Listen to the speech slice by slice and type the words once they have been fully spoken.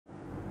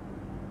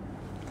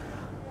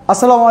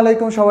আসসালামু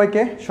আলাইকুম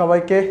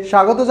সবাইকে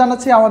স্বাগত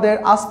জানাচ্ছি আমাদের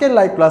আজকের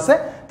লাইভ ক্লাসে।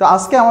 তো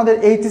আজকে আমাদের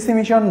এইচএসসি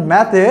মিশন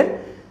ম্যাথের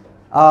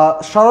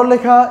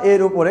সরলরেখা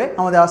এর উপরে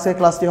আমাদের আজকে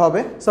ক্লাসটি হবে।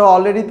 সো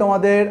অলরেডি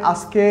তোমাদের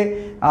আজকে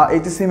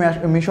এইচএসসি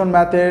মিশন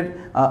ম্যাথের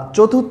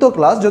চতুর্থ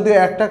ক্লাস, যদিও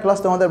একটা ক্লাস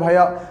তোমাদের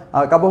ভাইয়া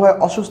কাব্য ভাই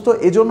অসুস্থ,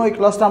 এই জন্য এই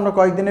ক্লাসটা আমরা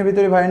কয়েকদিনের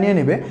ভিতরে ভাইয়া নিয়ে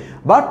নেবে।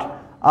 বাট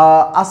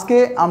আজকে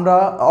আমরা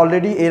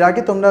অলরেডি এর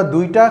আগে তোমরা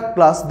দুইটা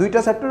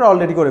চ্যাপ্টার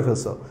অলরেডি করে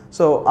ফেলছো।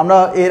 সো আমরা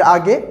এর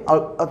আগে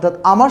অর্থাৎ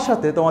আমার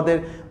সাথে তোমাদের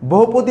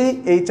বহুপদী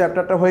এই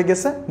চ্যাপ্টারটা হয়ে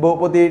গেছে।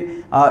 বহুপদীর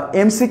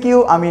এমসিকিউ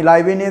আমি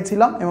লাইভে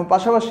নিয়েছিলাম এবং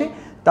পাশাপাশি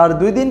তার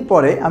 2 দিন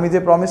পরে আমি যে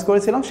প্রমিস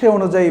করেছিলাম সে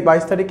অনুযায়ী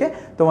 22 তারিখে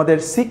তোমাদের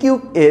সিকিউ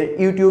এর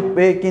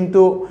ইউটিউবে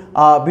কিন্তু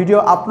ভিডিও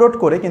আপলোড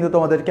করে কিন্তু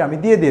তোমাদেরকে আমি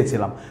দিয়ে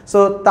দিয়েছিলাম। সো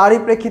তারই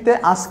প্রেক্ষিতে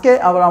আজকে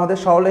আবার আমাদের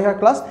সরলরেখা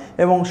ক্লাস,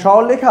 এবং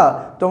সরলরেখা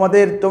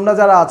তোমরা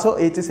যারা আছো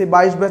এইচএসসি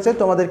 22 ব্যাচে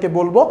তোমাদেরকে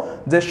বলবো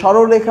যে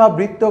সরলরেখা,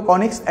 বৃত্ত,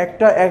 কনিক্স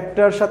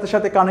একটার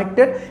সাথে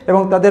কানেক্টেড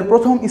এবং তাদের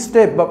প্রথম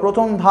স্টেপ বা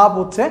প্রথম ধাপ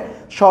হচ্ছে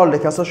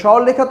সরলরেখা। সো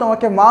সরলরেখা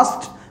তোমাকে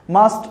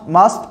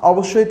মাস্ট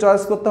অবশ্যই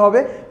চয়েস করতে হবে।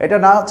 এটা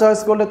না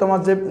চয়েস করলে তোমার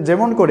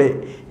যেমন করে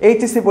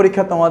এইচএসসি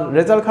পরীক্ষা তোমার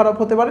রেজাল্ট খারাপ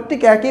হতে পারে,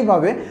 ঠিক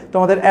একইভাবে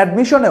তোমাদের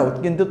অ্যাডমিশনেও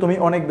কিন্তু তুমি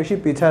অনেক বেশি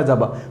পিছিয়ে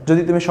যাবা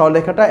যদি তুমি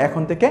সরলরেখাটা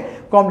এখন থেকে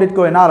কমপ্লিট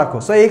করে না রাখো।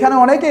 সো এখানে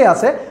অনেকেই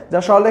আছে যা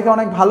সরলরেখা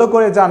অনেক ভালো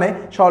করে জানে,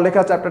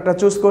 সরলরেখা চ্যাপ্টারটা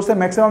চুজ করছে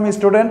ম্যাক্সিমাম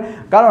স্টুডেন্ট,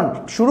 কারণ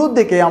শুরুর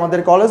দিকে আমাদের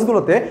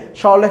কলেজগুলোতে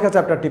সরলরেখা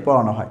চ্যাপ্টারটি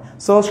পড়ানো হয়।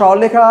 সো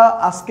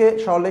আজকে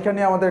সরলরেখা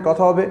নিয়ে আমাদের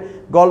কথা হবে,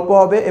 গল্প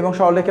হবে এবং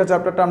সরলরেখা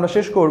চ্যাপ্টারটা আমরা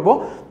শেষ করব।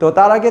 তো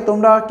তার আগে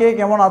তোমরা কে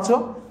কেমন আছো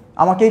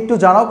আমাকে একটু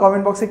জানাও,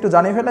 কমেন্ট বক্সে একটু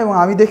জানিয়ে ফেলো এবং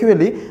আমি দেখে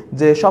ফেলি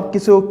যে সব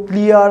কিছু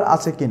ক্লিয়ার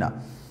আছে কিনা।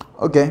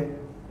 ওকে,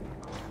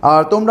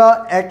 আর তোমরা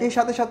একই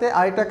সাথে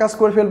আরেকটা কাজ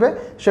করে ফেলবে,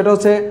 সেটা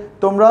হচ্ছে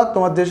তোমরা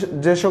তোমার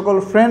যে সকল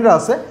ফ্রেন্ডরা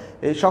আছে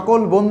এই সকল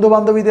বন্ধু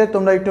বান্ধবীদের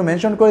তোমরা একটু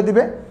মেনশন করে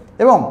দিবে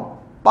এবং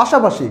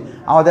পাশাপাশি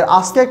আমাদের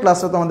আজকের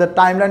ক্লাসটা তোমাদের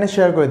টাইমলাইনে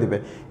শেয়ার করে দিবে।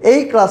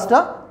 এই ক্লাসটা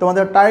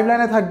তোমাদের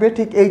টাইমলাইনে থাকবে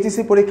ঠিক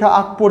এইচএসসি পরীক্ষা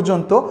আগ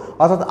পর্যন্ত,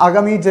 অর্থাৎ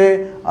আগামী যে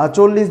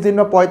 40 দিন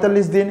বা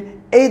 45 দিন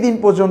এই দিন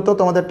পর্যন্ত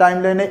তোমাদের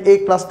টাইমলাইনে এই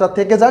ক্লাসটা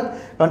থেকে যাক।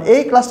 কারণ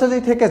এই ক্লাসটা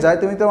যদি থেকে যায়,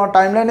 তুমি তোমার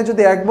টাইমলাইনে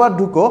যদি একবার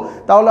ঢুকো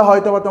তাহলে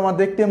হয়তো বা তোমার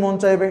দেখতে মন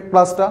চাইবে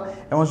ক্লাসটা,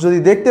 এবং যদি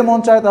দেখতে মন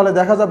চায় তাহলে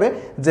দেখা যাবে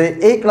যে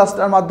এই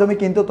ক্লাসটার মাধ্যমে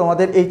কিন্তু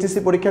তোমাদের এইচএসসি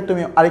পরীক্ষা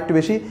তুমি আরেকটু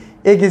বেশি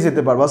এগিয়ে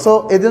যেতে পারবা। সো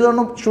এদের জন্য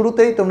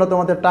শুরুতেই তোমরা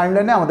তোমাদের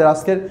টাইমলাইনে আমাদের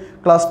আজকের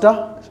ক্লাসটা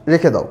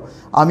রেখে দাও।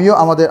 আমিও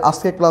আমাদের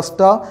আজকের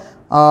ক্লাসটা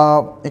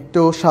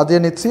একটু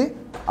সাজিয়ে নিচ্ছি,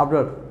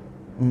 আপনার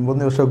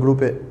বন্ধুদের সব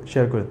গ্রুপে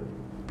শেয়ার করে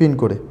পিন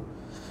করে।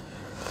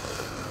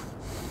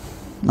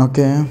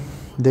 ওকে,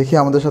 দেখি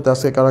আমাদের সাথে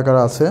আজকে কারা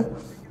কারা আছে।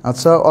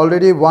 আচ্ছা,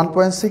 অলরেডি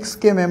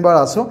 1.6K মেম্বার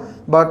আছো,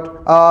 বাট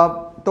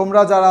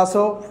তোমরা যারা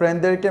আছো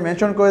ফ্রেন্ডদেরকে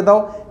মেনশন করে দাও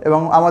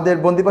এবং আমাদের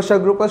বন্দিপাশা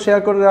গ্রুপে শেয়ার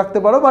করে রাখতে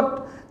পারো। বাট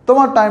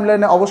তোমার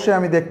টাইমলাইনে অবশ্যই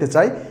আমি দেখতে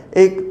চাই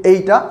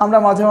এইটা। আমরা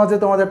মাঝে মাঝে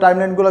তোমাদের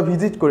টাইমলাইনগুলো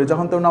ভিজিট করি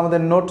যখন তোমরা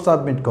আমাদের নোট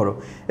সাবমিট করো,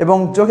 এবং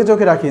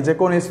চোখে রাখি যে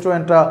কোন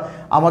স্টুডেন্টরা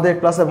আমাদের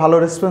ক্লাসে ভালো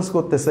রেসপন্স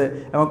করতেছে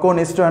এবং কোন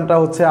স্টুডেন্টরা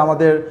হচ্ছে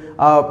আমাদের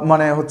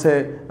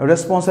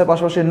রেসপন্সের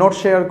পাশাপাশি নোট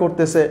শেয়ার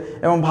করতেছে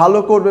এবং ভালো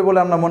করবে বলে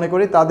আমরা মনে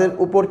করি, তাদের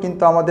উপর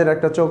কিন্তু আমাদের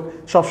একটা চোখ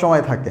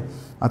সবসময় থাকে।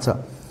 আচ্ছা,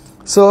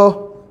 সো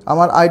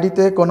আমার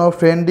আইডিতে কোনো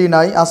ফ্রেন্ডই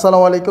নাই।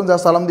 আসসালামু আলাইকুম, যা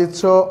সালাম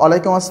দিচ্ছ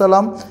ওয়ালাইকুম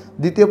আসসালাম।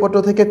 দ্বিতীয় পত্র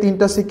থেকে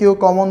 3টা সিকিউ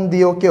কমন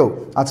দিও কেউ।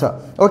 আচ্ছা,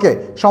 ওকে,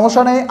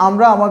 সমস্যা নেই।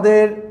 আমরা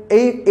আমাদের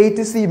এই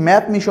এইচএসসি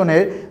ম্যাথ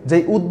মিশনের যে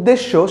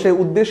উদ্দেশ্য, সেই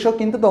উদ্দেশ্য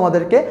কিন্তু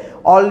তোমাদেরকে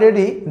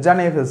অলরেডি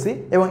জানিয়ে ফেলছি,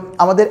 এবং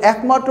আমাদের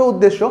একমাত্র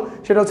উদ্দেশ্য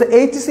সেটা হচ্ছে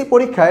এইচএসসি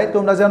পরীক্ষায়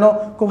তোমরা যেন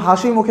খুব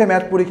হাসি মুখে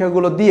ম্যাথ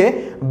পরীক্ষাগুলো দিয়ে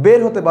বের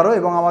হতে পারো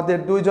এবং আমাদের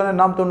 2 জনের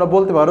নাম তোমরা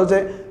বলতে পারো যে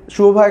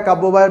শুভ ভাই,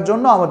 কাব্য ভাইয়ের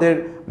জন্য আমাদের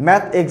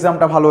ম্যাথ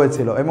এক্সামটা ভালো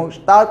হয়েছিল, এবং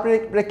তার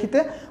প্রেক্ষিতে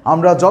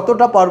আমরা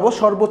যতটা পারবো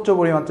সর্বোচ্চ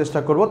পরিমাণ চেষ্টা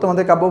করব।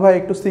 তোমাদের কাব্য ভাই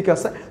একটু সিক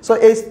আছে, সো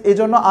এই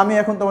জন্য আমি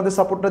এখন তোমাদের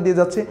সাপোর্টটা দিয়ে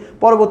যাচ্ছি।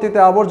 পরবর্তীতে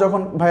আবার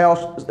যখন ভাইয়া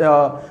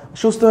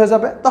সুস্থ হয়ে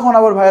যাবে তখন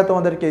আবার ভাইয়া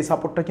তোমাদেরকে এই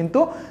সাপোর্টটা কিন্তু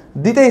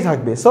দিতেই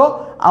থাকবে। সো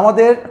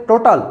আমাদের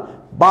টোটাল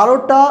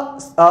 12টা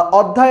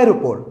অধ্যায়ের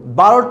উপর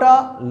 12টা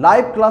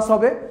লাইভ ক্লাস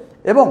হবে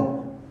এবং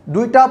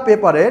 2টা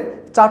পেপারের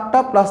 4টা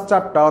প্লাস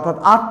 4টা অর্থাৎ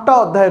 8টা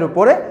অধ্যায়ের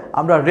উপরে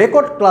আমরা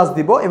রেকর্ড ক্লাস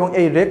দিব, এবং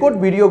এই রেকর্ড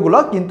ভিডিওগুলো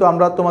কিন্তু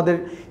আমরা তোমাদের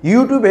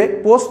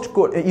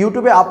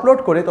ইউটিউবে আপলোড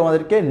করে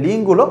তোমাদেরকে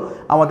লিঙ্কগুলো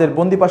আমাদের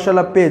বন্দি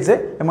পাঠশালা পেজে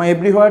এবং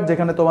এভরিহোয়ার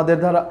যেখানে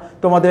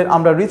তোমাদের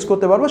আমরা রিচ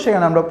করতে পারবো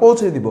সেখানে আমরা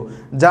পৌঁছে দিব,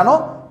 যেন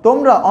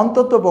তোমরা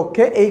অন্তত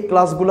পক্ষে এই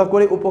ক্লাসগুলো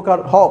করে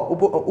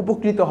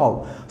উপকৃত হও।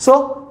 সো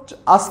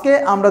আজকে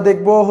আমরা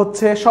দেখব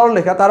হচ্ছে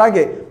সরলরেখা। তার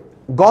আগে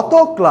গত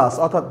ক্লাস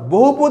অর্থাৎ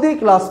বহুপদী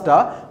ক্লাসটা,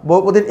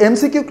 বহুপদীর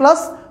এমসিকিউ ক্লাস,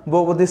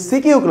 বহুপদীর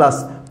সিকিউ ক্লাস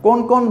কোন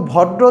কোন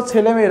ভদ্র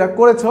ছেলেমেয়েরা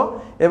করেছো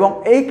এবং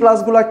এই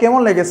ক্লাসগুলো কেমন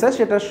লেগেছে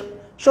সেটা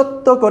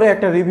সত্য করে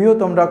একটা রিভিউ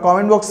তোমরা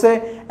কমেন্ট বক্সে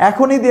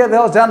এখনই দিয়ে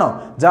দাও, যেন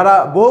যারা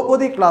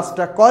বহুপদী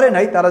ক্লাসটা করে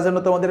নাই তারা যেন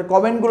তোমাদের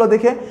কমেন্টগুলো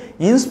দেখে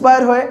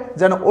ইন্সপায়ার হয়ে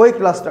যেন ওই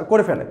ক্লাসটা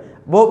করে ফেলে।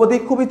 বহুপদী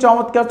খুবই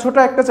চমৎকার ছোট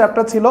একটা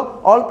চ্যাপ্টার ছিল,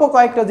 অল্প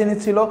কয়েকটা জিনিস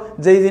ছিল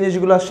যেই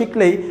জিনিসগুলো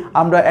শিখলেই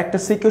আমরা একটা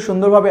সিকিউ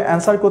সুন্দরভাবে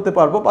অ্যান্সার করতে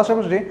পারবো,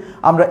 পাশাপাশি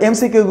আমরা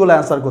এমসিকিউগুলো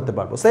অ্যান্সার করতে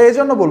পারবো। সো এই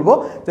জন্য বলবো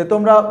যে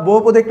তোমরা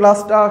বহুপদী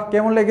ক্লাসটা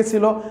কেমন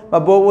লেগেছিল বা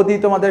বহুপদী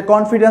তোমাদের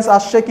কনফিডেন্স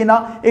আসছে কিনা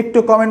একটু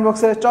কমেন্ট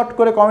বক্সে চট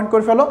করে কমেন্ট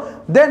করে ফেলো,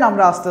 দেন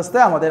আমরা আস্তে আস্তে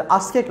আমাদের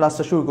আজকে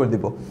ক্লাসটা শুরু করে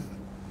দিব।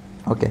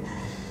 ওকে,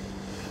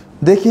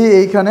 দেখি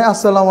এইখানে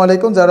আসসালামু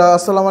আলাইকুম, যারা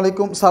আসসালামু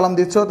আলাইকুম সালাম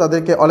দিচ্ছ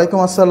তাদেরকে ওয়ালাইকুম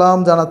আসসালাম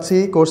জানাচ্ছি।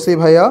 করছি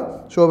ভাইয়া,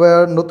 শুভ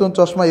ভাইয়ার নতুন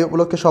চশমা এই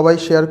উপলক্ষে সবাই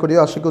শেয়ার করি।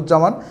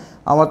 আশিকুজ্জামান,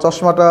 আমার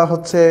চশমাটা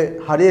হচ্ছে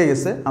হারিয়ে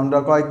গেছে, আমরা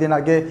কয়েকদিন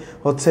আগে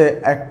হচ্ছে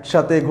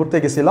একসাথে ঘুরতে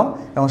গেছিলাম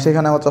এবং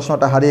সেখানে আমার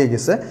চশমাটা হারিয়ে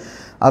গেছে।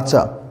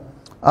 আচ্ছা,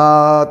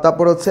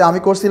 তারপর হচ্ছে আমি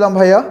করছিলাম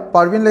ভাইয়া,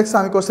 পারভিন লেখছে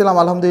আমি করছিলাম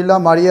আলহামদুলিল্লাহ।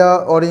 মারিয়া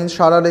অরিন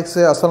সারা লেখছে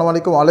আসসালামু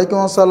আলাইকুম, ওয়ালাইকুম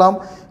আসসালাম।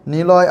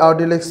 নিলয়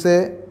আরডি লেখছে,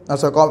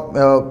 আচ্ছা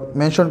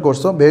মেনশন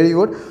করছো, ভেরি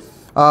গুড।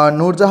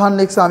 নূরজাহান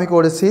লিখছে আমি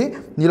করেছি,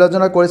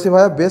 নীলাজনা করেছি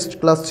ভাইয়া, বেস্ট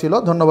ক্লাস ছিল,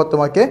 ধন্যবাদ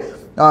তোমাকে।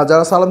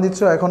 যারা সালাম দিচ্ছ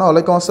এখনও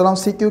ওয়ালাইকুম আসসালাম।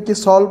 সিকিউ কি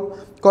সলভ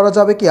করা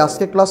যাবে কি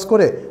আজকে ক্লাস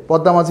করে?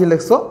 পদ্মা মাঝি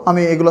লিখছো,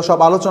 আমি এগুলো সব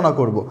আলোচনা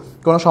করব,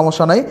 কোনো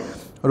সমস্যা নাই।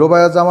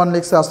 রুবাইয়া জামান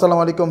লিখছে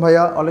আসসালামু আলাইকুম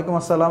ভাইয়া, ওয়ালাইকুম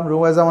আসসালাম।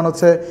 রুবাইয়া জামান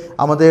হচ্ছে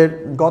আমাদের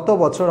গত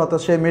বছর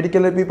অর্থাৎ সে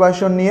মেডিকেলের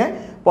প্রিপারেশন নিয়ে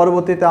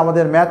পরবর্তীতে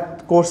আমাদের ম্যাথ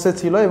কোর্সে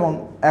ছিল এবং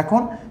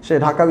এখন সে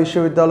ঢাকা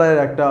বিশ্ববিদ্যালয়ের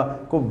একটা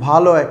খুব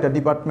ভালো একটা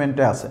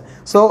ডিপার্টমেন্টে আছে।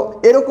 সো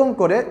এরকম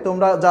করে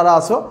তোমরা যারা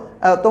আছো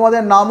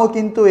তোমাদের নামও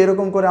কিন্তু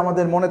এরকম করে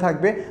আমাদের মনে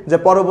থাকবে যে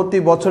পরবর্তী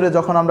বছরে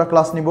যখন আমরা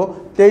ক্লাস নিব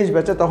 23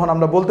 ব্যাচে, তখন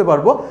আমরা বলতে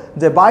পারবো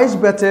যে 22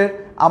 ব্যাচের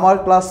আমার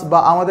ক্লাস বা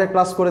আমাদের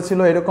ক্লাস করেছিল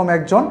এরকম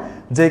একজন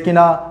যে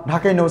কিনা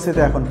ঢাকা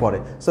ইউনিভার্সিটিতে এখন পড়ে।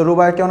 সো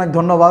রুবাইকে অনেক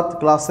ধন্যবাদ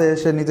ক্লাসে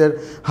এসে নিজের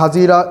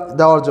হাজিরা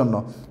দেওয়ার জন্য।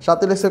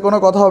 সাথে লিখছে কোনো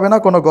কথা হবে না,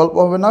 কোনো গল্প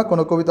হবে না,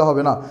 কোনো কবিতা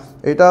হবে না,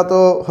 এটা তো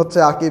হচ্ছে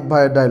আকিব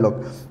ভাইয়ের ডায়লগ।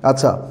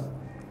 আচ্ছা,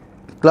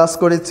 ক্লাস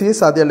করেছি,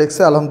 সাদিয়া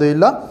লিখছে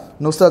আলহামদুলিল্লাহ।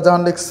 নুসরাত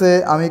জাহান লিখছে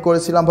আমি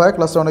করেছিলাম ভাইয়া,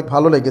 ক্লাসটা অনেক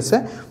ভালো লেগেছে,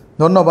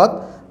 ধন্যবাদ।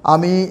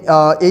 আমি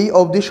এই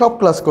অবধি সব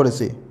ক্লাস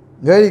করেছি,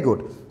 ভেরি গুড।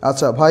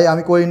 আচ্ছা ভাই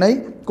আমি করি নাই,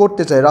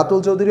 করতে চাই। রাতুল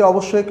চৌধুরী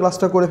অবশ্যই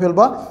ক্লাসটা করে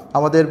ফেলবা।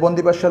 আমাদের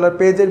বন্দি পাঠশালার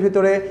পেজের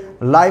ভিতরে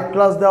লাইভ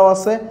ক্লাস দেওয়া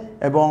আছে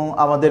এবং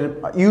আমাদের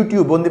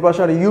ইউটিউব বন্দি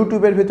পাঠশালার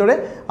ইউটিউবের ভিতরে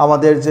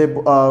আমাদের যে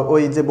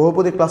ওই যে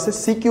বহুপদী ক্লাসের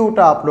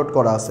সিকিউটা আপলোড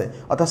করা আছে,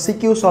 অর্থাৎ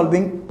সিকিউ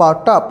সলভিং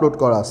পার্টটা আপলোড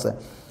করা আছে।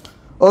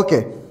 ওকে,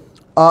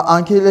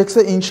 আঙ্কি লিখছে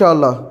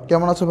ইনশাআল্লাহ।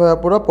 কেমন আছো ভাইয়া?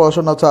 পুরো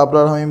পড়াশোনা আছে।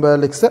 আবরার হামিম ভাইয়া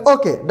লিখছে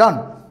ওকে ডান।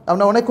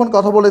 আমরা অনেকক্ষণ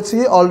কথা বলেছি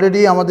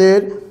অলরেডি, আমাদের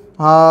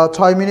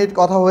 6 মিনিট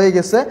কথা হয়ে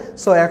গেছে।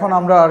 সো এখন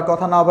আমরা আর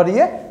কথা না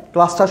বাড়িয়ে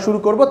ক্লাসটা শুরু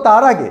করব।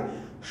 তার আগে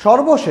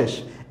সর্বশেষ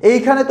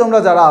এইখানে তোমরা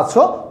যারা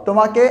আছো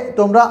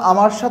তোমরা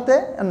আমার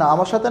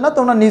সাথে না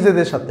তোমরা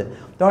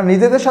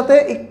নিজেদের সাথে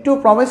একটু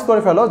প্রমিস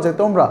করে ফেলো যে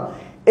তোমরা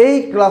এই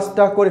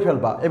ক্লাসটা করে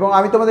ফেলবা। এবং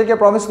আমি তোমাদেরকে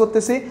প্রমিস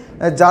করতেছি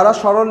যারা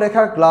সরল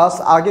লেখার ক্লাস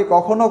আগে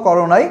কখনো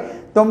করো নাই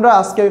তোমরা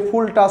আজকে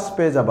ফুল টাচ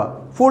পেয়ে যাবা।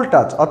 ফুল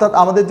টাচ অর্থাৎ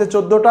আমাদের যে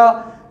 14টা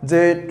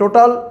যে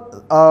টোটাল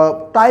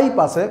টাইপ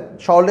আছে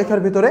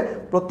সরলরেখার ভিতরে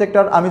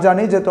প্রত্যেকটার, আমি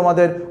জানি যে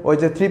তোমাদের ওই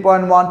যে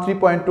 3.1,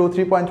 3.2,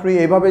 3.3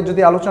 এইভাবে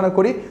যদি আলোচনা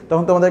করি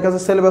তখন তোমাদের কাছে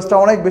সিলেবাসটা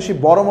অনেক বেশি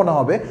বড় মনে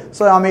হবে।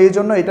 সো আমি এই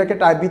জন্য এটাকে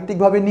টাইপ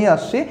ভিত্তিকভাবে নিয়ে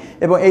আসছি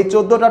এবং এই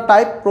 14টা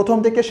টাইপ প্রথম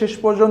থেকে শেষ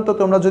পর্যন্ত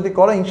তোমরা যদি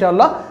করো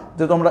ইনশাআল্লাহ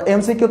যে তোমরা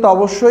এমসিকিউ তো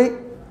অবশ্যই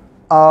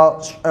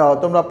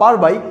তোমরা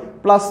পারবাই,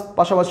 প্লাস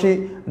পাশাপাশি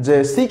যে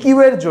সিকিউ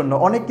এর জন্য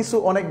অনেক কিছু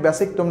অনেক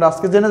বেসিক তোমরা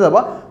আজকে জেনে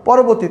যাবা।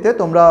 পরবর্তীতে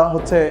তোমরা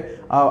হচ্ছে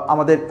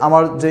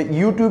আমার যে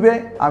ইউটিউবে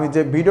আমি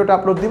যে ভিডিওটা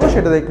আপলোড দিব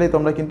সেটা দেখলেই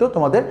তোমরা কিন্তু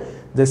তোমাদের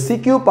যে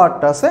সিকিউ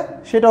পার্টটা আছে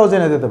সেটাও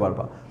জেনে যেতে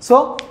পারবা। সো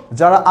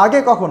যারা আগে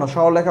কখনো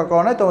সরলরেখা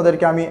করো নাই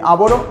তোমাদেরকে আমি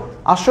আবারও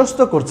আশ্বস্ত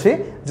করছি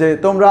যে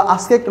তোমরা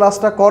আজকে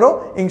ক্লাসটা করো,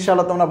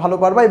 ইনশাআল্লাহ তোমরা ভালো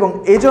পারবা। এবং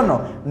এই জন্য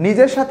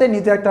নিজের সাথে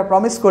নিজে একটা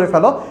প্রমিস করে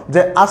ফেলো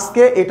যে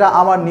আজকে এটা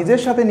আমার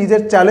নিজের সাথে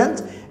নিজের চ্যালেঞ্জ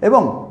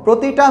এবং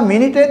প্রতিটা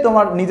মিনিটে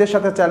তোমার নিজের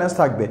সাথে চ্যালেঞ্জ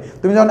থাকবে।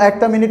 তুমি যখন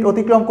 1টা মিনিট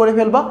অতিক্রম করে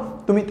ফেলবা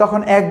তুমি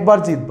তখন একবার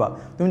জিতবা,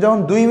 তুমি যখন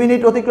 2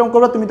 মিনিট অতিক্রম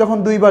করবা তুমি তখন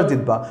 2বার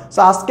জিতবা। সো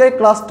আজকের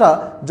ক্লাসটা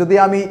যদি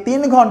আমি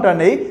 3 ঘন্টা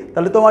নেই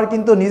তাহলে তোমার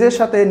কিন্তু নিজের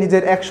সাথে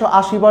নিজের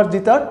 180 বার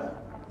জিতার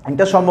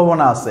একটা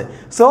সম্ভাবনা আছে।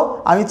 সো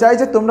আমি চাই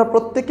যে তোমরা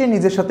প্রত্যেকেই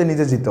নিজের সাথে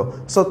নিজে জিতো।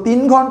 সো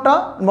 3 ঘন্টা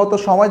মতো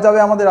সময় যাবে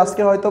আমাদের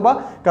আজকে হয়তো বা,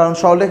 কারণ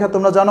সরলরেখা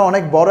তোমরা জানো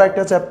অনেক বড়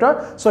একটা চ্যাপ্টার।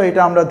 সো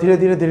এটা আমরা ধীরে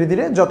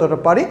ধীরে যতটা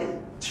পারি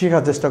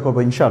শেখার চেষ্টা করবো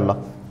ইনশাআল্লাহ।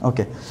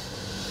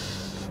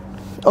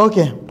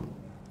 ওকে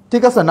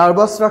ঠিক আছে,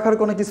 নার্ভাস রাখার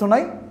কোনো কিছু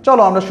নাই,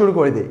 চলো আমরা শুরু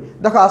করে দিই।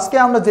 দেখো আজকে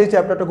আমরা যেই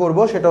চ্যাপ্টারটা করব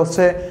সেটা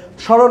হচ্ছে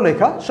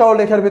সরলরেখা।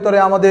 সরলরেখার ভিতরে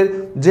আমাদের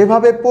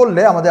যেভাবে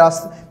পড়লে আমাদের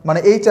মানে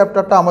এই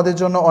চ্যাপ্টারটা আমাদের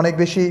জন্য অনেক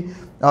বেশি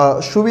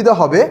সুবিধা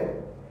হবে।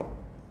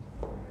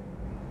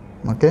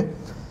 ওকে,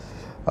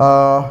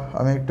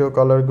 আমি একটু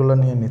কালারগুলো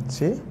নিয়ে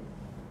নিচ্ছি,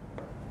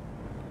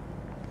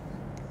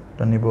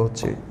 এটা নিব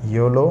হচ্ছে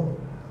ইয়েলো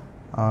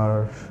আর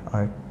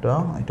আরেকটা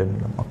এটা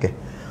নিলাম। ওকে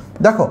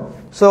দেখো,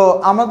 সো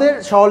আমাদের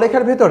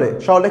সরলরেখার ভিতরে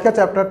সরলরেখা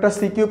চ্যাপ্টারটা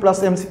সিকিউ প্লাস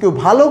এমসিকিউ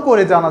ভালো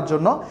করে জানার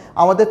জন্য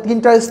আমাদের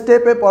 3টা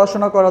স্টেপে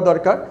পড়াশোনা করা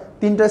দরকার,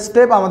 3টা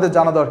স্টেপ আমাদের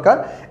জানা দরকার।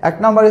 1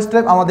 নম্বর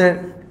স্টেপ আমাদের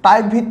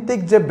টাইপ ভিত্তিক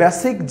যে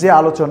বেসিক যে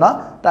আলোচনা,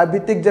 টাইপ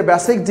ভিত্তিক যে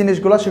বেসিক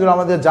জিনিসগুলো সেগুলো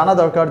আমাদের জানা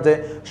দরকার, যে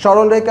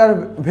সরলরেখার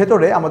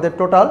ভেতরে আমাদের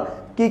টোটাল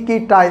কি কি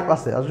টাইপ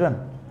আছে, আসবেন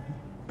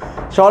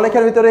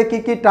সরলরেখার ভিতরে কি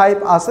কি টাইপ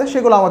আছে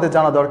সেগুলো আমাদের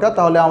জানা দরকার।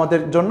 তাহলে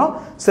আমাদের জন্য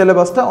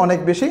সিলেবাসটা অনেক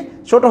বেশি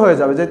ছোট হয়ে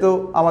যাবে, যেহেতু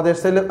আমাদের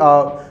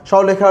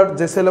সরলরেখার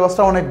যে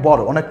সিলেবাসটা অনেক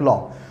বড়, অনেক লং।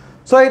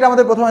 সো এটা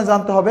আমাদের প্রথমে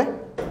জানতে হবে।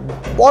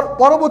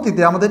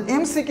 পরবর্তীতে আমাদের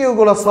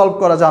এমসিকিউগুলো সলভ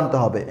করা জানতে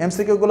হবে।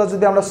 এমসিকিউগুলো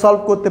যদি আমরা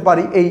সলভ করতে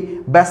পারি এই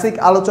বেসিক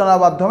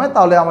আলোচনার মাধ্যমে,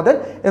 তাহলে আমাদের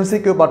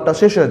এমসিকিউ পার্টটা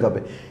শেষ হয়ে যাবে।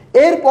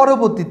 এর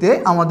পরবর্তীতে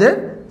আমাদের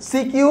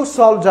সিকিউ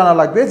সলভ জানা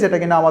লাগবে, যেটা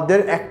কিনা আমাদের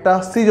একটা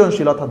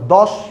সৃজনশীল অর্থাৎ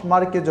 10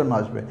 মার্কের জন্য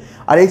আসবে।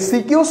 আর এই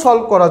সিকিউ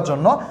সলভ করার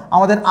জন্য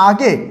আমাদের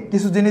আগে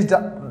কিছু জিনিস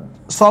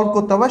সলভ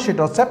করতে হবে,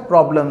 সেটা হচ্ছে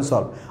প্রবলেম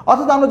সলভ।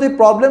 অর্থাৎ আমরা যদি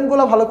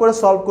প্রবলেমগুলো ভালো করে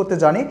সলভ করতে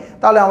জানি,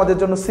 তাহলে আমাদের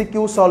জন্য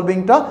সিকিউ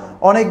সলভিংটা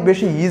অনেক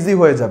বেশি ইজি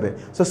হয়ে যাবে।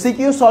 সো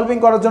সিকিউ সলভিং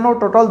করার জন্য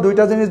টোটাল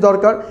দুইটা জিনিস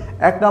দরকার।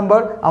 1 নাম্বার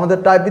আমাদের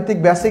টাইপ ভিত্তিক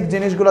বেসিক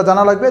জিনিসগুলো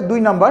জানা লাগবে, 2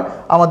 নাম্বার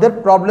আমাদের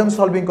প্রবলেম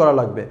সলভিং করা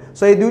লাগবে।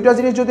 সো এই দুইটা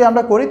জিনিস যদি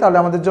আমরা করি, তাহলে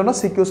আমাদের জন্য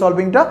সিকিউ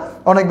সলভিংটা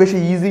অনেক বেশি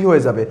ইজি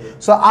হয়ে যাবে।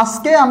 সো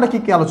আজকে আমরা কি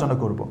কি আলোচনা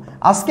করব?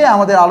 আজকে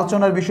আমাদের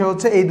আলোচনার বিষয়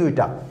হচ্ছে এই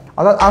দুইটা,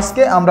 অর্থাৎ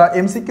আজকে আমরা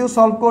এমসিকিউ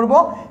সলভ করব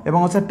এবং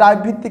হচ্ছে টাইপ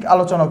ভিত্তিক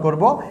আলোচনা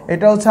করব।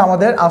 এটা হচ্ছে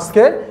আমাদের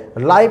আজকের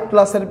লাইভ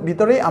ক্লাসের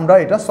ভিতরেই আমরা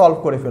এটা সলভ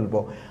করে ফেলবো।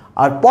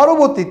 আর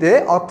পরবর্তীতে,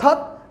 অর্থাৎ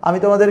আমি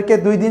তোমাদেরকে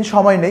 2 দিন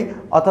সময় নেই,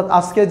 অর্থাৎ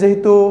আজকে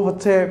যেহেতু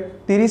হচ্ছে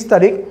 30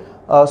 তারিখ,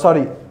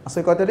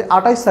 আজকে কয় তারিখ,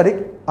 28 তারিখ,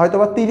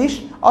 হয়তোবা 30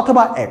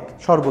 অথবা 1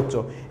 সর্বোচ্চ,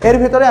 এর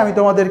ভেতরে আমি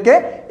তোমাদেরকে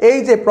এই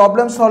যে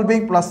problem solving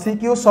plus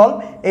CQ solve,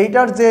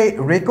 এইটার যে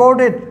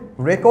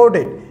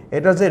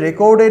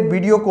রেকর্ডেড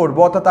ভিডিও করব,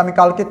 অর্থাৎ আমি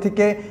কালকে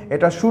থেকে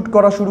এটা শ্যুট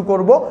করা শুরু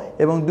করব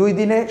এবং 2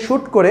 দিনে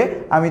শ্যুট করে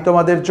আমি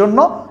তোমাদের জন্য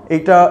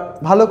এটা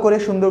ভালো করে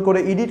সুন্দর করে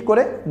এডিট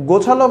করে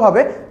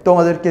গোছালোভাবে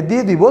তোমাদেরকে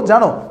দিয়ে দিব,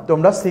 জানো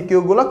তোমরা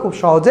সিকিউগুলো খুব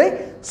সহজেই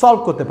সলভ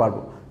করতে পারবো।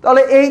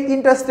 তাহলে এই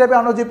 3টা স্টেপে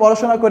আমরা যদি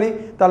পড়াশোনা করি,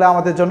 তাহলে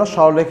আমাদের জন্য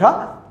সরলরেখা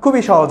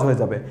খুবই সহজ হয়ে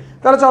যাবে।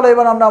 তাহলে চলো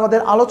এবার আমরা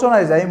আমাদের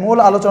আলোচনায় যাই, মূল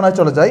আলোচনায়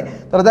চলে যাই।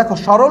 তাহলে দেখো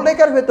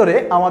সরলরেখার ভেতরে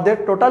আমাদের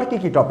টোটাল কি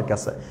কি টপিক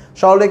আছে।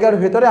 সরলরেখার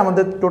ভেতরে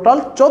আমাদের টোটাল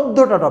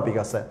 14টা টপিক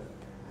আছে,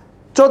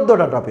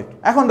 14টা টপিক।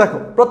 এখন দেখো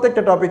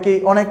প্রত্যেকটা টপিকই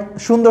অনেক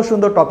সুন্দর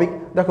সুন্দর টপিক।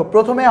 দেখো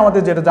প্রথমে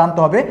আমাদের যেটা জানতে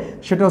হবে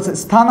সেটা হচ্ছে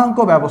স্থানাঙ্ক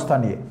ব্যবস্থা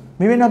নিয়ে।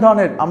 বিভিন্ন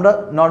ধরনের আমরা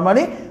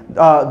নর্মালি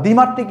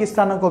দ্বিমাত্রিক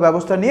স্থানাঙ্ক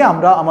ব্যবস্থা নিয়ে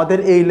আমরা আমাদের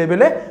এই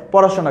লেভেলে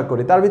পড়াশোনা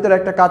করি। তার ভিতরে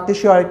একটা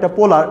কার্তেশীয় আর একটা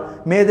পোলার।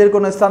 মেয়েদের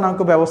কোনো স্থানাঙ্ক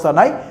ব্যবস্থা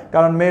নাই,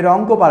 কারণ মেয়েরা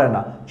অঙ্ক পারে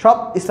না, সব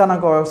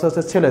স্থানাঙ্ক ব্যবস্থা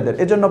হচ্ছে ছেলেদের,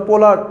 এজন্য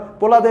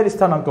পোলাদের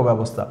স্থানাঙ্ক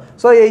ব্যবস্থা।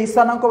 সো এই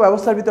স্থানাঙ্ক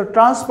ব্যবস্থার ভিতর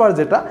ট্রান্সফার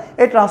যেটা,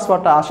 এই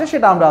ট্রান্সফারটা আসে,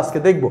 সেটা আমরা আজকে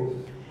দেখব।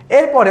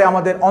 এরপরে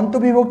আমাদের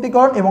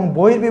অন্তর্বিভক্তিকরণ এবং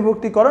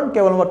বহির্বিভক্তিকরণ,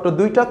 কেবলমাত্র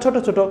 2টা ছোট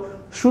ছোট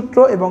সূত্র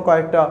এবং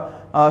কয়েকটা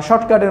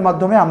শর্টকাটের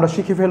মাধ্যমে আমরা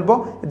শিখে ফেলবো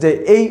যে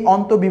এই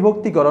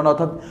অন্তর্বিভক্তিকরণ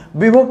অর্থাৎ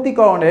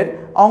বিভক্তিকরণের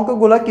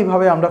অঙ্কগুলো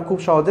কিভাবে আমরা খুব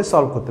সহজে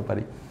সলভ করতে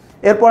পারি।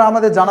 এরপর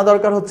আমাদের জানা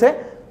দরকার হচ্ছে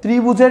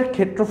ত্রিভুজের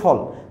ক্ষেত্রফল।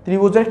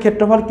 ত্রিভুজের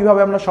ক্ষেত্রফল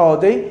কিভাবে আমরা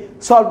সহজেই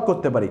সলভ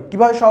করতে পারি,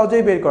 কিভাবে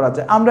সহজেই বের করা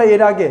যায়। আমরা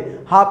এর আগে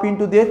হাফ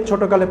ইন্টু দিয়ে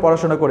ছোটোকালে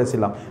পড়াশোনা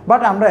করেছিলাম,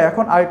 বাট আমরা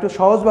এখন আরেকটু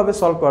সহজভাবে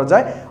সলভ করা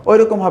যায়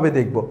ওইরকমভাবে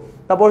দেখব।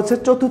 তারপর হচ্ছে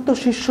চতুর্থ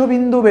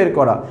শীর্ষবিন্দু বের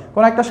করা।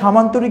 কোনো একটা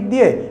সামান্তরিক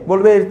দিয়ে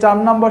বলবে এর 4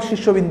 নম্বর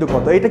শীর্ষবিন্দু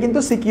কত, এটা কিন্তু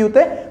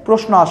সিকিউতে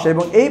প্রশ্ন আসে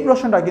এবং এই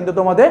প্রশ্নটা কিন্তু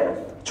তোমাদের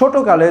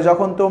ছোটোকালে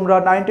যখন তোমরা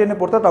 9-10-এ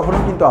পড়তো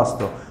তখনও কিন্তু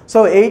আসতো। সো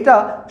এইটা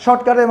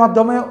শর্টকাটের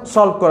মাধ্যমে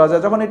সলভ করা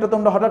যায়। যখন এটা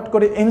তোমরা হঠাৎ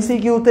করে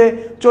এমসিকিউতে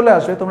চলে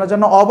আসবে, তোমরা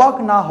যেন অবাক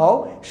না হও,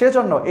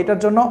 সেজন্য এটার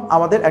জন্য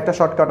আমাদের একটা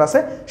শর্টকাট আছে,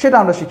 সেটা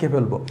আমরা শিখে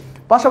ফেলবো।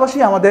 পাশাপাশি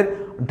আমাদের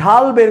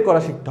ঢাল বের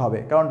করা শিখতে হবে,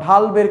 কারণ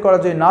ঢাল বের করা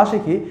যদি না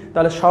শিখি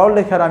তাহলে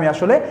সরলরেখার আমি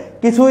আসলে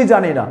কিছুই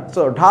জানি না।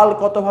 সো ঢাল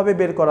কতভাবে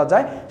বের করা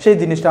যায় সেই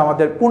জিনিসটা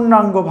আমাদের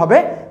পূর্ণাঙ্গভাবে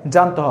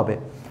জানতে হবে।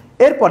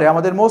 এরপরে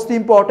আমাদের মোস্ট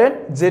ইম্পর্টেন্ট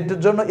যেটার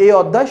জন্য এই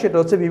অধ্যায়, সেটা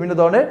হচ্ছে বিভিন্ন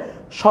ধরনের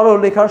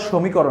সরলরেখার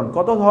সমীকরণ।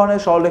 কত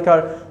ধরনের সরলরেখার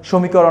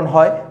সমীকরণ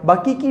হয় বা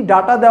কি কি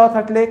ডাটা দেওয়া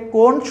থাকলে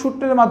কোন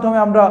সূত্রের মাধ্যমে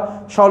আমরা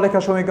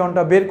সরলরেখার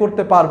সমীকরণটা বের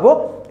করতে পারবো,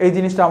 এই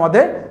জিনিসটা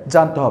আমাদের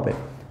জানতে হবে।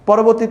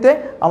 পরবর্তীতে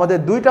আমাদের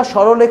 2টা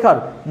সরলরেখার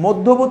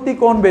মধ্যবর্তী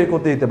কোণ বের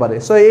করতে দিতে পারে।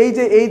 সো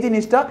এই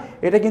জিনিসটা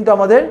এটা কিন্তু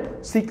আমাদের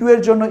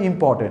সিকিউয়ের জন্য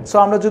ইম্পর্টেন্ট। সো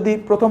আমরা যদি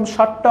প্রথম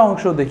 7টা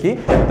অংশ দেখি,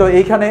 তো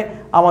এইখানে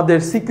আমাদের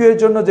সিকিউয়ের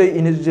জন্য যে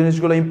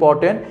জিনিসগুলো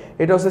ইম্পর্টেন্ট,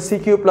 এটা হচ্ছে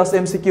সিকিউ প্লাস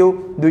এমসিকিউ,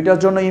 2টার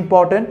জন্য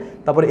ইম্পর্টেন্ট।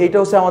 তারপর এইটা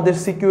হচ্ছে আমাদের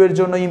সিকিউয়ের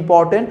জন্য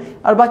ইম্পর্টেন্ট,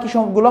 আর বাকি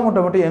সবগুলো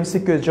মোটামুটি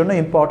এমসিকিউয়ের জন্য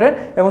ইম্পর্টেন্ট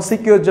এবং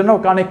সিকিউয়ের জন্য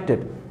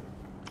কানেক্টেড।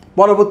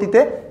 পরবর্তীতে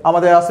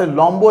আমাদের আছে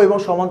লম্ব এবং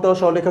সমান্তরাল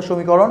সরলরেখার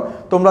সমীকরণ।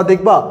 তোমরা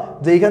দেখবা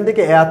যে এখান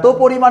থেকে এত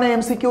পরিমাণে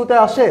এমসিকিউতে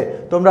আসে,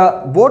 তোমরা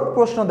বোর্ড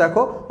প্রশ্ন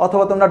দেখো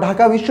অথবা তোমরা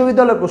ঢাকা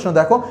বিশ্ববিদ্যালয়ের প্রশ্ন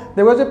দেখো,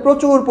 দেখবে যে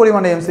প্রচুর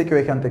পরিমাণে এমসিকিউ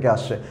এখান থেকে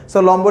আসছে। সো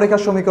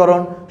লম্বরেখার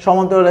সমীকরণ,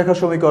 সমান্তরাল রেখার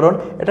সমীকরণ,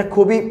 এটা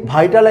খুবই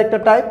ভাইটাল একটা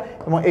টাইপ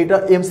এবং এইটা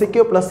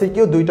এমসিকিউ প্লাস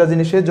সিকিউ 2টা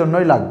জিনিসের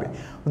জন্যই লাগবে।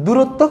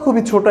 দূরত্ব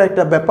খুবই ছোট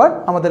একটা ব্যাপার,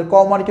 আমাদের ক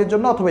মার্কের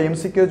জন্য অথবা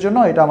এমসিকিউ এর জন্য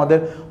এটা আমাদের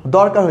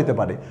দরকার হইতে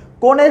পারে।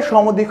 কোণের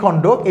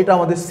সমদ্বিখণ্ডক, এটা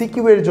আমাদের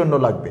সিকিউ এর জন্য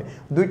লাগবে।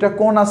 2টা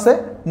কোণ আছে,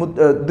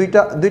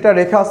 দুইটা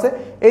রেখা আছে,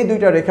 এই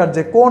 2টা রেখার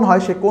যে কোণ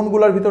হয় সেই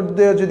কোণগুলোর ভিতর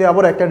দিয়ে যদি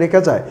আবার একটা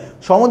রেখা যায়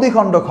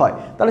সমদ্বিখণ্ডক হয়,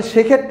 তাহলে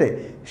সেক্ষেত্রে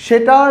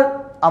সেটার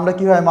আমরা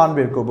কীভাবে মান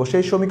বের করব,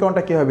 সেই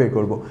সমীকরণটা কীভাবে বের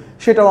করব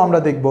সেটাও আমরা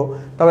দেখব।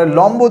 তারপরে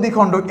লম্ব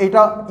দ্বিখণ্ডক,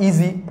 এটা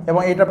ইজি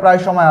এবং এটা প্রায়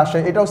সময় আসে,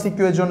 এটাও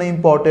সিকিউ এর জন্য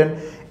ইম্পর্টেন্ট।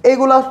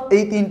 এইগুলা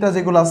এই তিনটা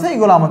যেগুলো আছে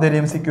এগুলো আমাদের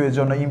এমসিকিউ এর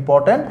জন্য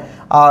ইম্পর্টেন্ট।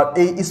 আর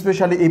এই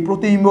স্পেশালি এই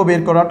প্রতিবিম্ব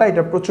বের করাটা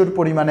এটা প্রচুর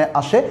পরিমাণে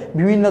আসে,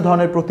 বিভিন্ন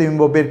ধরনের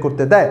প্রতিবিম্ব বের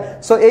করতে দেয়।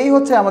 সো এই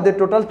হচ্ছে আমাদের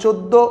টোটাল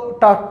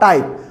 14টা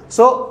টাইপ।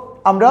 সো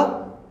আমরা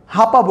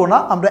হাঁপাবো না,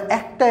 আমরা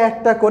একটা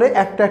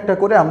একটা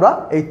করে আমরা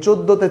এই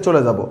 14তে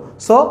চলে যাব।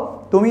 সো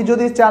তুমি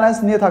যদি চ্যালেঞ্জ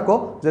নিয়ে থাকো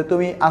যে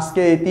তুমি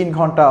আজকে এই 3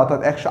 ঘন্টা অর্থাৎ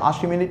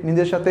 180 মিনিট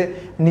নিজের সাথে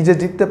নিজে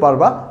জিততে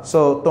পারবা, সো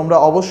তোমরা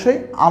অবশ্যই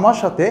আমার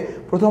সাথে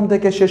প্রথম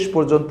থেকে শেষ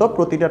পর্যন্ত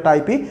প্রতিটা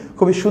টাইপই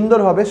খুবই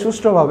সুন্দরভাবে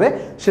সুষ্ঠুভাবে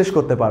শেষ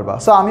করতে পারবা।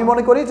 সো আমি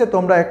মনে করি যে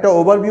তোমরা একটা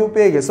ওভারভিউ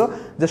পেয়ে গেছো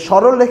যে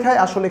সরল লেখায়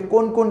আসলে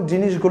কোন কোন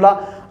জিনিসগুলো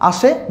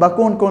আসে বা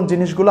কোন কোন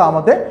জিনিসগুলো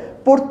আমাদের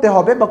পড়তে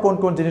হবে বা কোন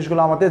কোন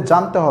জিনিসগুলো আমাদের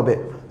জানতে হবে।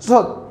 সো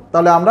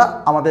তাহলে আমরা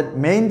আমাদের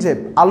মেইন যে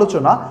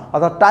আলোচনা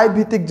অর্থাৎ টাইপ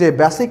ভিত্তিক যে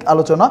বেসিক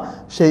আলোচনা,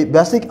 সেই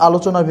বেসিক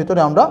আলোচনার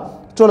ভিতরে আমরা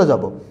চলে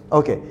যাব।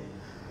 ওকে,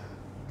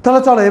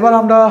 তাহলে চলো এবার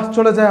আমরা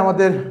চলে যাই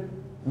আমাদের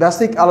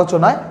বেসিক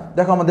আলোচনায়।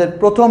 দেখো আমাদের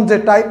প্রথম যে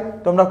টাইপ,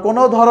 তোমরা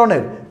কোনো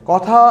ধরনের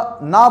কথা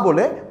না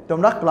বলে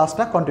তোমরা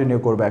ক্লাসটা কন্টিনিউ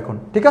করবে এখন,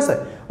 ঠিক আছে?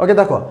 ওকে,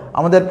 দেখো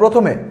আমাদের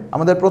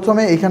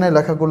প্রথমে এইখানে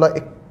লেখাগুলো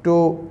একটু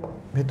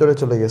ভিতরে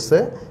চলে গেছে,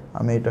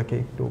 আমি এটাকে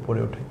একটু উপরে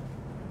উঠাই।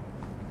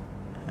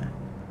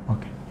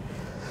 ওকে,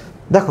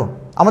 দেখো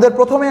আমাদের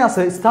প্রথমে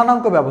আছে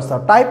স্থানাঙ্ক ব্যবস্থা।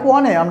 টাইপ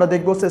 1-এ আমরা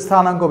দেখব হচ্ছে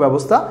স্থানাঙ্ক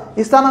ব্যবস্থা।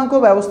 স্থানাঙ্ক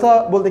ব্যবস্থা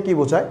বলতে কি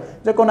বোঝায়,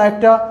 যে কোনো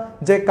একটা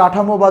যে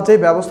কাঠামো বা যে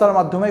ব্যবস্থার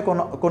মাধ্যমে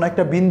কোনো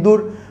একটা বিন্দুর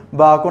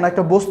বা কোনো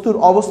একটা বস্তুর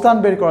অবস্থান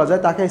বের করা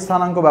যায় তাকে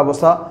স্থানাঙ্ক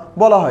ব্যবস্থা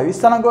বলা হয়।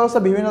 স্থানাঙ্ক ব্যবস্থা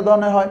বিভিন্ন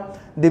ধরনের হয়,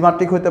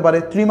 দ্বিমাত্রিক হতে পারে,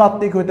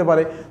 ত্রিমাত্রিক হতে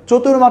পারে,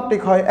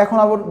 চতুর্মাত্রিক হয়। এখন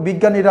আবার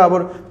বিজ্ঞানীরা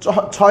আবার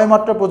 6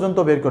 মাত্রা পর্যন্ত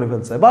বের করে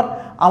ফেলছে। বাট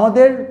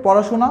আমাদের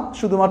পড়াশোনা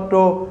শুধুমাত্র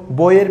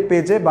বইয়ের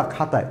পেজে বা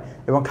খাতায়,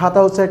 এবং খাতা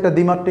হচ্ছে একটা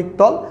দ্বিমাত্রিক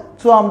তল।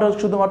 সো আমরা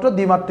শুধুমাত্র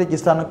দ্বিমাত্রিক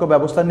স্থানাঙ্ক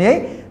ব্যবস্থা নিয়েই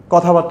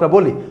কথাবার্তা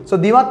বলি। সো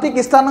দ্বিমাত্রিক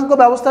স্থানাঙ্ক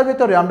ব্যবস্থার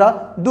ভিতরে আমরা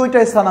 2টা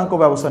স্থানাঙ্ক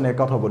ব্যবস্থা নিয়ে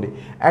কথা বলি।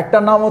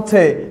 একটার নাম হচ্ছে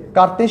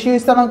কার্তেশীয়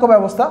স্থানাঙ্ক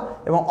ব্যবস্থা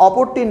এবং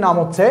অপরটির নাম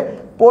হচ্ছে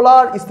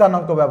পোলার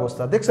স্থানাঙ্ক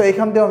ব্যবস্থা। দেখছো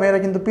এখান থেকেও মেয়েরা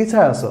কিন্তু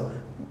পিছায় আসো,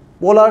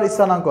 পোলার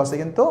স্থানাঙ্ক আছে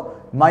কিন্তু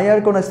মাইয়ার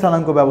কোনো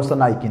স্থানাঙ্ক ব্যবস্থা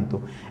নাই। কিন্তু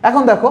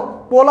এখন দেখো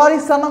পোলার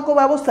স্থানাঙ্ক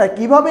ব্যবস্থায়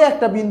কিভাবে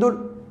একটা বিন্দুর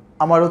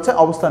আমার হচ্ছে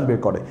অবস্থান বের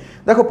করে।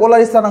 দেখো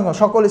পোলার স্থানাঙ্ক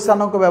সকল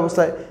স্থানাঙ্ক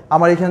ব্যবস্থায়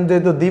আমার এখানে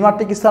যেহেতু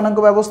দ্বিমাত্রিক স্থানাঙ্ক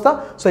ব্যবস্থা,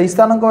 সো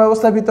স্থানাঙ্ক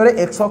ব্যবস্থার ভিতরে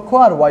এক্স অক্ষ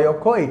আর ওয়াই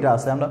অক্ষ এইটা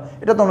আছে,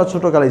 এটা তোমরা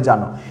ছোটকালেই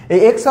জানো। এই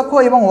এক্স অক্ষ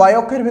এবং ওয়াই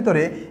অক্ষের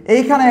ভিতরে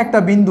এইখানে একটা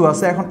বিন্দু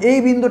আছে। এখন এই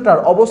বিন্দুটার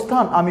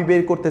অবস্থান আমি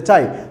বের করতে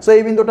চাই। সো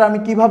এই বিন্দুটা আমি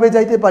কিভাবে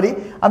যাইতে পারি,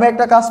 আমি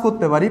একটা কাজ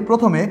করতে পারি।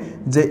 প্রথমে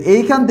যে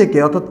এইখান থেকে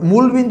অর্থাৎ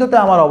মূল বিন্দুতে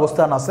আমার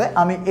অবস্থান আছে,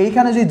 আমি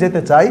এইখানে যদি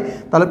যেতে চাই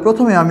তাহলে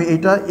প্রথমে আমি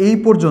এইটা এই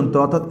পর্যন্ত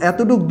অর্থাৎ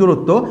এতটুক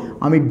দূরত্ব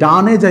আমি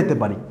ডানে যাইতে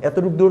পারি,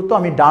 এতটুক দূরত্ব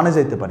আমি ডানে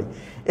যেতে পারি।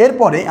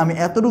 এরপরে আমি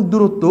এতটুক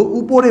দূরত্ব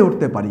উপরে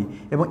উঠতে পারি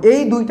এবং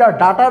এই 2টা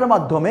ডাটার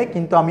মাধ্যমে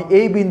কিন্তু আমি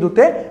এই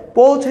বিন্দুতে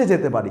পৌঁছে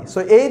যেতে পারি। সো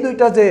এই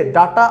 2টা যে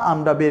ডাটা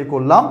আমরা বের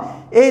করলাম,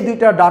 এই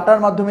 2টা ডাটার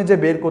মাধ্যমে যে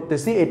বের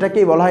করতেছি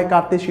এটাকেই বলা হয়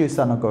কার্তেশীয়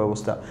স্থানাঙ্ক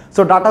ব্যবস্থা।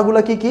 সো ডাটাগুলো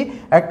কি কি,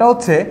 একটা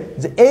হচ্ছে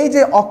যে এই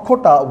যে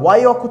অক্ষটা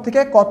ওয়াই অক্ষ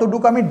থেকে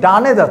কতটুকু আমি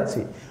ডানে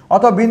যাচ্ছি,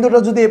 অথবা বিন্দুটা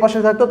যদি এ পাশে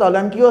থাকতো তাহলে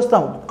আমি কি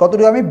আসতাম,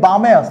 কতটুকু আমি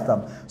বামে আসতাম।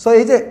 সো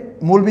এই যে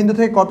মূল বিন্দু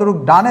থেকে কতটুকু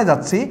ডানে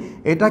যাচ্ছি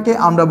এটাকে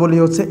আমরা বলি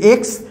হচ্ছে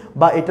এক্স,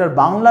 বা এটার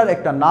বাংলার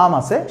একটা নাম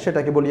আছে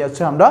সেটাকে বলি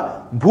হচ্ছে আমরা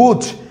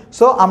ভুজ।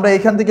 সো আমরা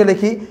এখান থেকে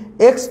লিখি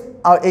এক্স,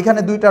 আর এখানে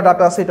 2টা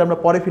ডাটা আছে এটা আমরা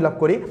পরে ফিল আপ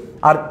করি।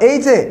 আর এই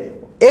যে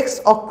এক্স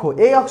অক্ষ,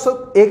 এই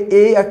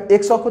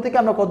এক্স অক্ষ থেকে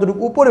আমরা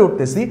কতটুকু উপরে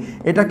উঠতেছি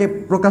এটাকে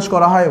প্রকাশ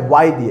করা হয়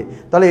ওয়াই দিয়ে।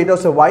 তাহলে এটা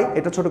হচ্ছে ওয়াই,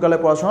 এটা ছোটকালে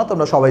পড়াশোনা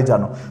তোমরা সবাই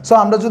জানো। সো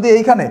আমরা যদি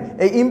এইখানে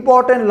এই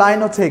ইম্পর্টেন্ট লাইন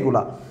হচ্ছে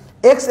এইগুলা,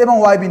 এক্স এবং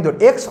ওয়াই বিন্দুর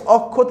এক্স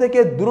অক্ষ থেকে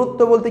দূরত্ব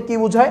বলতে কি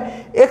বোঝায়,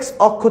 এক্স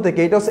অক্ষ থেকে,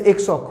 এটা হচ্ছে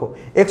এক্স অক্ষ,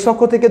 এক্স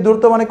অক্ষ থেকে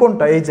দূরত্ব মানে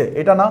কোনটা, এই যে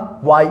এটা না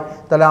ওয়াই,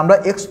 তাহলে আমরা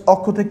এক্স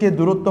অক্ষ থেকে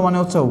দূরত্ব মানে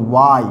হচ্ছে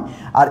ওয়াই।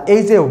 আর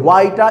এই যে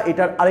ওয়াইটা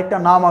এটার আরেকটা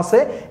নাম আছে,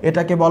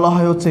 এটাকে বলা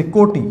হয় হচ্ছে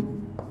কোটি,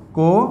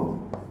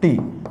 কোটি।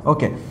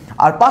 ওকে,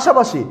 আর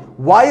পাশাপাশি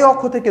ওয়াই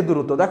অক্ষ থেকে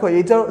দূরত্ব, দেখো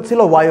এইটা ছিল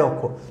ওয়াই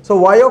অক্ষ। সো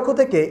ওয়াই অক্ষ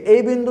থেকে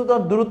এই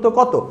বিন্দুটার দূরত্ব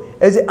কত,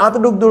 এই যে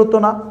এতটুক দূরত্ব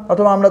না,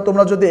 অথবা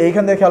তোমরা যদি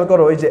এইখান থেকে খেয়াল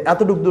করো এই যে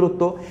এতটুক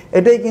দূরত্ব,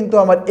 এটাই কিন্তু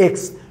আমার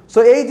এক্স। সো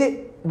এই যে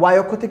ওয়াই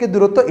অক্ষ থেকে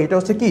দূরত্ব এটা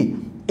হচ্ছে কি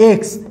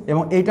এক্স,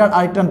 এবং এইটার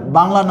আরেকটা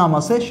বাংলা নাম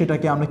আছে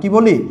সেটাকে আমরা কি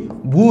বলি,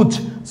 ভুজ।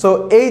 সো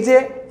এই যে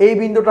এই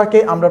বিন্দুটাকে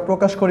আমরা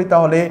প্রকাশ করি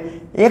তাহলে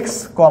এক্স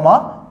কমা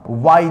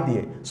ওয়াই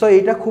দিয়ে। সো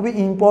এটা খুবই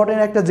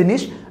ইম্পর্টেন্ট একটা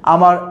জিনিস।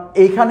 আমার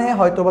এইখানে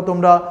হয়তোবা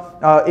তোমরা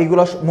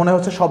এইগুলো মনে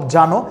হচ্ছে সব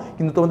জানো,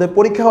 কিন্তু তোমাদের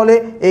পরীক্ষা হলে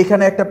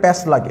এইখানে একটা প্যাচ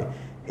লাগে,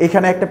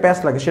 এখানে একটা প্যাচ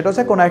লাগে, সেটা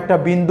হচ্ছে কোনো একটা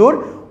বিন্দুর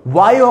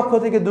ওয়াই অক্ষ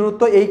থেকে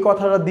দূরত্ব এই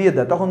কথাটা দিয়ে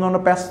দেয়, তখন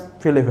তোমরা প্যাচ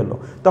ফেলে ফেলো,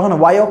 তখন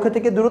ওয়াই অক্ষ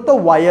থেকে দূরত্ব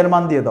ওয়াই এর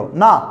মান দিয়ে দাও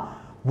না,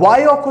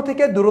 ওয়াই অক্ষ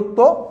থেকে দূরত্ব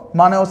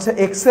মানে হচ্ছে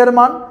এক্স এর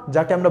মান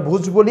যাকে আমরা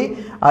ভুজ বলি,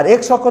 আর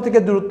এক্স অক্ষ থেকে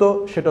দূরত্ব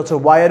সেটা হচ্ছে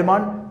ওয়াই এর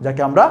মান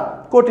যাকে আমরা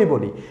কোটি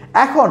বলি।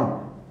 এখন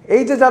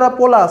এই যে যারা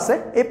পোলা আছে,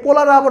 এই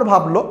পোলারা আবার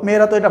ভাবলো,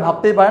 মেয়েরা তো এটা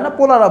ভাবতেই পারে না,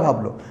 পোলারা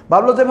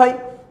ভাবলো যে ভাই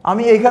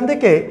আমি এইখান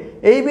থেকে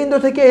এই বিন্দু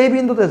থেকে এই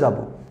বিন্দুতে যাব,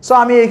 সো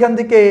আমি এখান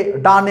থেকে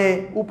ডানে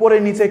উপরে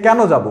নিচে কেন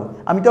যাব,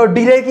 আমি তো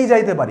ডিরেক্টই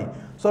যাইতে পারি।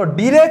 সো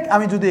ডিরেক্ট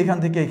আমি যদি এখান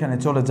থেকে এখানে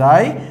চলে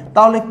যাই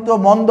তাহলে তো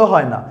মন্দ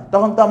হয় না,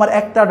 তখন তো আমার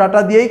একটা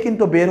ডাটা দিয়েই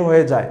কিন্তু বের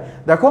হয়ে যায়।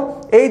 দেখো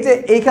এই যে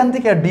এইখান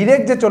থেকে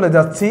ডিরেক্ট যে চলে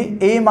যাচ্ছি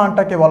এই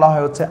মানটাকে বলা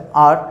হয় হচ্ছে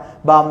আর,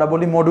 বা আমরা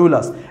বলি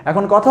মডুলাস।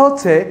 এখন কথা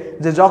হচ্ছে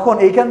যে যখন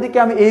এইখান থেকে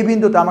আমি এই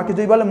বিন্দুতে, আমাকে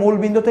যদি বলে মূল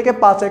বিন্দু থেকে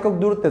 5 একক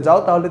দূরত্বে যাও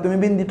তাহলে তুমি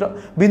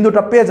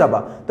বিন্দুটা পেয়ে যাবা।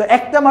 তো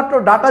একটা মাত্র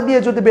ডাটা দিয়ে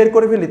যদি বের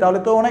করে ফেলি তাহলে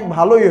তো অনেক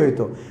ভালোই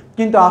হইতো,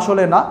 কিন্তু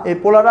আসলে না। এই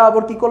পোলাররা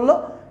আবার কি করলো,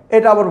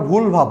 এটা আবার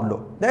ভুল ভাবলো,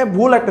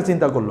 ভুল একটা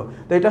চিন্তা করলো।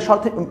 তো এটা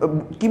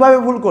কিভাবে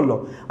ভুল করলো,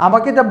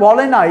 আমাকে এটা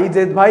বলে নাই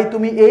যে ভাই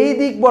তুমি এই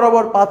দিক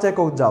বরাবর 5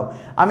 একক যাও,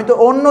 আমি তো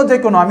অন্য যে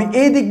কোনো, আমি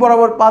এই দিক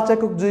বরাবর 5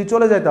 একক যদি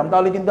চলে যেতাম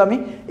তাহলে কিন্তু আমি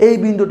এই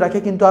বিন্দুটাকে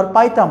কিন্তু আর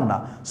পাইতাম না।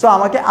 সো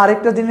আমাকে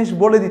আরেকটা জিনিস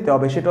বলে দিতে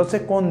হবে, সেটা হচ্ছে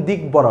কোন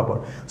দিক বরাবর।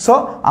 সো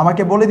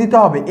আমাকে বলে দিতে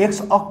হবে এক্স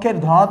অক্ষের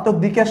ধনাত্মক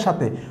দিকের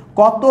সাথে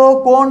কত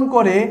কোণ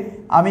করে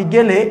আমি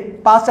গেলে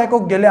 5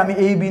 একক গেলে আমি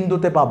এই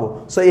বিন্দুতে পাবো।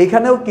 সো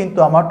এখানেও কিন্তু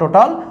আমার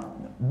টোটাল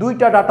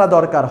 2টা ডাটা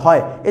দরকার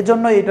হয়,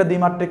 এজন্য এটা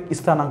দ্বিমাত্রিক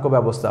স্থানাঙ্ক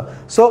ব্যবস্থা।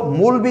 সো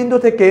মূল বিন্দু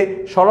থেকে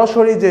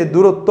সরাসরি যে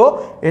দূরত্ব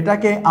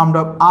এটাকে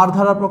আমরা আর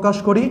দ্বারা প্রকাশ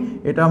করি,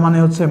 এটা মানে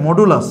হচ্ছে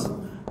মডুলাস।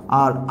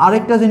 আর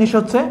আরেকটা জিনিস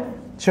হচ্ছে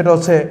সেটা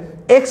হচ্ছে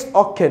এক্স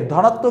অক্ষের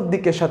ধনাত্মক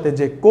দিকের সাথে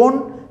যে কোণ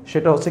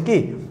সেটা হচ্ছে কি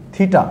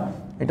থিটা,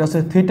 এটা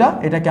হচ্ছে থিটা,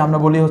 এটাকে আমরা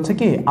বলি হচ্ছে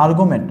কি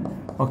আর্গুমেন্ট।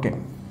 ওকে,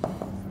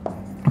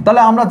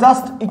 তাহলে আমরা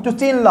জাস্ট একটু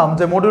চিনলাম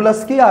যে মডুলাস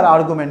কি আর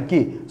আর্গুমেন্ট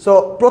কি। সো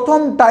প্রথম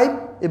টাইপ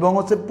এবং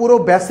হচ্ছে পুরো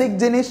বেসিক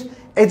জিনিস,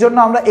 এই জন্য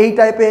আমরা এই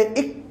টাইপে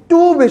একটু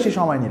বেশি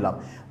সময় নিলাম,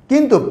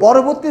 কিন্তু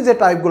পরবর্তী যে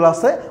টাইপগুলো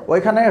আছে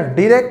ওইখানে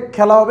ডিরেক্ট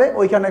খেলা হবে,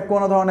 ওইখানে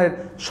কোনো ধরনের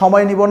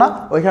সময় নিব না,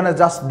 ওইখানে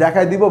জাস্ট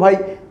দেখাই দিব ভাই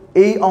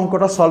এই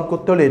অঙ্কটা সলভ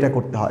করতে হলে এটা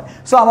করতে হয়।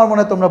 সো আমার মনে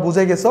হয় তোমরা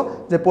বুঝে গেছো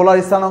যে পোলার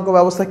স্থানাঙ্ক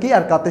ব্যবস্থা কি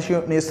আর কার্তেশীয়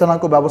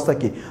স্থানাঙ্ক ব্যবস্থা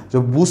কি। যে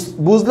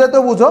বুঝলে তো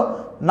বুঝো,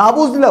 না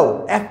বুঝলেও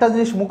একটা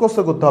জিনিস মুখস্থ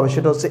করতে হবে,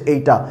 সেটা হচ্ছে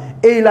এইটা,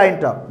 এই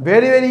লাইনটা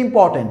ভেরি ভেরি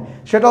ইম্পর্টেন্ট।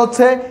 সেটা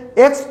হচ্ছে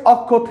এক্স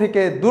অক্ষ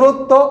থেকে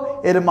দূরত্ব,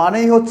 এর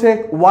মানেই হচ্ছে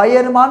ওয়াই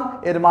এর মান,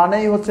 এর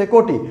মানেই হচ্ছে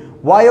কোটি।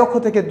 ওয়াই অক্ষ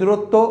থেকে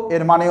দূরত্ব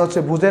এর মানে হচ্ছে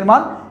ভুজের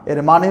মান, এর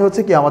মানে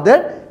হচ্ছে কি আমাদের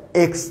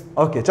এক্স।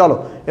 ওকে, চলো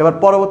এবার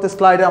পরবর্তী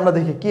স্লাইডে আমরা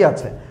দেখি কি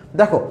আছে।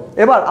 দেখো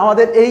এবার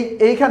আমাদের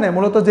এইখানে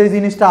মূলত যে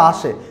জিনিসটা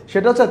আসে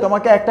সেটা হচ্ছে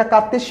তোমাকে একটা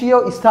কার্তেশীয়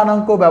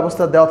স্থানাঙ্ক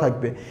ব্যবস্থা দেওয়া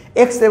থাকবে,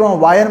 এক্স এবং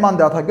ওয়াই এর মান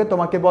দেওয়া থাকবে,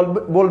 তোমাকে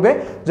বলবে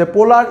যে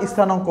পোলার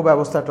স্থানাঙ্ক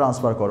ব্যবস্থা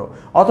ট্রান্সফার করো,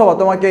 অথবা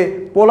তোমাকে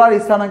পোলার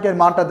স্থানাঙ্কের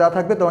মানটা দেওয়া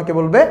থাকবে, তোমাকে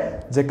বলবে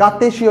যে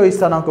কার্তেশীয়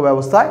স্থানাঙ্ক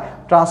ব্যবস্থায়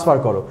ট্রান্সফার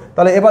করো।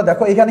 তাহলে এবার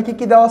দেখো এখানে কি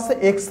কি দেওয়া আছে,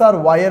 এক্স আর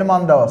ওয়াই এর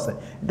মান দেওয়া আছে,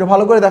 একটু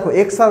ভালো করে দেখো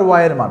এক্স আর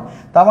ওয়াই এর মান।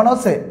 তার মানে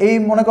হচ্ছে এই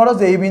মনে করো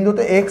যে এই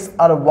বিন্দুতে এক্স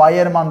আর ওয়াই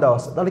এর মান দেওয়া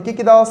আছে, তাহলে কি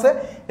কি দেওয়া আছে,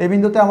 এই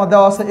বিন্দুতে আমার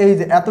দেওয়া আছে এই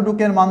যে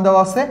এতটুকের মান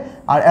দেওয়া আছে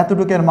আর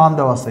এতটুকের মান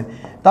দেওয়া আছে।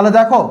 তাহলে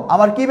দেখো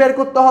আমার কি বের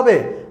করতে হবে,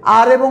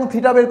 আর এবং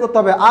থিটা বের করতে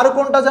হবে। আর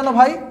কোনটা জানো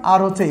ভাই, আর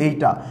হচ্ছে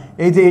এইটা,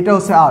 এই যে এটা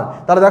হচ্ছে আর।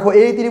 তাহলে দেখো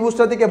এই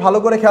ত্রিভুজটা দিকে ভালো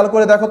করে খেয়াল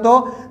করে দেখো তো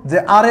যে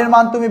আর এর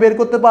মান তুমি বের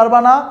করতে পারবা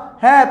না?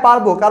 হ্যাঁ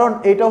পারবো, কারণ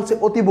এটা হচ্ছে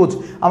অতিভুজ।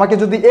 আমাকে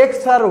যদি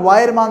এক্স আর ওয়াই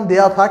এর মান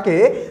দেওয়া থাকে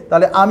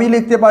তাহলে আমি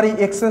লিখতে পারি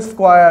x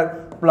square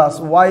plus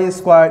Y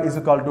square is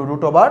equal to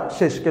root over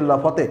শেষ কেল্লা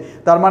ফতে।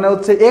 তার মানে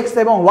হচ্ছে এক্স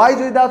এবং ওয়াই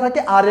যদি দেওয়া থাকে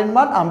আর এর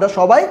মান আমরা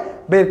সবাই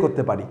বের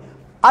করতে পারি।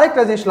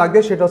 আরেকটা জিনিস লাগবে,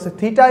 সেটা হচ্ছে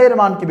থিটা এর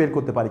মান কি বের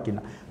করতে পারি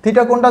কিনা।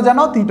 থিটা কোনটা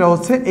জানো, থিটা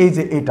হচ্ছে এই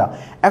যে এটা।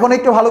 এখন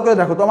একটু ভালো করে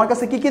দেখো তোমার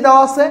কাছে কি কি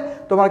দেওয়া আছে,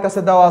 তোমার কাছে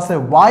দেওয়া আছে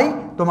ওয়াই,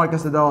 তোমার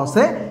কাছে দেওয়া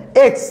আছে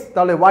এক্স।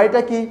 তাহলে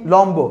ওয়াইটা কি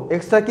লম্ব,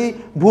 এক্সটা কি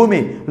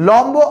ভূমি।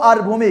 লম্ব আর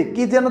ভূমি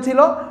কি যেন ছিল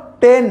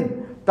 10।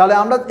 তাহলে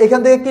আমরা এখান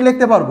থেকে কি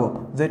লিখতে পারবো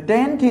যে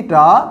tan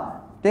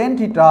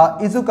theta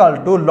is equal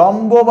to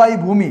লম্ব বাই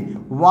ভূমি,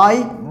 ওয়াই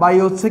বাই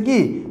হচ্ছে কি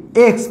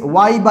এক্স,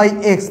 ওয়াই বাই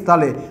এক্স।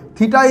 তাহলে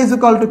থিটা ইজ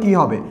ইকুয়াল টু কি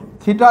হবে,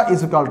 থিটা ইজ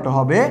ইকুয়াল টু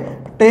হবে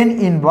ten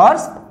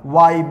inverse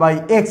Y by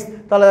x.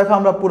 তাহলে দেখো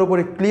আমরা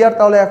পুরোপুরি ক্লিয়ার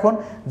তাহলে এখন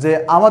যে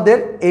আমাদের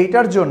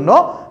এইটার জন্য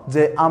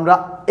যে আমরা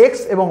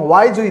এক্স এবং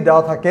ওয়াই যদি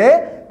দেওয়া থাকে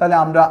তাহলে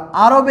আমরা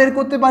আরও বের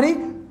করতে পারি,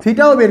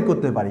 থিটাও বের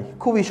করতে পারি।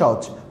 খুবই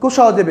সহজ, খুব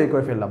সহজে বের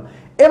করে ফেললাম।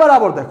 এবার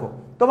আবার দেখো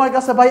তোমার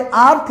কাছে ভাই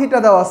আর থিটা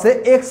দেওয়া আছে,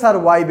 এক্স আর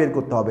ওয়াই বের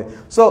করতে হবে।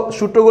 সো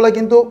সূত্রগুলো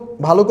কিন্তু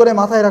ভালো করে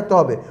মাথায় রাখতে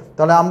হবে।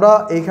 তাহলে আমরা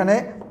এইখানে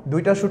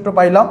দুইটা সূত্র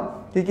পাইলাম।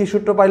 কি কি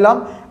সূত্র পাইলাম,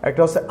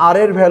 একটা হচ্ছে আর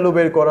এর ভ্যালু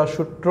বের করার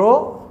সূত্র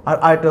আর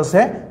আরেকটা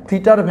হচ্ছে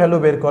থিটার ভ্যালু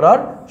বের করার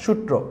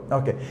সূত্র।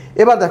 ওকে,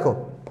 এবার দেখো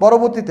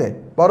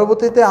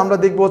পরবর্তীতে আমরা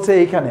দেখবো হচ্ছে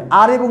এইখানে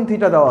আর এবং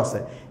থিটা দেওয়া আছে,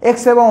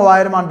 এক্স এবং ওয়াই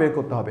এর মান বের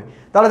করতে হবে।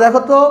 তাহলে দেখো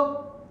তো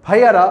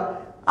ভাইয়ারা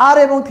আর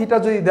এবং থিটা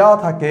যদি দেওয়া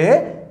থাকে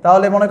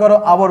তাহলে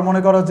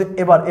মনে করো যে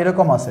এবার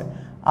এরকম আছে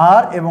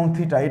আর এবং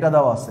থিটা এটা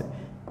দেওয়া আছে,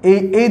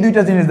 এই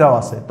দুইটা জিনিস দেওয়া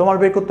আছে, তোমার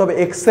বের করতে হবে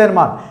এক্স এর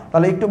মান।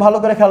 তাহলে একটু ভালো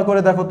করে খেয়াল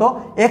করে দেখো তো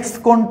এক্স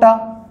কোনটা,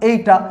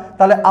 এইটা।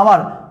 তাহলে আমার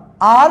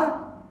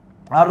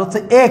আর হচ্ছে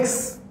এক্স,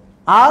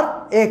 আর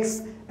এক্স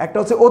একটা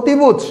হচ্ছে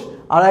অতিভুজ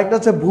আর একটা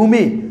হচ্ছে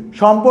ভূমি।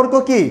 সম্পর্ক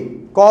কি,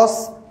 কস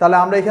তাহলে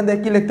আমরা এখান থেকে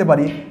কি লিখতে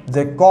পারি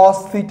যে cos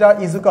theta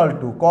is equal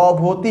to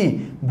কভূতি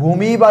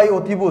ভূমি বাই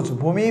অতিভুজ,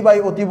 ভূমি বাই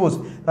অতিভুজ,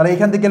 তাহলে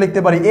এখান থেকে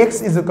লিখতে পারি x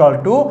is equal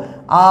to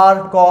r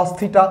cos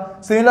theta.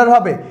 Similar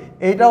ভাবে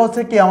এইটা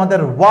হচ্ছে কি আমাদের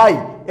y,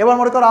 এবার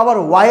মনে করো আবার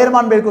y এর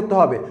মান বের করতে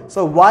হবে। সো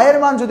y এর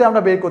মান যদি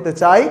আমরা বের করতে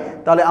চাই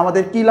তাহলে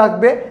আমাদের কি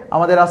লাগবে,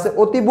 আমাদের আছে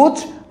অতিভুজ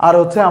আর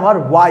হচ্ছে আমার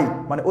y,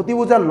 মানে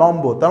অতিভুজ আর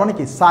লম্ব, তার মানে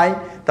কি সাইন।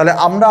 তাহলে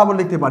আমরা আবার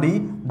লিখতে পারি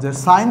যে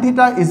sine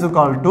theta is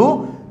equal to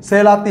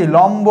সেলাতি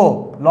লম্ব,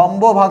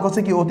 লম্ব ভাগ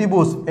হচ্ছে কি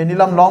অতিভুজ, এই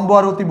নিলাম লম্ব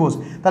আর অতিভুজ।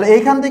 তাহলে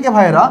এইখান থেকে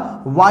ভাইয়েরা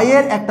y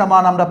এর একটা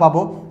মান আমরা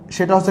পাবো,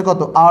 সেটা হচ্ছে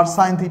কত r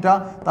sin থিটা।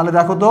 তাহলে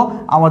দেখো তো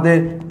আমাদের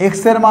x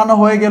এর মানও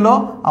হয়ে গেল,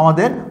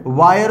 আমাদের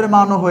y এর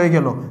মানও হয়ে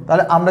গেল,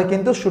 তাহলে আমরা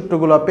কিন্তু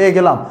সূত্রগুলো পেয়ে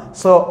গেলাম।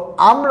 সো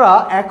আমরা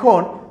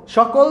এখন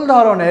সকল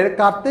ধরনের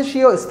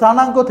কার্তেশীয়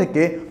স্থানাঙ্ক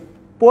থেকে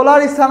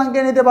পোলার স্থানাঙ্কে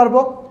নিতে পারবো,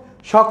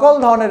 সকল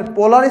ধরনের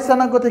পোলার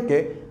স্থানাঙ্ক থেকে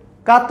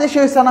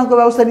কার্তেশীয় স্থানাঙ্ক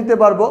ব্যবস্থা নিতে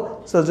পারবো।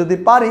 সো যদি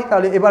পারি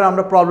তাহলে এবার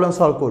আমরা প্রবলেম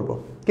সলভ করব।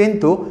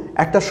 কিন্তু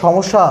একটা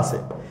সমস্যা আছে,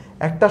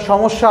 একটা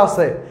সমস্যা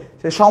আছে,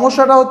 সেই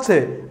সমস্যাটা হচ্ছে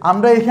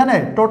আমরা এখানে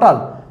টোটাল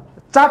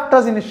 4টা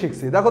জিনিস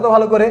শিখছি। দেখো তো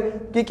ভালো করে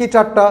কি কি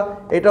 4টা,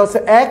 এটা হচ্ছে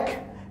 1,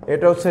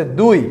 এটা হচ্ছে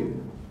 2,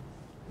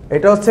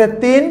 এটা হচ্ছে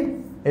 3,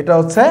 এটা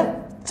হচ্ছে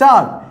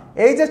 4।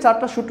 এই যে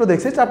 4টা সূত্র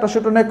দেখছি, 4টা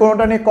সূত্র নিয়ে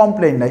কোনোটা নিয়ে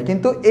কমপ্লেন নাই,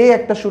 কিন্তু এই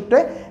একটা সূত্রে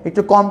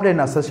একটু কমপ্লেন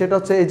আছে, সেটা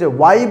হচ্ছে এই যে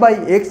y বাই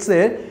এক্স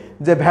এর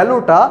যে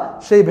ভ্যালুটা,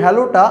 সেই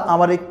ভ্যালুটা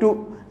আমার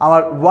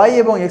y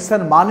এবং x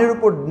এর মানের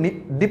উপর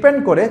ডিপেন্ড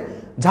করে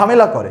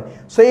ঝামেলা করে।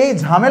 সো এই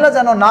ঝামেলা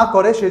যেন না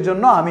করে সেই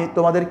জন্য আমি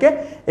তোমাদেরকে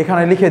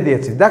এখানে লিখে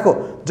দিয়েছি। দেখো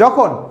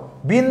যখন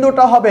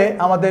বিন্দুটা হবে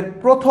আমাদের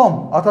প্রথম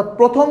অর্থাৎ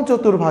প্রথম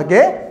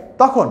চতুর্ভাগে,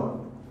 তখন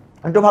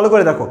একটু ভালো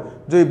করে দেখো,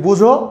 যদি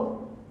বুঝো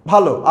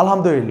ভালো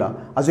আলহামদুলিল্লাহ,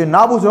 আর যদি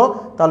না বুঝো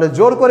তাহলে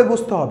জোর করে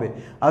বুঝতে হবে,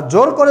 আর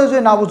জোর করে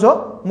যদি না বুঝো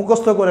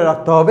মুখস্থ করে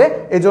রাখতে হবে।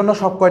 এই জন্য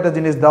সব কয়টা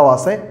জিনিস দেওয়া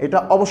আছে, এটা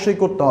অবশ্যই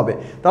করতে হবে।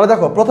 তাহলে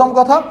দেখো প্রথম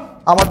কথা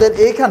আমাদের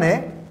এইখানে,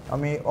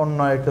 আমি অন্য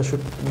একটা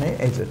সূত্র নেই,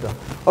 এই যেটা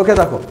ওকে।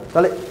 দেখো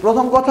তাহলে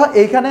প্রথম কথা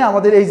এইখানে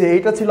আমাদের এই যে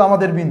এইটা ছিল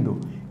আমাদের বিন্দু,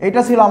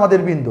 এইটা ছিল আমাদের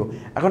বিন্দু।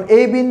 এখন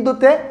এই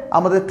বিন্দুতে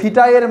আমাদের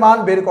থিটা এর মান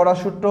বের করার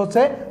সূত্র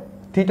হচ্ছে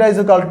theta is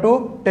equal to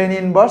ten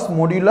inverse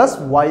modulus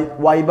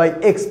y by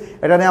x,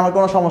 এটা নিয়ে আমার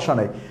কোনো সমস্যা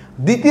নেই।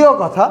 দ্বিতীয়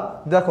কথা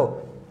দেখো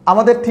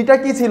আমাদের থিটা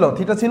কি ছিল,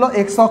 থিটা ছিল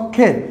এক্স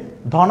অক্ষের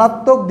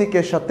ধনাত্মক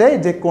দিকের সাথে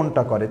যে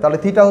কোণটা করে, তাহলে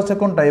থিটা হচ্ছে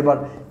কোণটা,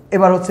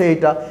 এবার হচ্ছে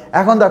এইটা।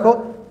 এখন দেখো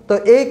তো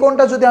এই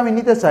কোণটা যদি আমি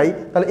নিতে চাই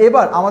তাহলে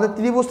এবার আমাদের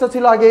ত্রিভুজটা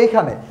ছিল আগে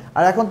এইখানে,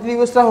 আর এখন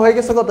ত্রিভুজটা হয়ে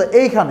গেছে কত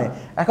এইখানে।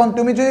 এখন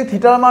তুমি যদি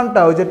থিটার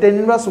মানটা ওই যে ten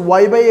inverse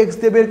y by x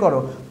দিয়ে বের করো,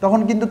 তখন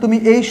কিন্তু তুমি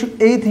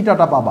এই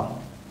থিটাটা পাবা,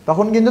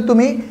 তখন কিন্তু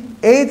তুমি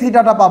এই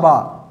থিটাটা পাবা,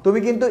 তুমি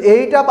কিন্তু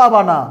এইটা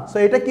পাবা না। সো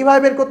এটা কিভাবে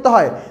বের করতে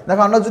হয়,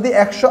 দেখো আমরা যদি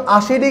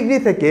 180 ডিগ্রি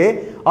থেকে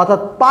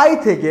অর্থাৎ পাই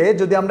থেকে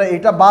যদি আমরা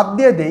এটা বাদ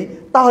দিয়ে দিই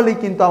তাহলেই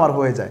কিন্তু আমার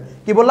হয়ে যায়।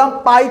 কি বললাম,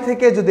 পাই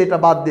থেকে যদি এটা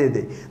বাদ দিয়ে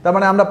দিই, তার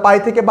মানে আমরা পাই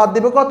থেকে বাদ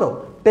দিব কত,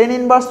 ten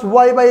inverse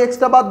y by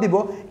extra বাদ দিব।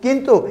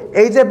 কিন্তু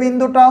এই যে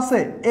বিন্দুটা আছে,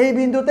 এই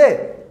বিন্দুতে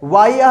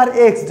y আর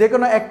x যে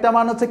কোনো একটা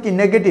মান হচ্ছে কি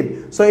নেগেটিভ।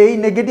 সো এই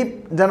নেগেটিভ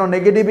যেন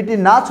নেগেটিভিটি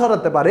না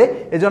ছড়াতে পারে,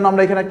 এজন্য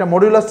আমরা এখানে একটা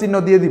মডুলাস চিহ্ন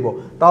দিয়ে দিব।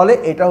 তাহলে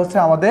এটা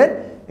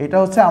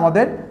হচ্ছে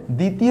আমাদের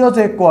দ্বিতীয়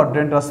যে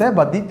কোয়াড্রেন্ট আছে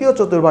বা দ্বিতীয়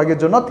চতুর্ভাগের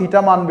জন্য থিটা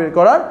মান বের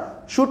করার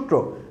সূত্র।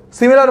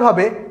 সিমিলার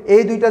ভাবে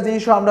এই দুইটা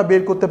জিনিসও আমরা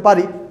বের করতে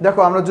পারি। দেখো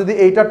আমরা যদি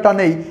এইটারটা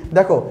নেই,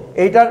 দেখো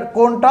এইটার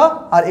কোণটা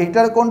আর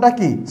এইটার কোণটা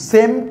কি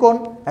সেম কোণ,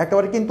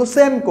 একেবারে কিন্তু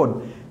সেম কোণ,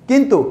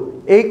 কিন্তু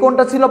এই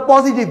কোণটা ছিল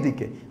পজিটিভ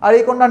দিকে আর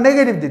এই কোণটা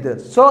নেগেটিভ দিকে।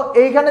 সো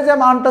এইখানে যে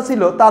মানটা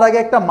ছিল তার আগে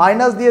একটা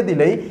মাইনাস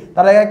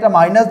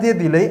দিয়ে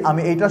দিলেই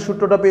আমি এইটার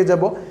সূত্রটা পেয়ে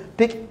যাব।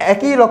 ঠিক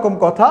একই রকম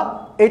কথা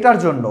এটার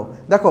জন্য,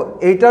 দেখো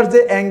এইটার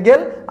যে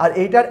অ্যাঙ্গেল আর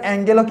এইটার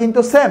অ্যাঙ্গেলও কিন্তু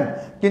সেম,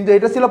 কিন্তু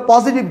এটা ছিল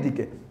পজিটিভ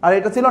দিকে আর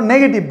এটা ছিল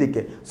নেগেটিভ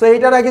দিকে। সো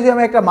এইটার আগে যদি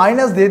আমি একটা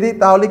মাইনাস দিয়ে দিই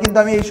তাহলে কিন্তু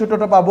আমি এই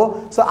সূত্রটা পাবো।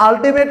 সো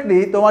আলটিমেটলি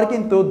তোমার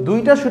কিন্তু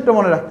দুইটা সূত্র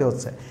মনে রাখতে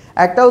হচ্ছে,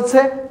 একটা হচ্ছে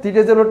theta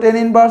is equal to ten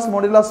inverse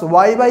modulus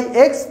y by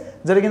x,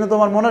 যেটা কিন্তু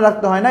তোমার মনে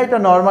রাখতে হয় না, এটা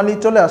নর্মালি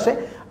চলে আসে।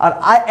 আর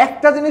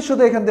একটা জিনিস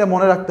শুধু এখান থেকে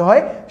মনে রাখতে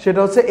হয়, সেটা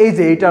হচ্ছে এই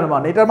যে এইটার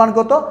মান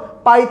কত,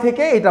 পাই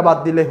থেকে এটা বাদ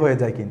দিলে হয়ে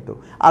যায় কিন্তু।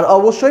 আর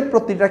অবশ্যই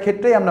প্রতিটা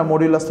ক্ষেত্রেই আমরা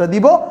মডুলাসটা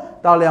দিব,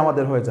 তাহলে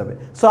আমাদের হয়ে যাবে।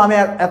 সো আমি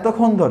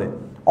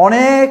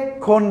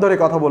অনেকক্ষণ ধরে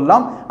কথা বললাম,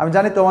 আমি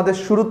জানি তোমাদের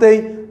শুরুতেই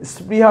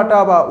স্পৃহাটা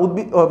বা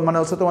মানে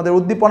হচ্ছে তোমাদের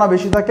উদ্দীপনা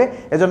বেশি থাকে,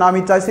 এজন্য আমি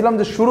চাইছিলাম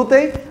যে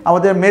শুরুতেই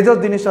আমাদের মেজর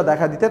জিনিসটা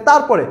দেখা দিতে।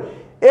 তারপরে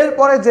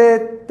এরপরে যে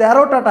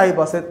 13টা টাইপ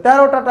আছে,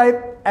 13টা টাইপ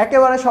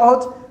একেবারে সহজ,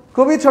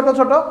 খুবই ছোট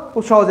ছোট,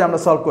 খুব সহজে আমরা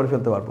সলভ করে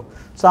ফেলতে পারবো।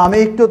 সো আমি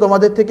একটু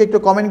তোমাদের থেকে একটু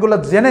কমেন্টগুলো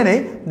জেনে নেই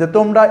যে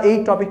তোমরা এই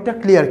টপিকটা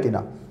ক্লিয়ার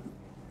কিনা।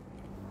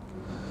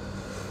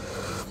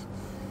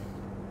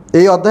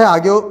 এই অধ্যায়ে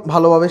আগেও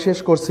ভালোভাবে শেষ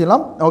করছিলাম,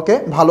 ওকে,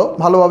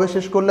 ভালোভাবে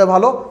শেষ করলে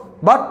ভালো,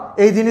 বাট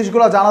এই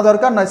জিনিসগুলো জানা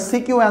দরকার, নয়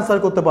সিকিউ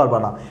অ্যান্সার করতে পারবা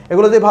না।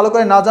 এগুলো যদি ভালো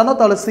করে না জানো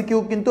তাহলে সিকিউ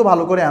কিন্তু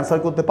ভালো করে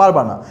অ্যান্সার করতে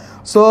পারবা না।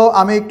 সো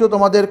আমি একটু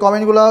তোমাদের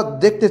কমেন্টগুলো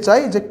দেখতে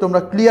চাই যে তোমরা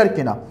ক্লিয়ার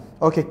কিনা।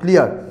 ওকে,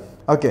 ক্লিয়ার,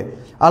 ওকে,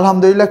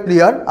 আলহামদুলিল্লাহ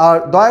ক্লিয়ার। আর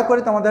দয়া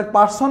করে তোমাদের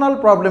পার্সোনাল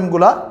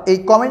প্রবলেমগুলো এই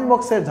কমেন্ট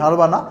বক্সে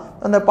ঝাড়বা না,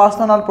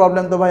 পার্সোনাল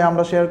প্রবলেম তো ভাই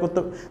আমরা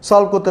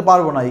সলভ করতে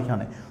পারবো না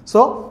এইখানে।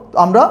 সো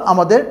আমরা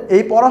আমাদের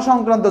এই পড়া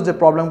সংক্রান্ত যে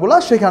প্রবলেমগুলো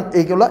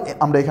এইগুলো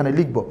আমরা এখানে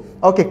লিখব।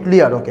 ওকে,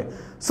 ক্লিয়ার? ওকে,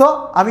 সো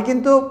আমি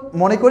কিন্তু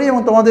মনে করি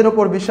এবং তোমাদের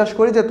উপর বিশ্বাস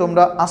করি যে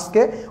তোমরা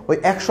আজকে ওই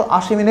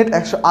 180 মিনিট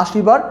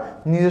 180 বার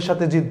নিজের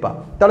সাথে জিতবা।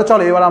 তাহলে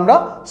চলো এবার আমরা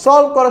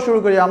সলভ করা শুরু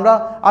করি।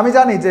 আমি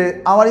জানি যে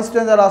আমার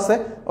স্টুডেন্ট যারা আছে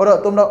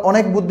তোমরা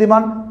অনেক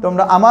বুদ্ধিমান,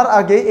 তোমরা আমার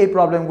আগেই এই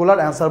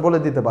প্রবলেমগুলোর অ্যান্সার বলে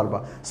দিতে পারবা।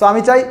 সো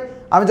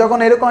আমি যখন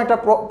এরকম একটা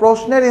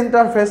প্রশ্নের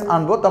ইন্টারফেস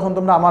আনবো তখন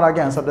তোমরা আমার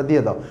আগে অ্যান্সারটা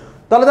দিয়ে দাও।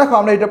 তাহলে দেখো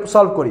আমরা এটা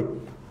সলভ করি।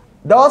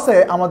 দেওয়া আছে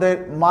আমাদের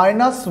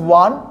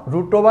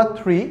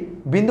 -1√3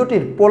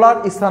 বিন্দুটির পোলার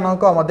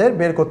স্থানাঙ্ক আমাদের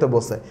বের করতে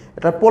বসে।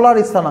 এটা পোলার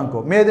স্থানাঙ্ক,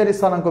 মেয়েদের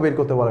স্থানাঙ্ক বের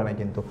করতে বলে না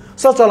কিন্তু।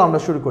 সো চলো আমরা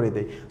শুরু করে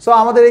দিই। সো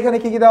আমাদের এখানে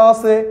কি দেওয়া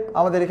আছে?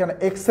 আমাদের এখানে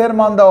x এর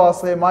মান দেওয়া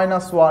আছে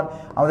 -1,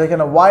 আমাদের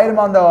এখানে y এর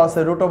মান দেওয়া আছে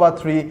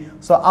 √3।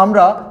 সো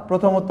আমরা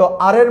প্রথমত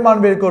r এর মান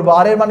বের করব।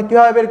 r এর মান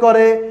কিভাবে বের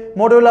করে?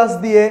 মডুলাস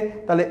দিয়ে।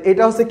 তাহলে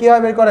এটা হচ্ছে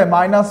কিভাবে বের করে?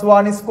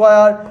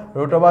 -1²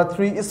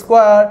 √3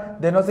 স্কয়ার,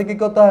 দেন হচ্ছে কি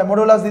করতে হয়?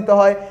 মডুলাস দিতে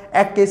হয়।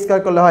 1 কে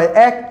স্কয়ার করলে হয়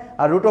 1,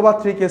 আর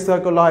 √3 কে স্কয়ার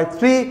করলে হয়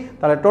 3।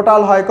 তাহলে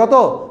টোটাল হয় কত?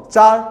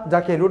 4,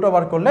 যাকে √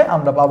 করলে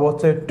আমরা পাবো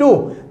হচ্ছে 2।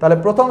 তাহলে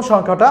প্রথম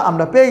সংখ্যাটা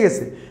আমরা পেয়ে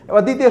গেছি।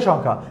 এবার দ্বিতীয়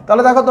সংখ্যা।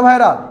 তাহলে দেখো তো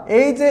ভাইরা,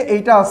 এই যে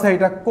এইটা আছে,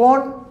 এটা কোন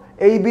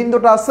এই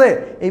বিন্দুটা আছে,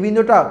 এই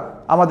বিন্দুটা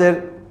আমাদের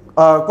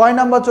কয়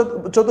নাম্বার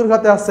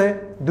চতুর্ঘাতে আছে?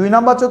 2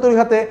 নাম্বার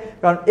চতুর্ঘাতে,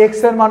 কারণ x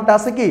এর মানটা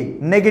আছে কি?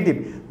 নেগেটিভ।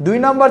 2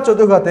 নাম্বার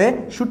চতুর্ঘাতে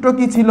সূত্র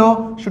কি ছিল?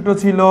 সূত্র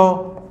ছিল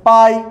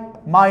পাই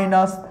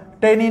minus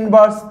tan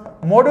inverse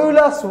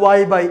modulus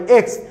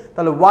y/x।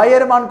 তাহলে y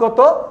এর মান কত?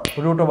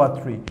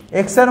 √3,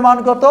 x এর মান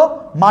কত?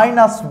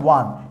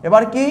 -1।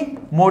 এবার কি?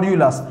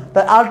 মডুলাস।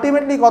 তাই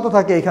আলটিমেটলি কত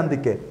থাকে এখান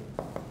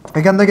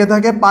থেকে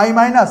থাকে পাই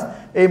মাইনাস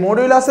এই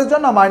মডুলাসের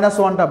জন্য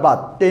 -1টা বাদ,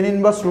 tan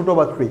ইনভার্স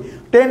 √3।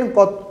 tan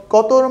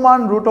কতর মান?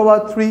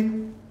 √3,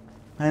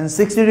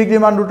 60 ডিগ্রি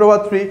মান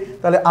 √3।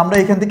 তাহলে আমরা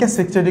এখান থেকে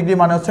 60 ডিগ্রি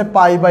মানে হচ্ছে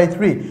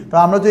π/3। তো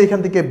আমরা যদি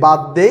এখান থেকে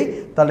বাদ দেই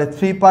তাহলে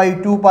 3π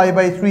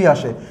 2π/3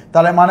 আসে।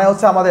 তাহলে মানে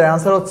হচ্ছে আমাদের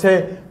অ্যান্সার হচ্ছে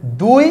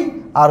 2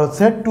 আর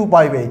হচ্ছে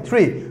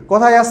 2π/3।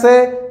 কোথায় আছে?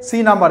 সি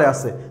নাম্বারে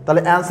আছে।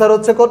 তাহলে অ্যান্সার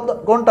হচ্ছে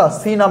কোনটা?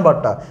 সি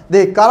নাম্বারটা।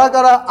 দেখ কারা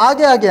কারা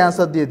আগে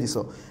অ্যান্সার দিয়ে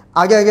দিছো।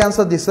 আগে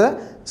অ্যান্সার দিছে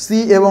সি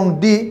এবং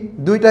ডি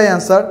দুইটাই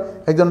অ্যান্সার।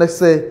 একজন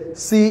লিখছে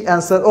সি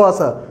অ্যান্সার, ও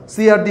আচ্ছা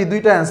সি আর ডি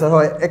দুইটা অ্যান্সার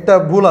হয়, একটা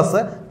ভুল আছে।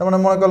 তার মানে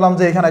মনে করলাম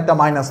যে এখানে একটা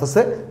মাইনাস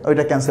আছে,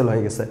 ওইটা ক্যান্সেল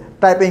হয়ে গেছে,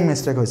 টাইপিং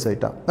মিস্টেক হয়েছে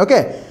এটা। ওকে,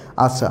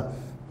 আচ্ছা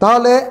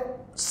তাহলে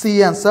সি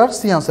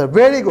অ্যান্সার,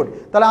 ভেরি গুড।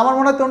 তাহলে আমার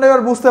মনে হয় তোমরা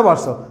এবার বুঝতে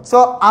পারছো। সো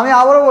আমি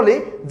আবারও বলি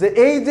যে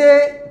এই যে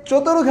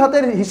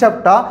চতুর্ঘাতের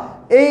হিসাবটা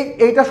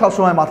এইটা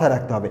সবসময় মাথায়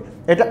রাখতে হবে,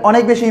 এটা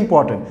অনেক বেশি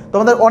ইম্পর্টেন্ট।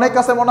 তোমাদের অনেক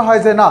কাছে মনে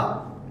হয় যে না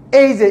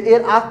এই যে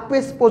এর আগ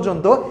পেজ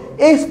পর্যন্ত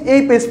এই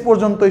পেজ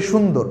পর্যন্তই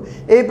সুন্দর,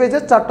 এই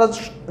পেজের 4টা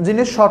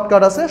জিনিস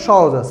শর্টকাট আছে,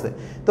 সহজ আছে,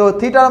 তো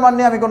থিটার মান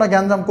নিয়ে আমি কোনো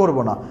জ্ঞানজাম করব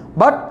না।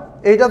 বাট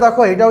এইটা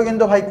দেখো, এটাও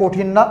কিন্তু ভাই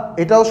কঠিন না,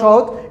 এটাও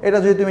সহজ। এটা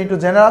যদি তুমি একটু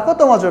জেনে রাখো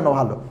তোমার জন্য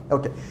ভালো।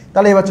 ওকে,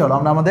 তাহলে এবার চলো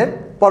আমরা আমাদের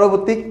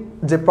পরবর্তী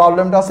যে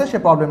প্রবলেমটা আছে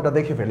সেই প্রবলেমটা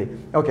দেখে ফেলি।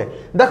 ওকে,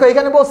 দেখো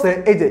এখানে বলছে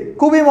এই যে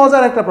খুবই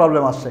মজার একটা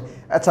প্রবলেম আসছে।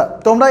 আচ্ছা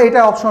তোমরা এটা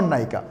অপশন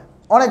নাইকা,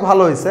 অনেক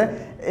ভালো হয়েছে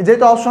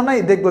যেটা অপশন নাই,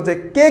 দেখবো যে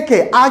কে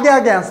আগে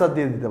অ্যান্সার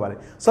দিয়ে দিতে পারে।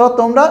 সো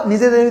তোমরা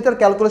নিজেদের ভিতর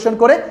ক্যালকুলেশন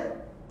করে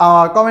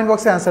কমেন্ট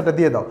বক্সে অ্যান্সারটা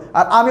দিয়ে দাও,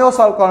 আর আমিও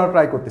সলভ করার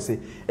ট্রাই করতেছি।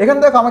 এখানে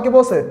দেখো আমাকে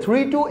বলছে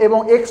 3, 2 এবং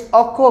x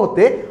অক্ষ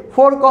হতে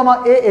 4,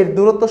 a এর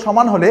দূরত্ব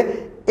সমান হলে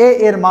a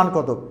এর মান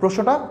কত?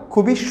 প্রশ্নটা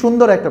খুবই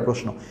সুন্দর একটা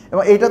প্রশ্ন,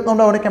 এবং এইটা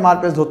তোমরা অনেকে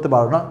মারপেজ ধরতে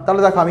পারো না।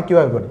 তাহলে দেখো আমি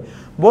কীভাবে করি।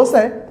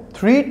 বলছে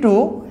 3, 2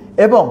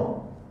 এবং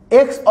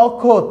x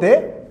অক্ষ হতে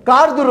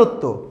কার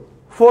দূরত্ব?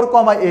 4,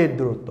 a এর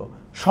দূরত্ব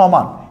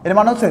সমান। এর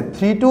মানে হচ্ছে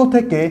 3, 2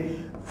 থেকে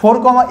 4,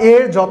 a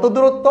এর যত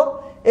দূরত্ব,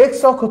 x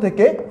অক্ষ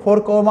থেকে 4,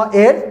 a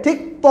এর ঠিক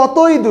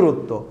ততই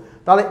দূরত্ব।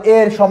 তাহলে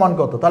এর সমান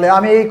কত? তাহলে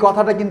আমি এই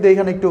কথাটা কিন্তু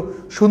এখানে একটু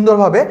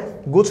সুন্দরভাবে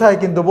গুছায়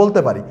কিন্তু বলতে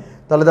পারি।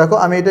 তাহলে দেখো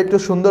আমি এটা একটু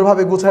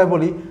সুন্দরভাবে গুছায়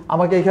বলি।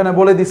 আমাকে এখানে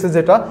বলে দিচ্ছে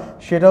যেটা,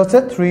 সেটা হচ্ছে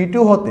 3,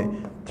 2 হতে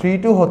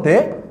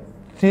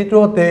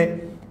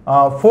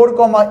 4,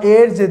 a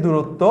এর যে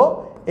দূরত্ব,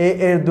 a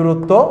এর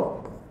দূরত্ব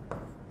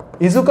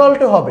ইজুকাল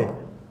টু হবে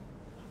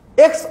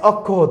x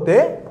অক্ষ হতে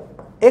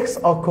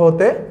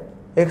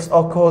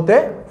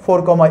 4,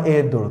 a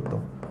এর দূরত্ব,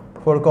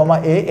 4,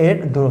 a এর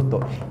দূরত্ব।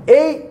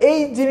 এই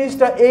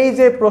জিনিসটা, এই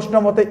যে প্রশ্ন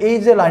মতে এই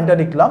যে লাইনটা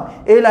লিখলাম,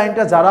 এই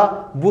লাইনটা যারা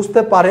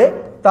বুঝতে পারে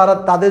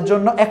তাদের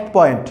জন্য 1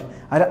 পয়েন্ট,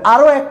 আর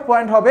আরও 1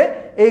 পয়েন্ট হবে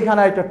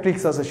এইখানে একটা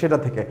ট্রিক্স আছে সেটা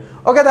থেকে।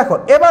 ওকে দেখো,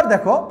 এবার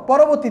দেখো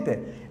পরবর্তীতে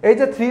এই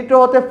যে 3, 2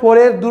 হতে 4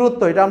 এর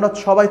দূরত্ব, এটা আমরা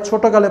সবাই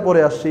ছোটকালে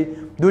পড়ে আসছি,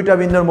 দুইটা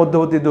বিন্দুর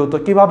মধ্যবর্তী দূরত্ব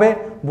কিভাবে?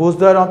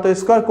 ভুজদ্বয়ের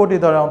অন্তঃস্কয়ার,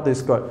 কোটিদ্বয়ের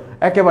অন্তঃস্কয়ার,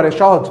 একেবারে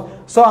সহজ।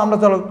 সো আমরা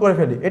চলো করে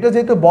ফেলি। এটা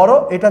যেহেতু বড়,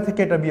 এটা থেকে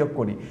এটা বিয়োগ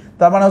করি,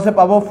 তার মানে হচ্ছে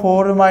পাবো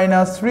 4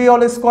 - 3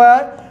 হোল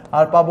স্কয়ার,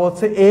 আর পাবো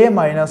হচ্ছে a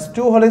 -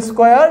 2 হোল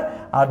স্কয়ার,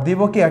 আর দিব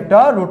কি একটা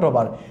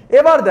 √।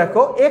 এবার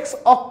দেখো x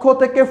অক্ষ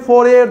থেকে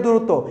 4 এর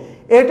দূরত্ব,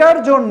 এটার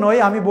জন্যই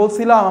আমি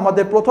বলছিলাম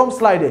আমাদের প্রথম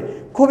স্লাইডে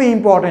খুবই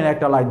ইম্পর্টেন্ট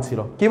একটা লাইন ছিল।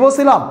 কি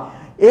বলছিলাম?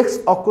 এক্স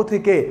অক্ষ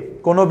থেকে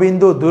কোনো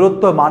বিন্দু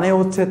দূরত্ব মানে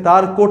হচ্ছে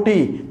তার কোটি,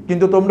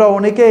 কিন্তু তোমরা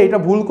অনেকে এটা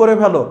ভুল করে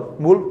ফেলো,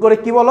 ভুল করে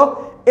কি বলো,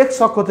 এক্স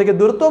অক্ষ থেকে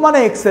দূরত্ব মানে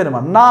এক্স এর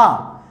মান। না,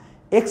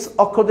 এক্স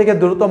অক্ষ থেকে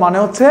দূরত্ব মানে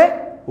হচ্ছে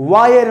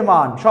ওয়াই এর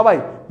মান। সবাই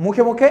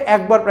মুখে মুখে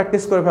একবার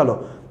প্র্যাকটিস করে ফেলো,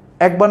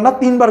 একবার না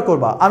 3 বার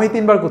করবা, আমি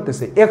 3 বার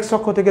করতেছি। এক্স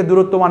অক্ষ থেকে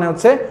দূরত্ব মানে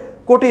হচ্ছে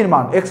কোটির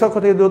মান, এক্স অক্ষ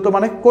থেকে দূরত্ব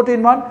মানে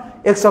কোটির মান,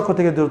 এক্স অক্ষ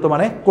থেকে দূরত্ব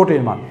মানে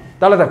কোটির মান।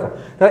 তাহলে দেখো,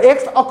 তাহলে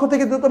এক্স অক্ষ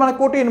থেকে দূরত্ব মানে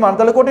কোটির মান,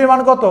 তাহলে কোটির মান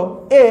কত,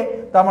 এ,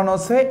 তার মানে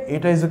হচ্ছে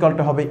এটা ইকুয়াল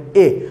টু হবে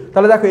এ।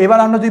 তাহলে দেখো এবার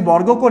আমরা যদি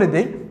বর্গ করে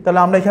দেই তাহলে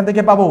আমরা এখান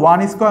থেকে পাবো 1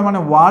 স্কয়ার মানে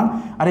 1,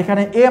 আর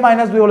এখানে a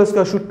minus b whole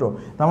square সূত্র,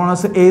 তার মানে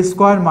হচ্ছে a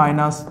square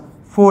minus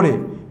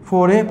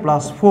 4a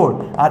plus 4,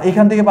 আর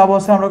এখান থেকে পাবো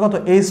হচ্ছে আমরা কত,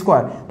 a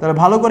স্কয়ার। তাহলে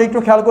ভালো করে একটু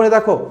খেয়াল করে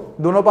দেখো,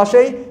 দুনো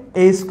পাশেই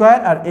a square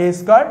R a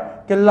square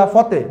কেল্লা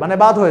ফতে মানে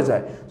বাদ হয়ে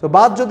যায়। তো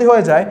বাদ যদি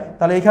হয়ে যায়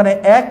তাহলে এখানে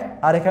 1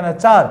 আর এখানে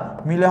 4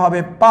 মিলে হবে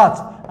 5,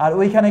 আর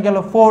ওইখানে গেল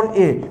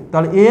 4a,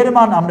 তাহলে এর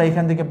মান আমরা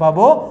এখান থেকে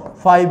পাবো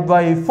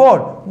 5/4।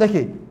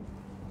 দেখি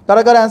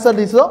কারা কারা অ্যান্সার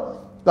দিছো,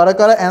 কারা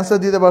কারা অ্যান্সার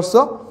দিতে পারছো।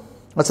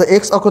 আচ্ছা,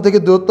 এক্স অক্ষ থেকে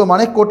দূরত্ব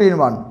মানে কোটির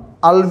মান,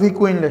 Alvi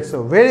queen লেখছো,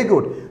 very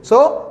good. So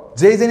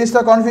যেই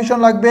জিনিসটা কনফিউশন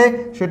লাগবে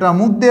সেটা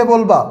মুখ দিয়ে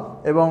বলবা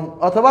এবং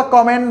অথবা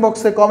কমেন্ট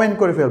বক্সে কমেন্ট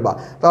করে ফেলবা,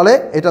 তাহলে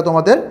এটা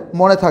তোমাদের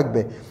মনে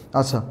থাকবে।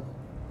 আচ্ছা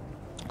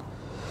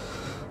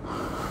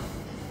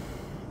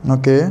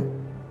ওকে,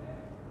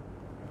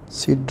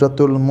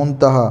 সিদরাতুল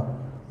মুনতাহা,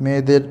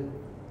 মেয়েদের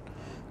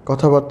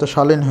কথাবার্তা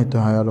শালীন হইতে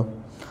হয় আরো।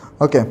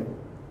 ওকে,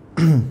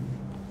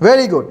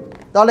 ভেরি গুড।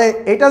 তাহলে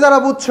এটা যারা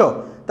বুঝছো,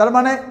 তার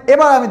মানে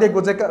এবার আমি দেখবো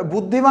যে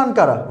বুদ্ধিমান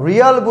কারা,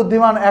 রিয়েল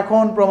বুদ্ধিমান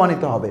এখন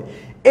প্রমাণিত হবে।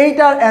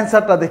 এইটার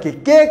অ্যান্সারটা দেখি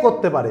কে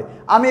করতে পারে।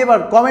 আমি এবার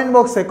কমেন্ট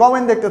বক্সে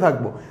কমেন্ট দেখতে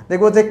থাকবো,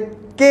 দেখবো যে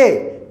কে,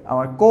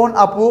 আমার কোন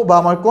আপু বা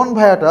আমার কোন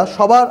ভাইয়াটা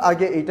সবার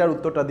আগে এইটার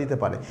উত্তরটা দিতে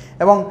পারে।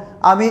 এবং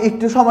আমি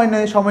একটু সময়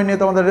নিয়ে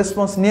তোমাদের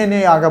রেসপন্স নিয়ে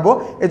আগাবো,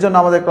 এজন্য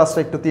আমাদের ক্লাসটা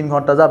একটু 3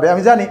 ঘন্টা যাবে।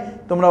 আমি জানি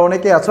তোমরা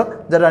অনেকে আছো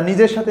যারা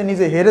নিজের সাথে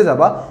নিজে হেরে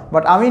যাবা,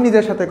 বাট আমি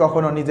নিজের সাথে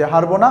কখনো নিজে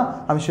হারবো না,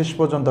 আমি শেষ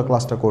পর্যন্ত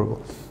ক্লাসটা করব।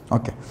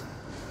 ওকে,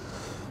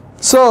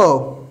 সো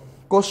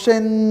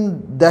কোশ্চেন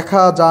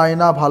দেখা যায়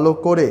না ভালো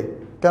করে,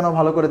 কেন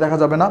ভালো করে দেখা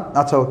যাবে না?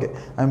 আচ্ছা ওকে,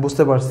 আমি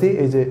বুঝতে পারছি,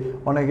 এই যে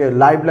অনেকে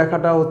লাইভ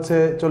লেখাটা হচ্ছে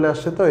চলে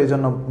আসছে তো এই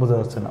জন্য বোঝা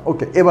যাচ্ছে না।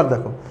 ওকে, এবার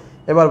দেখো,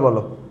 এবার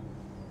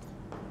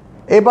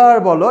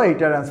বলো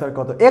এইটার অ্যান্সার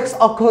কত। এক্স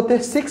অক্ষ হতে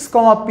 6,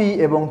 p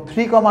এবং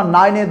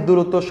 3,9 এর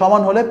দূরত্ব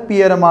সমান হলে p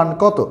এর মান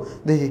কত?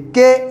 দেখি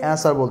কে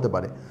অ্যান্সার বলতে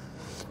পারে।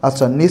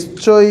 আচ্ছা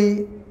নিশ্চয়ই,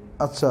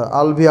 আচ্ছা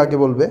আলভি আগে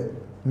বলবে,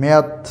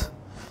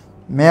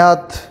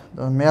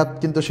 মেয়াদ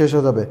কিন্তু শেষ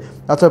হয়ে যাবে।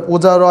 আচ্ছা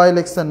পূজা রয়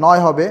লিখছে 9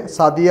 হবে,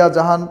 সাদিয়া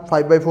জাহান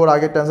 5/4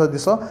 আগে অ্যান্সার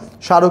দিছ,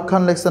 শাহরুখ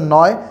খান লিখছে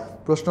 9,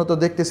 প্রশ্ন তো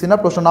দেখতেছি না,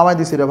 প্রশ্ন নামাই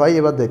দিছি রে ভাই,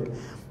 এবার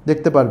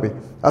দেখতে পারবে।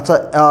 আচ্ছা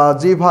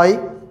জি ভাই,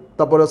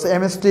 তারপরে হচ্ছে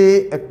এমএসটি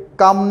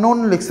কামনুন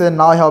লিখছে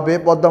 9 হবে,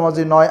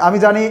 পদ্মামাজি 9। আমি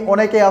জানি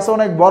অনেকে আছে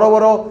অনেক বড়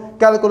বড়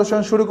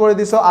ক্যালকুলেশন শুরু করে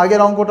দিছো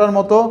আগের অঙ্কটার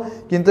মতো,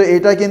 কিন্তু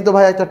এটা কিন্তু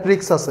ভাই একটা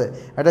ট্রিক্স আছে,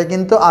 এটা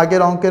কিন্তু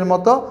আগের অঙ্কের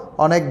মতো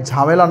অনেক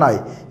ঝামেলা নাই।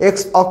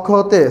 এক্স অক্ষ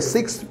হতে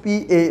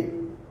 6pa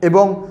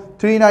এবং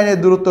 3,9 এর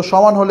দূরত্ব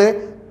সমান হলে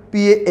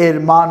পি এর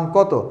মান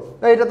কত?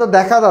 এটা তো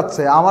দেখা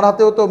যাচ্ছে, আমার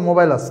হাতেও তো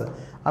মোবাইল আছে,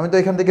 আমি তো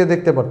এখান থেকে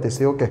দেখতে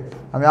পারতেছি। ওকে,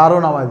 আমি আরও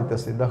নামাই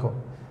দিতেছি, দেখো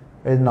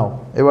এই নাও,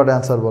 এবার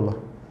অ্যান্সার বলো।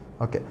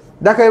 ওকে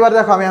দেখো, এবার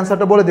দেখো আমি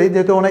অ্যান্সারটা বলে দিই,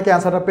 যেহেতু অনেকে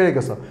অ্যান্সারটা পেরে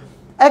গেছো।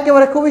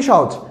 একেবারে খুবই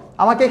সহজ,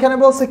 আমাকে এখানে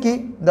বলছে কি,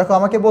 দেখো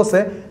আমাকে বলছে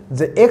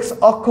যে এক্স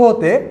অক্ষ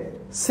হতে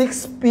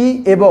 6p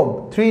এবং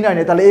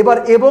 3,9, তাহলে এবার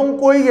এবং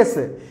কই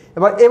গেছে,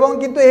 এবার এবং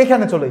কিন্তু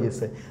এখানে চলে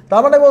গেছে,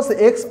 তার মানে বলছে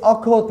এক্স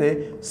অক্ষ হতে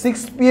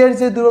 6p এর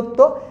যে দূরত্ব,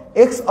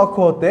 এক্স অক্ষ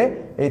হতে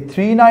এই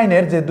 3,9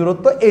 এর যে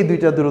দূরত্ব, এই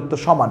দুইটা দূরত্ব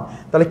সমান।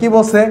 তাহলে কি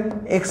বলছে,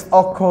 এক্স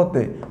অক্ষ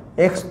হতে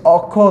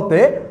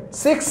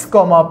 6,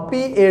 p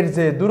এর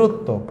যে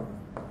দূরত্ব,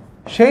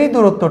 সেই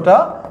দূরত্বটা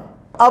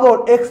আবার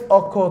এক্স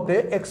অক্ষ হতে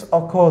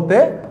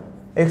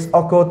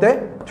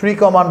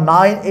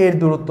 3,9 এর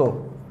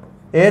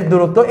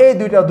দূরত্ব, এই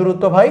দুইটা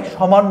দূরত্ব ভাই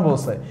সমান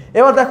বলছে।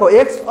 এবার দেখো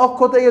এক্স অক্ষ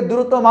থেকে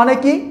দূরত্ব মানে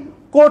কি,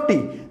 কোটি,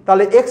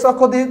 তাহলে এক্স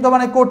অক্ষ দূরত্ব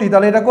মানে কোটি,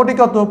 তাহলে এটা কোটি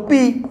কত,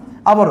 পি।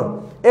 আবারও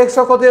এক্স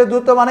অক্ষ থেকে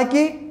দূরত্ব মানে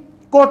কি,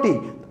 কোটি,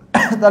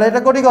 তাহলে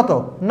এটা কোটি কত,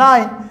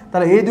 9,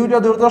 তাহলে এই দুইটা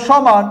দূরত্ব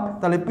সমান,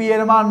 তাহলে পি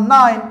এর মান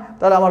 9।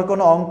 তাহলে আমার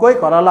কোনো অঙ্কই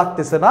করা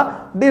লাগতেছে না,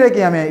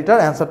 ডিরেক্টলি আমি এটার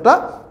অ্যান্সারটা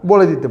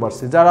বলে দিতে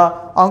পারছি। যারা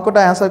অঙ্কটা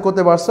অ্যান্সার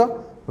করতে পারছো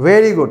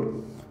ভেরি গুড।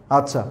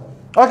 আচ্ছা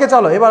ওকে,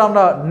 চলো এবার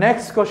আমরা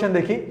নেক্সট কোশ্চেন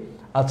দেখি।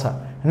 আচ্ছা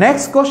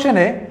নেক্সট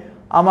কোশ্চেনে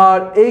আমার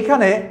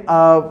এইখানে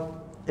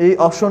এই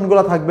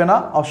অপশনগুলো থাকবে না,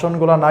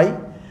 অপশনগুলো নাই।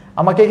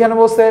 আমাকে এখানে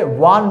বলছে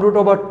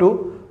 1√2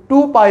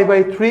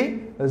 2π/3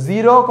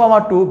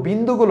 0,2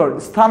 বিন্দুগুলোর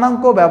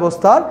স্থানাঙ্ক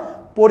ব্যবস্থার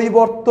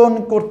পরিবর্তন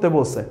করতে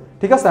বলছে।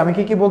 ঠিক আছে, আমি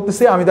কি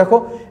বলতেছি আমি দেখো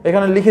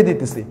এখানে লিখে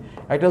দিতেছি।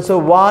 একটা হচ্ছে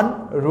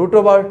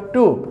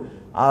 1√2,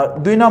 আর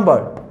দুই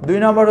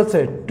নাম্বার হচ্ছে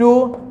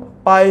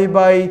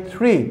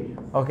 2π/3।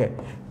 ওকে,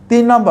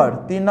 তিন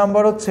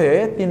নাম্বার হচ্ছে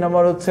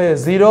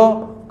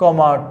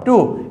 0,2।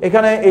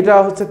 এখানে এটা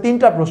হচ্ছে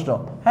 3টা প্রশ্ন,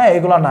 হ্যাঁ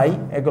এগুলা নাই,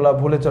 এগুলা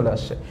ভুলে চলে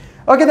আসছে।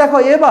 ওকে দেখো,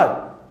 এবার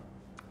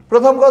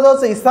প্রথম কথা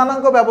হচ্ছে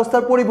স্থানাঙ্ক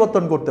ব্যবস্থার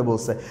পরিবর্তন করতে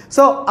বলছে।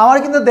 সো আমার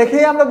কিন্তু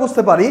দেখেই আমরা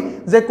বুঝতে পারি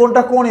যে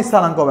কোনটা কোন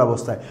স্থানাঙ্ক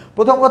ব্যবস্থায়।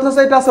 প্রথম কথা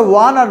হচ্ছে এটা আছে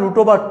 1 আর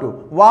 √2,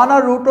 1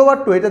 আর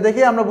 √2, এটা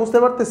দেখেই আমরা বুঝতে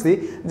পারতেছি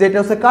যে এটা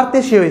হচ্ছে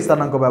কার্তেশীয়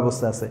স্থানাঙ্ক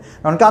ব্যবস্থা আছে,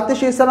 কারণ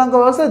কার্তেশীয় স্থানাঙ্ক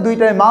ব্যবস্থায়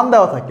দুইটাই মান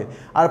দেওয়া থাকে,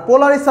 আর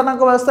পোলার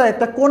স্থানাঙ্ক ব্যবস্থায়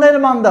একটা কোণের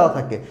মান দেওয়া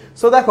থাকে।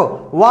 সো দেখো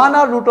 1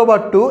 আর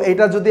 √2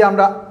 এটা যদি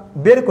আমরা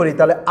বের করি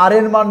তাহলে আর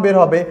এর মান বের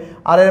হবে।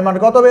 আর এর মান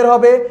কত বের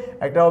হবে?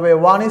 একটা হবে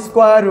 1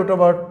 স্কোয়ার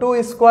 √2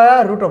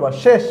 স্কোয়ার √,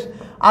 শেষ।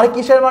 আর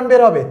কিসের মান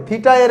বের হবে?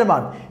 থিটা এর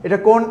মান। এটা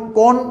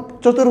কোন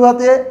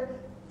চতুর্ভাগে?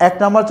 1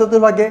 নম্বর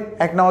চতুর্ভাগে।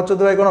 1 নম্বর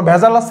চতুর্ভাগে কোনো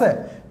ভেজাল আছে?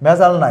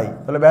 ভেজাল নাই।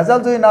 তাহলে ভেজাল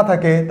যদি না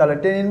থাকে তাহলে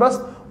tan ইনভার্স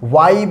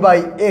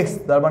y/x,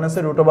 তার মানে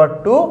হচ্ছে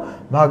 √2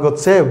 ভাগ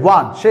হচ্ছে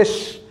 1, শেষ।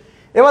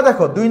 এবার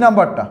দেখো 2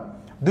 নাম্বারটা,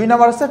 2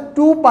 নাম্বার হচ্ছে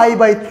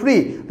 2π/3,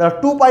 তাহলে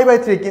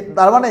 2π/3,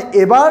 তার মানে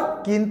এবার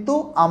কিন্তু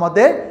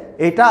আমাদের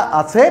এটা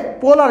আছে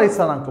পোলার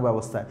স্থানাঙ্ক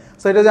ব্যবস্থায়।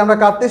 সো এটা যে আমরা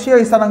কার্তেশীয়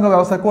স্থানাঙ্ক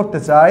ব্যবস্থা করতে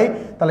চাই,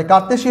 তাহলে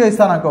কার্তেশীয়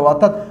স্থানাঙ্ক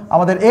অর্থাৎ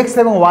আমাদের x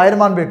এবং y এর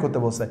মান বের করতে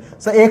বলছে।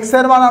 সো x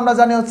এর মান আমরা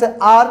জানি হচ্ছে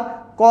r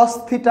cos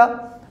থিটা,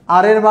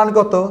 r এর মান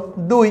কত?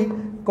 2,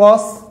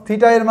 cos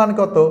থিটা এর মান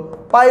কত?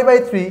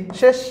 π/3,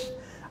 শেষ।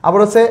 আবার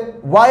হচ্ছে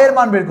y এর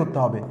মান বের করতে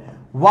হবে।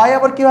 y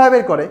আবার কিভাবে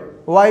বের করে?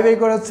 y বের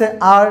করে হচ্ছে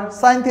r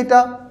sin থিটা,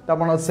 তার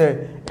মানে হচ্ছে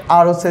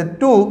r হচ্ছে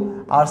 2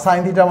 আর sin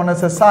থিটা মানে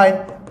হচ্ছে sin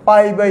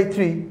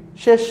π/3,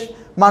 শেষ।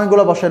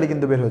 মানগুলো বসালে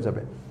কিন্তু বের হয়ে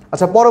যাবে।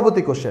 আচ্ছা,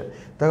 পরবর্তী কোশ্চেন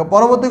দেখো,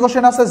 পরবর্তী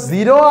কোশ্চেন আছে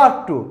 0 আর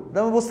 2।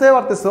 তুমি বুঝতে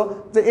পারতেছো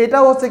যে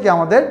এটাও হচ্ছে কি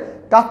আমাদের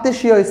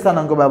কার্তেশীয়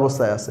স্থানাঙ্ক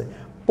ব্যবস্থায় আছে।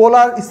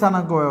 পোলার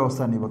স্থানাঙ্ক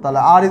ব্যবস্থা নিব, তাহলে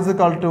r =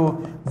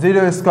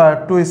 0 স্কোয়ার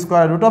 2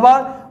 স্কোয়ার √,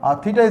 আর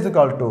থিটা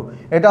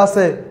 = এটা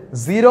আছে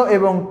 0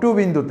 এবং 2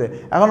 বিন্দুতে।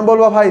 এখন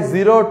বলবো ভাই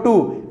 0 2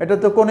 এটা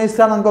তো কোনো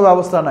স্থানাঙ্ক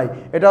ব্যবস্থা নাই,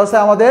 এটা হচ্ছে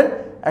আমাদের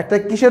একটা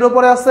কিসের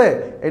উপরে আছে?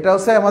 এটা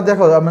হচ্ছে আমাদের,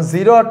 দেখো আমি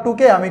 0 আর 2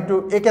 কে আমি একটু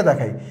এঁকে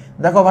দেখাই।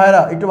 দেখো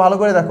ভাইরা একটু ভালো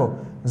করে দেখো,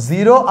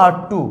 0 আর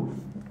 2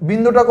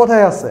 বিন্দুটা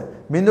কোথায় আছে?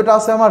 বিন্দুটা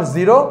আছে আমার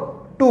 0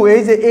 2,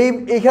 এই যে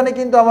এইখানে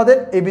কিন্তু আমাদের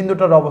এই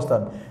বিন্দুটার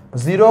অবস্থান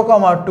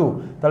 0,2।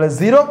 তাহলে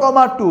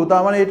 0,2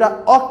 তার মানে এটা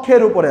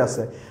অক্ষের উপরে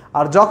আছে।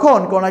 আর যখন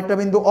কোন একটা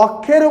বিন্দু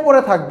অক্ষের উপরে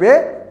থাকবে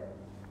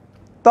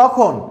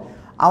তখন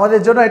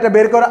আমাদের জন্য এটা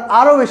বের করা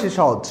আরো বেশি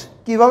সহজ।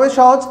 কিভাবে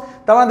সহজ?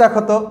 তার মানে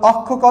দেখো তো,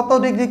 অক্ষ কত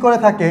ডিগ্রি করে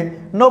থাকে?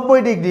 90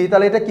 ডিগ্রি।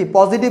 তাহলে এটা কি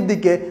পজিটিভ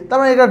দিকে, তার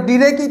মানে এটা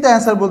ডিরেক্টলি তো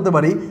অ্যান্সার বলতে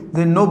পারি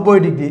যে 90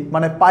 ডিগ্রি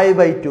মানে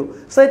π/2।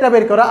 সো এটা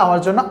বের করা আমার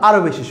জন্য আরো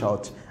বেশি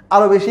সহজ,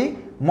 আরো বেশি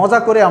মজা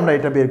করে আমরা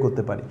এটা বের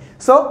করতে পারি।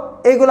 সো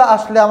এগুলো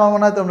আসলে আমার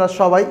মনে হয় তোমরা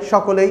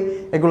সকলেই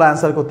এগুলো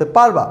অ্যান্সার করতে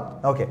পারবা।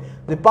 ওকে,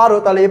 যদি পারো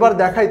তাহলে এবার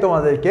দেখাই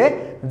তোমাদেরকে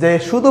যে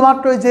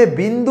শুধুমাত্র যে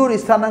বিন্দুর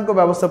স্থানাঙ্ক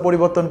ব্যবস্থা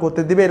পরিবর্তন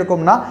করতে দিবে এরকম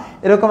না,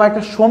 এরকম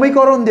একটা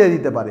সমীকরণ দিয়ে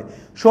দিতে পারে।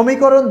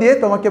 সমীকরণ দিয়ে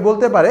তোমাকে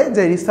বলতে পারে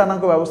যে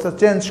স্থানাঙ্ক ব্যবস্থা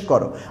চেঞ্জ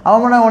করো। আমার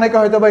মনে হয় অনেকে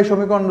হয়তো বা এই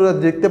সমীকরণগুলো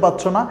দেখতে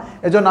পাচ্ছ না,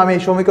 এজন্য আমি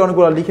এই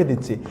সমীকরণগুলো লিখে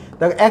দিচ্ছি।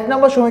 দেখো 1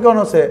 নম্বর সমীকরণ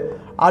হচ্ছে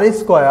r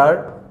square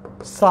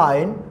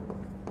sin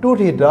 2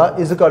 theta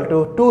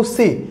 = 2c,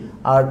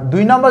 আর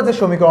 2 নম্বর যে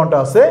সমীকরণটা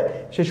আছে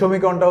সেই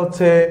সমীকরণটা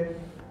হচ্ছে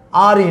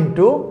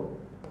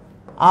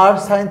r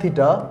sin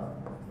theta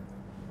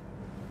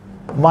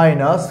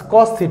minus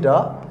cos theta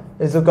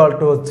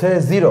 = হচ্ছে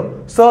 0।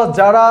 সো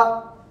যারা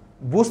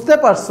বুঝতে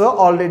পারছো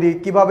অলরেডি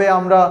কিভাবে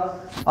আমরা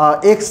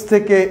x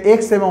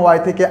এবং y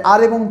থেকে r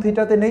এবং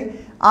থিটাতে নেই,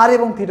 r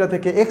এবং থিটা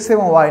থেকে x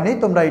এবং y নেই,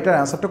 তোমরা এটার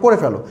অ্যান্সারটা করে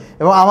ফেলো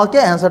এবং আমাকে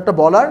অ্যান্সারটা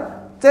বলার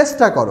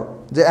চেষ্টা করো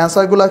যে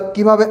অ্যান্সারগুলো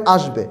কিভাবে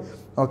আসবে।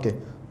 ওকে,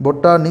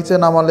 বোর্ডটা নিচে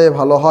নামালে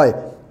ভালো হয়,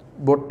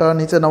 বোর্ডটা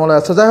নিচে নামালে।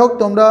 আচ্ছা যাই হোক,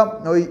 তোমরা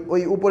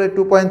ওই উপরে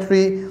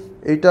 2.3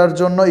 এইটার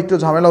জন্য একটু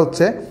ঝামেলা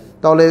হচ্ছে,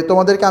 তাহলে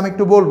তোমাদেরকে আমি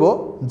একটু বলবো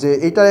যে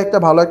এইটার একটা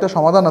ভালো একটা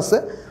সমাধান আছে।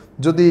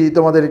 যদি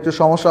তোমাদের একটু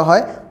সমস্যা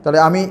হয় তাহলে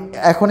আমি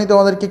এখনই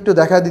তোমাদেরকে একটু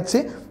দেখা দিচ্ছি,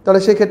 তাহলে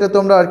সেক্ষেত্রে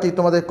তোমরা আর কি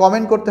তোমাদের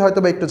কমেন্ট করতে হয়তো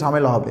বা একটু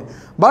ঝামেলা হবে,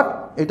 বাট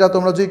এটা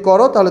তোমরা যদি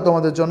করো তাহলে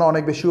তোমাদের জন্য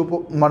অনেক বেশি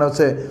মানে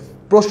হচ্ছে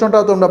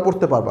প্রশ্নটাও তোমরা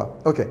পড়তে পারবা।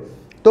 ওকে,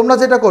 তোমরা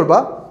যেটা করবা,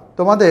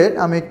 তোমাদের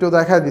আমি একটু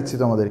দেখা দিচ্ছি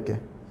তোমাদেরকে।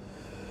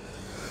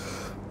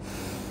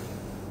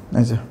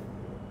 এই যে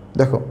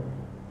দেখো,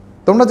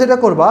 তোমরা যেটা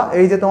করবা,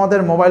 এই যে তোমাদের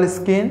মোবাইল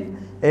স্ক্রিন,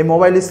 এই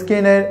মোবাইল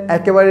স্ক্রিনের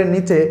একেবারে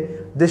নিচে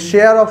যে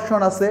শেয়ার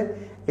অপশন আছে,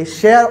 এই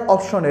শেয়ার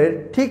অপশনের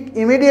ঠিক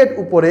ইমিডিয়েট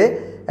উপরে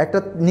একটা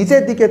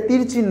নিচের দিকে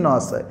তীর চিহ্ন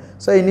আছে।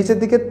 সো এই নিচের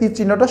দিকে তীর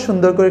চিহ্নটা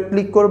সুন্দর করে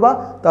ক্লিক করবা,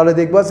 তাহলে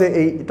দেখবা যে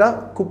এইটা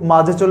খুব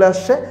মাঝে চলে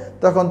আসছে।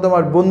 তখন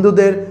তোমার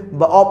বন্ধুদের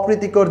বা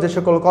অপ্রীতিকর যে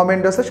সকল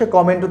কমেন্ট আছে সে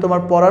কমেন্টও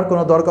তোমার পড়ার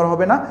কোনো দরকার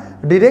হবে না,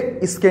 ডিরেক্ট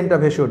স্ক্রিনটা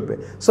ভেসে উঠবে।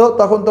 সো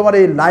তখন তোমার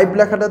এই লাইভ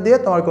লেখাটা দিয়ে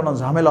তোমার কোনো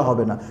ঝামেলা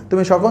হবে না,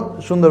 তুমি তখন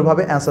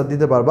সুন্দরভাবে অ্যান্সার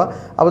দিতে পারবা।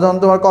 আবার যখন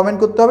তোমার কমেন্ট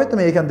করতে হবে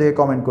তুমি এখান থেকে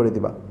কমেন্ট করে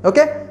দিবা।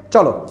 ওকে,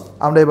 চলো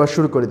আমরা এবার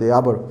শুরু করে দিই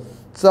আবার।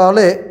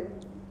 তাহলে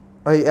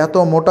এই এত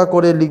মোটা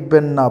করে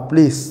লিখবেন না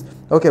প্লিজ।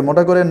 ওকে,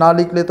 মোটা করে না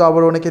লিখলে তো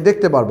আবার অনেকে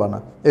দেখতে পারবা না,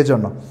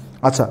 এজন্য।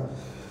 আচ্ছা,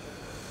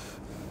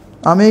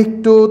 আমি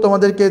একটু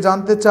তোমাদেরকে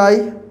জানতে চাই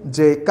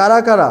যে কারা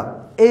কারা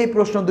এই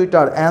প্রশ্ন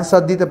দুইটার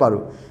অ্যান্সার দিতে পারো,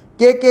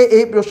 কে কে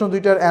এই প্রশ্ন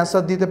দুইটার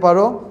অ্যান্সার দিতে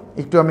পারো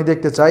একটু আমি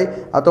দেখতে চাই।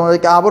 আর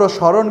তোমাদেরকে আবারও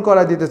স্মরণ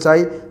করা দিতে চাই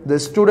যে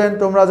স্টুডেন্ট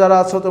তোমরা যারা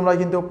আছো তোমরা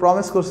কিন্তু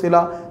প্রমিস করছিলা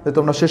যে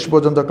তোমরা শেষ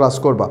পর্যন্ত ক্লাস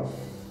করবা।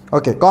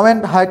 ওকে,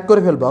 কমেন্ট হাইড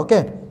করে ফেলবা। ওকে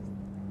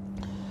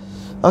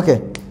ওকে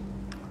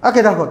ওকে,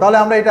 দেখো তাহলে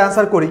আমরা এটা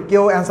অ্যান্সার করি,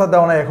 কেউ অ্যান্সার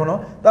দেওয়া না এখনো।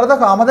 তাহলে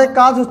দেখো আমাদের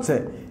কাজ হচ্ছে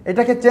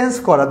এটাকে চেঞ্জ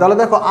করা। তাহলে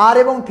দেখো আর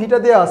এবং থিটা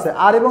দেওয়া আছে,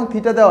 আর এবং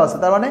থিটা দেওয়া আছে,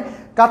 তার মানে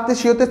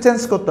কার্তেশীয়তে চেঞ্জ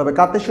করতে হবে,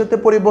 কার্তেশীয়তে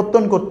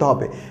পরিবর্তন করতে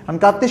হবে, কারণ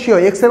কার্তেশীয়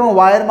এক্স এবং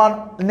ওয়াই এর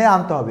মানে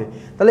আনতে হবে।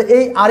 তাহলে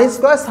এই আর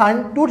স্কোয়ার সাইন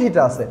 2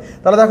 থিটা আছে।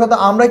 তাহলে দেখো তো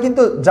আমরা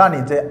কিন্তু জানি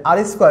যে আর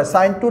স্কোয়ার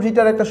সাইন 2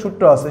 থিটার একটা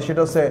সূত্র আছে,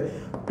 সেটা হচ্ছে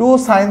 2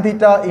 sine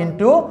theta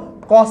into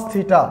cos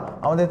theta,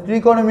 আমাদের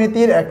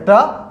ত্রিকোণমিতির একটা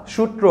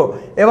সূত্র।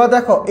 এবার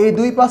দেখো এই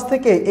দুই পাশ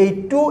থেকে এই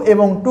 2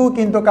 এবং 2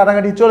 কিন্তু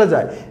কাটাকাটি চলে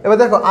যায়। এবার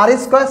দেখো আর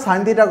square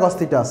sine theta cos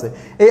theta আছে,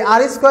 এই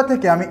আর স্কোয়ার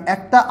থেকে আমি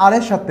একটা আর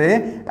এর সাথে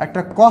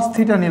একটা কস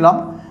থিটা নিলাম,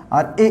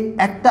 আর এই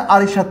একটা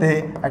আর এর সাথে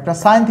একটা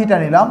সাইন থিটা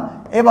নিলাম।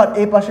 এবার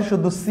এই পাশে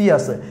শুধু সি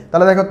আছে।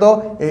 তাহলে দেখো তো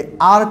এই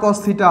আর কস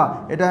থিটা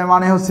এটা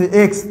মানে হচ্ছে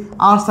এক্স,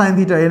 আর সাইন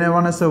থিটা এর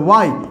মানে হচ্ছে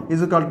ওয়াই ইজ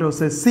ইকুয়াল টু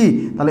হচ্ছে সি।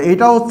 তাহলে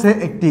এটা হচ্ছে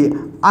একটি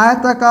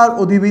আয়তাকার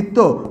অধিবৃত্ত।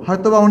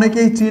 হয়তোবা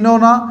অনেকেই চিনো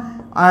না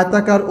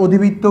আয়তাকার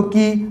অধিবৃত্ত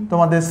কি,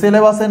 তোমাদের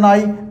সিলেবাসে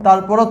নাই,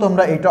 তারপরও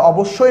তোমরা এটা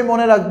অবশ্যই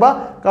মনে রাখবা,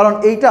 কারণ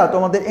এইটা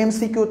তোমাদের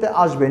এমসিকিউতে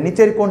আসবে।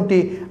 নিচের কোনটি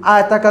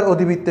আয়তাকার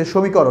অধিবৃত্তের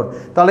সমীকরণ?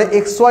 তাহলে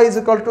x Y is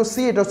equal to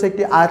C, এটা হচ্ছে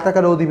একটি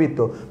আয়তাকার অধিবৃত্ত।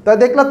 তাই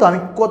দেখলা তো আমি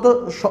কত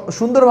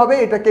সুন্দরভাবে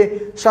এটাকে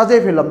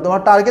সাজিয়ে ফেললাম।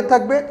 তোমার টার্গেট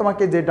থাকবে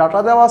তোমাকে যে ডাটা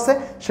দেওয়া আছে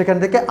সেখান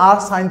থেকে আর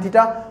সাইন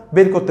থিটা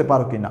বের করতে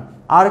পারো কিনা,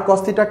 আর কস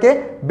থিটাকে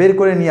বের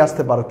করে নিয়ে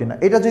আসতে পারো কিনা।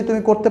 এটা যদি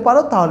তুমি করতে পারো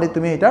তাহলে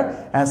তুমি এটার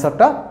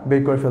অ্যান্সারটা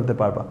বের করে ফেলতে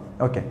পারবা।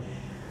 ওকে,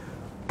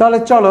 তাহলে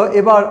চলো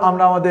এবার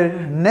আমরা আমাদের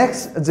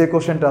নেক্সট যে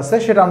কোশ্চেনটা আছে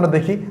সেটা আমরা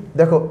দেখি।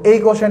 দেখো এই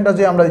কোশ্চেনটা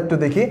যে আমরা একটু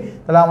দেখি,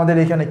 তাহলে আমাদের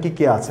এখানে কি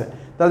কি আছে।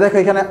 তাহলে দেখো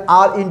এখানে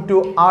আর ইন্টু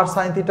আর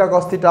সাইন থিটা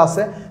কস থিটা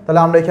আছে, তাহলে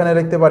আমরা এখানে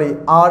লিখতে পারি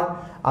আর,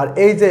 আর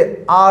এই যে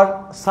আর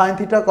সাইন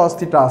থিটা কস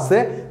থিটা আছে,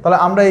 তাহলে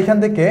আমরা এখান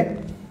থেকে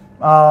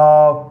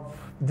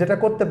যেটা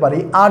করতে পারি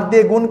আর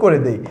দিয়ে গুণ করে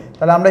দেই,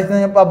 তাহলে আমরা এখানে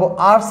পাবো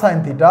আর সাইন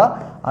থিটা,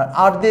 আর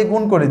আর দিয়ে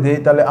গুণ করে দিই,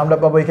 তাহলে আমরা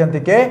পাবো এখান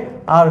থেকে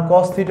আর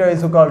cos theta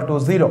is equal to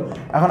 0।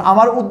 এখন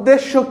আমার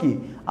উদ্দেশ্য কি?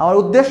 আমার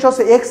উদ্দেশ্য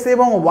হচ্ছে এক্স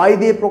এবং ওয়াই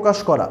দিয়ে প্রকাশ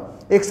করা,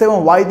 এক্স এবং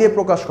ওয়াই দিয়ে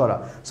প্রকাশ করা।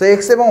 সো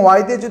এক্স এবং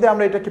ওয়াই দিয়ে যদি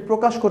আমরা এটাকে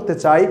প্রকাশ করতে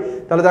চাই,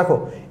 তাহলে দেখো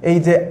এই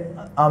যে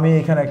আমি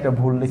এখানে একটা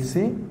ভুল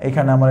লিখছি,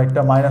 এখানে আমার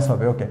একটা মাইনাস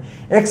হবে। ওকে,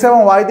 এক্স এবং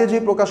ওয়াই দিয়ে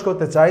যদি প্রকাশ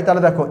করতে চাই,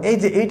 তাহলে দেখো এই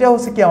যে এইটা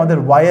হচ্ছে কি আমাদের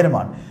ওয়াই এর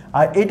মান,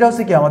 আর এইটা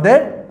হচ্ছে কি আমাদের,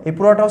 এই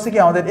পুরোটা হচ্ছে কি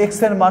আমাদের এক্স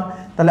এর মান।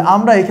 তাহলে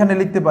আমরা এখানে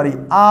লিখতে পারি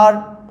আর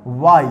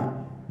Y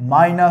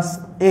minus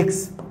x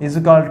is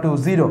equal to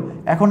 0।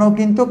 এখনও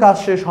কিন্তু কাজ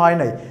শেষ হয়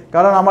নাই,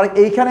 কারণ আমার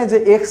এইখানে যে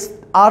এক্স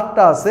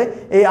আরটা আছে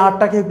এই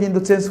আরটাকে কিন্তু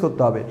চেঞ্জ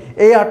করতে হবে।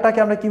 এই আরটাকে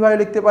আমরা কিভাবে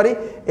লিখতে পারি?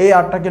 এই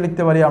আরটাকে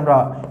লিখতে পারি আমরা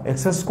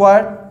x square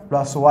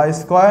plus Y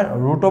square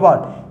root over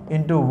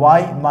into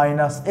Y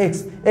minus x.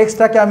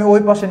 এক্সটাকে আমি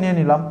ওই পাশে নিয়ে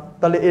নিলাম,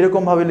 তাহলে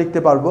এরকমভাবে লিখতে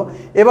পারবো।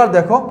 এবার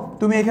দেখো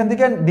তুমি এখান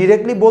থেকে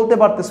ডিরেক্টলি বলতে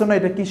পারতেছো না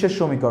এটা কিসের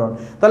সমীকরণ,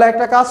 তাহলে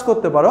একটা কাজ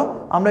করতে পারো,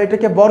 আমরা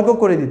এটাকে বর্গ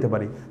করে দিতে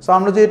পারি। সো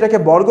আমরা যদি এটাকে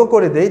বর্গ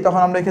করে দেই,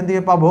 তখন আমরা এখান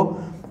থেকে পাবো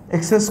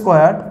x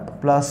square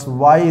plus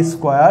Y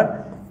square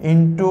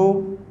into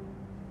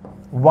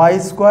Y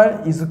square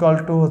is equal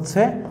to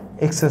হচ্ছে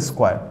এক্স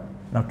স্কোয়ার।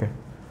 ওকে,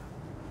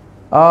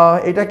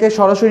 এটাকে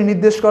সরাসরি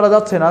নির্দেশ করা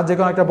যাচ্ছে না, যে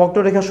কোনো একটা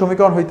বক্ররেখার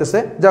সমীকরণ হইতেছে।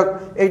 যাক,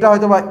 এটা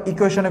হয়তো বা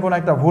ইকুয়েশনে কোনো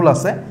একটা ভুল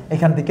আছে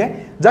এখান থেকে।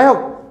 যাই হোক,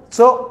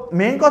 সো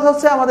মেইন কথা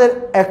হচ্ছে আমাদের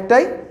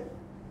একটাই,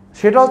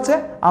 সেটা হচ্ছে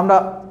আমরা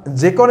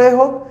যে করে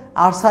হোক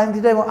আর সাইন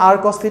থিটা এবং আর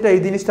কস থিটা এই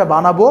জিনিসটা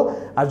বানাবো,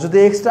 আর যদি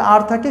এক্সট্রা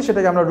আর থাকে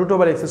সেটাকে আমরা root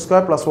over x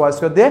square plus Y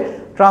square দিয়ে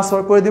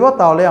ট্রান্সফার করে দিব,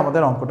 তাহলে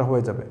আমাদের অঙ্কটা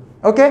হয়ে যাবে।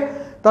 ওকে,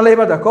 তাহলে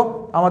এবার দেখো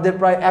আমাদের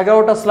প্রায়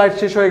 11টা স্লাইড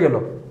শেষ হয়ে গেল।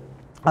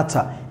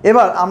 আচ্ছা,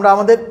 এবার আমরা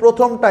আমাদের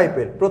প্রথম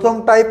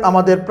টাইপ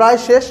আমাদের প্রায়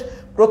শেষ।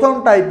 প্রথম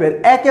টাইপের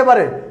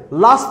একেবারে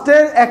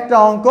লাস্টের একটা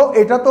অঙ্ক,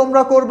 এটা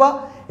তোমরা করবা।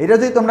 এটা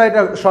যদি তোমরা,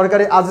 এটা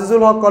সরকারি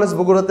আজিজুল হক কলেজ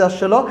বগুড়াতে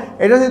আসছিল,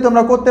 এটা যদি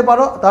তোমরা করতে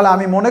পারো তাহলে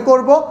আমি মনে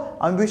করব,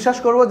 আমি বিশ্বাস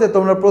করব যে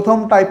তোমরা প্রথম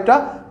টাইপটা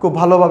খুব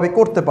ভালোভাবে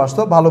করতে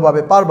পারছো,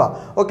 ভালোভাবে পারবা।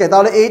 ওকে,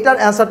 তাহলে এইটার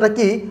অ্যান্সারটা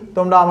কি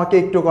তোমরা আমাকে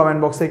একটু কমেন্ট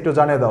বক্সে একটু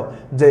জানিয়ে দাও।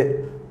 যে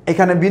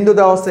এখানে বিন্দু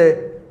দেওয়া আছে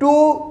 2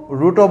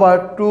 রুট ওভার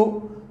 2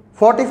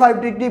 45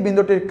 ডিগ্রি,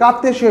 বিন্দুটির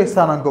কার্তেশীয়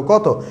স্থানাঙ্ক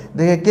কত?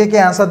 দেখে কে কে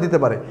অ্যান্সার দিতে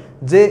পারে,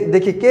 যে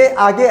দেখি কে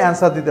আগে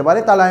অ্যান্সার দিতে পারে,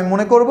 তাহলে আমি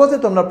মনে করব যে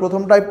তোমরা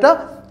প্রথম টাইপটা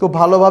খুব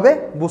ভালোভাবে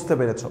বুঝতে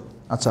পেরেছো।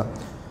 আচ্ছা,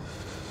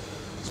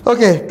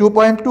 ওকে,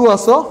 2.2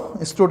 আসো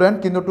স্টুডেন্ট,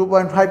 কিন্তু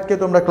 2.5কে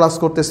তোমরা ক্লাস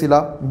করতেছিলা।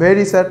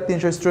 ভেরি স্যাড,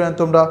 300 স্টুডেন্ট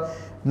তোমরা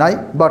নাই,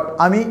 বাট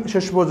আমি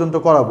শেষ পর্যন্ত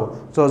করাবো।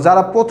 সো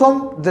যারা প্রথম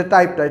যে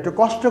টাইপটা একটু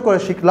কষ্ট করে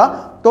শিখলা,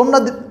 তোমরা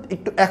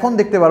একটু এখন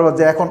দেখতে পারবা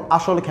যে এখন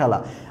আসল খেলা।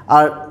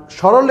 আর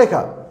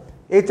সরলরেখা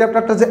এই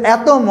চ্যাপ্টারটা যে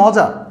এত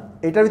মজা,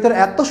 এটার ভিতরে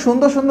এত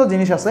সুন্দর সুন্দর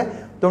জিনিস আছে,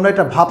 তোমরা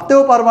এটা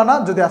ভাবতেও পারবা না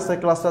যদি আজকে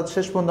ক্লাসটা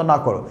শেষ পর্যন্ত না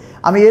করো।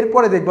 আমি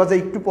এরপরে দেখবা যে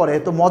একটু পরে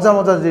এত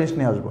মজার জিনিস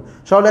নিয়ে আসবো।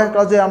 সরলরেখা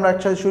ক্লাস যে আমরা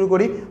একসাথে শুরু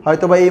করি,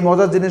 হয়তো বা এই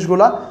মজার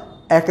জিনিসগুলা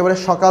একেবারে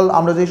সকাল,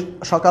 আমরা যদি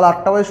সকাল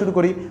 8টা বাজে শুরু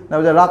করি,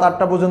 রাত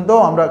 8টা পর্যন্ত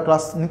আমরা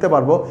ক্লাস নিতে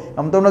পারবো।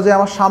 এবং তোমরা যে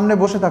আমার সামনে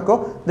বসে থাকো,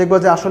 দেখবা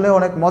যে আসলে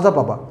অনেক মজা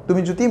পাবা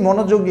তুমি যদি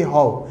মনোযোগী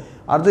হও।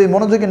 আর যদি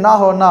মনোযোগী না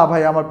হও, না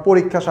ভাই আমার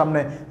পরীক্ষা সামনে,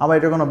 আমার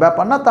এটা কোনো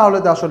ব্যাপার না, তাহলে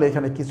তো আসলে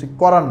এখানে কিছু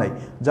করার নাই।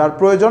 যার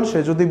প্রয়োজন সে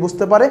যদি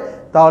বুঝতে পারে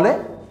তাহলে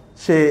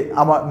সে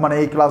আমার মানে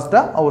এই ক্লাসটা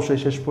অবশ্যই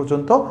শেষ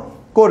পর্যন্ত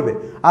করবে।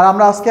 আর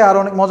আমরা আজকে আরও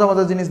অনেক মজা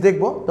মজার জিনিস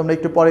দেখব, তোমরা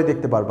একটু পরে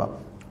দেখতে পারবা।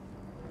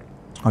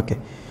 ওকে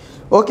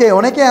ওকে,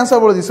 অনেকে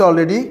অ্যান্সার বলে দিচ্ছে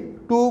অলরেডি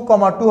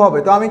 2,2 হবে।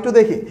 তো আমি একটু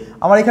দেখি,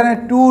 আমার এখানে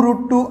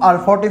 2√2 আর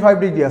 45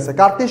 ডিগ্রি আছে,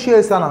 কার্তেশীয়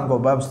স্থানাঙ্ক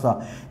ব্যবস্থা।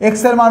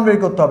 এক্স এর মান বের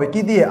করতে হবে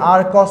কি দিয়ে?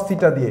 আর কস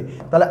থিটা দিয়ে।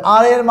 তাহলে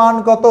আর এর মান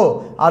কত?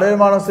 আর এর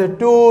মান হচ্ছে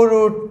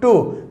 2√2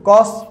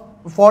 কস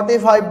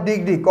 45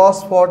 ডিগ্রি, কস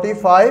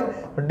 45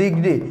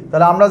 ডিগ্রি।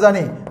 তাহলে আমরা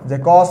জানি যে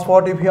কস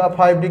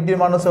 45 ডিগ্রির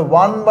মান হচ্ছে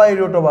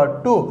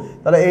 1/√2।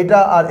 তাহলে এইটা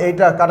আর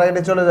এইটা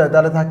কাটাকাটি চলে যায়,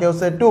 তাহলে থাকে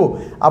হচ্ছে 2।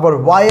 আবার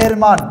ওয়াই এর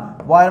মান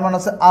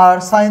হচ্ছে আর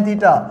সাইন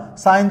থিটা।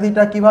 সাইন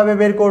থিটা কীভাবে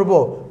বের করব?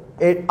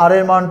 এই আর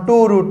এর মান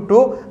 2√2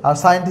 আর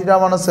সাইন থিটার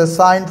মান হচ্ছে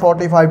সাইন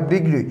 45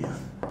 ডিগ্রি,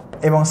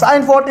 এবং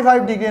সাইন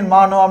 45 ডিগ্রির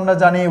মানও আমরা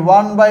জানি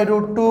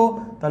 1/√2।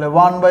 তাহলে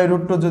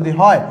 1/√2 যদি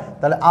হয়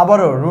তাহলে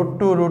আবারও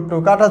 √2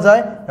 কাটা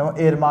যায় এবং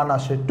এর মান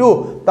আসে 2।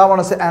 তার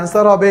মানে হচ্ছে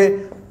অ্যান্সার হবে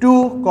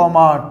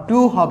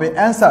 2,2 হবে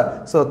অ্যান্সার।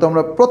 সো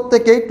তোমরা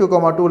প্রত্যেকেই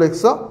 2,2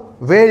 লিখছো,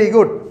 ভেরি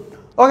গুড।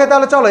 ওকে,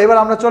 তাহলে চলো এবার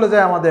আমরা চলে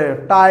যাই আমাদের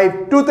টাইপ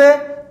 2-তে।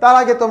 তার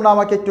আগে তোমরা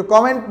আমাকে একটু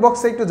কমেন্ট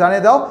বক্সে একটু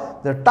জানিয়ে দাও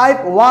যে টাইপ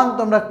 1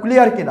 তোমরা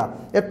ক্লিয়ার কিনা।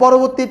 এর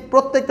পরবর্তী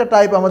প্রত্যেকটা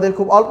টাইপ আমাদের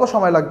খুব অল্প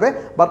সময় লাগবে,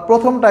 বাট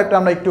প্রথম টাইপটা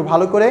আমরা একটু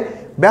ভালো করে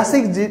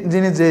বেসিক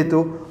জিনিস, যেহেতু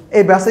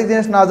এই বেসিক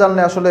জিনিস না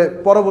জানলে আসলে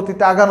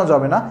পরবর্তীতে আগানো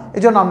যাবে না,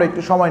 এই জন্য আমরা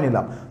একটু সময়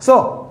নিলাম। সো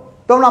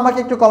তোমরা আমাকে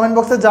একটু কমেন্ট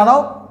বক্সে জানাও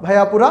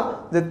ভাইয়াপুরা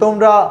যে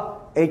তোমরা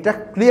এইটা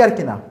ক্লিয়ার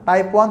কিনা,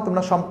 টাইপ 1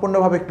 তোমরা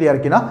সম্পূর্ণভাবে ক্লিয়ার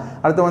কিনা।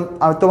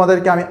 আর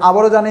তোমাদেরকে আমি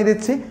আবারও জানিয়ে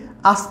দিচ্ছি,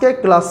 আজকের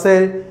ক্লাসে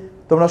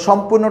তোমরা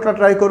সম্পূর্ণটা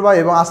ট্রাই করবা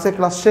এবং আজকের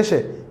ক্লাস শেষে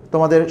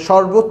তোমাদের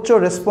সর্বোচ্চ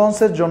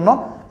রেসপন্সের জন্য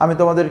আমি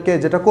তোমাদেরকে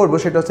যেটা করব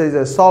সেটা হচ্ছে এই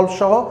যে সলভ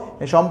সহ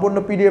এই সম্পূর্ণ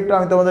পিডিএফটা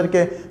আমি তোমাদেরকে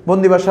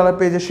বন্দি পাঠশালার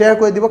পেজে শেয়ার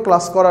করে দিব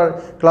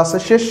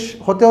ক্লাসের শেষ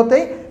হতে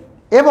হতেই।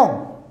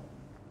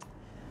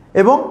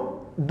 এবং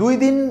 2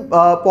 দিন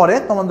পরে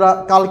তোমরা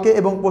কালকে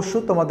এবং পরশু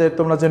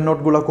তোমরা যে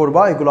নোটগুলো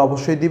করবা এগুলো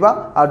অবশ্যই দিবা।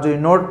 আর যদি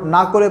নোট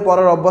না করে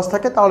পড়ার অভ্যাস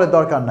থাকে তাহলে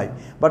দরকার নাই,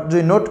 বাট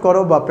যদি নোট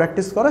করো বা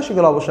প্র্যাকটিস করো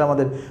সেগুলো অবশ্যই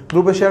আমাদের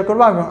গ্রুপে শেয়ার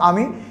করবা। এবং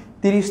আমি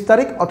 30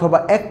 তারিখ অথবা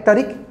 1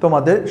 তারিখ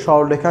তোমাদের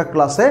সরলরেখা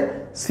ক্লাসে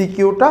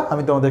সিকিউটা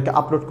আমি তোমাদেরকে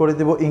আপলোড করে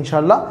দেবো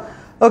ইনশাল্লাহ।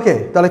 ওকে,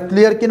 তাহলে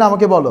ক্লিয়ার কিনা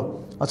আমাকে বলো।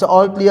 আচ্ছা,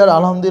 অল ক্লিয়ার,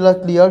 আলহামদুলিল্লাহ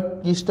ক্লিয়ার,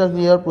 ক্রিস্টাল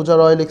ক্লিয়ার, পূজা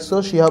রয় লিখছো,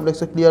 শিহাব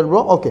লিখছো ক্লিয়ার ব্রো।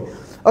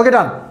 ওকে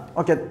ডান।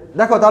 ওকে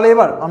দেখো, তাহলে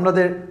এবার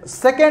আমাদের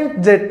সেকেন্ড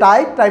যে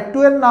টাইপ 2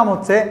 এর নাম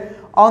হচ্ছে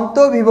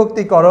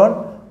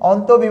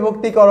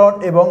অন্তঃবিভক্তিকরণ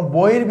এবং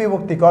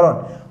বহির্বিভক্তিকরণ।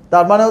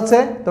 তার মানে হচ্ছে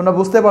তোমরা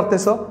বুঝতে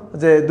পারতেছো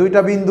যে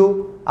দুইটা বিন্দু,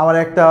 আমার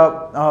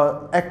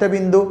একটা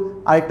বিন্দু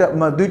আরেকটা,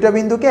 দুইটা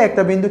বিন্দুকে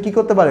একটা বিন্দু কি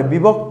করতে পারে?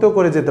 বিভক্ত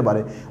করে যেতে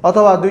পারে,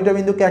 অথবা দুইটা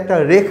বিন্দুকে একটা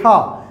রেখা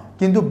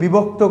কিন্তু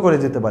বিভক্ত করে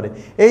যেতে পারে।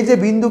 এই যে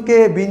বিন্দুকে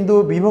বিন্দু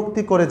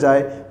বিভক্তি করে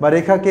যায় বা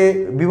রেখাকে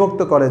বিভক্ত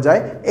করে যায়,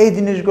 এই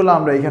জিনিসগুলো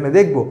আমরা এখানে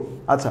দেখব।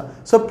 আচ্ছা,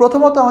 সো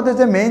প্রথমত আমাদের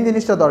যে মেইন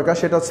জিনিসটা দরকার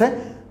সেটা হচ্ছে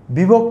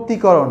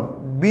বিভক্তিকরণ,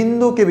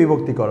 বিন্দুকে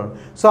বিভক্তিকরণ।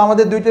 সো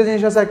আমাদের দুইটা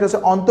জিনিস আছে, একটা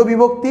হচ্ছে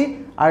অন্তঃবিভক্তি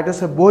আর একটা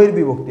হচ্ছে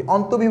বহির্বিভক্তি।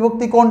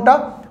 অন্তঃবিভক্তি কোনটা?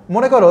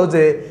 মনে করো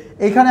যে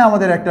এইখানে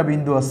আমাদের একটা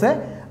বিন্দু আছে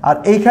আর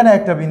এইখানে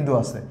একটা বিন্দু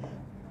আছে,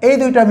 এই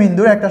দুইটা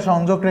বিন্দুর একটা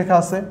সংযোগ রেখা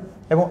আছে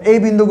এবং এই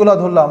বিন্দুগুলো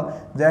ধরলাম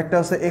যে একটা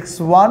হচ্ছে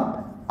x1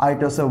 আর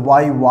এটা হচ্ছে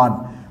y1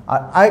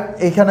 আর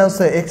এইখানে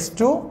হচ্ছে x2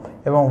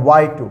 এবং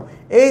y2।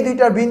 এই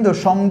দুইটা বিন্দু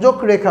সংযোগ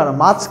রেখার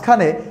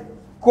মাঝখানে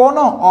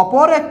কোনো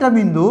অপর একটা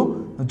বিন্দু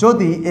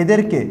যদি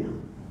এদেরকে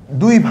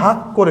দুই ভাগ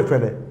করে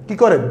ফেলে, কি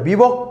করে?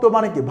 বিভক্ত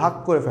মানে কি? ভাগ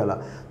করে ফেলা।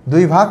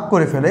 দুই ভাগ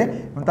করে ফেলে,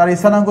 তার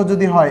স্থানাঙ্ক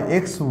যদি হয়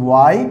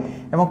xy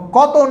এবং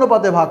কত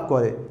অনুপাতে ভাগ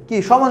করে? কি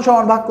সমান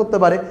সমান ভাগ করতে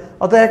পারে,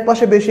 অথবা এক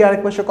পাশে বেশি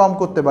আরেক পাশে কম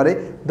করতে পারে।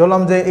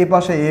 ধরলাম যে এই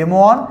পাশে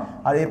m1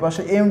 আর এই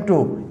পাশে m2,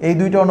 এই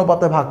দুইটা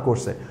অনুপাতে ভাগ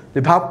করছে।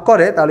 যদি ভাগ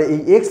করে তাহলে এই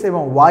x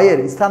এবং y এর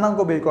স্থানাঙ্ক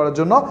বের করার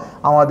জন্য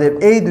আমাদের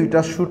এই দুইটা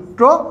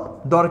সূত্র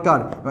দরকার,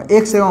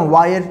 x এবং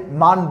y এর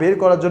মান বের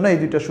করার জন্য এই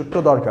দুইটা সূত্র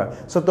দরকার।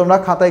 সো তোমরা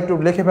খাতায় একটু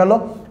লিখে ফেলো।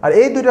 আর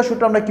এই দুইটা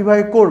সূত্র আমরা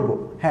কিভাবে করব?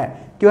 হ্যাঁ,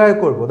 কিভাবে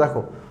করব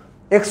দেখো,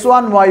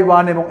 x1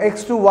 y1 এবং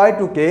x2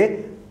 y2 কে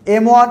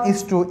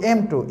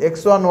m1:m2,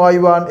 x1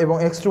 y1 এবং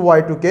x2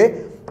 y2 কে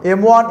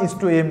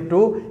m1:m2,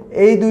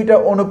 এই দুইটা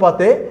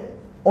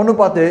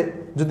অনুপাতে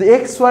যদি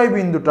xy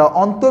বিন্দুটা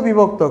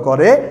অন্তঃবিভক্ত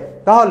করে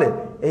তাহলে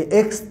এই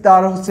x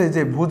তার হচ্ছে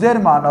যে ভুজের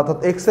মান অর্থাৎ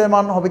x এর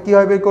মান হবে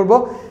কিভাবে বের করব?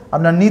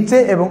 আমরা নিচে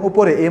এবং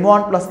উপরে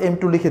m1 +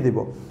 m2 লিখে দেব।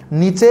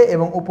 নিচে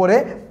এবং উপরে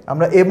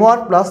আমরা m1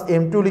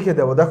 + m2 লিখে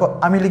দেব। দেখো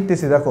আমি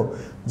লিখতেছি, দেখো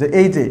যে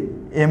এই যে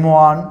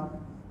m1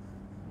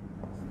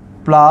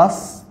 +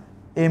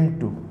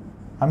 m2,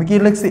 আমি কি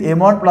লিখছি?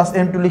 m1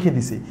 + m2 লিখে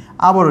দিছি।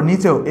 আবারও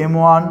নিচেও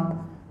m1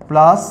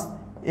 +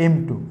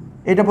 m2,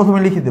 এটা প্রথমে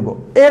লিখে দেব।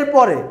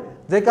 এরপরে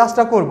যে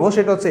কাজটা করব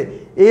সেটা হচ্ছে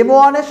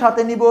m1 এর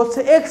সাথে নিব হচ্ছে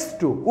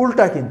x2,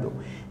 উল্টা কিন্তু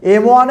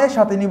m1 এর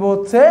সাথে নিব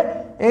হচ্ছে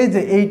এই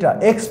যে এইটা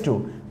x2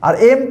 আর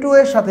m2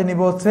 এর সাথে নিব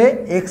হচ্ছে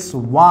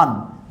x1।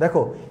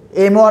 দেখো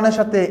m1 এর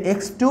সাথে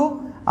x2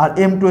 আর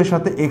m2 এর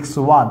সাথে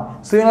x1।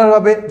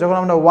 সিমিলারভাবে যখন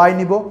আমরা y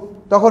নিব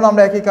তখন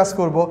আমরা একই কাজ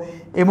করব,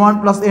 m1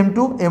 + m2,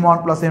 m1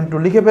 + m2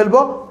 লিখে ফেলবো।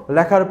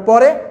 লেখার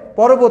পরে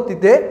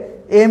পরবর্তীতে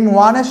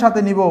m1 এর সাথে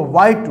নিব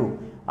y2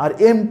 আর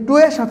M2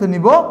 এর সাথে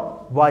নিব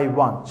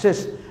y1 শেষ।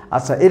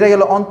 আচ্ছা এটা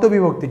গেল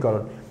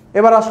অন্তবিভক্তিকরণ।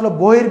 এবার আসলো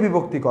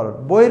বহির্বিভক্তিকরণ।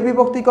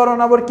 বহির্বিভক্তিকরণ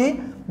আবার কি,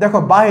 দেখো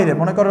বাইরে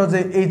মনে করো যে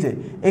এই যে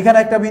এখানে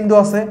একটা বিন্দু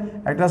আছে,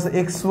 একটা আছে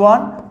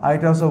x1 আর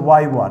এটা হচ্ছে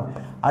y1,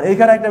 আর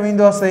এখানে একটা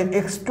বিন্দু আছে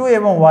x2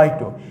 এবং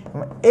y2।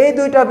 এই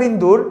দুইটা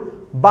বিন্দুর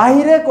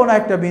বাইরে কোনো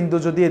একটা বিন্দু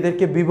যদি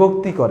এদেরকে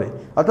বিভক্তি করে,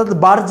 অর্থাৎ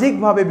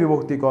বাহ্যিকভাবে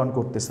বিভক্তিকরণ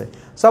করতেছে,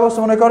 সাপোজ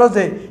মনে করো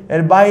যে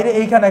এর বাইরে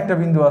এইখানে একটা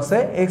বিন্দু আছে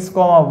x,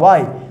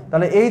 y,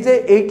 তাহলে এই যে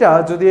এইটা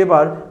যদি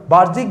এবার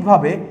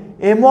বাহ্যিকভাবে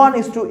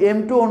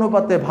m1:m2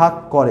 অনুপাতে ভাগ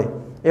করে,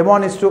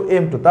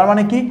 m1:m2, তার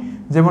মানে কি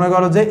যে মনে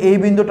করো যে এই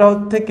বিন্দুটা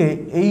থেকে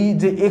এই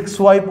যে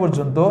xy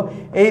পর্যন্ত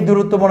এই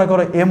দূরত্ব মনে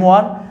করো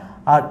m1,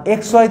 আর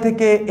xy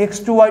থেকে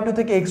x2 y2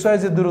 থেকে xy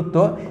যে দূরত্ব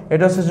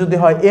এটা হচ্ছে যদি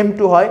হয় m2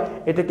 হয়,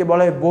 এটাকে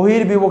বলা হয়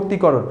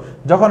বহির্বিভক্তিকরণ।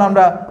 যখন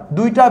আমরা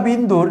দুইটা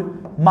বিন্দুর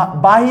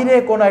বাহিরে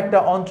কোনো একটা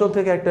অঞ্চল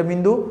থেকে একটা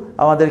বিন্দু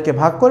আমাদেরকে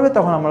ভাগ করবে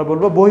তখন আমরা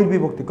বলবো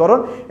বহির্বিভক্তিকরণ।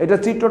 এটা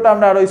চিত্রটা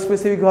আমরা আরো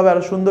স্পেসিফিকভাবে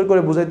আরো সুন্দর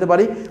করে বুঝাইতে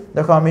পারি।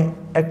 দেখো আমি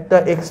একটা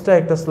এক্সট্রা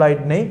একটা স্লাইড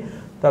নেই,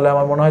 তাহলে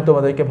আমার মনে হয়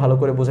তোমাদেরকে ভালো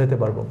করে বুঝাইতে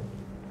পারবো।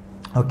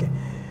 ওকে,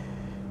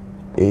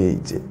 এই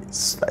যে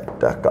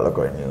স্লাইডটা কালো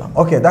করে নিলাম।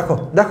 ওকে দেখো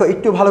দেখো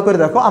একটু ভালো করে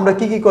দেখো আমরা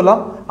কি কি করলাম।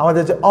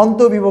 আমাদের যে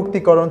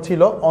অন্তবিভক্তিকরণ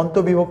ছিল,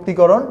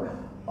 অন্তবিভক্তিকরণ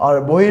আর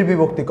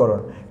বহির্বিভক্তিকরণ,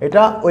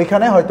 এটা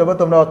ওইখানে হয়তো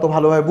তোমরা অত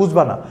ভালোভাবে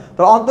বুঝবা না।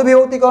 তো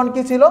অন্তবিভক্তিকরণ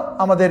কি ছিল,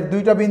 আমাদের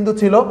দুইটা বিন্দু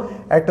ছিল,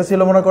 একটা ছিল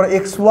মনে করো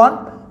x1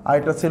 আর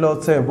একটা ছিল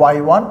হচ্ছে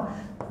y1,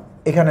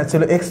 এখানে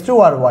ছিল x2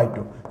 আর y2।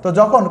 তো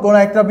যখন কোনো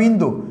একটা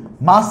বিন্দু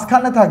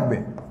মাঝখানে থাকবে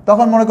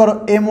তখন মনে করো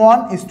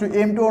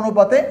m1:m2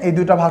 অনুপাতে এই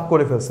দুইটা ভাগ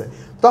করে ফেলছে,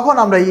 তখন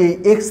আমরা এই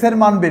x এর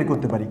মান বের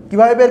করতে পারি।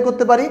 কিভাবে বের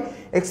করতে পারি,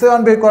 x এর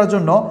মান বের করার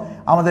জন্য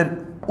আমাদের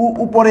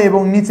উপরে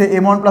এবং নিচে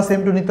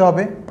m1+m2 নিতে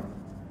হবে,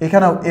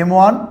 এখানেও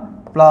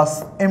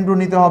m1+m2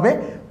 নিতে হবে।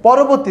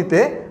 পরবর্তীতে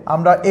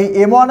আমরা এই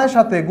m1 এর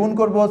সাথে গুণ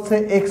করব হচ্ছে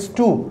x2,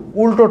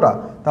 উল্টোটা,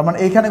 তার মানে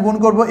এইখানে গুণ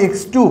করব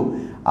x2,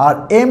 আর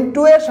m2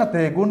 এর সাথে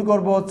গুণ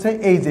করব হচ্ছে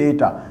এই যে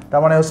এটা,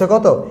 তার মানে হচ্ছে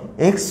কত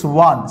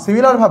x1।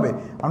 সিমিলার ভাবে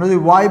আমরা যদি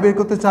y বের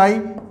করতে চাই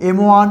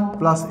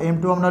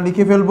m1+m2 আমরা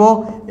লিখে ফেলবো,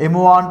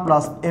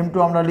 m1+m2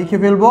 আমরা লিখে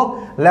ফেলবো।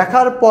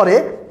 লেখার পরে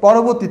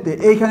পরবর্তীতে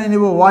এইখানে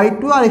নেব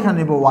y2 আর এখানে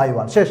নেব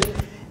y1, শেষ।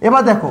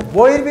 এবার দেখো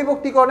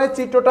বহির্বিভক্তিকরণের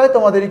চিত্রটায়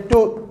তোমাদের একটু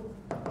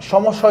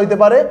সমস্যা হইতে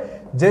পারে,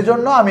 যে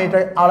জন্য আমি এটা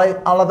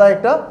আলাদা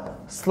একটা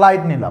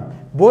স্লাইড নিলাম।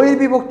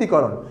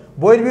 বহির্বিভক্তিকরণ,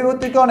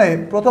 বহির্বিভক্তিকরণে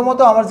প্রথমত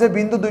আমার যে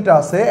বিন্দু দুইটা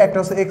আছে, একটা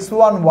হচ্ছে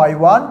x1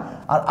 y1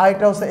 আর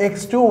আরেকটা হচ্ছে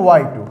x2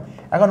 y2।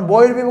 এখন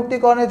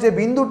বহির্বিভক্তিকরণের যে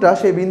বিন্দুটা,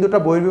 সেই বিন্দুটা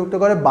বহির্বিভক্ত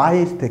করে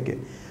বাহির থেকে।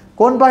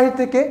 কোন বাহির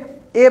থেকে,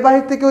 এ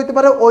বাহির থেকে হইতে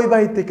পারে, ওই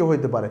বাহির থেকে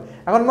হইতে পারে।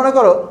 এখন মনে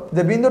করো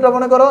যে বিন্দুটা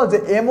মনে করো যে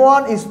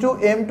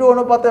m1:m2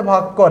 অনুপাতে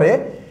ভাগ করে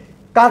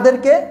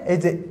কাদেরকে, এই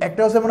যে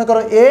একটা হচ্ছে মনে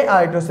করো a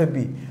আর একটা হচ্ছে b,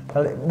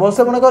 তাহলে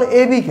বলছে মনে করো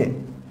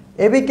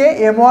ab কে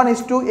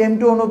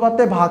m1:m2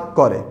 অনুপাতে ভাগ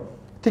করে,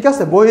 ঠিক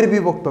আছে,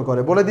 বহির্বিভক্ত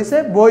করে, বলে দিছে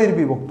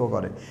বহির্বিভক্ত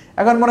করে।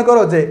 এখন মনে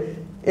করো যে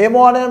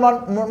m1 এর মান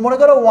মনে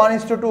করো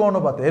 1:2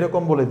 অনুপাতে,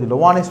 এরকম বলে দিল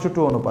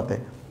 1:2 অনুপাতে।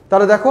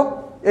 তাহলে দেখো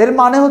এর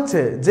মানে হচ্ছে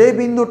যে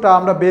বিন্দুটা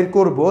আমরা বের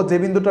করব, যে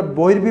বিন্দুটা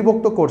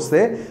বহির্বিভক্ত করছে,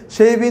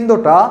 সেই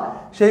বিন্দুটা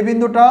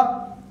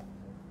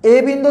এ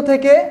বিন্দু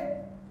থেকে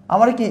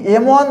আমার কি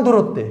m1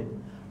 দূরত্বে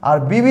আর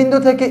বি বিন্দু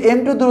থেকে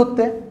m2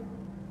 দূরত্বে,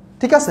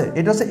 ঠিক আছে।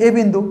 এটা হচ্ছে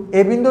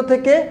এ বিন্দু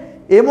থেকে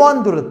m1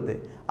 দূরত্বে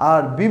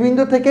আর বি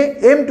বিন্দু থেকে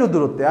m2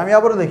 দূরত্বে। আমি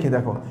আবারও দেখি,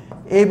 দেখো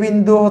এ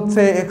বিন্দু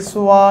হচ্ছে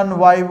x1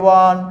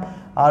 y1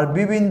 আর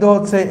বি বিন্দু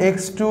হচ্ছে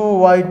x2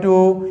 y2,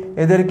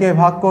 এদেরকে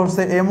ভাগ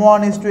করছে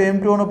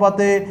m1:m2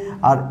 অনুপাতে,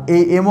 আর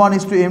এই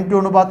m1:m2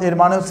 অনুপাত এর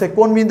মানে হচ্ছে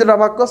কোন বিন্দুটা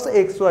ভাগ করছে,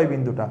 xy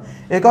বিন্দুটা।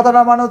 এই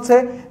কথাটার মানে হচ্ছে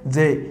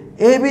যে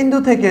এ বিন্দু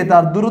থেকে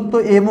তার দূরত্ব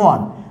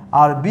m1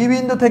 আর বি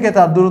বিন্দু থেকে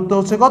তার দূরত্ব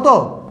হচ্ছে কত,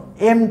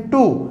 m2।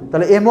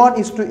 তাহলে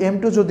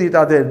m1:m2 যদি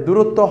তাদের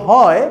দূরত্ব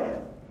হয়,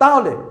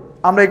 তাহলে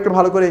আমরা একটু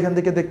ভালো করে এখান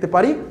থেকে দেখতে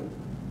পারি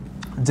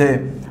যে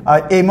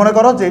এই মনে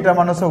করো যে এটা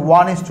মানে হচ্ছে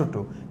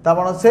 1:2, তার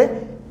মানে হচ্ছে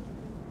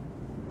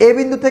এ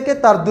বিন্দু থেকে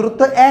তার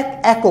দূরত্ব 1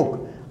 একক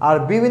আর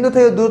বি বিন্দু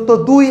থেকে দূরত্ব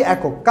 2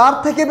 একক। কার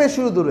থেকে বেশি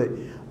দূরে,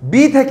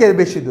 বি থেকে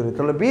বেশি দূরে।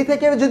 তাহলে বি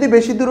থেকে যদি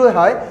বেশি দূরে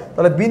হয়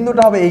তাহলে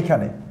বিন্দুটা হবে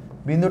এইখানে,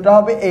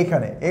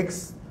 x,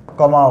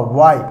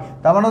 y।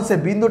 তার মানে হচ্ছে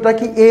বিন্দুটা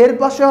কি এ এর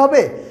পাশে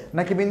হবে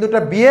নাকি বিন্দুটা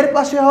বি এর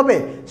পাশে হবে,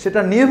 সেটা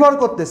নির্ভর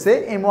করতেছে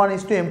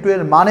m1:m2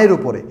 এর মানের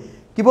উপরে।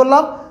 কি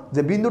বললাম,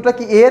 যে বিন্দুটা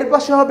কি এ এর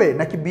পাশে হবে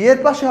নাকি বি এর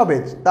পাশে হবে,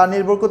 তা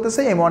নির্ভর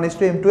করতেছে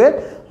m1:m2 এর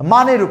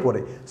মানের উপরে।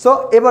 সো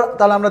এবার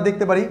তাহলে আমরা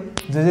দেখতে পারি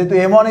যে যেহেতু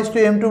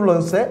m1:m2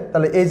 বলছে,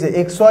 তাহলে এই যে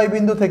xy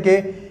বিন্দু থেকে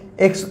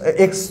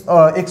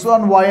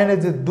x1 yn এর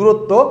যে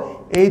দূরত্ব,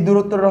 এই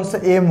দূরত্বটা হচ্ছে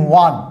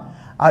m1,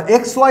 আর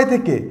xy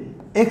থেকে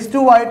x2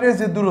 y এর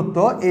যে দূরত্ব,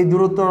 এই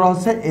দূরত্বটা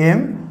হচ্ছে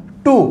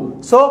m2।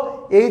 সো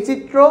এই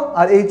চিত্র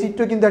আর এই চিত্র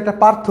কিন্তু একটা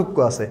পার্থক্য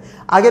আছে।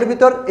 আগের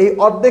ভিতর এই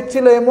অর্ধেক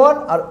ছিল M1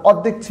 আর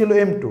অর্ধেক ছিল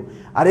M2,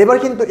 আর এবার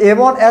কিন্তু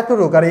M1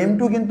 এতটুক আর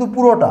M2 কিন্তু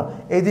পুরোটা।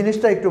 এই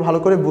জিনিসটা একটু ভালো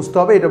করে বুঝতে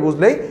হবে, এটা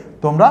বুঝলেই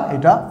তোমরা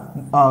এটা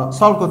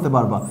সলভ করতে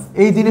পারবা।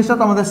 এই জিনিসটা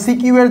তো আমাদের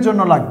সিকিউ এর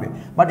জন্য লাগবে,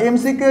 বাট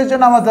এমসিকিউ এর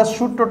জন্য আমার জাস্ট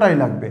সূত্রটাই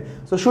লাগবে।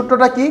 সো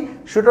সূত্রটা কি?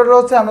 সূত্রটা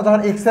হচ্ছে আমরা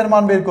যখন x এর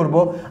মান বের করব,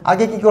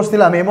 আগে কি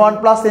করছিলাম M1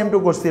 প্লাস M2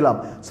 করছিলাম,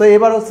 সো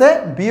এবার হচ্ছে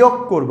বিয়োগ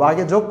করব,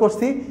 আগে যোগ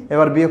করছি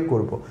এবার বিয়োগ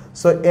করব।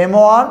 সো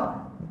M1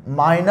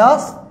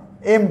 মাইনাস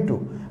M2,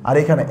 আর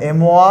এখানে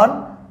M1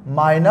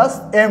 মাইনাস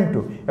M2।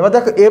 এবার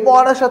দেখো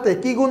M1 এর সাথে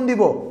কি গুণ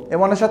দিব?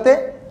 M1 এর সাথে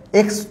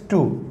x2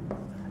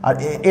 আর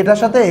এটার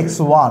সাথে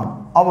x1।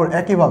 আবার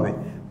একইভাবে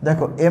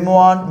দেখো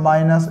M1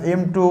 minus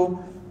M2,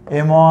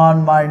 M1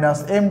 minus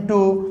M2,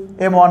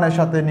 M1 এর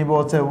সাথে নিব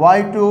হচ্ছে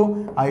y2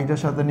 আর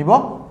এটার সাথে নিব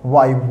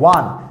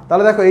y1।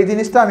 তাহলে দেখো এই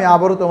জিনিসটা আমি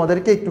আবারও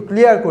তোমাদেরকে একটু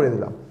ক্লিয়ার করে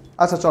দিলাম।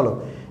 আচ্ছা চলো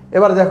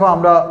এবার দেখো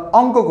আমরা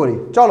অঙ্ক করি,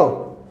 চলো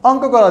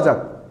অঙ্ক করা যাক।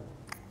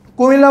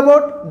 কুমিল্লা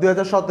বোর্ড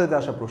 2017-তে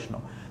আসা প্রশ্ন।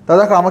 তা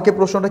দেখো আমাকে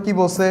প্রশ্নটা কি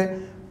বলছে?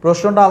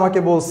 প্রশ্নটা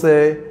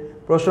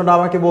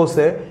আমাকে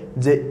বলছে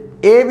যে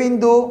এ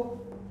বিন্দু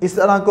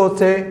স্থানাঙ্ক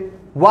হচ্ছে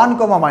 1,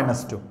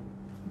 -2।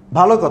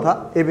 ভালো কথা,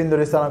 এ বিন্দুর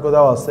স্থানাঙ্ক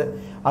দেওয়া আছে,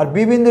 আর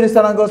বি বিন্দুর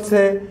স্থানাঙ্ক হচ্ছে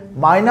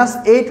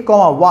 -8,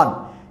 1।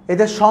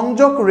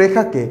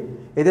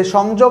 এদের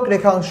সংযোগ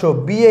রেখাংশ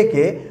বি এ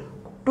কে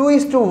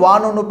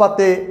 2:1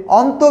 অনুপাতে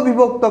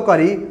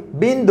অন্তবিভক্তকারী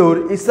বিন্দুর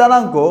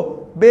স্থানাঙ্ক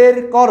বের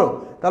করো।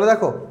 তাহলে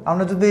দেখো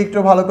আমরা যদি একটু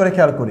ভালো করে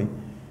খেয়াল করি,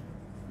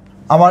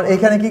 আমার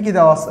এখানে কি কি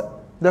দেওয়া আছে?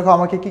 দেখো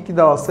আমাকে কি কি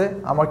দেওয়া আছে?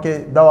 আমাকে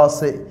দেওয়া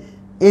আছে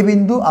এ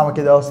বিন্দু,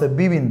 আমাকে দেওয়া আছে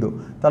বি বিন্দু।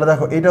 তাহলে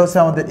দেখো এটা হচ্ছে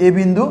আমাদের এ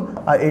বিন্দু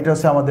আর এটা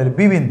হচ্ছে আমাদের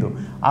বি বিন্দু,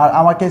 আর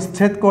আমাকে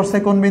ছেদ করছে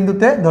কোন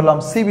বিন্দুতে? ধরলাম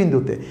সি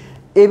বিন্দুতে।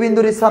 এ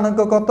বিন্দুর স্থানাঙ্ক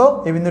কত?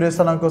 এ বিন্দুর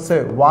স্থানাঙ্ক হচ্ছে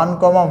 1,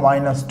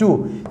 -2।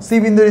 সি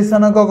বিন্দুর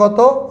স্থানাঙ্ক কত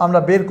আমরা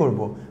বের করব।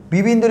 বি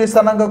বিন্দুর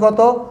স্থানাঙ্ক কত?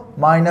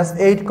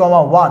 -8,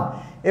 1।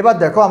 এবার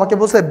দেখো আমাকে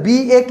বলছে বি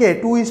এ কে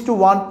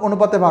 2:1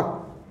 অনুপাতে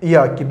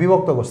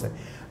বিভক্ত করছে।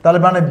 তাহলে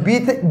মানে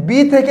বি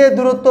থেকে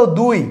দূরত্ব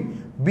 2,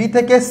 বি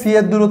থেকে সি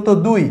এর দূরত্ব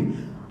 2,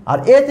 আর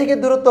এ থেকে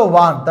দূরত্ব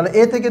 1। তাহলে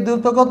এ থেকে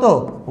দূরত্ব কত?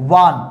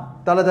 1।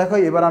 তাহলে দেখো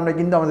এবার আমরা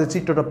কিন্তু আমাদের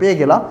চিত্রটা পেয়ে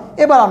গেলাম।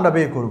 এবার আমরা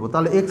বের করব।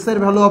 তাহলে x এর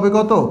ভ্যালু হবে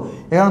কত?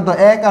 এখানে তো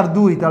 1 আর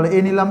 2, তাহলে এ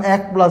নিলাম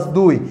 1 +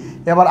 2,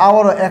 এবার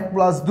আবারও 1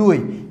 + 2।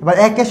 এবার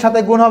 1 এর সাথে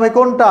গুণ হবে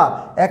কোনটা?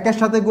 1 এর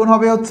সাথে গুণ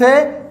হবে হচ্ছে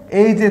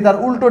এই যে তার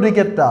উল্টো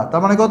দিকেরটা,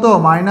 তার মানে কত?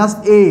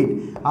 -8।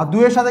 আর 2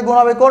 এর সাথে গুণ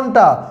হবে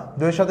কোনটা?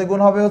 2 এর সাথে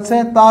গুণ হবে হচ্ছে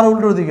তার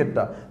উল্টো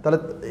দিকেরটা। তাহলে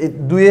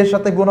 2 এর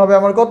সাথে গুণ হবে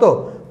আমার কত?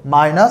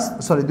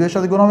 2 এর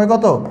সাথে গুণ হবে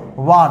কত?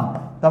 1।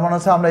 তার মানে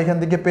হচ্ছে আমরা এখান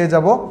থেকে পেয়ে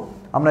যাব,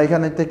 আমরা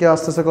এখান থেকে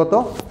আসতেছে কত?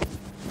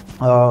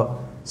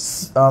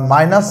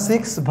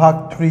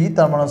 -6/3,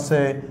 তার মানে হচ্ছে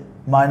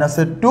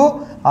 -2।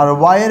 আর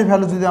y এর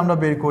ভ্যালু যদি আমরা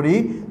বের করি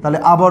তাহলে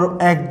আবার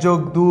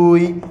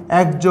 1+2,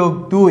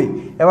 1+2।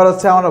 এবার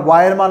হচ্ছে আমার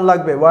y এর মান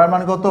লাগবে। y এর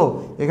মান কত?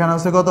 এখানে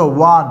হচ্ছে কত?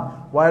 1।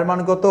 y এর মান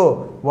কত?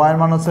 y এর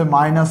মান হচ্ছে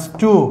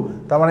 -2।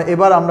 তার মানে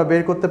এবার আমরা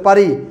বের করতে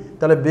পারি।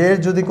 তাহলে বের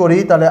যদি করি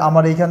তাহলে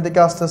আমার এইখান থেকে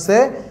আসতেছে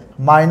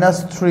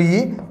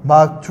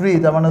 -3/3,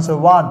 তার মানে হচ্ছে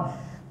 1,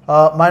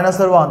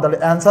 -1। তাহলে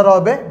অ্যান্সার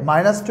হবে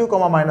 -2,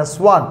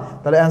 -1।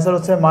 তাহলে অ্যান্সার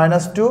হচ্ছে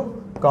 -2,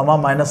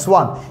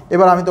 -1।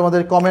 এবার আমি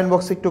তোমাদের কমেন্ট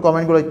বক্সে একটু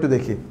কমেন্টগুলো একটু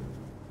দেখি।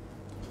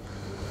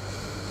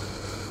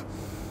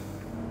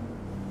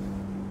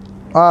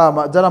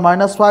 যারা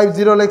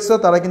 -50 লিখছো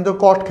তারা কিন্তু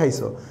কট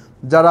খাইছো।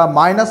 যারা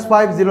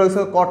 -50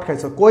 লিখছো কট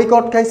খাইছো। কই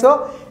কট খাইছো?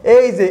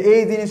 এই যে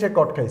এই জিনিসে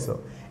কট খাইছো।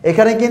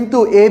 এখানে কিন্তু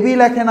এ বি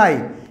লেখে নাই,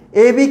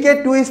 এ বি কে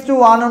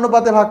 2:1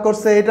 অনুপাতে ভাগ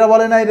করছে, এটা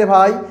বলে নাই রে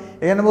ভাই।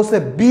 এখানে বলছে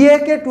বি এ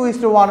কে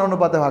 2:1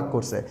 অনুপাতে ভাগ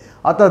করছে,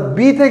 অর্থাৎ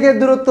বি থেকে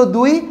দূরত্ব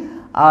 2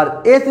 আর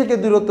এ থেকে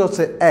দূরত্ব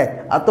হচ্ছে 1।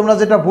 আর তোমরা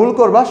যেটা ভুল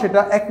করবা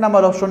সেটা 1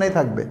 নাম্বার অপশনেই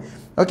থাকবে।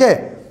 ওকে,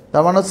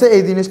 তার মানে হচ্ছে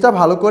এই জিনিসটা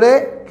ভালো করে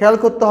খেয়াল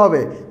করতে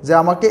হবে যে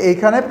আমাকে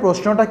এইখানে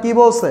প্রশ্নটা কি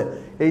বলছে,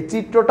 এই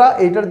চিত্রটা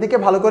এইটার দিকে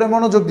ভালো করে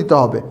মনোযোগ দিতে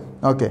হবে।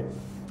 ওকে,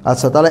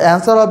 আচ্ছা তাহলে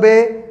অ্যান্সার হবে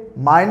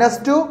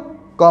 -2,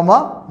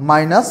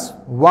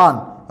 -1।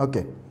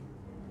 ওকে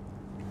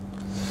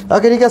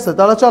ওকে ঠিক আছে।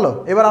 তাহলে চলো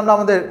এবার আমরা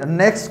আমাদের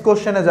নেক্সট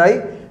কোশ্চেনে যাই।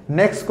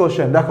 নেক্সট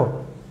কোশ্চেন দেখো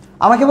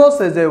আমাকে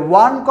বলছে যে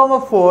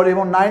 1,4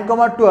 এবং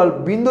 9,12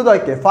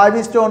 বিন্দুদ্বয়কে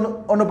 5:1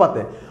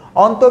 অনুপাতে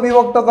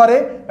অন্তবিভক্ত করে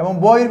এবং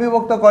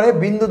বহির্বিভক্ত করে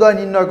বিন্দুদ্বয়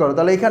নির্ণয় করো।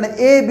 তাহলে এখানে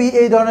এ বি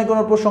এই ধরনের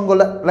কোনো প্রসঙ্গ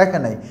লেখা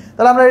নেই,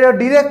 তাহলে আমরা এটা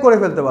ডিরেক্ট করে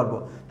ফেলতে পারবো।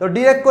 তো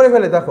ডিরেক্ট করে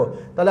ফেলে দেখো,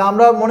 তাহলে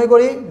আমরা মনে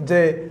করি যে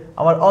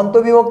আমার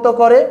অন্তবিভক্ত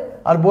করে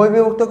আর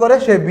বহির্বিভক্ত করে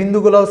সেই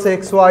বিন্দুগুলো হচ্ছে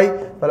XY।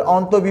 তাহলে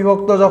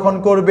অন্তবিভক্ত যখন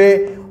করবে,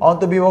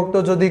 অন্তবিভক্ত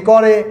যদি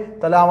করে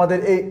তাহলে আমাদের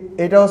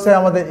এটা হচ্ছে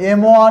আমাদের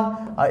M1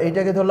 আর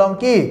এইটাকে ধরলাম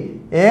কি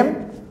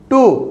M2।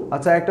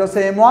 আচ্ছা একটা হচ্ছে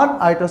M1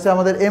 আর এটা হচ্ছে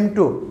আমাদের M2।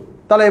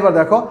 তাহলে এবার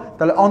দেখো,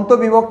 তাহলে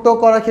অন্তবিভক্ত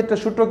করার ক্ষেত্রে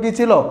সূত্র কি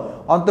ছিল?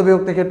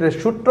 অন্তবিভক্তের ক্ষেত্রে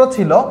সূত্র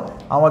ছিল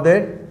আমাদের,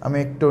 আমি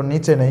একটু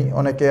নিচে নেই,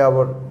 অনেকে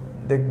আবার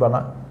দেখবা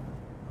না।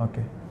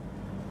 ওকে,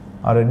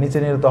 আরে নিচে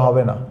নিলে তো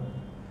হবে না।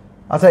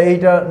 আচ্ছা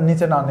এইটা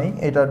নিচে না নেই,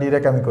 এটা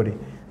ডিরেক্ট আমি করি।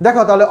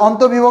 দেখো তাহলে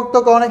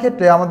অন্তবিভক্তকরণের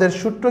ক্ষেত্রে আমাদের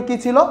সূত্র কি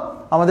ছিল?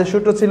 আমাদের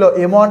সূত্র ছিল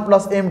m1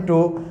 প্লাস m2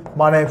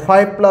 মানে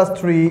 5 প্লাস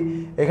 3,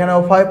 এখানেও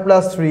 5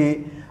 প্লাস 3,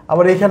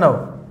 আবার এখানেও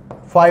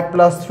 5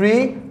 প্লাস 3,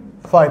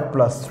 5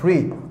 প্লাস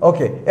 3।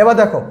 ওকে, এবার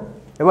দেখো,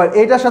 এবার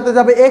এইটার সাথে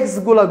যাবে x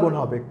গুলা গুণ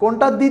হবে,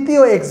 কোনটা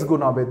দ্বিতীয় x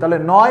গুণ হবে, তাহলে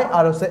 9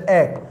 আর হচ্ছে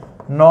 1,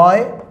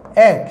 9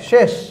 1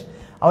 শেষ।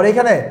 আর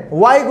এখানে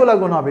y গুলা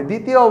গুণ হবে,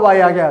 দ্বিতীয় y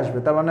আগে আসবে,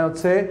 তার মানে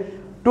হচ্ছে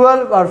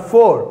 12 আর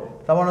 4,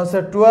 তার মানে হচ্ছে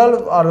 12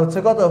 আর হচ্ছে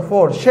কত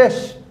 4 শেষ।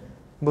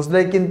 বুঝলে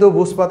কিন্তু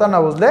বুঝপাতা, না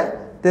বুঝলে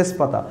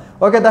তেজপাতা।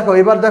 ওকে দেখো,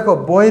 এবার দেখো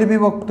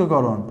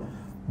বহির্বিভক্তকরণ,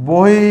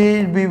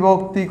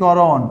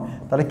 বহির্বিভক্তিকরণ,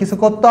 তাহলে কিছু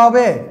করতে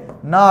হবে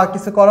না,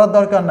 কিছু করার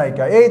দরকার নাই,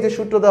 এই যে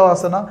সূত্র দেওয়া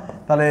আছে না,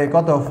 তাহলে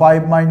কত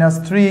 5 মাইনাস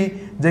 3,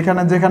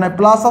 যেখানে যেখানে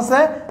প্লাস আছে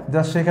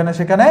জাস্ট সেখানে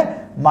সেখানে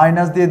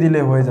মাইনাস দিয়ে দিলে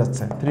হয়ে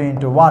যাচ্ছে 3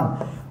 ইন্টু 1।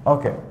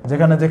 ওকে,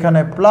 যেখানে যেখানে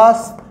প্লাস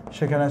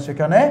সেখানে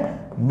সেখানে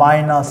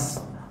মাইনাস,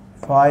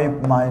 5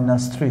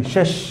 মাইনাস 3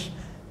 শেষ।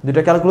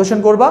 দুইটা ক্যালকুলেশন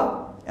করবা,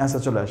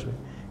 অ্যান্সার চলে আসবে,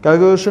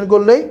 ক্যালকুলেশন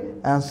করলেই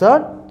অ্যান্সার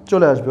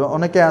চলে আসবে।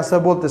 অনেকে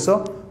অ্যান্সার বলতেছো,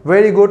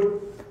 ভেরি গুড।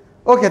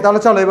 ওকে, তাহলে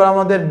চলো এবার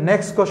আমাদের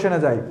নেক্সট কোশ্চেনে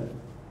যাই।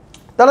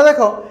 তাহলে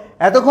দেখো,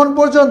 এতক্ষণ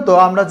পর্যন্ত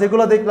আমরা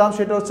যেগুলো দেখলাম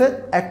সেটা হচ্ছে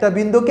একটা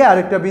বিন্দুকে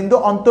আরেকটা বিন্দু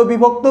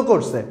অন্তর্বিভক্ত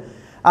করছে,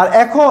 আর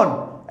এখন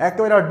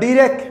একেবারে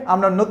ডিরেক্ট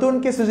আমরা নতুন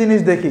কিছু জিনিস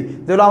দেখি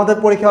যেগুলো আমাদের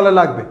পরীক্ষা হলে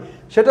লাগবে।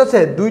 সেটা হচ্ছে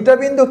দুইটা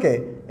বিন্দুকে,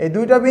 এই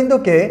দুইটা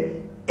বিন্দুকে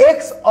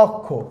এক্স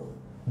অক্ষ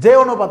যে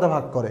অনুপাতে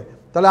ভাগ করে।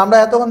 তাহলে আমরা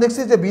এতক্ষণ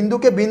দেখছি যে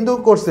বিন্দুকে বিন্দু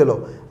করছিল,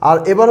 আর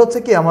এবার হচ্ছে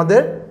কি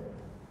আমাদের,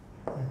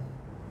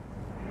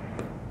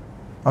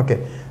 ওকে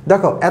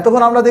দেখো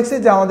এতক্ষণ আমরা দেখছি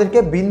যে আমাদেরকে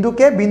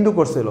বিন্দুকে বিন্দু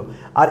করছিল,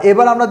 আর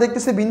এবার আমরা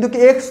দেখতেছি বিন্দুকে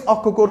এক্স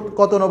অক্ষ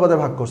কত অনুপাতে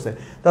ভাগ করছে।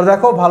 তাহলে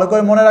দেখো ভালো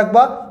করে মনে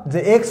রাখবা যে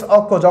এক্স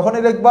অক্ষ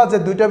যখনই দেখবা যে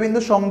দুইটা বিন্দু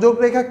সংযোগ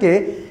রেখাকে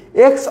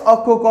এক্স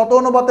অক্ষ কত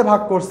অনুপাতে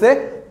ভাগ করছে,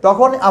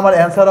 তখন আমার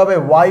অ্যান্সার হবে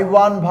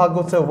y1 ভাগ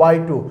হচ্ছে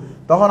y2।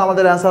 তখন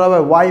আমাদের অ্যান্সার হবে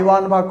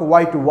y1 ভাগ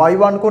y2।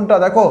 y1 কোনটা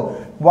দেখো,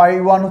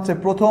 y1 হচ্ছে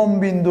প্রথম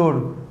বিন্দুর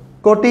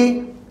কোটি,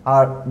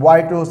 আর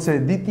y2 হচ্ছে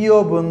দ্বিতীয়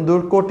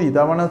বিন্দুর কোটি।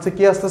 তার মানে হচ্ছে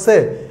কি আসতেছে,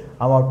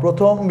 আমার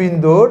প্রথম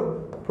বিন্দুর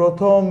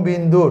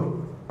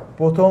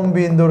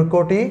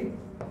কোটি,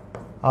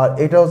 আর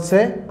এটা হচ্ছে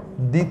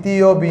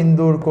দ্বিতীয়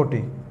বিন্দুর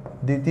কোটি,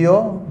 দ্বিতীয়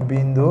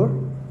বিন্দুর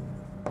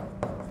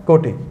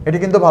কোটি। এটি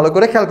কিন্তু ভালো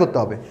করে খেয়াল করতে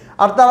হবে।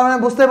 আর তার মানে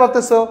বুঝতে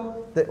পারতেছো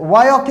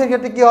y অক্ষের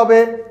ক্ষেত্রে কি হবে,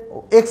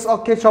 x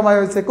অক্ষের সময়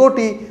হয়েছে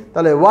কোটি,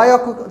 তাহলে y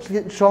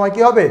অক্ষের সময়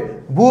কি হবে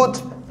ভুজ।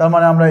 তার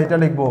মানে আমরা এটা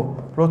লিখবো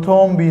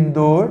প্রথম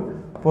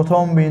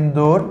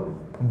বিন্দুর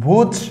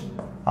ভুজ,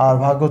 আর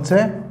ভাগ হচ্ছে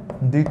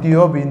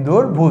দ্বিতীয়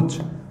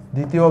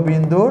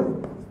বিন্দুর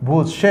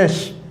ভুজ শেষ,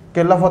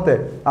 কেল্লাফতে।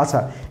 আচ্ছা,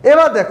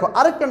 এবার দেখো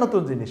আরেকটা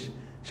নতুন জিনিস,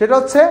 সেটা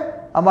হচ্ছে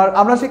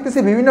আমরা শিখতেছি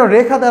বিভিন্ন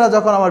রেখা দ্বারা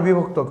যখন আমার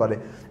বিভক্ত করে।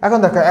 এখন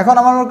দেখো, এখন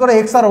আমার মনে করে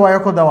এক্স আর ওয়াই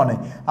অক্ষ দেওয়া নেই,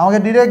 আমাকে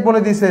ডিরেক্ট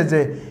বলে দিছে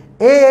যে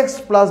ax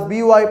plus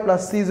by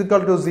plus c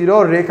equal to 0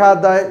 রেখা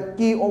দ্বারা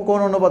কি কোন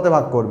অনুপাতে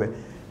ভাগ করবে।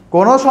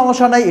 কোনো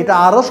সমস্যা নাই, এটা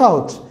আরো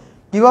সহজ।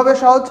 কিভাবে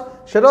সহজ,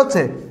 সেটা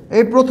হচ্ছে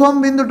এই প্রথম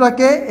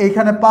বিন্দুটাকে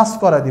এইখানে পাস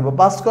করা দিব।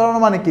 পাস করানো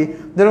মানে কি,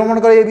 যেরকম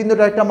মনে করো এই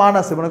বিন্দুটা একটা মান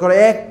আছে, মনে করো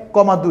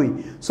 1,2,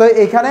 সো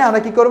এখানে আমরা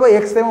কি করবো,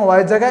 এক্স এবং ওয়াই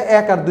এর জায়গায়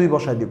 1 আর 2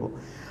 বসাই দিব।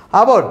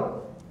 আবার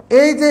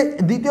এই যে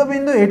দ্বিতীয়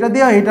বিন্দু, এটা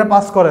দিয়ে এটা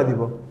পাস করে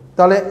দিব,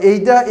 তাহলে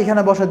এইটা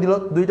এখানে বসা দিল,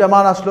 দুইটা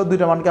মান আসলো,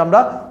 দুইটা মানকে আমরা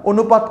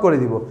অনুপাত করে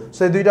দিব।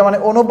 সেই দুইটা মানে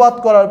অনুপাত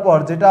করার পর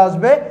যেটা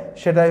আসবে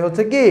সেটাই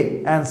হচ্ছে কি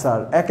অ্যান্সার,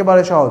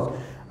 একেবারে সহজ।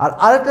 আর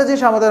আরেকটা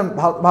জিনিস আমাদের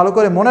ভালো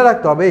করে মনে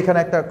রাখতে হবে, এখানে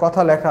একটা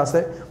কথা লেখা আছে,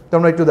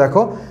 তোমরা একটু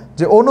দেখো,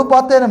 যে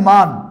অনুপাতের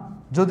মান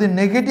যদি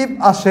নেগেটিভ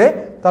আসে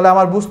তাহলে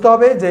আমার বুঝতে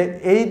হবে যে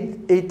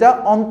এইটা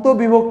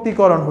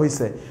অন্তবিভক্তিকরণ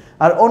হয়েছে,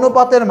 আর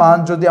অনুপাতের মান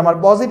যদি আমার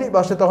পজিটিভ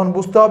আসে তখন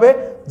বুঝতে হবে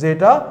যে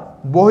এটা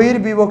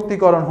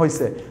বহির্বিভক্তিকরণ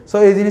হয়েছে। সো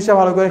এই জিনিসটা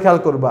ভালো করে খেয়াল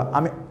করবা।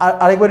 আমি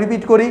আরেকবার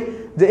রিপিট করি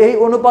যে এই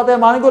অনুপাতের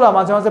মানগুলো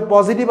মাঝে মাঝে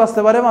পজিটিভ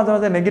আসতে পারে, মাঝে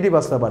মাঝে নেগেটিভ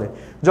আসতে পারে।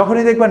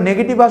 যখনই দেখবা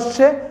নেগেটিভ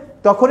আসছে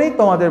তখনই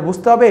তোমাদের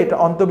বুঝতে হবে এটা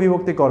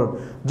অন্তবিভক্তিকরণ,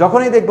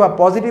 যখনই দেখবা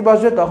পজিটিভ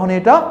আসবে তখনই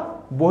এটা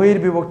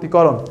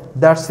বহির্বিভক্তিকরণ।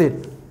 That's it.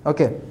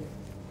 ওকে,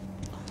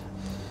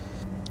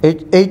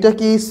 এইটা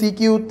কি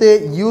সিকিউতে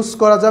ইউজ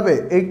করা যাবে?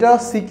 এইটা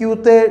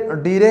সিকিউতে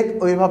ডিরেক্ট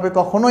ওইভাবে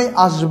কখনোই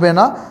আসবে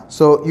না,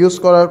 সো ইউজ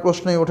করার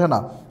প্রশ্নই ওঠে না।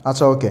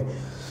 আচ্ছা, ওকে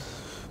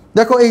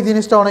দেখো এই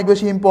জিনিসটা অনেক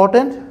বেশি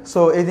ইম্পর্টেন্ট,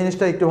 সো এই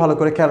জিনিসটা একটু ভালো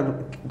করে খেয়াল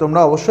তোমরা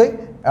অবশ্যই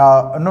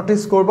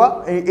নোটিস করবা,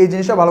 এই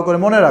জিনিসটা ভালো করে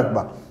মনে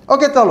রাখবা।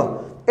 ওকে, চলো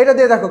এটা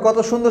দিয়ে দেখো কত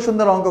সুন্দর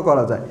সুন্দর অঙ্ক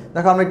করা যায়।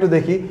 দেখো আমরা একটু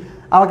দেখি,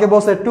 আমাকে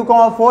বলছে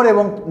 2,4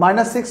 এবং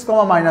 -6,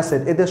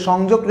 -8 এদের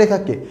সংযোগ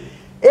রেখাকে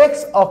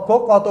এক্স অক্ষ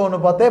কত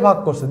অনুপাতে ভাগ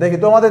করছে। দেখি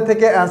তোমাদের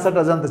থেকে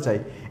অ্যান্সারটা জানতে চাই,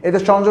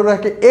 এদের সংযোগ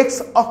রেখাকে এক্স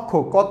অক্ষ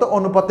কত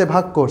অনুপাতে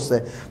ভাগ করছে।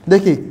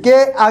 দেখি কে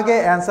আগে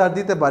অ্যান্সার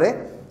দিতে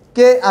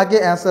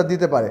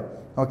পারে,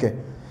 ওকে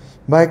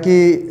ভাই কি,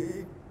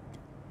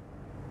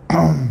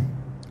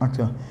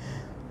 আচ্ছা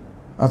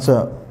আচ্ছা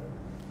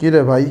কি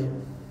রে ভাই,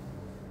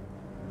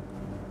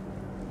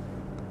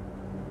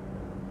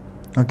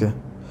 ওকে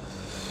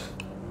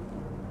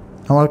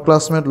আমার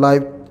ক্লাসমেট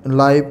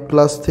লাইভ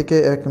ক্লাস থেকে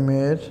এক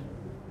মেয়ের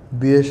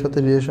বিয়ের সাথে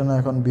রিলেশনে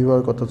এখন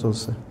বিবাহের কথা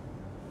চলছে।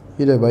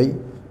 কি রে ভাই,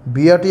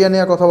 বিয়া টিয়া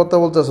নিয়ে কথাবার্তা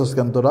বলতেছিস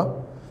কেন তোরা?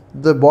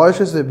 তোদের বয়স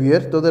হয়েছে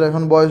বিয়ের, তোদের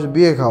এখন বয়স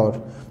বিয়ে খাওয়ার,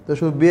 তো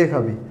শুধু বিয়ে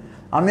খাবি,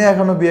 আমি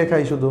এখনও বিয়ে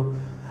খাই শুধু।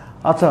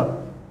 আচ্ছা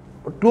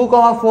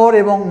 2,4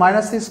 এবং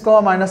 -6,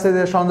 -8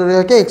 এর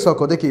সন্দ্ররেখাকে এক্স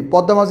অক্ষ দেখি।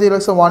 পদ্মা মাঝি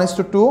লাগছে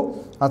 1:2।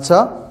 আচ্ছা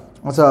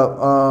আচ্ছা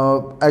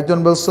একজন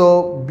বলছো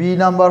বি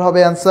নাম্বার হবে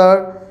অ্যান্সার,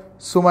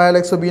 সুমায়া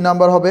লেখছো বি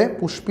নাম্বার হবে,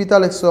 পুষ্পিতা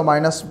লেখছো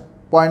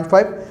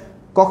 -0.5।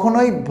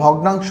 কখনোই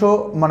ভগ্নাংশ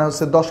মানে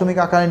হচ্ছে দশমিক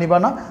আকারে নিবা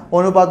না,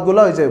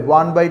 অনুপাতগুলো ওই যে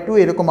 1/2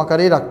 এরকম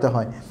আকারেই রাখতে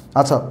হয়।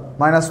 আচ্ছা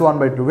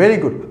 -1/2, ভেরি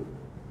গুড।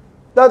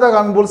 তাই দেখ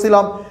আমি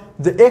বলছিলাম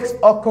যে এক্স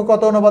অক্ষ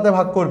কত অনুপাতে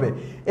ভাগ করবে,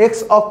 এক্স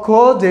অক্ষ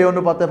যে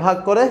অনুপাতে ভাগ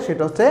করে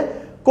সেটা হচ্ছে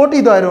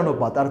কোটিদ্বয়ের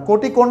অনুপাত। আর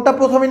কোটি কোনটা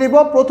প্রথমে নিব,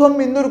 প্রথম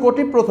বিন্দুর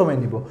কোটি প্রথমে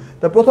নিব।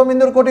 তো প্রথম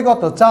বিন্দুর কোটি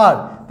কত 4,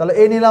 তাহলে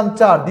এ নিলাম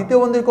 4। দ্বিতীয়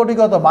বিন্দুর কোটি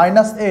কত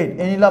 -8,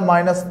 এ নিলাম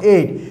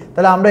 -8।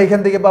 তাহলে আমরা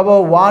এখান থেকে পাবো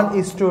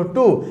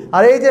 1:2।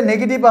 আর এই যে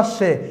নেগেটিভ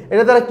আসছে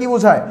এটা দ্বারা কি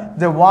বোঝায়,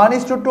 যে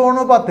 1:2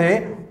 অনুপাতে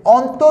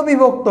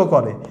অন্তবিভক্ত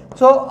করে।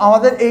 সো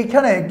আমাদের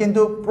এইখানে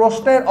কিন্তু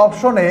প্রশ্নের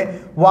অপশনে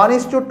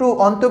 1:2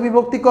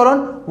 অন্তবিভক্তিকরণ,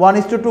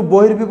 1:2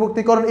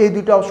 বহির্বিভক্তিকরণ এই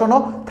দুটো অপশনও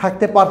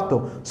থাকতে পারতো।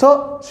 সো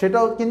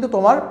সেটাও কিন্তু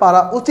তোমার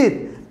পারা উচিত।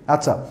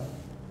 আচ্ছা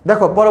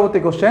দেখো পরবর্তী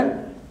কোশ্চেন,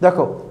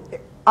 দেখো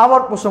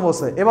আবার প্রশ্ন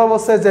বলছে, এবার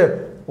বলছে যে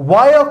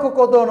ওয়াই অক্ষ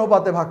কত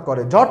অনুপাতে ভাগ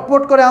করে।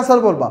 ঝটপট করে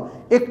অ্যান্সার বলবা,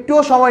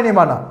 একটুও সময়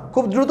নেবা না,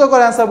 খুব দ্রুত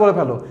করে অ্যান্সার বলে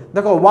ফেলো।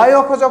 দেখো ওয়াই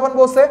অক্ষ যখন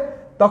বলছে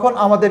তখন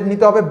আমাদের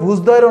নিতে হবে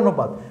ভুজদ্বয়ের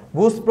অনুপাত।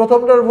 ভুজ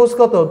প্রথমটার ভুজ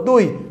কত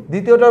 2,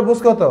 দ্বিতীয়টার ভুজ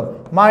কত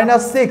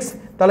 -6,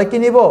 তাহলে কি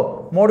নিব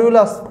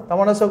মডিউলাস, তার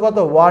মানে হচ্ছে কত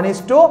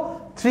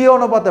 1:3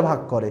 অনুপাতে ভাগ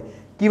করে।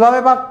 কিভাবে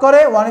ভাগ করে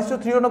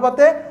 1:3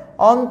 অনুপাতে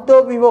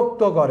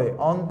অন্তবিভক্ত করে,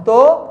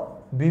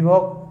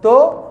 অন্তবিভক্ত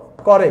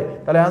করে।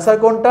 তাহলে অ্যান্সার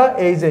কোনটা,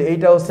 এই যে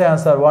এইটা হচ্ছে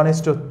অ্যান্সার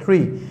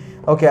 1:3।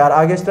 ওকে, আর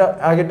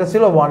আগেরটা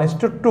ছিল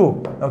 1:2।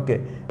 Okay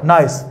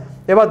nice.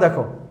 এবার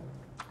দেখো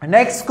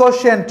নেক্সট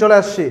কোশ্চেন চলে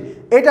আসছি,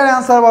 এটার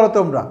অ্যান্সার বলো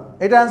তোমরা,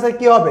 এটার অ্যান্সার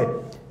কি হবে,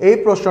 এই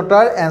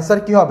প্রশ্নটার অ্যান্সার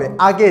কি হবে,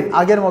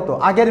 আগের মতো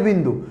আগের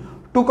বিন্দু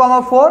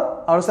 2,4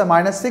 আর হচ্ছে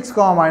 -6,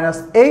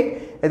 -8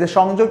 এদের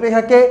সংযোগ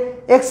রেখাকে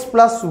x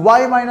 +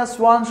 y -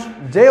 1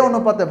 যে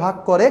অনুপাতে ভাগ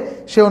করে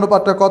সে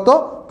অনুপাতটা কত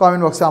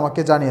কমেন্ট বক্সে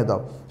আমাকে জানিয়ে দাও।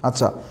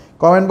 আচ্ছা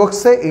কমেন্ট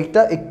বক্সে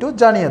এইটা একটু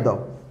জানিয়ে দাও।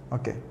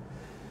 ওকে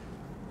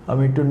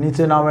আমি একটু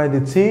নিচে নামিয়ে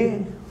দিচ্ছি।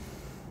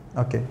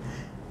 ওকে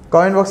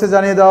কমেন্ট বক্সে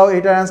জানিয়ে দাও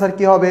এটার অ্যান্সার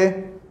কি হবে,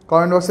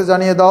 কমেন্ট বক্সে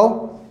জানিয়ে দাও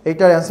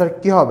এইটার অ্যান্সার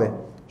কি হবে।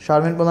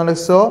 শারমিন প্রধান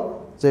লিখছো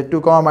যে 2,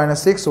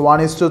 -6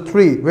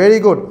 1:3, ভেরি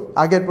গুড।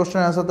 আগের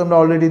প্রশ্নের অ্যান্সার তোমরা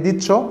অলরেডি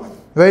দিচ্ছ,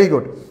 ভেরি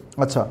গুড।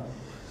 আচ্ছা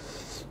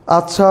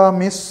আচ্ছা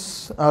মিস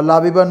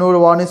লাবিবা নূর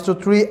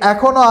 1:3।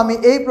 এখনও আমি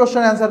এই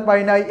প্রশ্নের অ্যান্সার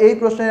পাই নাই, এই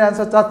প্রশ্নের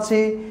অ্যান্সার চাচ্ছি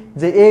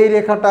যে এই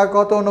রেখাটা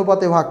কত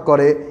অনুপাতে ভাগ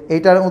করে,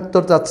 এইটার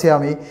উত্তর চাচ্ছি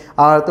আমি।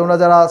 আর তোমরা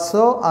যারা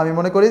আছো আমি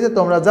মনে করি যে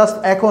তোমরা জাস্ট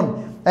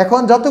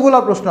এখন যতগুলো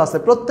প্রশ্ন আছে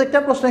প্রত্যেকটা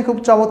প্রশ্নই খুব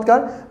চমৎকার।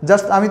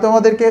 জাস্ট আমি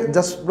তোমাদেরকে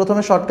জাস্ট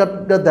প্রথমে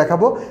শর্টকাটটা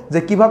দেখাবো যে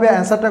কিভাবে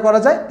অ্যান্সারটা করা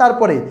যায়,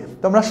 তারপরেই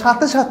তোমরা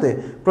সাথে সাথে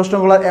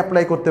প্রশ্নগুলো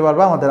অ্যাপ্লাই করতে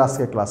পারবা আমাদের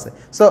আজকের ক্লাসে।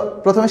 সো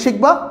প্রথমে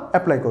শিখবা,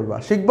 অ্যাপ্লাই করবা,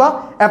 শিখবা,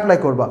 অ্যাপ্লাই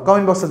করবা,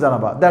 কমেন্ট বক্সে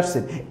জানাবা, দ্যাটস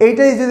ইট।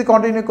 এইটাই যদি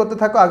কন্টিনিউ করতে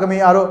থাকো আগামী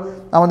আরও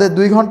আমাদের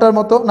 2 ঘন্টার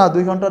মতো, না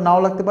 2 ঘন্টা নাও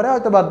লাগতে পারে,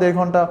 হয়তো বা 1.5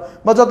 ঘন্টা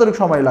বা যতটুকু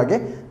সময় লাগে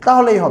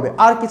তাহলেই হবে।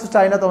 আর কিছু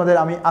চাই না তোমাদের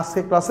আমি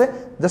আজকের ক্লাসে,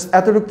 জাস্ট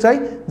এতটুকু চাই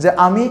যে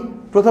আমি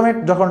প্রথমে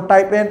যখন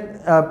টাইপের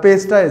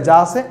পেজটায় যা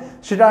আছে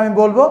সেটা আমি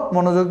বলবো,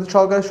 মনোযোগ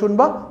সহকারে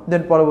শুনবা,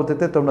 দেন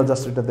পরবর্তীতে তোমরা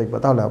জাস্ট এটা দেখবা,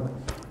 তাহলে হবে।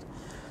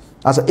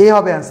 আচ্ছা এই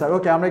হবে অ্যান্সার।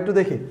 ওকে আমরা একটু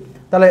দেখি,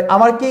 তাহলে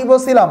আমার কি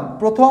বলছিলাম,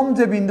 প্রথম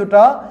যে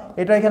বিন্দুটা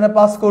এটা এখানে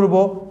পাস করব,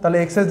 তাহলে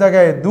x এর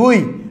জায়গায় 2,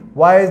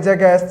 y এর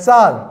জায়গায়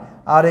 4,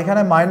 আর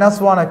এখানে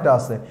 -1 একটা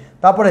আছে।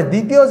 তারপরে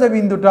দ্বিতীয় যে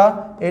বিন্দুটা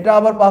এটা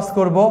আবার পাস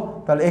করব,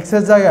 তাহলে x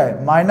এর জায়গায়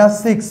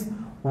 -6,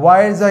 y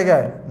এর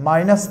জায়গায়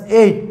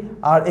 -8,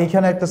 আর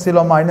এইখানে একটা ছিল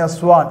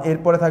 -1,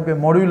 এরপরে থাকবে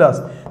মডিউলাস।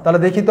 তাহলে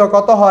দেখি তো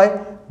কত হয়,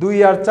 2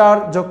 আর 4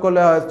 যোগ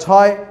করলে হয়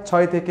 6,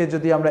 6 থেকে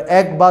যদি আমরা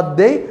 1 বাদ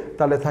দেই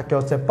তাহলে থাকে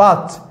হচ্ছে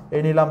 5,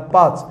 এই নিলাম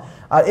 5।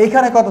 আর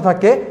এইখানে কত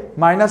থাকে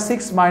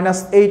 -6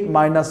 -8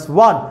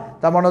 -1,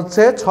 তার মানে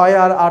হচ্ছে 6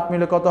 আর 8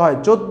 মিলে কত হয়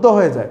 14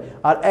 হয়ে যায়,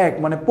 আর 1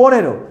 মানে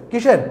 15,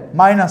 কিসের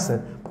মাইনাসের,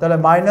 তাহলে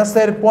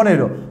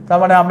 -15। তার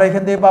মানে আমরা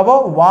এখান থেকে পাবো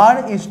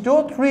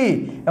 1:3,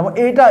 এবং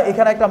এইটা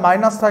এখানে একটা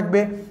মাইনাস থাকবে,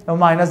 এবং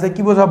মাইনাস দিয়ে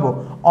কি বোঝাবো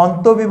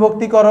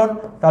অন্তবিভক্তিকরণ,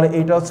 তাহলে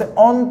এইটা হচ্ছে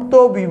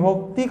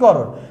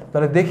অন্তবিভক্তিকরণ।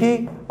 তাহলে দেখি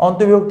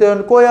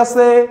অন্তবিভক্তিকরণ কই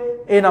আছে,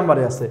 এ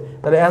নাম্বারে আছে,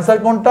 তাহলে অ্যান্সার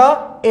কোনটা,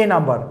 এ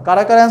নাম্বার।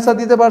 কারা কারা অ্যান্সার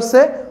দিতে পারছে।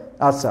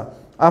 আচ্ছা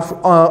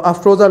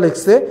আফরোজা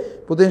লিখছে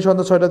প্রতিদিন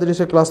সন্ধ্যা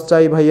 6:30 ক্লাস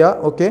চাই ভাইয়া।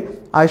 ওকে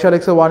আয়েশা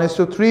লিখছে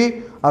 1:3।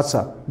 আচ্ছা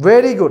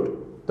ভেরি গুড,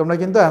 তোমরা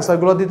কিন্তু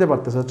অ্যান্সারগুলো দিতে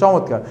পারতেছো,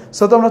 চমৎকার।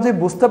 সো তোমরা যদি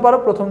বুঝতে পারো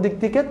প্রথম দিক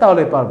থেকে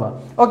তাহলে পারবা।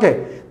 ওকে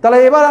তাহলে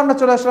এবার আমরা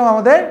চলে আসলাম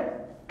আমাদের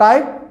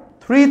টাইপ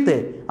 3-তে।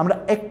 আমরা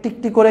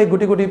একটি করে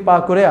গুটি গুটি পা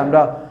করে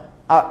আমরা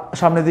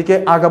সামনের দিকে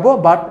আগাবো,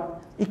 বাট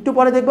একটু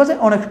পরে দেখবো যে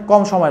অনেক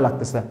কম সময়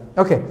লাগতেছে।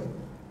 ওকে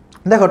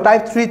দেখো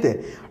টাইপ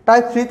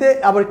 3-তে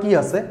আবার কি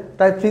আছে,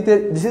 টাইপ 3-তে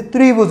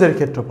ত্রিভুজের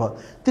ক্ষেত্রফল।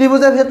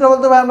 ত্রিভুজের ক্ষেত্রফল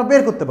তো ভাই আমরা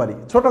বের করতে পারি,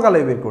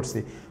 ছোটকালেই বের করছি।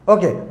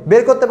 ওকে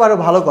বের করতে পারো,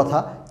 ভালো কথা।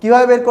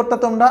 কিভাবে বের করতে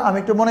তোমরা আমি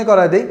একটু মনে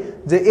করাই দিই,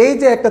 যে এই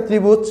যে একটা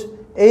ত্রিভুজ,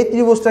 এই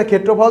ত্রিভুজটার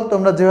ক্ষেত্রফল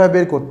তোমরা যেভাবে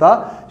বের করতা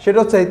সেটা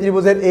হচ্ছে এই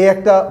ত্রিভুজের এই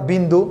একটা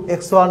বিন্দু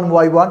x1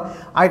 y1,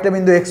 আরেকটা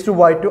বিন্দু x2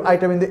 y2,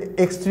 আরেকটা বিন্দু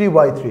x3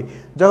 y3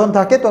 যখন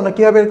থাকে তোমরা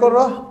কীভাবে বের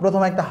করো,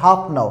 প্রথমে একটা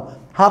হাফ নাও,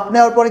 হাফ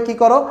নেওয়ার পরে কি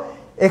করো,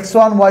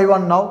 x1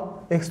 y1 নাও,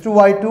 x2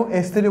 y2,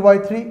 x3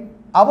 y3,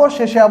 আবার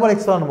শেষে আবার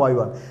x1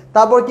 y1,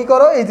 তারপর কি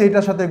করো, এই যে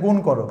এটার সাথে গুণ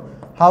করো,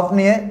 হাফ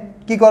নিয়ে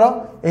কি করো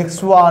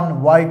x1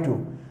 y2,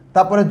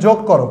 তারপরে যোগ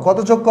করো, কত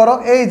যোগ করো,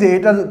 এই যে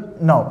এটা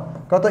নাও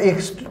কত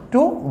x2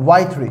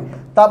 y3,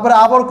 তারপরে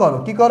আবার করো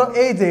কি করো,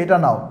 এই যে এটা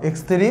নাও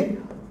x3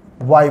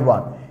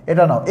 y1,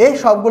 এটা নাও। এই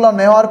সবগুলো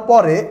নেওয়ার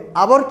পরে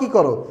আবার কি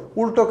করো,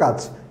 উল্টো কাজ,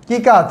 কি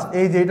কাজ,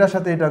 এই যে এটার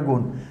সাথে এটা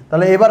গুণ,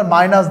 তাহলে এবার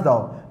মাইনাস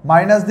দাও,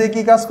 মাইনাস দিয়ে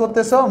কি কাজ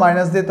করতেছো,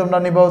 মাইনাস দিয়ে তোমরা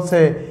নিবা হচ্ছে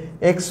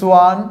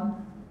x1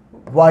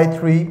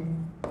 y3,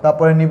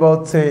 তারপরে নিবা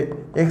হচ্ছে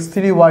x3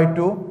 y2,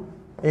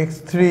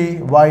 x3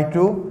 y2,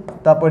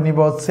 তারপরে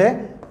নিবা হচ্ছে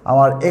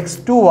আমার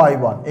x2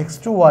 y1,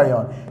 x2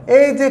 y1।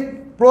 এই যে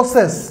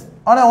প্রসেস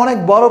অনেক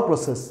বড়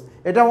প্রসেস,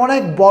 এটা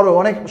অনেক বড়,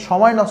 অনেক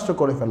সময় নষ্ট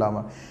করে ফেলা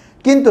আমার।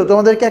 কিন্তু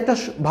তোমাদেরকে একটা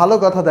ভালো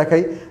কথা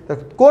দেখাই,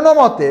 কোনো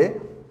মতে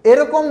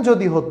এরকম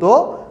যদি হতো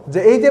যে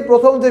এই যে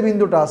প্রথম যে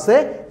বিন্দুটা আছে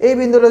এই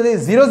বিন্দুটা যদি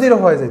 0 0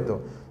 হয়ে যেত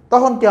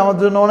তখন কি আমার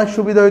জন্য অনেক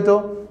সুবিধা হইতো।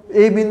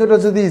 এই বিন্দুটা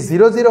যদি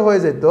 0 0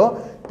 হয়ে যেত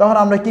তখন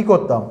আমরা কি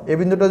করতাম, এই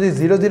বিন্দুটা যদি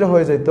 0 0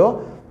 হয়ে যেত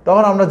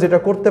তখন আমরা যেটা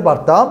করতে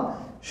পারতাম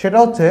সেটা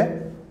হচ্ছে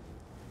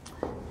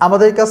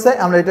আমাদের কাছে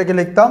আমরা এটাকে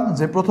লিখতাম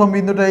যে প্রথম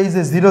বিন্দুটা এই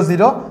যে 0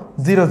 0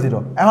 0 0,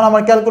 এখন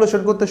আমার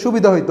ক্যালকুলেশন করতে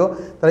সুবিধা হইতো।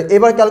 তাহলে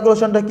এবার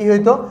ক্যালকুলেশনটা কি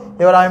হইতো,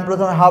 এবার আমি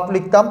প্রথমে হাফ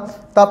লিখতাম,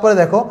 তারপরে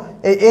দেখো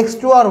এই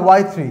x2 আর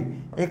y3,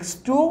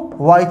 x2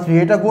 y3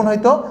 এটা গুণ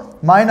হইতো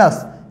মাইনাস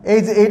এই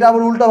যে এইটা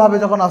আবার উল্টাভাবে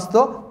যখন আসতো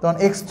তখন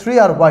x3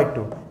 আর y2,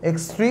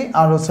 x3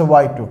 আর হচ্ছে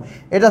y2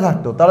 এটা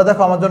থাকতো। তাহলে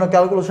দেখো আমার জন্য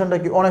ক্যালকুলেশনটা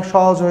কি অনেক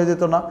সহজ হয়ে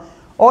যেত না,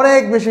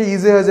 অনেক বেশি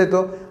ইজি হয়ে যেত।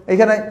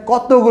 এখানে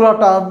কতগুলো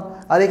টার্ম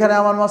আর এখানে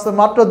আমার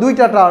মাত্র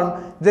দুইটা টার্ম,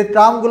 যে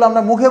টার্মগুলো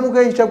আমরা মুখে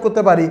মুখে হিসাব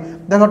করতে পারি।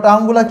 দেখো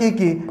টার্মগুলো কি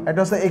কি, একটা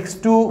হচ্ছে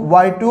x2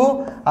 y2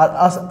 আর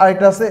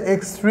আরেকটা আছে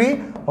x3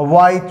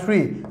 y3।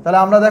 তাহলে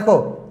আমরা দেখো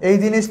এই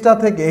জিনিসটা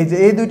থেকে এই যে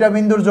এই দুইটা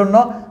বিন্দুর জন্য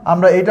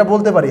আমরা এটা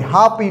বলতে পারি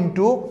হাফ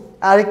ইন্টু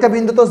আরেকটা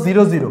বিন্দু তো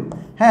 0 0।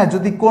 হ্যাঁ,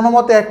 যদি কোনো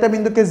মতে একটা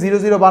বিন্দুকে 0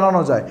 0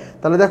 বানানো যায়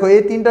তাহলে দেখো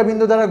এই তিনটা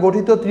বিন্দু দ্বারা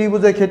গঠিত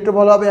ত্রিভুজের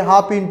ক্ষেত্রফল হবে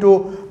হাফ ইন্টু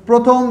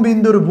প্রথম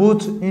বিন্দুর ভুজ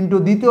ইন্টু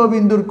দ্বিতীয়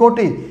বিন্দুর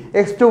কোটি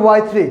x2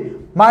 y3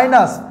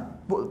 মাইনাস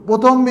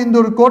প্রথম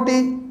বিন্দুর কোটি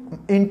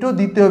ইন্টু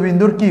দ্বিতীয়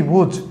বিন্দুর কি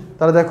ভুজ,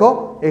 তাহলে দেখো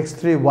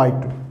x3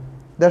 y2,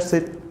 দ্যাটস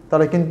ইট।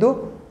 তাহলে কিন্তু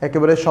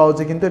একেবারে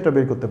সহজে কিন্তু এটা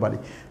বের করতে পারি।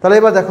 তাহলে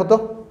এবার দেখো তো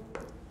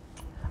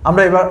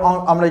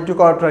আমরা একটু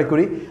করা ট্রাই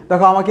করি।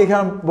 দেখো আমাকে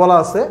এখানে বলা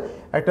আছে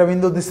একটা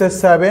বিন্দু দিছে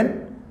 7,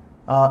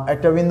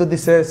 একটা বিন্দু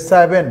দিছে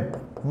 7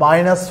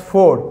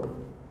 -4,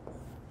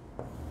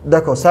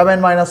 দেখো 7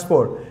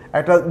 -4,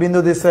 একটা বিন্দু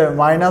দিছে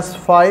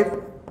 -5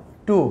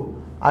 2,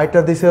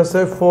 আরেকটা দিছে হচ্ছে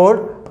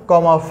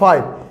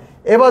 4,5।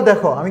 এবার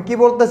দেখো আমি কি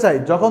বলতে চাই,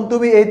 যখন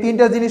তুমি এই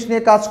তিনটা জিনিস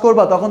নিয়ে কাজ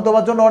করবা তখন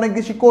তোমার জন্য অনেক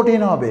বেশি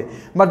কঠিন হবে।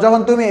 বাট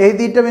যখন তুমি এই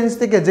তিনটা জিনিস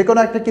থেকে যে কোনো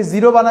একটাকে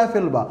 0 বানায়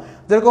ফেলবা,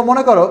 যেরকম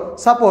মনে করো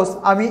সাপোজ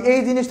আমি এই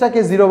জিনিসটাকে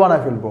 0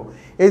 বানায় ফেলবো,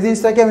 এই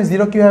জিনিসটাকে আমি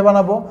 0 কীভাবে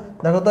বানাবো,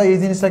 দেখো তো এই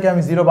জিনিসটাকে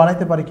আমি 0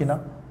 বানাইতে পারি কিনা,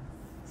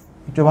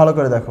 একটু ভালো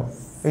করে দেখো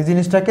এই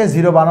জিনিসটাকে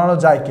 0 বানানো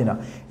যায় কিনা।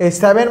 এই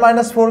 7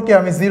 -4কে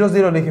আমি 0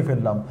 0 লিখে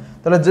ফেললাম,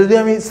 তাহলে যদি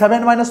আমি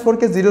 7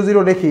 -4কে 0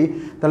 0 লিখি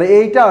তাহলে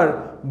এইটার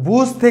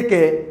ভুজ থেকে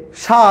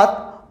 7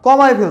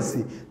 কমায় ফেলছি,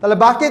 তাহলে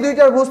বাকি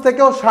দুইটার ভুজ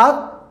থেকেও 7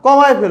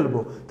 কমায় ফেলবো,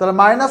 তাহলে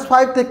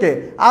 -5 থেকে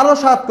আরও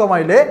 7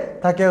 কমাইলে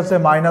থাকে হচ্ছে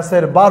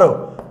 -12।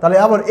 তাহলে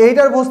আবার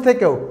এইটার ভুজ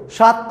থেকেও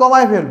 7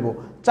 কমায় ফেলবো,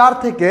 4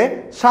 থেকে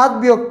 7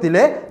 বিয়োগ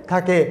দিলে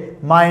থাকে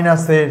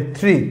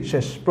 -3।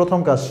 শেষ, প্রথম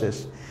কাজ শেষ।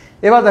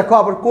 এবার দেখো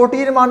আবার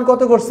কোটির মান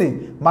কত করছি,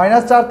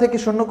 -4 থেকে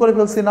 0 করে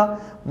ফেলছি না,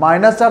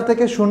 -4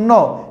 থেকে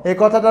 0 এই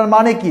কথাটার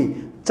মানে কি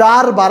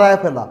 4 বাড়ায়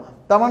ফেলা,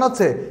 তার মানে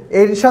হচ্ছে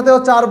এর সাথেও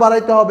 4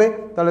 বাড়াইতে হবে,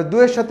 তাহলে 2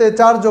 এর সাথে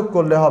 4 যোগ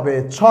করলে হবে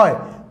 6,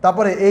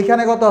 তারপরে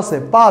এইখানে কত আছে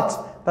 5,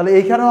 তাহলে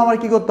এইখানেও আমার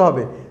কি করতে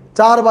হবে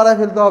 4 বাড়ায়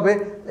ফেলতে হবে,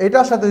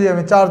 এটার সাথে যদি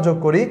আমি 4 যোগ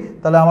করি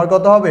তাহলে আমার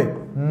কত হবে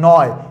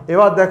 9।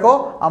 এবার দেখো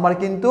আমার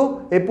কিন্তু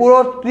এই পুরো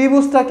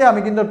ত্রিভুজটাকে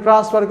আমি কিন্তু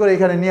ট্রান্সফার করে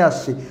এখানে নিয়ে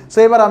আসছি। সো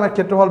এবার আমার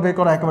ক্ষেত্রফল বের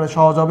করা একেবারে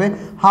সহজ হবে,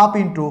 হাফ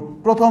ইন্টু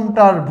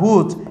প্রথমটার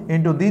ভুজ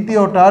ইন্টু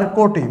দ্বিতীয়টার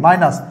কোটি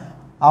মাইনাস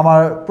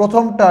আমার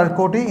প্রথমটার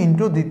কোটি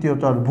ইন্টু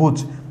দ্বিতীয়টার ভুজ।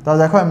 তাহলে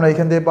দেখো আমরা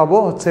এখান থেকে পাবো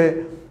হচ্ছে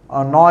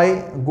 9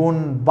 গুণ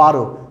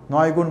 12,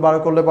 9 গুণ 12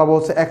 করলে পাবো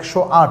হচ্ছে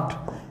 108,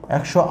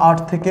 108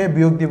 থেকে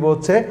বিয়োগ দিব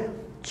হচ্ছে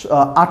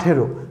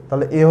 18,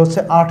 তাহলে এ হচ্ছে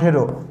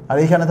 18 আর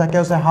এখানে থাকে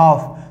হচ্ছে হাফ,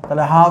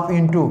 তাহলে হাফ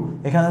ইন্টু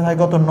এখানে থাকে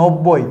কত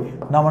 90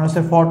 না মানে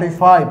হচ্ছে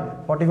 45,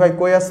 45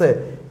 কই আছে,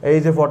 এই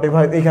যে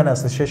 45 এখানে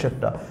আছে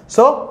শেষেরটা।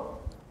 সো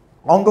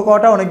অঙ্ক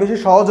করাটা অনেক বেশি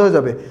সহজ হয়ে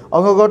যাবে,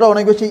 অঙ্ক করাটা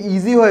অনেক বেশি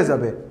ইজি হয়ে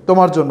যাবে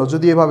তোমার জন্য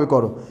যদি এভাবে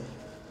করো।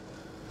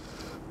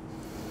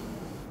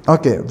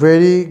 ওকে,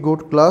 ভেরি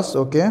গুড ক্লাস।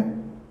 ওকে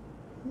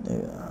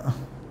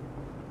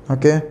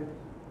ওকে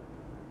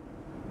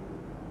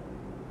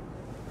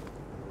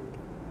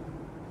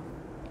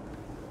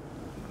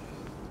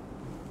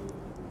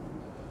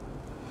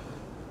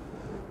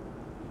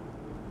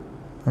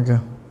ওকে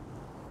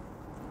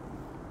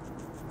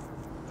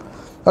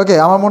ওকে,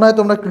 আমার মনে হয়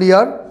তোমরা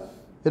ক্লিয়ার,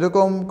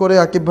 এরকম করে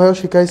আকিব ভাইও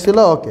শিখাইছিল।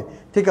 ওকে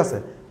ঠিক আছে।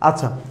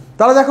 আচ্ছা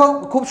তাহলে দেখো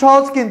খুব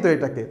সহজ কিন্তু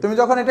এটাকে তুমি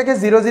যখন এটাকে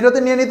 0 0-তে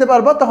নিয়ে নিতে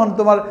পারবা তখন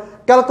তোমার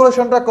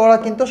ক্যালকুলেশনটা করা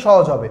কিন্তু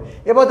সহজ হবে।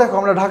 এবার দেখো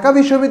আমরা ঢাকা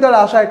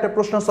বিশ্ববিদ্যালয়ে আসা একটা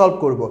প্রশ্ন সলভ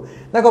করব।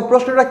 দেখো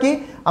প্রশ্নটা কি,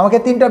 আমাকে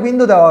 3টা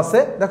বিন্দু দেওয়া আছে।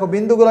 দেখো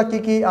বিন্দুগুলো কি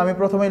কি আমি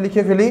প্রথমে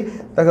লিখে ফেলি।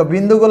 দেখো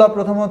বিন্দুগুলো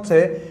প্রথম হচ্ছে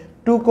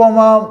 2,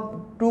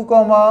 2,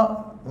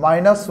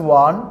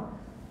 -1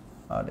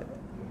 আরে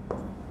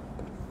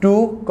 2,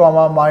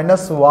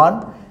 -1,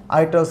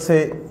 আরেকটা হচ্ছে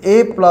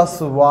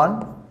a+1,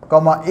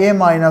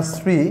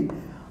 a-3,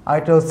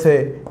 আরেকটা হচ্ছে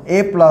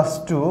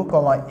a+2,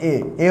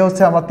 এ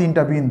হচ্ছে আমার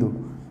 3টা বিন্দু।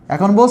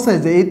 এখন বলছে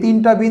যে এই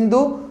 3টা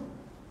বিন্দু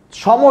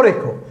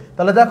সমরেখ।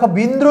 তাহলে দেখো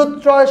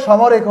বিন্দুত্রয়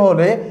সমরেখ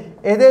হলে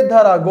এদের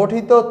দ্বারা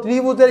গঠিত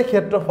ত্রিভুজের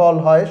ক্ষেত্রফল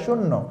হয়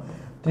 0।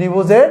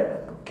 ত্রিভুজের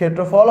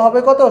ক্ষেত্রফল হবে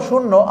কত?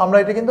 0। আমরা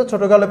এটা কিন্তু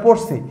ছোটকালে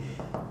পড়ছি।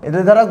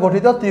 এদের দ্বারা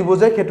গঠিত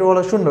ত্রিভুজের ক্ষেত্রফল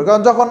হয় 0।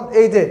 কারণ যখন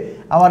এই যে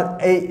আমার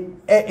এই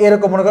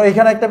এরকম মনে করো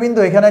এখানে একটা বিন্দু,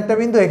 এখানে একটা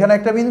বিন্দু, এখানে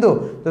একটা বিন্দু,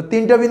 তো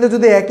 3টা বিন্দু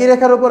যদি একই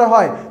রেখার উপরে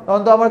হয়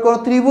তখন তো আমার কোনো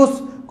ত্রিভুজ,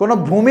 কোনো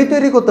ভূমি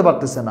তৈরি করতে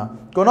পারতেছে না,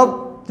 কোনো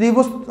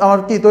ত্রিভুজ আমার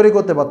কি তৈরি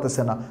করতে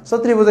পারতেছে না। সো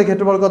ত্রিভুজের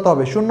ক্ষেত্রফল কত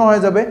হবে? 0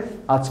 হয়ে যাবে।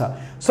 আচ্ছা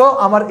সো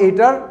আমার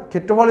এইটার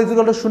ক্ষেত্রফল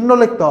ইকুয়াল 0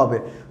 লিখতে হবে।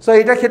 সো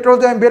এইটার ক্ষেত্রফল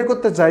যদি আমি বের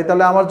করতে চাই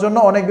তাহলে আমার জন্য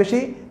অনেক বেশি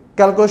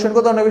ক্যালকুলেশন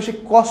করতে অনেক বেশি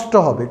কষ্ট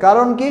হবে।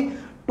 কারণ কি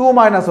 2 -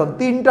 1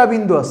 3টা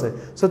বিন্দু আছে।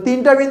 সো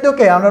 3টা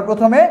বিন্দুকে আমরা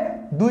প্রথমে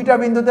 2টা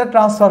বিন্দুতে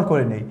ট্রান্সফার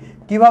করে নিই।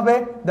 কিভাবে?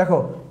 দেখো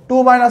 2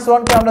 -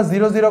 1কে আমরা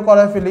 0 0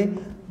 করে ফেলি।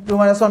 2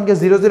 - 1কে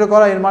 0 0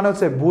 করা এর মানে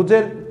হচ্ছে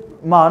ভুজের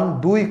মান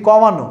 2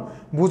 কমানো,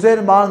 ভুজের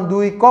মান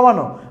 2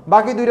 কমানো,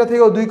 বাকি দুইটা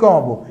থেকেও 2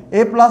 কমাবো।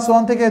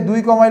 a+1 থেকে 2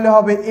 কমাইলে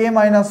হবে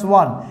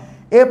a-1,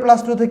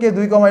 a+2 থেকে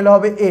 2 কমাইলে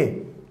হবে a।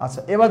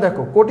 আচ্ছা এবার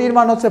দেখো কোটির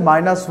মান হচ্ছে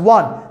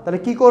 -1, তাহলে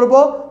কি করব?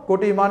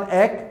 কোটির মান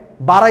 1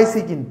 বাড়াইছি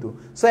কিন্তু,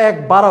 সো 1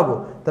 বাড়াবো।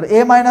 তাহলে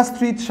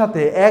a-3 এর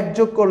সাথে 1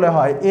 যোগ করলে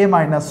হয়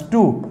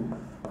a-2,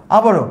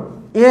 আবারও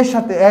এর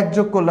সাথে 1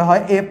 যোগ করলে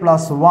হয়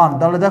a+1।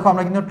 তাহলে দেখো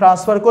আমরা কিন্তু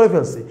ট্রান্সফার করে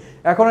ফেলছি।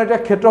 এখন এটা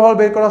ক্ষেত্রফল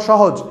বের করা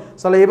সহজ।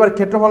 তাহলে এবার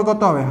ক্ষেত্রফল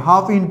কত হবে?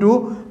 হাফ ইন্টু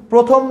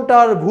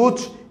প্রথমটার ভুজ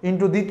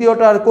ইন্টু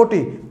দ্বিতীয়টার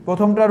কোটি।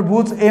 প্রথমটার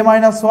ভুজ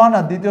a-1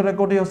 আর দ্বিতীয়টার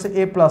কোটি হচ্ছে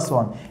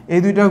a+1, এই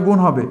দুইটার গুণ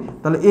হবে।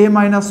 তাহলে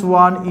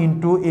a-1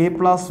 ইন্টু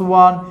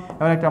a+1,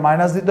 এবার একটা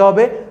মাইনাস দিতে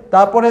হবে।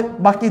 তারপরে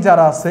বাকি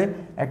যারা আছে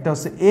একটা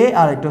হচ্ছে a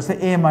আর একটা হচ্ছে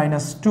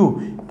a-2।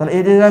 তাহলে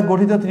এই দ্বারা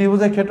গঠিত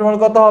ত্রিভুজের ক্ষেত্রফল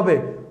কত হবে?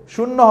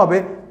 0 হবে।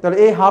 তাহলে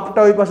এই হাফটা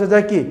ওই পাশে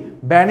যায় কি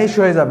ভ্যানিশ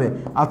হয়ে যাবে।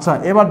 আচ্ছা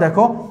এবার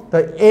দেখো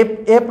তাই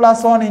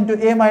a+1 ইন্টু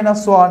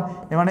a-1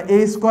 এ মানে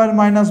a²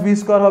 -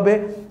 b² হবে,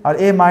 আর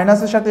a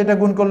মাইনাসের সাথে এটা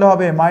গুণ করলে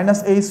হবে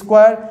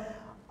 -a²,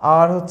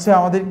 আর হচ্ছে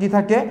আমাদের কি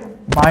থাকে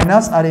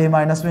মাইনাস, আর a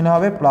মাইনাস মিলে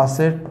হবে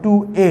প্লাসের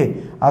 2a।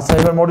 আচ্ছা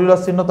এবার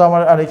মডুলাস চিহ্ন তো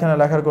আমার আর এখানে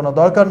লেখার কোনো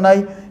দরকার নাই।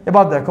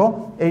 এবার দেখো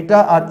এইটা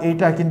আর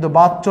এইটা কিন্তু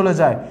বাদ চলে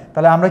যায়।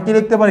 তাহলে আমরা কি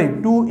লিখতে পারি?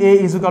 2a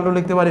 =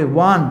 লিখতে পারি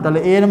 1। তাহলে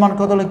a এর মান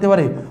কত লিখতে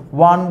পারি?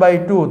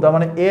 1/2। তার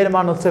মানে a এর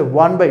মান হচ্ছে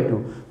 1/2।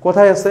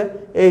 কোথায় আছে?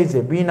 এই যে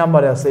বি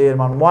নাম্বারে আছে এর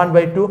মান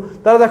 1/2।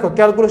 তাহলে দেখো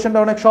ক্যালকুলেশনটা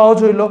অনেক সহজ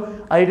হইলো।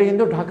 আর এটা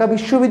কিন্তু ঢাকা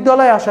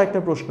বিশ্ববিদ্যালয়ে আসা একটা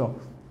প্রশ্ন।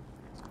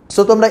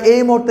 সো তোমরা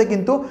এই মুহূর্তে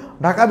কিন্তু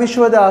ঢাকা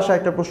বিশ্ববিদ্যালয়ে আসা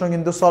একটা প্রশ্ন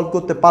কিন্তু সলভ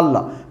করতে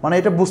পারলা। মানে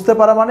এটা বুঝতে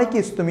পারা মানে কি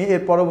তুমি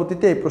এর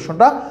পরবর্তীতে এই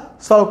প্রশ্নটা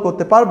সলভ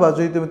করতে পারবা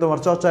যদি তুমি তোমার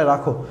চর্চায়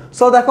রাখো।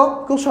 সো দেখো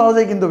খুব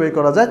সহজেই কিন্তু বের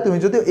করা যায় তুমি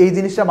যদি এই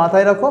জিনিসটা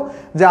মাথায় রাখো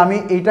যে আমি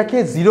এইটাকে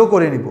 0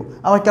 করে নিব,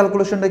 আমার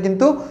ক্যালকুলেশনটা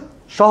কিন্তু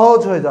সহজ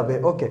হয়ে যাবে।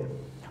 ওকে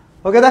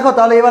ওকে দেখো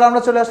তাহলে এবার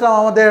আমরা চলে আসলাম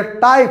আমাদের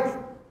টাইপ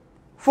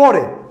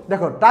 4-এ।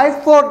 দেখো টাইপ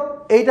 4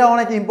 এইটা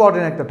অনেক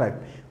ইম্পর্টেন্ট একটা টাইপ।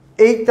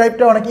 এই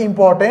টাইপটা অনেক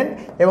ইম্পর্টেন্ট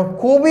এবং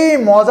খুবই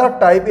মজার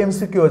টাইপ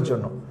এমসিকিউ এর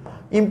জন্য।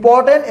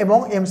 ইম্পর্টেন্ট এবং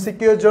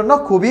এমসিকিউ এর জন্য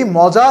খুবই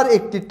মজার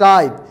একটি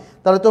টাইপ।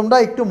 তাহলে তোমরা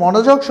একটু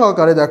মনোযোগ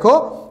সহকারে দেখো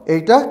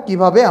এইটা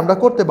কিভাবে আমরা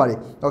করতে পারি।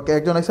 ওকে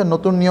একজন এসে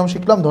নতুন নিয়ম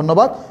শিখলাম,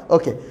 ধন্যবাদ।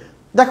 ওকে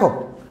দেখো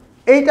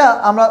এইটা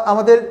আমরা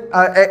আমাদের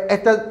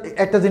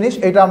একটা জিনিস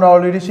এটা আমরা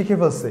অলরেডি শিখে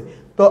ফেলছি।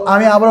 তো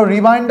আমি আবারও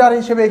রিমাইন্ডার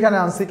হিসেবে এখানে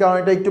আনছি কারণ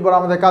এটা একটু পর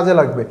আমাদের কাজে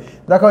লাগবে।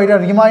 দেখো এটা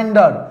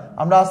রিমাইন্ডার।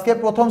 আমরা আজকে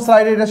প্রথম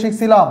স্লাইডে এটা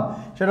শিখছিলাম,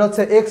 সেটা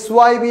হচ্ছে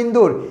XY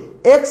বিন্দুর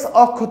X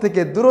অক্ষ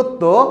থেকে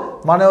দূরত্ব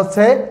মানে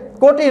হচ্ছে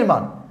কোটির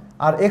মান,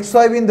 আর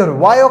XY বিন্দুর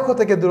Y অক্ষ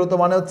থেকে দূরত্ব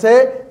মানে হচ্ছে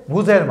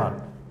ভুজের মান।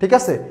 ঠিক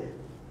আছে,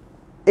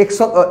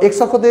 X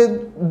অক্ষ থেকে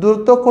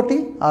দূরত্ব কোটি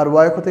আর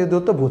Y অক্ষ থেকে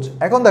দূরত্ব ভুজ।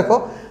 এখন দেখো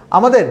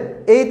আমাদের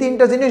এই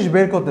 3টা জিনিস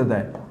বের করতে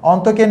দেয়,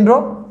 অন্তকেন্দ্র,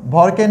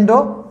 ভরকেন্দ্র,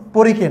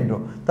 পরিকেন্দ্র।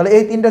 তাহলে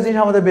এই 3টা জিনিস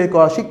আমাদের বের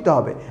করা শিখতে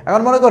হবে।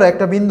 এখন মনে করো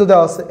একটা বিন্দু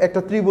দেওয়া আছে,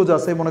 একটা ত্রিভুজ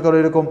আছে, মনে করো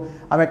এরকম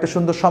আমি একটা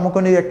সুন্দর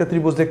সমকোণী একটা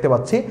ত্রিভুজ দেখতে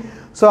পাচ্ছি।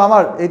 সো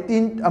আমার এই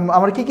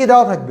আমার কি কি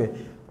দেওয়া থাকবে?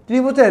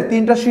 ত্রিভুজের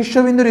 3টা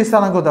শীর্ষবিন্দুর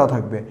স্থানাঙ্ক দেওয়া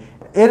থাকবে।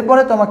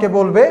 এরপরে তোমাকে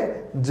বলবে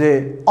যে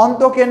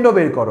অন্তকেন্দ্র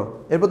বের করো,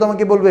 এরপর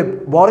তোমাকে বলবে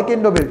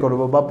ভরকেন্দ্র বের করো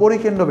বা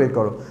পরিকেন্দ্র বের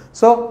করো।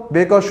 সো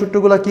বের করার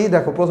সূত্রগুলো কি?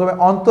 দেখো প্রথমে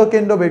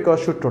অন্তকেন্দ্র বের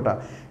করার সূত্রটা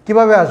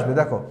কিভাবে আসবে।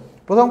 দেখো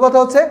প্রথম কথা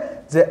হচ্ছে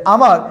যে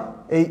আমার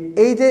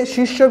এই যে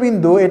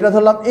শীর্ষবিন্দু এটা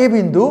ধরলাম এ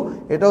বিন্দু,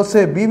 এটা হচ্ছে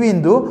বি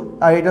বিন্দু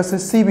আর এটা হচ্ছে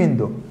সি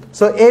বিন্দু।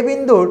 সো এ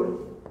বিন্দুর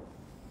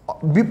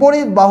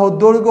বিপরীত বাহুর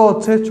দৈর্ঘ্য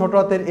হচ্ছে ছোট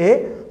হাতের এ,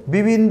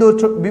 বি বিন্দুর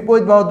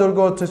বিপরীত বাহুর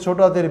দৈর্ঘ্য হচ্ছে ছোট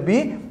হাতের বি,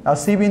 আর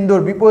সি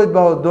বিন্দুর বিপরীত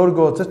বাহুর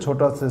দৈর্ঘ্য হচ্ছে ছোট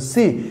হাতের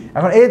সি।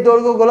 এখন এই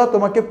দৈর্ঘ্যগুলো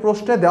তোমাকে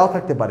প্রশ্নে দেওয়া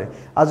থাকতে পারে,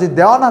 আর যদি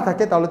দেওয়া না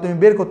থাকে তাহলে তুমি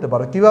বের করতে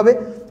পারো। কিভাবে?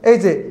 এই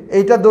যে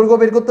এইটা দৈর্ঘ্য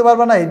বের করতে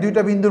পারবা না, এই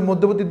দুইটা বিন্দুর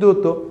মধ্যবর্তী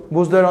দূরত্ব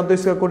ভুজদ্বয়ের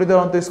অন্তঃস্কয়ার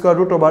কোটিদ্বয়ের অন্তঃস্কয়ার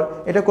রুট ওভার,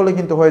 এটা করলে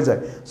কিন্তু হয়ে যায়।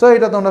 সো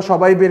এটা তোমরা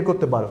সবাই বের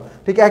করতে পারো।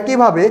 ঠিক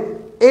একইভাবে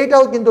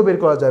এইটাও কিন্তু বের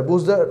করা যায়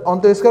ভুজদ্বয়ের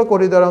অন্তঃস্কয়ার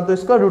কোটিদ্বয়ের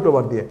অন্তঃস্কয়ার রুট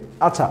ওভার দিয়ে।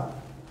 আচ্ছা,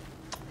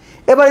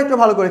 এবার একটু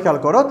ভালো করে খেয়াল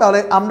করো, তাহলে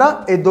আমরা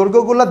এই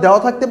দৈর্ঘ্যগুলো দেওয়া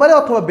থাকতে পারে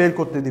অথবা বের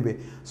করতে দিবে।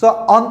 সো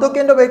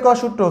অন্তঃকেন্দ্র বের করার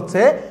সূত্র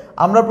হচ্ছে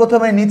আমরা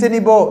প্রথমে নিচে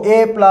নিব a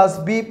plus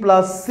B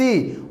plus C,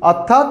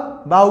 অর্থাৎ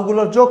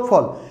বাহুগুলোর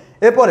যোগফল।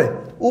 এরপরে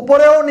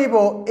উপরেও নিব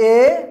a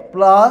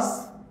plus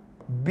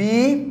B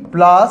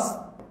plus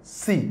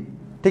C.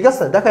 ঠিক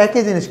আছে, দেখো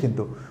একই জিনিস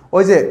কিন্তু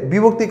ওই যে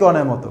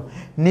বিভক্তিকরণের মতো,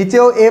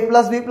 নিচেও a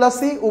plus B plus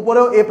C,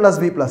 উপরেও a plus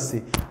B plus C.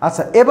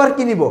 আচ্ছা, এবার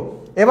কি নিব?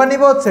 এবার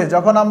নিব হচ্ছে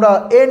যখন আমরা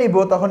এ নিব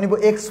তখন নিব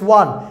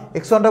x1।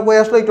 x1টা কই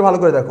আসলো একটু ভালো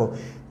করে দেখো,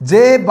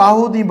 যে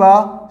বাহু দিবা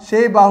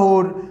সেই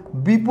বাহুর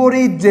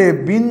বিপরীত যে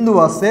বিন্দু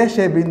আছে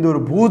সেই বিন্দুর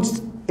ভুজ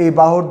এই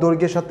বাহুর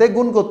দৈর্ঘ্যের সাথে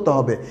গুণ করতে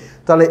হবে।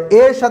 তাহলে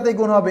এ এর সাথে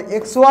গুণ হবে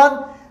x1,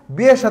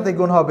 বি এর সাথে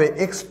গুণ হবে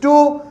x2,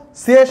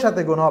 সি এর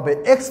সাথে গুণ হবে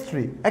x3।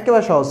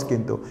 একেবারে সহজ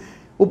কিন্তু।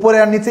 উপরে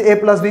আর নিচে a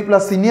plus B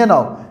plus C নিয়ে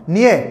নাও,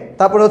 নিয়ে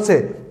তারপর হচ্ছে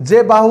যে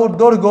বাহুর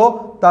দৈর্ঘ্য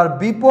তার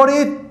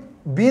বিপরীত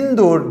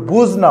বিন্দুর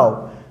ভুজ নাও,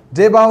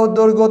 যে বাহুর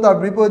দৈর্ঘ্য তার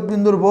বিপরীত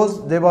বিন্দুর ভুজ,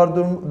 যে বাহুর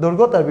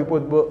দৈর্ঘ্য তার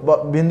বিপরীত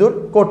বিন্দুর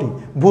কোটি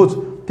ভুজ।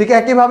 ঠিক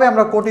একইভাবে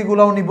আমরা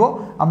কোটিগুলোও নিব।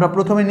 আমরা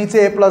প্রথমে নিচে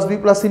a plus B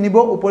plus C নিব,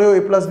 উপরেও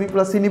a plus B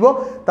plus C নিব,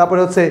 তারপরে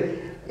হচ্ছে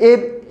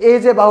এই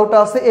যে বাহুটা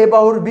আছে এই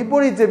বাহুর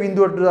বিপরীত যে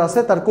বিন্দুটা আছে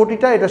তার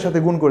কোটিটা এটার সাথে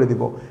গুণ করে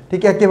দিব।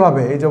 ঠিক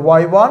একইভাবে এই যে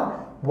y1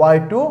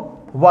 y2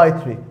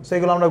 y3,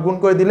 সেগুলো আমরা গুণ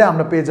করে দিলে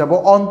আমরা পেয়ে যাব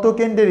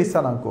অন্তঃকেন্দ্রের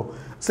স্থানাঙ্ক।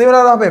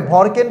 সিমিলার হবে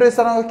ভরকেন্দ্রের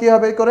স্থানাঙ্ক কি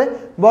হবে করে?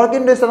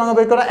 ভরকেন্দ্রের স্থানাঙ্ক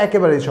বের করা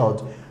একেবারেই সহজ।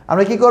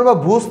 আমরা কি করব?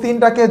 ভুজ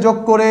 3টাকে যোগ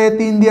করে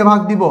 3 দিয়ে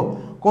ভাগ দিব,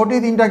 কোটি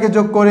 3টাকে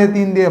যোগ করে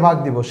 3 দিয়ে ভাগ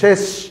দিব,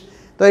 শেষ।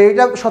 তো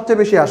এইটা সবচেয়ে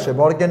বেশি আসে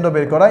ভরকেন্দ্র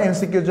বের করা,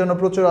 এমসিকিউর জন্য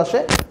প্রচুর আসে,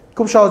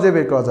 খুব সহজে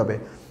বের করা যাবে।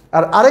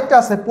 আর আরেকটা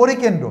আছে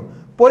পরিকেন্দ্র।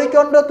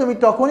 পরিকেন্দ্র তুমি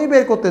তখনই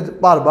বের করতে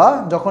পারবা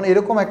যখন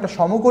এরকম একটা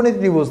সমকোণী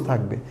ত্রিভুজ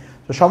থাকবে।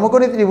 তো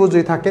সমকোণী ত্রিভুজ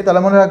যদি থাকে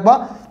তাহলে মনে রাখবা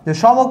যে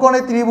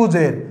সমকোণী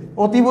ত্রিভুজের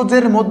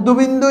অতিভুজের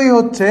মধ্যবিন্দুই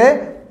হচ্ছে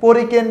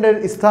পরিকেন্দ্রের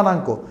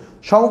স্থানাঙ্ক।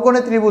 সমকোণী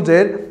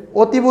ত্রিভুজের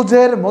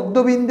অতিভুজের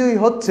মধ্যবিন্দুই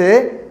হচ্ছে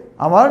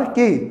আমার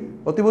কি?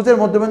 অতিভুজের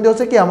মধ্যবিন্দু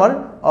হচ্ছে কি আমার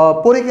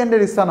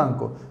পরিকেন্দ্রের স্থানাঙ্ক।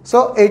 সো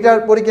এইটার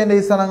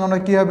পরিকেন্দ্রের স্থানাঙ্ক আমরা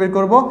কীভাবে বের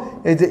করবো?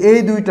 এই যে এই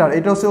দুইটার,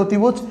 এটা হচ্ছে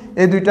অতিভুজ,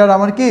 এই দুইটার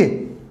আমার কি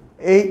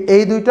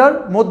এই দুইটার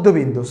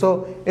মধ্যবিন্দু। সো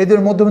এই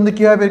দুইটার মধ্যবিন্দু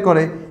কীভাবে বের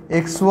করে?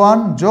 x1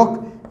 যোগ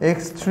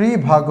x3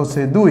 ভাগ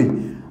হচ্ছে 2,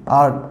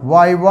 আর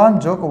y1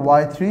 যোগ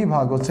y3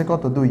 ভাগ হচ্ছে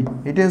কত? 2।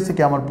 এটাই হচ্ছে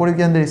কি আমার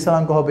পরিকেন্দ্রের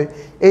স্থানাঙ্ক হবে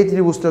এই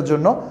ত্রিভুজটার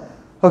জন্য।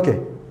 ওকে,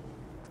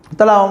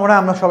 তাহলে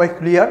আমরা সবাই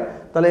ক্লিয়ার।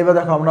 তাহলে এবার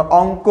দেখো আমরা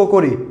অঙ্ক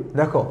করি।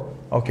 দেখো,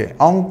 ওকে,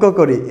 অঙ্ক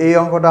করি। এই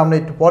অঙ্কটা আমরা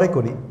একটু পরে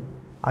করি,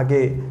 আগে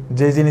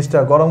যে জিনিসটা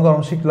গরম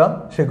গরম শিখলাম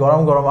সে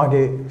গরম গরম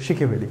আগে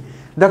শিখে ফেলি।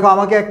 দেখো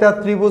আমাকে একটা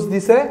ত্রিভুজ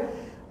দিছে,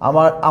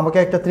 আমাকে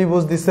একটা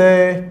ত্রিভুজ দিছে।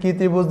 কি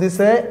ত্রিভুজ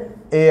দিছে?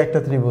 এই একটা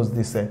ত্রিভুজ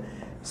দিছে।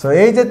 সো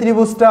এই যে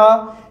ত্রিভুজটা,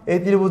 এই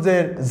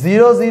ত্রিভুজের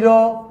 0 0,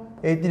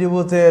 এই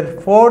ত্রিভুজের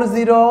 4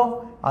 0,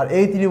 আর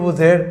এই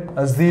ত্রিভুজের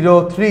 0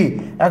 3।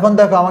 এখন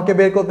দেখো আমাকে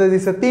বের করতে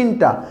দিছে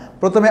 3টা।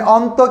 প্রথমে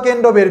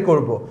অন্তঃকেন্দ্র বের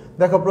করব।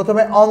 দেখো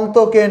প্রথমে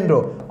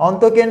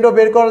অন্তঃকেন্দ্র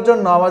বের করার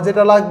জন্য আমার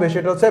যেটা লাগবে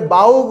সেটা হচ্ছে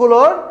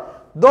বাহুগুলোর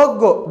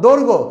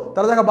দৈর্ঘ্য।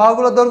 তাহলে দেখো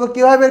বাহুগুলোর দৈর্ঘ্য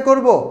কিভাবে বের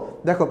করব?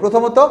 দেখো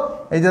প্রথমত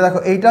এই যে দেখো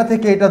এইটা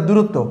থেকে এটার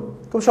দূরত্ব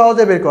খুব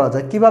সহজে বের করা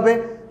যায়। কিভাবে?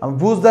 আমি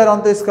ভুজদ্বয়ের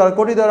অন্তঃস্কয়ার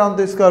কোটিদ্বয়ের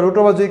অন্তঃস্কয়ার রুট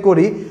ওভার যদি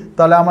করি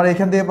তাহলে আমার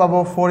এখান থেকে পাবো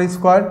 4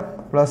 square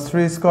plus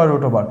 3 square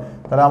root over,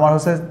 তাহলে আমার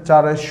হচ্ছে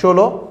 4 এর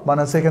 16,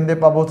 মানে সেখান থেকে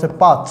পাবো হচ্ছে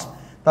 5।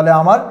 তাহলে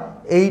আমার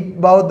এই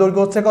বাহুর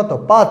দৈর্ঘ্য হচ্ছে কত?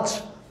 5।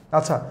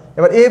 আচ্ছা,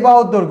 এবার এই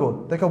বাহুর দৈর্ঘ্য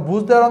দেখো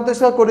ভুজদ্বয়ের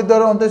অন্তঃস্কয়ার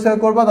কোটিদ্বয়ের অন্তঃস্কয়ার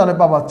করবা তাহলে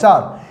পাবা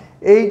 4।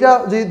 এইটা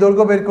যদি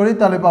দৈর্ঘ্য বের করি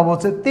তাহলে পাবো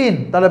হচ্ছে 3।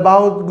 তাহলে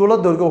বাহুগুলোর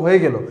দৈর্ঘ্য হয়ে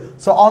গেল।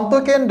 সো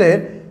অন্তঃকেন্দ্রের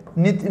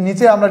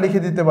নিচে আমরা লিখে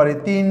দিতে পারি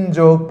 3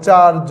 যোগ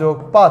 4 যোগ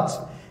 5।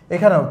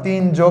 এখানেও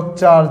 3 যোগ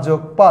 4 যোগ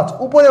 5।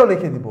 উপরেও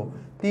লিখে দিব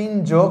 3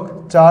 যোগ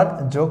 4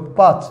 যোগ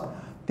 5,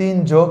 3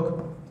 যোগ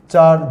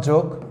 4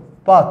 যোগ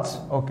 5।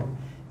 ওকে,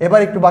 এবার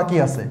একটু বাকি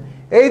আছে।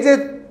 এই যে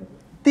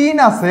 3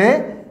 আছে,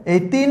 এই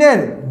 3-এর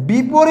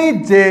বিপরীত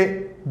যে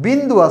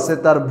বিন্দু আছে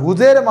তার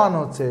ভুজের মান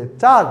হচ্ছে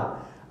 4,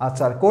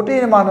 আচ্ছা আর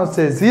কোটির মান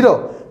হচ্ছে 0।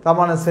 তার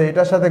মানে হচ্ছে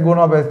এটার সাথে গুণ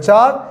হবে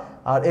 4,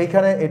 আর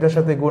এইখানে এটার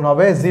সাথে গুণ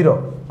হবে 0।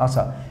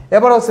 আচ্ছা,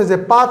 এবার হচ্ছে যে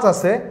 5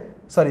 আছে,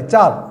 সরি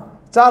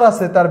 4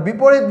 আছে, তার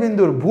বিপরীত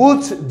বিন্দুর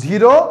ভুজ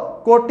 0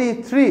 কোটি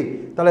 3।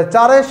 তাহলে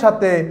 4-এর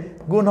সাথে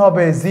গুণ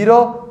হবে 0,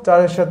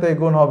 4-এর সাথে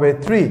গুণ হবে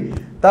 3।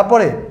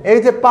 তারপরে এই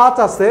যে 5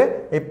 আছে,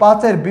 এই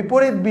 5-এর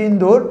বিপরীত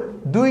বিন্দুর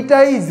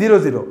দুইটাই 0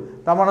 0।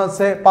 তার মানে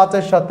হচ্ছে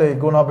 5-এর সাথে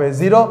গুণ হবে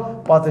 0,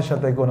 5-এর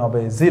সাথে গুণ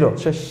হবে 0,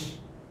 শেষ।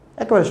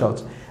 একেবারে সহজ।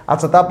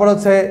 আচ্ছা, তারপর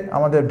হচ্ছে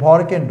আমাদের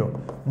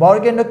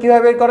ভরকেন্দ্র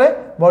কিভাবে বের করে?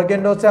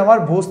 ভরকেন্দ্র হচ্ছে আমার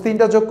ভুজ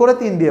 3টা যোগ করে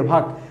 3 দিয়ে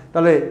ভাগ।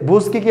 তাহলে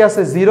ভুজ কি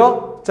আছে 0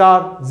 4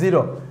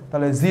 0,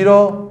 তাহলে 0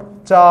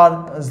 4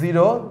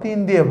 0 3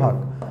 দিয়ে ভাগ।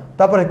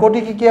 তারপরে কোটি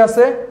কি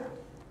আছে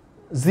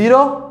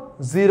 0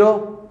 0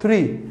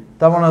 3,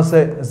 তার মানে আছে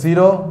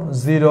 0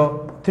 0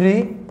 3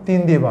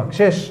 3 দিয়ে ভাগ,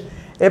 শেষ।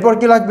 এরপর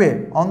কি লাগবে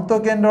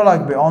অন্তকেন্দ্র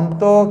লাগবে,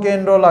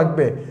 অন্তকেন্দ্র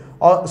লাগবে,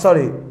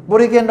 সরি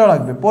পরিকেন্দ্র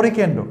লাগবে,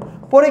 পরিকেন্দ্র।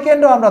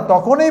 পরিকেন্দ্র আমরা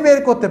তখনই বের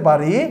করতে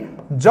পারি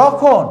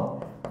যখন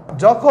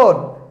যখন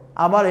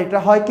আমার এটা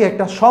হয় কি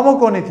একটা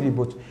সমকোণী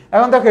ত্রিভুজ।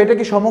 এখন দেখো এটা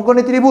কি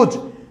সমকোণী ত্রিভুজ?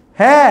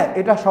 হ্যাঁ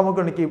এটা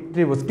সমকোণী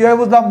ত্রিভুজ। কিভাবে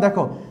বুঝলাম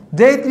দেখো,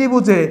 যেই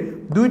ত্রিভুজে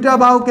দুইটা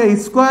বাহুকে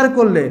স্কোয়ার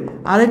করলে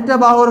আরেকটা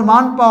বাহুর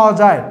মান পাওয়া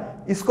যায়,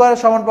 স্কোয়ারের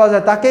সমান পাওয়া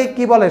যায়, তাকেই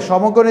কি বলে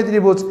সমকোণী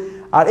ত্রিভুজ।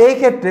 আর এই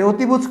ক্ষেত্রে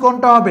অতিভুজ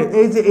কোনটা হবে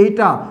এই যে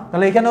এইটা,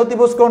 তাহলে এখানে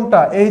অতিভুজ কোনটা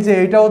এই যে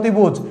এইটা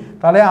অতিভুজ,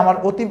 তাহলে আমার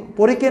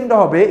পরিকেন্দ্র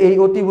হবে এই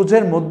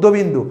অতিভুজের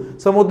মধ্যবিন্দু।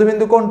 সো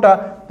মধ্যবিন্দু কোনটা,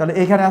 তাহলে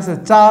এখানে আছে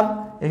 4,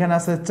 এখানে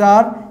আছে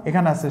 4,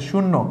 এখানে আছে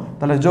 0,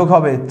 তাহলে যোগ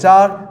হবে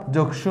 4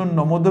 যোগ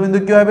 0। মধ্যবিন্দু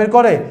কিভাবে বের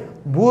করে,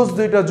 ভুজ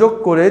দুইটা যোগ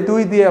করে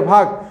 2 দিয়ে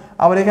ভাগ,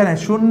 আবার এখানে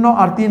 0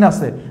 আর 3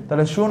 আছে,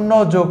 তাহলে 0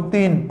 যোগ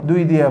 3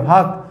 2 দিয়ে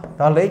ভাগ,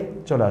 তাহলেই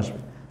চলে আসবে।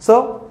 সো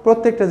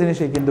প্রত্যেকটা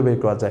জিনিসই কিন্তু বের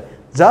করা যায়,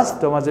 জাস্ট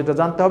তোমার যেটা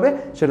জানতে হবে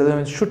সেটা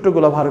তুমি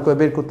সূত্রগুলো ভালো করে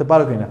বের করতে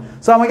পারো কিনা।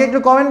 সো আমাকে একটু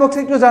কমেন্ট বক্সে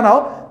একটু জানাও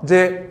যে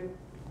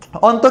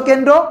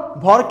অন্তকেন্দ্র,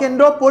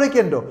 ভরকেন্দ্র,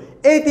 পরিকেন্দ্র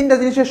এই তিনটা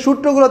জিনিসের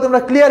সূত্রগুলো তোমরা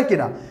ক্লিয়ার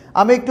কিনা।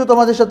 আমি একটু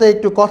তোমাদের সাথে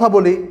একটু কথা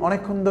বলি,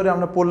 অনেকক্ষণ ধরে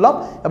আমরা পড়লাম,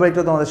 এবার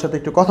একটু তোমাদের সাথে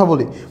একটু কথা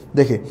বলি,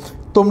 দেখে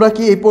তোমরা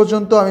কি এই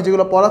পর্যন্ত আমি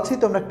যেগুলো পড়াচ্ছি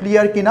তোমরা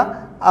ক্লিয়ার কিনা।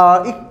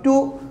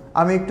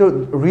 আমি একটু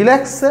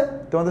রিল্যাক্সে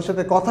তোমাদের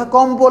সাথে কথা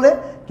কম বলে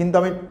কিন্তু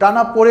আমি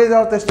টানা পড়ে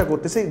যাওয়ার চেষ্টা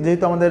করতেছি,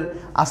 যেহেতু আমাদের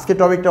আজকের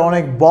টপিকটা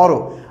অনেক বড়।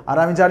 আর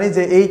আমি জানি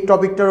যে এই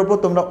টপিকটার উপর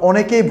তোমরা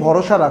অনেকেই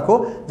ভরসা রাখো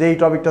যে এই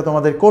টপিকটা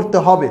তোমাদের করতে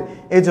হবে,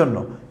 এই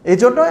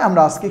জন্যই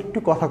আমরা আজকে একটু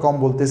কথা কম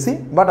বলতেছি,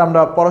 বাট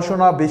আমরা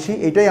পড়াশোনা বেশি,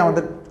 এটাই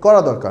আমাদের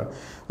করা দরকার।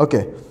 ওকে,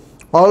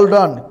 অল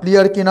ডান,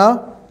 ক্লিয়ার কিনা,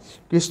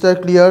 ক্রিস্টাল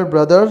ক্লিয়ার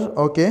ব্রাদার।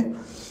 ওকে,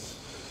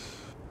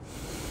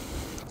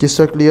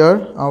 ক্রিস্টাল ক্লিয়ার,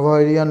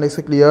 আভারিয়ান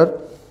লেখছে ক্লিয়ার,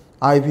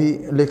 আইভি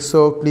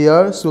লেখছো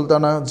ক্লিয়ার,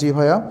 সুলতানা জি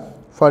ভাইয়া,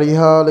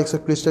 ফারিহা লেখছো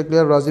ক্রিস্টাল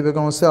ক্লিয়ার, রাজীব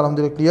বেগম হচ্ছে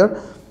আলহামদুলিল্লাহ ক্লিয়ার,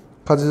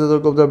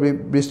 খাদিজাতুল কবজা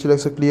বৃষ্টি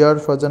লেখছো ক্লিয়ার,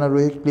 ফারজানা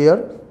রুহি ক্লিয়ার।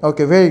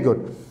 ওকে, ভেরি গুড।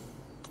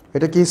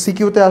 এটা কি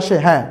সিকিউতে আসে?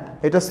 হ্যাঁ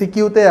এটা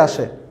সিকিউতে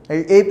আসে,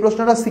 এই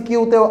প্রশ্নটা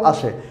সিকিউতেও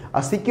আসে।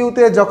 আর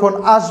সিকিউতে যখন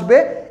আসবে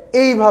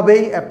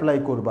এইভাবেই অ্যাপ্লাই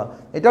করবা,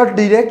 এটা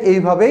ডিরেক্ট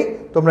এইভাবেই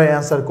তোমরা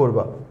অ্যান্সার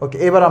করবা। ওকে,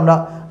 এবার আমরা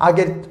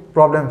আগের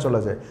প্রবলেম চলে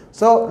যাই।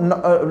 সো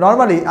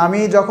নর্মালি আমি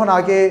যখন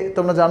আগে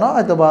তোমরা জানো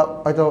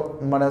হয়তো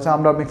মানে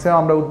আমরা ম্যাক্সিমাম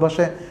আমরা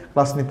উদ্ভাসে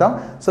ক্লাস নিতাম।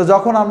 সো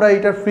যখন আমরা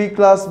এটার ফ্রি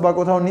ক্লাস বা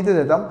কোথাও নিতে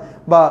যেতাম,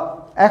 বা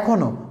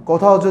এখনও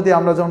কোথাও যদি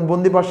আমরা যেমন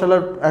বন্দি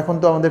পাঠশালার এখন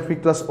তো আমাদের ফ্রি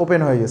ক্লাস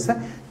ওপেন হয়ে গেছে,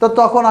 তো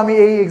তখন আমি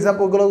এই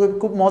এক্সাম্পলগুলোকে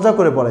খুব মজা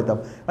করে পড়াইতাম।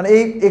 মানে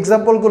এই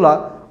এক্সাম্পলগুলো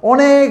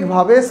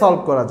অনেকভাবে সলভ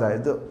করা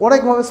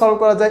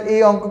যায়,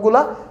 এই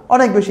অঙ্কগুলা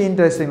অনেক বেশি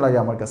ইন্টারেস্টিং লাগে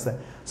আমার কাছে।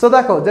 সো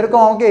দেখো যেরকম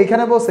আমাকে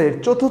এখানে বসে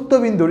চতুর্থ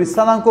বিন্দুর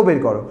স্থানাঙ্ক বের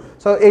করো,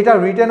 সো এটা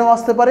রিটেনও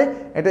আসতে পারে,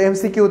 এটা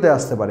এমসিকিউতে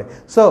আসতে পারে।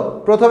 সো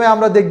প্রথমে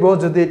আমরা দেখবো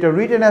যদি এটা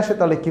রিটেনে আসে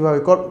তাহলে কীভাবে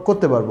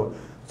করতে পারবো।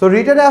 সো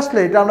রিটেনে আসলে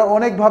এটা আমরা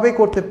অনেকভাবেই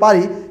করতে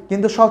পারি,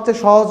 কিন্তু সবচেয়ে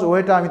সহজ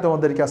ওয়েটা আমি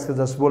তোমাদেরকে আজকে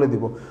জাস্ট বলে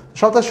দিব।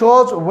 সবচেয়ে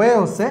সহজ ওয়ে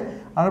হচ্ছে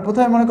আমরা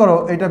প্রথমে মনে করো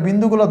এটা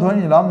বিন্দুগুলো ধরে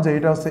নিলাম যে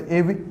এটা হচ্ছে এ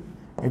বি,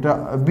 এটা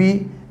বি,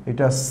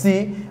 এটা সি,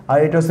 আর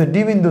এটা হচ্ছে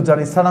ডি বিন্দু, যার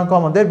স্থানাঙ্ক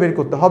আমাদের বের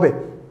করতে হবে।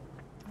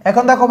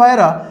 এখন দেখো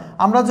ভাইয়েরা,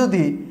 আমরা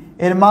যদি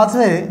এর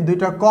মাঝে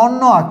দুইটা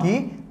কর্ণ আঁকি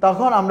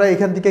তখন আমরা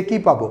এখান থেকে কি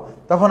পাবো,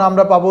 তখন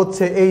আমরা পাবো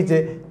হচ্ছে এই যে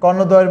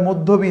কর্ণদ্বয়ের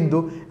মধ্যবিন্দু।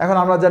 এখন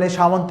আমরা জানি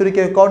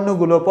সামান্তরিকের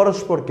কর্ণগুলো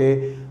পরস্পরকে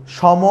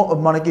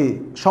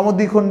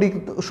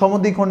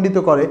সমদ্বিখণ্ডিত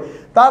করে,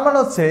 তার মানে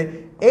হচ্ছে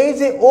এই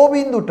যে ও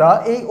বিন্দুটা,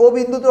 এই ও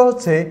বিন্দুটা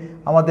হচ্ছে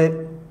আমাদের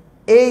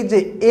এই যে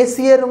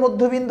এসি এর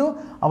মধ্যবিন্দু,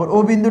 আবার ও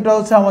বিন্দুটা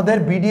হচ্ছে আমাদের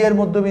বিডি এর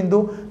মধ্যবিন্দু।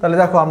 তাহলে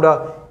দেখো আমরা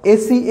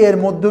এসি এর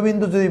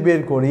মধ্যবিন্দু যদি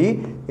বের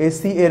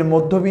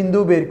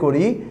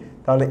করি,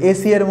 তাহলে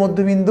এসি এর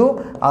মধ্যবিন্দু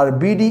আর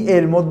বিডি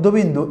এর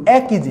মধ্যবিন্দু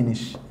একই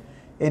জিনিস,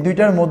 এই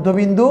দুইটার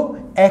মধ্যবিন্দু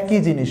একই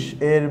জিনিস,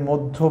 এর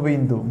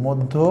মধ্যবিন্দু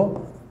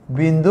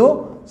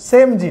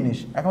সেম জিনিস।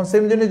 এখন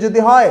সেম জিনিস যদি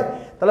হয়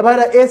তাহলে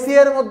ভাইরা এসি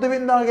এর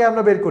মধ্যবিন্দু আগে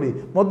আমরা বের করি।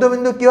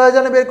 মধ্যবিন্দু কিভাবে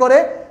জানে বের করে,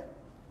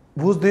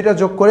 ভুজ দুইটা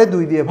যোগ করে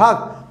 2 দিয়ে ভাগ,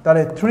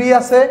 তাহলে 3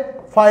 আছে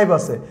 5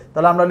 আছে,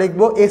 তাহলে আমরা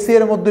লিখবো এসি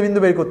এর মধ্যবিন্দু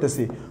বের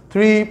করতেছি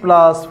 3 +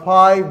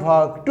 5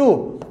 ভাগ 2।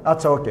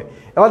 আচ্ছা ওকে,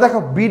 এবার দেখো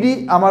বিডি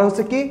আমার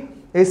হচ্ছে কি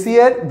এসি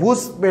এর ভুজ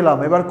পেলাম,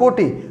 এবার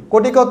কোটি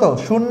কত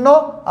 0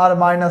 আর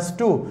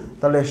 -2,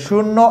 তাহলে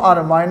 0 আর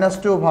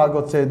 -2 ভাগ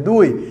হচ্ছে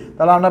 2,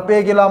 তাহলে আমরা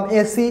পেয়ে গেলাম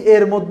এসি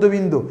এর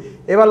মধ্যবিন্দু।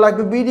 এবার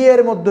লাগবে বিডি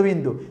এর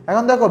মধ্যবিন্দু।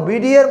 এখন দেখো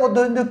বিডি এর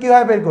মধ্যবিন্দু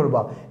কিভাবে বের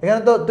করবা,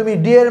 এখানে তো তুমি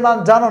ডি এর মান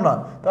জানো না,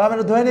 তো আমি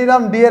ধরে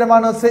নিলাম ডি এর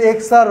মান হচ্ছে x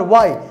আর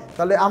y,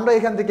 তাহলে আমরা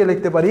এখান থেকে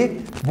লিখতে পারি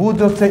ভুজ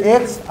হচ্ছে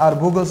x আর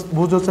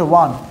ভুজ হচ্ছে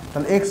 1,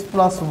 তাহলে x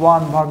 +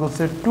 1 ভাগ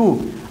হচ্ছে 2,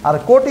 আর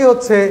কোটি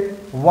হচ্ছে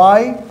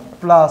y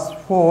 +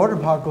 4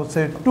 ভাগ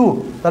হচ্ছে 2।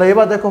 তাহলে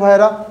এবার দেখো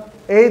ভাইয়েরা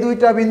এই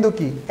দুইটা বিন্দু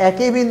কি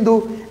একই বিন্দু,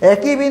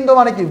 একই বিন্দু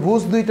মানে কি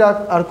ভুজ দুইটা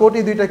আর কোটি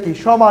দুইটা কি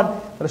সমান,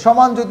 তাহলে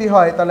সমান যদি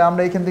হয় তাহলে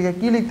আমরা এখান থেকে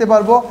কি লিখতে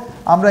পারবো,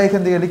 আমরা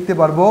এখান থেকে লিখতে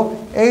পারবো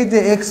এই যে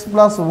x +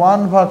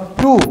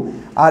 1/2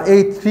 আর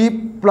এই 3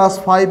 +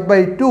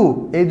 5/2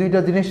 এই দুইটা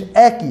জিনিস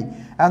একই।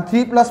 এন্ড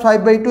 3 +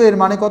 5/2 এর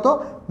মানে কত,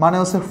 মানে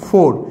হচ্ছে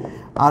 4,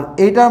 আর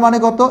এইটার মানে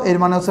কত, এর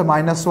মানে হচ্ছে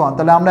 -1।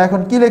 তাহলে আমরা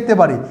এখন কি লিখতে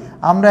পারি,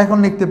 আমরা এখন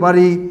লিখতে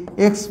পারি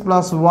x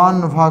 +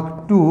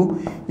 1/2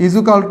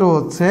 =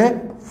 হচ্ছে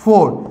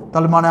 4।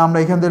 তাহলে মানে আমরা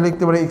এখান থেকে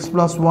লিখতে পারি x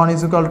 + 1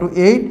 =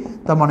 8,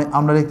 তার মানে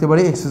আমরা লিখতে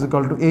পারি x =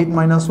 8 -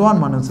 1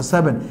 মানে হচ্ছে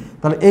 7।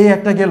 তাহলে এই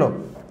একটা গেল,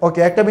 ওকে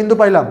একটা বিন্দু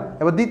পাইলাম।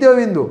 এবার দ্বিতীয়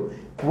বিন্দু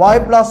y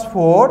 +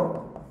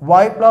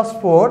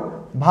 4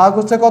 ভাগ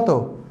হচ্ছে কত,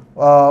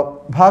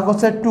 ভাগ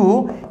হচ্ছে 2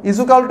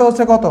 =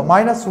 হচ্ছে কত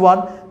 -1।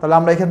 তাহলে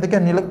আমরা এখান থেকে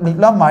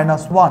লিখলাম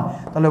 -1।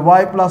 তাহলে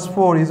y +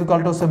 4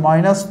 = হচ্ছে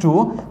 -2,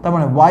 তার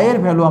মানে y এর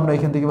ভ্যালু আমরা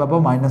এখান থেকে পাবো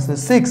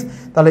 -6।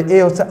 তাহলে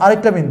এই হচ্ছে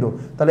আরেকটা বিন্দু,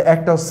 তাহলে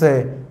একটা হচ্ছে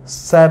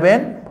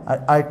 7 আর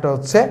আরেকটা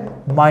হচ্ছে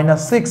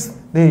 -6।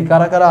 দেখি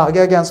কারা কারা আগে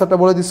আগে অ্যান্সারটা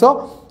বলে দিছো,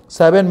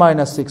 7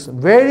 - 6,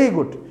 ভেরি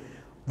গুড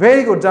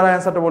ভেরি গুড যারা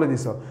অ্যান্সারটা বলে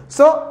দিছো।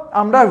 সো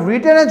আমরা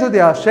রিটেনে যদি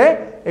আসে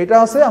এটা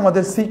হচ্ছে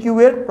আমাদের সিকিউ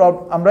এর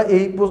আমরা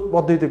এই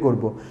পদ্ধতিতে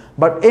করব,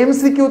 বাট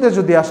এমসিকিউতে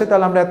যদি আসে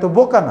তাহলে আমরা এত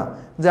বোকা না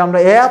যে আমরা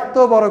এত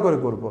বড় করে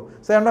করব।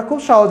 সো আমরা খুব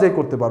সহজেই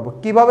করতে পারবো।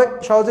 কিভাবে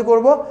সহজে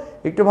করব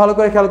একটু ভালো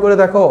করে খেয়াল করে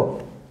দেখো।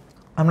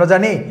 আমরা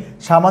জানি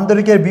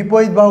সামান্তরিকের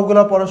বিপরীত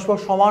বাহুগুলো পরস্পর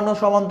সমান ও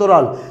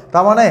সমান্তরাল,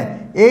 তার মানে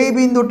এই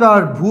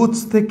বিন্দুটার ভুজ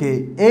থেকে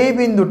এই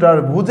বিন্দুটার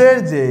ভুজের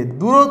যে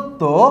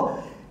দূরত্ব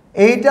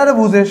এইটার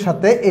ভুজের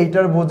সাথে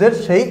এইটার ভুজের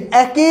সেই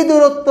একই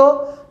দূরত্ব।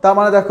 তার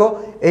মানে দেখো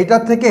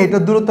এইটার থেকে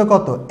এইটার দূরত্ব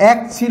কত, 1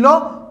 ছিল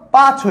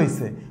 5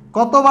 হয়েছে,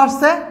 কত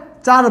বাড়ছে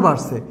 4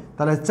 বাড়ছে,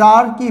 তাহলে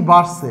 4 কি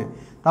বাড়ছে,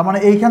 তার মানে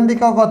এইখান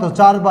থেকেও কত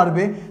 4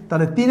 বাড়বে,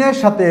 তাহলে 3-এর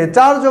সাথে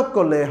 4 যোগ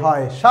করলে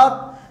হয় 7,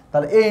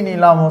 তাহলে এই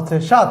নিলাম হচ্ছে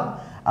 7।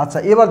 আচ্ছা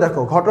এবার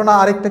দেখো ঘটনা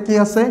আরেকটা কি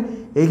আছে,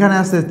 এইখানে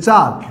আছে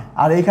 4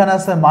 আর এইখানে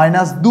আছে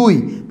 -2,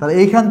 তাহলে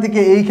এইখান থেকে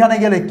এইখানে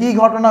গেলে কি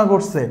ঘটনা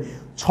ঘটছে,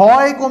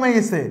 6 কমে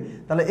গেছে।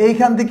 তাহলে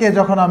এইখান থেকে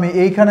যখন আমি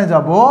এইখানে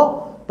যাব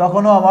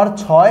তখনও আমার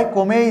 6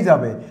 কমেই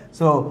যাবে।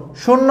 সো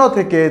 0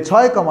 থেকে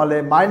 6 কমালে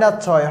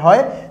 -6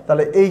 হয়,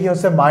 তাহলে এই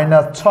হচ্ছে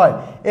 -6।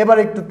 এবার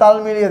একটু তাল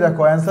মিলিয়ে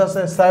দেখো অ্যান্সার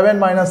আছে 7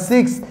 -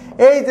 6।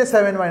 এই যে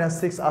 7 -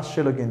 6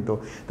 আসছিল কিন্তু,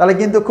 তাহলে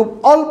কিন্তু খুব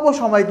অল্প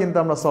সময় কিন্তু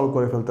আমরা সলভ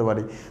করে ফেলতে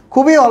পারি,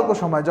 খুবই অল্প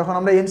সময়। যখন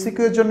আমরা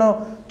এমসিকিউ এর জন্য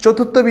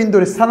চতুর্থ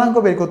বিন্দুর স্থানাঙ্ক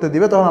বের করতে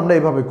দিবে তখন আমরা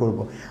এইভাবে করব।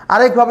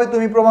 আরেকভাবে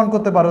তুমি প্রমাণ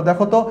করতে পারো,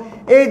 দেখো তো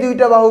এই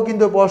দুইটা বাহু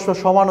কিন্তু পরস্পর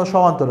সমান ও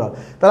সমান্তরাল।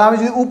 তাহলে আমি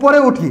যদি উপরে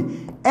উঠি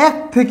 1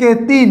 থেকে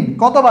 3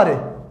 কত বারে,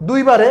 2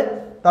 বারে,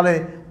 তাহলে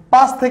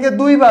 5 থেকে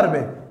 2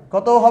 বাড়বে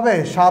কত হবে,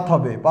 7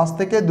 হবে। 5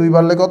 থেকে 2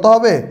 বাড়লে কত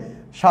হবে,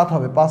 7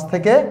 হবে। 5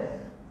 থেকে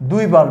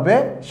 2 বাড়বে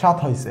 7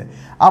 হয়েছে।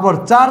 আবার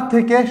 4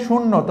 থেকে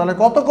 0 তাহলে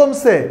কত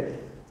কমছে,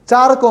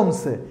 4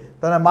 কমছে।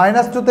 তাহলে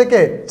 -2 থেকে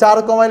 4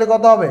 কমাইলে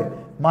কত হবে,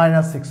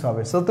 -6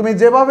 হবে। সো তুমি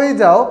যেভাবেই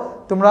যাও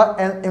তোমরা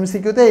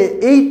এমসিকিউতে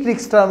এই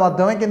ট্রিক্সটার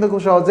মাধ্যমে কিন্তু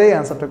খুব সহজেই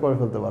অ্যান্সারটা করে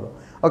ফেলতে পারো।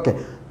 ওকে,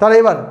 তাহলে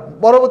এবার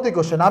পরবর্তী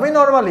কোশ্চেন। আমি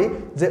নর্মালি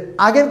যে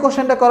আগের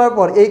কোশ্চেনটা করার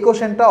পর এই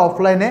কোশ্চেনটা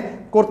অফলাইনে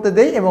করতে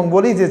দেই এবং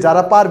বলি যে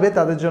যারা পারবে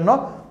তাদের জন্য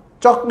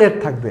চকলেট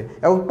থাকবে,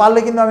 এবং পারলে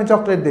কিন্তু আমি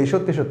চকলেট দিই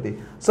সত্যি সত্যি।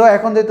 সো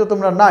এখন যেহেতু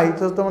তোমরা নাই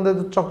তো তোমাদের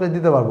চকলেট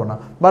দিতে পারবো না,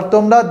 বাট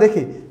তোমরা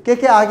দেখি কে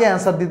কে আগে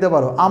অ্যান্সার দিতে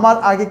পারো, আমার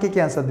আগে কে কে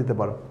অ্যান্সার দিতে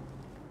পারো।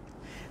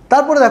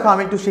 তারপরে দেখো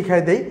আমি একটু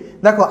শিখাই দেই।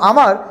 দেখো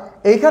আমার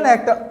এইখানে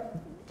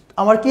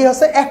আমার কি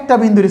আছে, একটা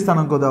বিন্দুর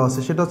স্থানাঙ্ক দেওয়া আছে,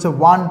 সেটা হচ্ছে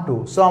 1 2।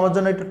 সো আমার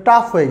জন্য একটু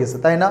টাফ হয়ে গেছে,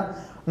 তাই না?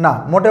 না,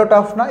 মোটেও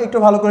টাফ না। একটু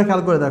ভালো করে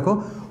খেয়াল করে দেখো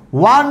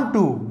 1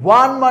 2,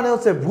 1 মানে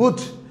হচ্ছে ভুজ,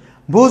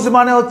 ভুজ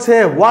মানে হচ্ছে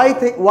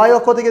y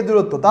অক্ষ থেকে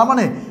দূরত্ব। তার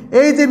মানে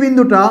এই যে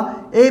বিন্দুটা,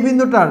 এই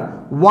বিন্দুটার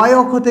y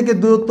অক্ষ থেকে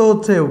দূরত্ব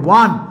হচ্ছে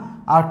 1,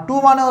 আর 2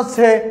 মানে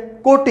হচ্ছে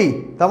কোটি।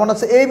 তার মানে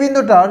হচ্ছে এই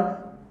বিন্দুটার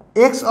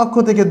x অক্ষ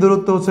থেকে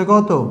দূরত্ব হচ্ছে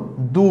কত,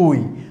 2।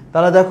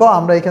 তাহলে দেখো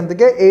আমরা এখান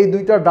থেকে এই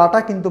দুইটা ডাটা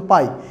কিন্তু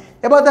পাই।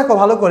 এবার দেখো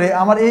ভালো করে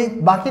আমার এই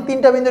বাকি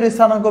 3টা বিন্দুর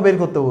স্থানাঙ্ক বের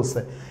করতে বলছে।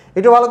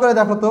 একটু ভালো করে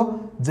দেখো তো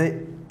যে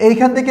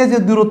এইখান থেকে যে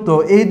দূরত্ব,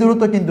 এই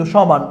দূরত্ব কিন্তু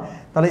সমান,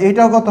 তাহলে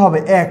এইটাও কত হবে,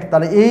 1।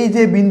 তাহলে এই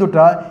যে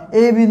বিন্দুটা,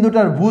 এই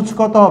বিন্দুটার ভুজ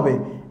কত হবে,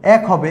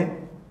 1 হবে,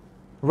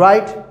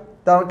 রাইট?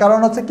 তার কারণ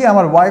হচ্ছে কি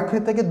আমার y অক্ষ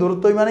থেকে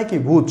দূরত্বই মানে কি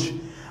ভুজ।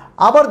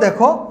 আবার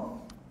দেখো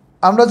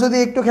আমরা যদি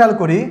একটু খেয়াল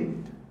করি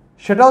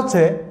সেটা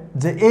হচ্ছে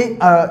যে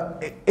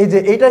এই যে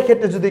এইটার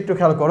ক্ষেত্রে যদি একটু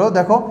খেয়াল করো,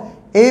 দেখো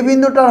এই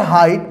বিন্দুটার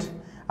হাইট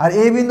আর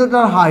এই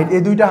বিন্দুটার হাইট,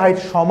 এই দুইটা হাইট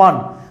সমান।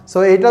 সো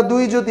এটা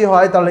 2 যদি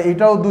হয় তাহলে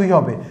এটাও 2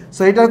 হবে।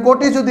 সো এটার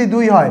কোটি যদি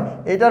 2 হয়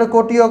এটার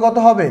কোটিও কত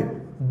হবে,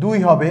 2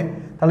 হবে।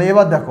 তাহলে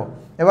এবার দেখো,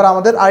 এবার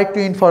আমাদের আরেকটু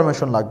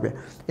ইনফরমেশন লাগবে।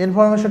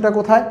 ইনফরমেশনটা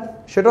কোথায়,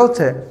 সেটা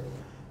হচ্ছে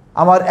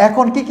আমার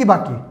এখন কি কি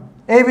বাকি,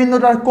 এই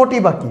বিন্দুটার কোটি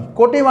বাকি।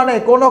 কোটি মানে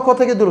কোন অক্ষ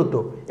থেকে দূরত্ব,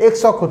 x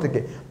অক্ষ থেকে।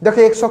 দেখো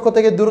x অক্ষ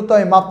থেকে দূরত্ব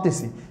আমি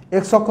মাপতেছি,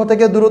 x অক্ষ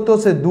থেকে দূরত্ব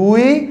হচ্ছে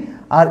 2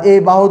 আর এই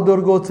বাহুর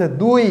দৈর্ঘ্য হচ্ছে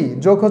 2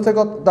 যোগ হচ্ছে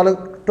কত, তাহলে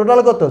টোটাল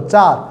কত,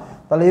 4।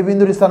 তাহলে এই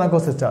বিন্দুর স্থানাঙ্ক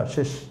হচ্ছে 4,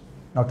 শেষ।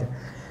 ওকে,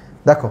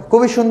 দেখো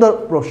খুবই সুন্দর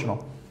প্রশ্ন।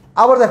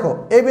 আবার দেখো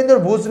এই বিন্দুর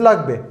ভুজ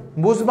লাগবে,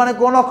 ভুজ মানে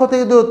কোন অক্ষ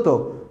থেকে দূরত্ব?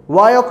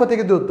 y অক্ষ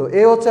থেকে দূরত্ব।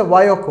 এ হচ্ছে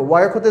y অক্ষ,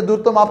 y অক্ষ থেকে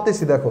দূরত্ব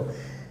মাপতেছি। দেখো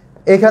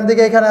এখান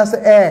থেকে এখানে আছে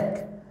 1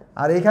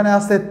 আর এখানে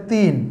আছে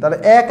 3, তাহলে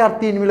 1 আর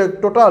 3 মিলে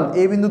টোটাল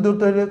এই বিন্দু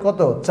দূরত্ব হলো কত?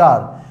 4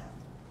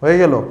 হয়ে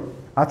গেল।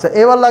 আচ্ছা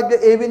এবার লাগবে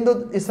এই বিন্দু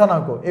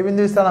স্থানাঙ্ক। এই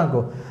বিন্দু স্থানাঙ্ক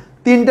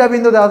 3টা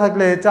বিন্দু দেওয়া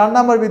থাকলে 4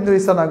 নম্বর বিন্দুর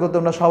স্থানাঙ্ক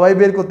তোমরা সবাই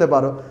বের করতে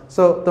পারো।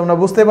 সো তোমরা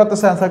বুঝতেই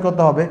পারতেছো অ্যান্সার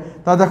করতে হবে।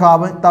 তাহলে দেখো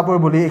আমি তারপর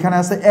বলি, এখানে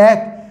আছে 1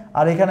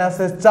 আর এখানে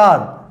আছে 4,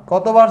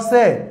 কত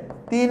বাড়ছে?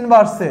 3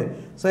 বাড়ছে।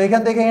 সো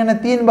এখান থেকে এখানে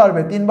 3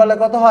 বাড়বে, 3 বাড়লে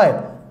কত হয়?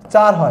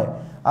 4 হয়।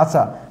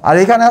 আচ্ছা আর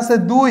এখানে আছে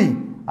 2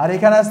 আর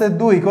এখানে আছে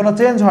 2, কোনো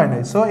চেঞ্জ হয়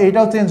নাই। সো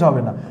এইটাও চেঞ্জ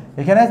হবে না,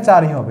 এখানে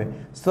 4ই হবে।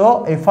 সো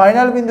এই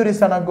ফাইনাল বিন্দুর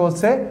স্থানাঙ্ক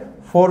হচ্ছে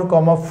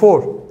 4,4।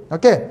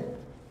 ওকে,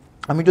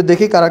 আমি একটু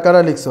দেখি কারা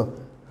কারা লিখছো।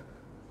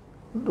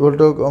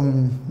 উল্টো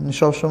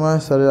সবসময়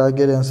স্যারের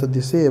আগের অ্যান্সার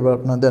দিছি, এবার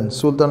আপনার দেন।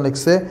 সুলতান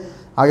লিখছে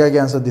আগে আগে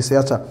অ্যান্সার দিছি।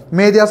 আচ্ছা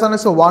মেহেদি হাসান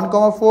লিখছে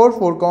 1,4,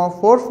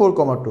 4,4,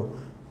 4,2,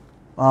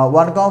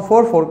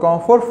 1,4,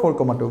 4,4,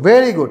 4,2।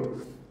 Very good,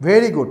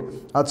 very good.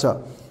 আচ্ছা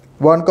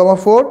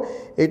 1,4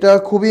 এটা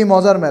খুবই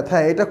মজার ম্যাথ।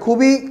 হ্যাঁ এটা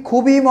খুবই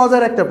খুবই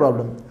মজার একটা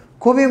প্রবলেম,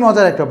 খুবই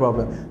মজার একটা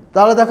প্রবলেম।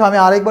 তাহলে দেখো আমি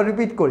আরেকবার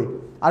রিপিট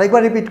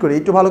করি,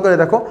 একটু ভালো করে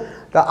দেখো।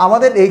 তা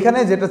আমাদের এইখানে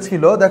যেটা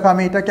ছিল, দেখো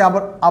আমি এটাকে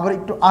আবার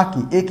একটু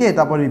আঁকি, এঁকে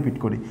তারপর রিপিট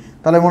করি,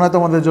 তাহলে মনে হয়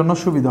তোমাদের জন্য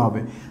সুবিধা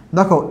হবে।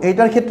 দেখো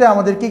এইটার ক্ষেত্রে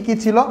আমাদের কি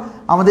ছিল?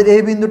 আমাদের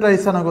এই বিন্দুটার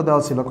স্থানাঙ্ক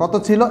দেওয়া ছিল, কত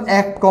ছিল?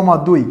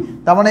 1,2।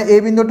 তার মানে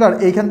এই বিন্দুটার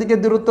এইখান থেকে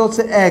দূরত্ব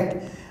হচ্ছে 1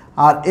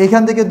 আর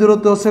এইখান থেকে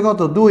দূরত্ব হচ্ছে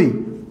কত? 2।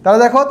 তাহলে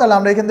দেখো, তাহলে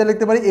আমরা এখান থেকে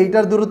লিখতে পারি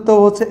এইটার দূরত্ব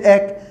হচ্ছে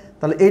 1,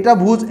 তাহলে এটা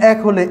ভুজ 1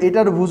 হলে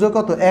এটার ভুজও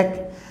কত? 1।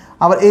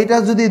 আবার এইটা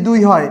যদি 2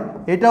 হয়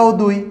এটাও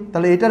 2,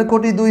 তাহলে এটার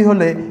কোটি 2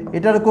 হলে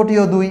এটার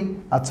কোটিও 2।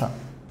 আচ্ছা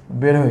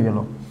বের হয়ে গেল।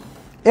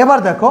 এবার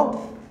দেখো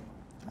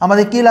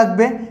আমাদের কি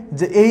লাগবে,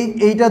 যে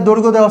এইটা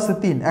দৈর্ঘ্য দেওয়া আছে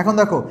 3। এখন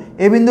দেখো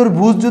এই বিন্দুর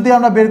ভুজ যদি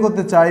আমরা বের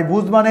করতে চাই,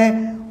 ভুজ মানে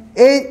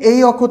এই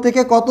অক্ষ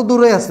থেকে কত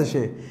দূরে আছে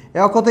সে,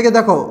 এই অক্ষ থেকে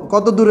দেখো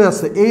কত দূরে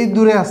আছে, এই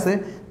দূরে আছে,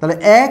 তাহলে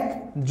 1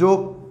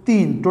 +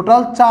 3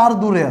 টোটাল 4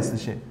 দূরে আছে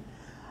সে।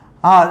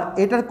 আর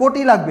এটার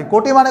কোটি লাগবে,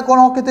 কোটি মানে কোন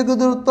অক্ষ থেকে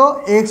দূরত্ব?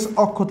 এক্স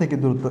অক্ষ থেকে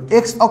দূরত্ব।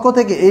 এক্স অক্ষ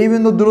থেকে এই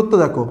বিন্দুর দূরত্ব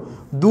দেখো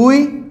 2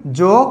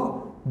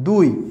 +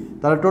 2,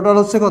 তাহলে টোটাল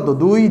হচ্ছে কত?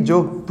 2 +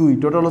 2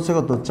 টোটাল হচ্ছে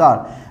কত? 4।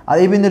 আর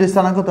এই বিন্দুর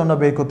স্থানাঙ্ক তোমরা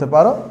বের করতে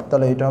পারো,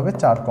 তাহলে এটা হবে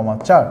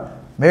 4,4।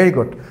 Very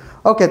good.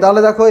 ওকে, তাহলে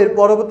দেখো এর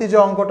পরবর্তী যে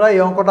অঙ্কটা, এই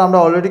অঙ্কটা আমরা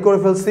অলরেডি করে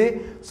ফেলছি।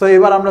 সো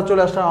এবার আমরা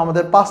চলে আসলাম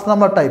আমাদের 5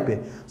 নাম্বার টাইপে।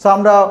 সো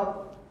আমরা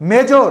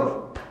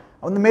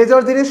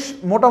মেজর জিনিস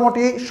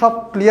মোটামুটি সব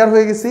ক্লিয়ার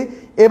হয়ে গেছি।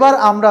 এবার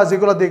আমরা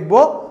যেগুলো দেখব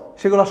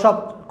সেগুলো সব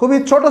খুবই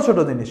ছোট ছোট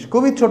জিনিস,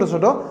 খুবই ছোট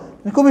ছোট,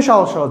 খুবই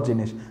সহজ সহজ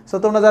জিনিস। সো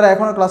তোমরা যারা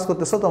এখনও ক্লাস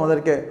করতেছো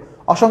তোমাদেরকে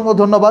অসংখ্য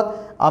ধন্যবাদ।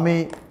 আমি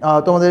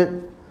তোমাদের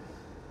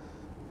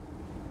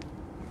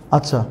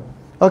আচ্ছা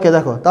ওকে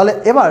দেখো, তাহলে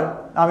এবার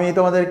আমি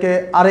তোমাদেরকে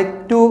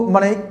আরেকটু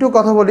একটু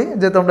কথা বলি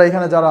যে তোমরা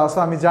এখানে যারা আছো,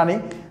 আমি জানি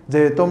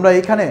যে তোমরা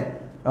এখানে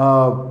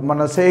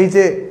সেই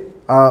যে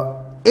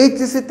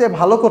এইচএসসিতে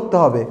ভালো করতে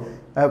হবে।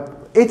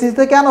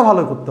 এইচএসসিতে কেন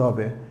ভালো করতে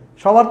হবে?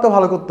 সবার তো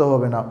ভালো করতে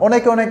হবে না,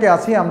 অনেকে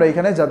আছি আমরা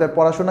এখানে যাদের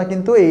পড়াশোনা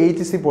কিন্তু এই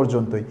এইচএসসি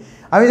পর্যন্তই।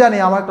 আমি জানি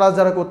আমার ক্লাস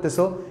যারা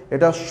করতেছো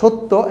এটা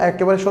সত্য,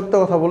 একেবারে সত্য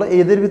কথা বলো।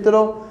 এদের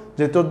ভিতরেও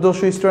যে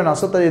 1400 স্টুডেন্ট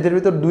আসো, তাই এদের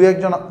ভিতর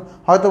 2-1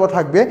 হয়তো বা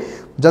থাকবে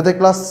যাদের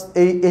ক্লাস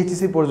এই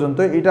এইচএসসি পর্যন্ত।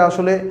 এটা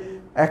আসলে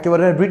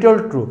একেবারে ব্রিটল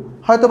ট্রু।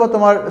 হয়তো বা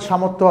তোমার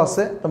সামর্থ্য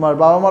আছে, তোমার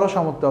বাবা মারও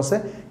সামর্থ্য আছে,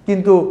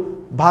 কিন্তু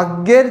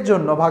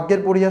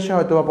ভাগ্যের পরিহাসে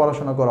হয়তো বা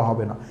পড়াশোনা করা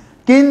হবে না।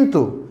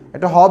 কিন্তু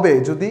এটা হবে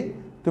যদি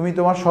তুমি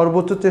তোমার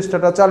সর্বোচ্চ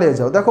চেষ্টাটা চালিয়ে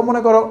যাও। দেখো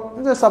মনে করো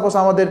যে সাপোজ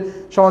আমাদের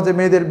সমাজে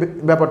মেয়েদের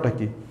ব্যাপারটা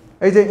কি,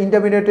 এই যে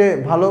ইন্টারমিডিয়েটে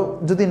ভালো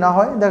যদি না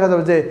হয়, দেখা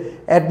যাবে যে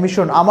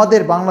অ্যাডমিশন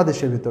আমাদের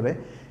বাংলাদেশের ভিতরে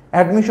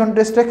অ্যাডমিশন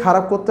টেস্টে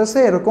খারাপ করতেছে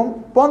এরকম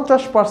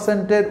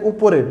 50%-এর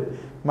উপরের,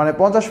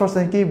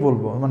 50% কি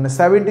বলবো,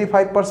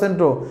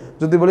 75%ও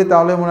যদি বলি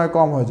তাহলে মনে হয়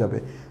কম হয়ে যাবে।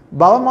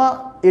 বাবা মা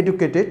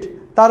এডুকেটেড,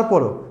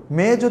 তারপরও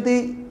মেয়ে যদি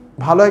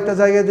ভালো একটা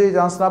জায়গায় যদি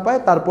চান্স না পায়,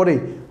 তারপরেই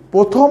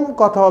প্রথম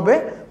কথা হবে,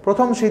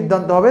 প্রথম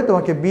সিদ্ধান্ত হবে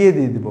তোমাকে বিয়ে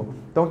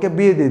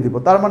দিয়ে দিব।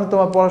 তার মানে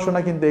তোমার পড়াশোনা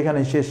কিন্তু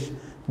এখানেই শেষ।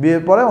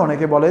 বিয়ের পরে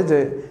অনেকে বলে যে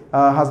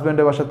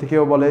হাজব্যান্ডের বাসা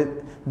থেকেও বলে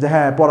যে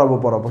হ্যাঁ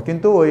পড়াবো,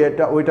 কিন্তু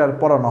ওইটার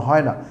পড়ানো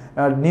হয় না,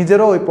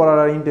 নিজেরও ওই পড়ার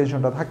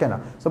ইন্টেনশনটা থাকে না।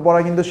 সো পড়া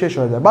কিন্তু শেষ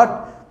হয়ে যায়। বাট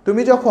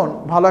তুমি যখন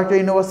ভালো একটা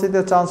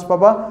ইউনিভার্সিটিতে চান্স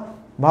পাবা,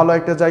 ভালো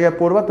একটা জায়গায়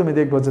পড়বা, তুমি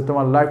দেখবো যে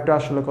তোমার লাইফটা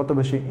আসলে কত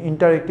বেশি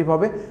ইন্টারেক্টিভ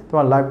হবে,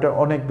 তোমার লাইফটা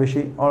অনেক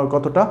বেশি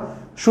কতটা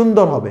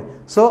সুন্দর হবে।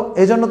 সো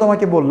এই জন্য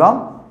তোমাকে বললাম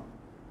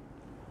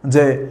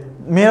যে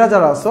মেয়েরা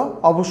যারা আছো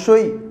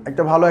অবশ্যই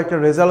একটা ভালো একটা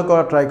রেজাল্ট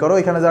করা ট্রাই করো।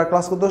 এখানে যারা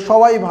ক্লাস করতো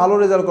সবাই ভালো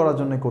রেজাল্ট করার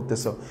জন্য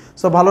করতেছো।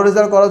 সো ভালো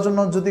রেজাল্ট করার জন্য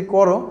যদি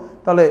করো,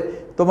 তাহলে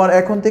তোমার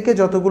এখন থেকে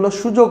যতগুলো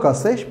সুযোগ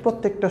আছে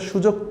প্রত্যেকটা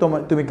সুযোগ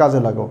তুমি কাজে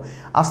লাগাও।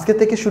 আজকে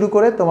থেকে শুরু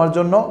করে তোমার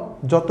জন্য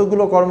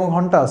যতগুলো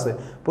কর্মঘণ্টা আছে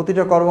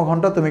প্রতিটা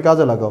কর্মঘণ্টা তুমি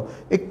কাজে লাগাও।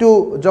 একটু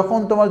যখন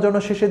তোমার জন্য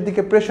শেষের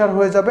দিকে প্রেশার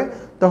হয়ে যাবে,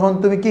 তখন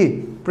তুমি কি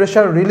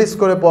প্রেশার রিলিজ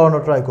করে পড়ানো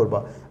ট্রাই করবা।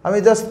 আমি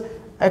জাস্ট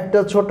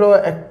ছোট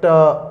একটা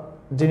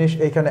জিনিস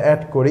এইখানে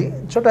অ্যাড করি,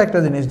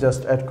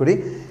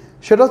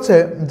 সেটা হচ্ছে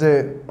যে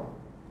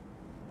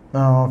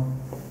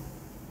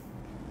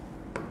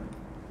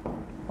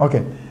ওকে,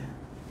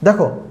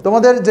 দেখো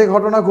তোমাদের যে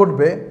ঘটনা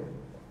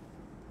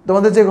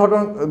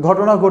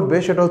ঘটবে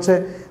সেটা হচ্ছে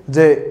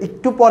যে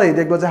একটু পরেই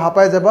দেখবে যে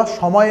হাঁপায় যাবা,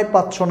 সময়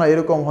পাচ্ছ না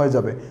এরকম হয়ে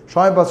যাবে,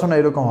 সময় পাচ্ছ না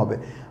এরকম হবে।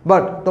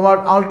 বাট তোমার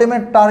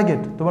আলটিমেট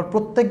টার্গেট, তোমার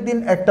প্রত্যেক দিন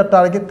একটা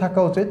টার্গেট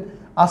থাকা উচিত।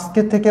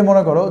 আজকে থেকে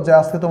মনে করো যে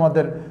আজকে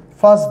তোমাদের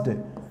ফার্স্ট ডে,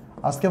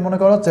 আজকে মনে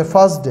করো যে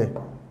first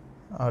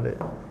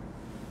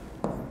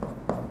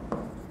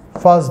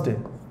day,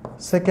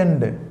 second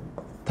day,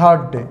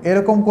 third day,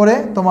 এরকম করে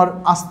তোমার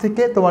আজ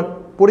থেকে তোমার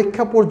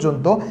পরীক্ষা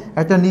পর্যন্ত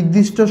একটা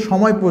নির্দিষ্ট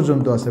সময়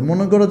পর্যন্ত আছে।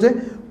 মনে করো যে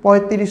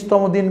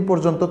 35তম দিন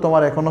পর্যন্ত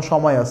তোমার এখনও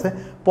সময় আছে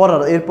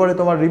পড়ার, এরপরে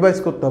তোমার রিভাইজ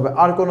করতে হবে,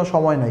 আর কোনো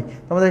সময় নাই।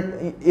 তোমাদের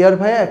ইয়ার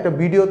ভাইয়া একটা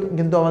ভিডিও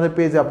কিন্তু আমাদের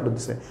পেজে আপলোড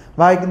দিছে,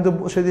 ভাই কিন্তু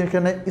সেদিন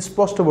এখানে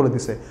স্পষ্ট বলে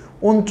দিছে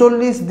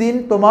 39 দিন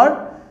তোমার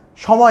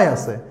সময়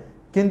আছে,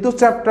 কিন্তু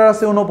চ্যাপ্টার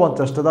আছে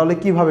 49টা, তাহলে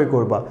কিভাবে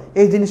করবা?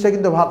 এই জিনিসটা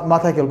কিন্তু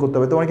মাথায় খেয়াল করতে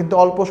হবে। তোমার কিন্তু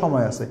অল্প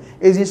সময় আছে,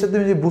 এই জিনিসটা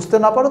তুমি যদি বুঝতে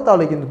না পারো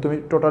তাহলে কিন্তু তুমি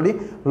টোটালি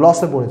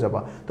লসে পড়ে যাবা।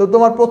 তো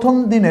তোমার প্রথম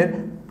দিনের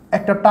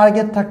একটা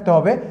টার্গেট থাকতে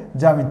হবে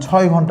যে আমি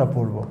 6 ঘন্টা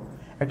পড়বো,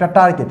 একটা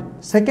টার্গেট।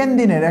 সেকেন্ড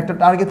দিনের একটা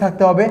টার্গেট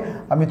থাকতে হবে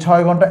আমি 6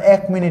 ঘন্টা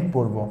 1 মিনিট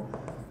পড়বো।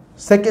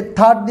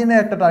 থার্ড দিনের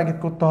একটা টার্গেট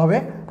করতে হবে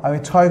আমি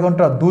 6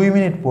 ঘন্টা 2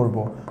 মিনিট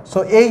পড়বো। সো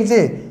এই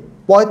যে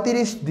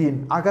 35 দিন,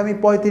 আগামী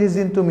 35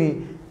 দিন তুমি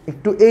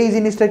একটু এই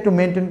জিনিসটা একটু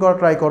মেনটেন করা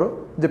ট্রাই করো,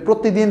 যে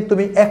প্রতিদিন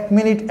তুমি 1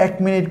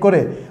 মিনিট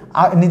করে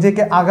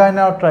নিজেকে আগায়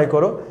নেওয়ার ট্রাই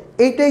করো।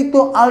 এইটাই তো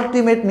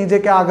আলটিমেট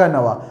নিজেকে আগায়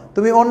নেওয়া।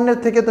 তুমি অন্যের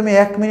থেকে তুমি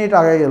 1 মিনিট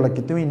আগায় গেলা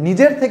কি? তুমি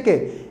নিজের থেকে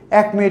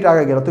 1 মিনিট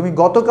আগে গেলা। তুমি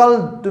গতকাল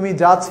তুমি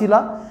যা ছিলা,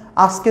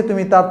 আজকে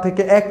তুমি তার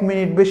থেকে 1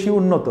 মিনিট বেশি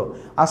উন্নত,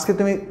 আজকে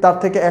তুমি তার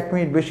থেকে 1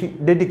 মিনিট বেশি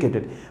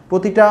ডেডিকেটেড।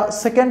 প্রতিটা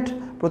সেকেন্ড,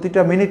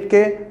 প্রতিটা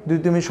মিনিটকে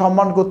যদি তুমি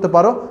সম্মান করতে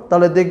পারো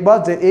তাহলে দেখবা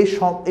যে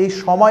এই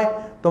সময়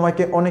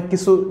তোমাকে অনেক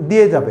কিছু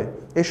দিয়ে যাবে,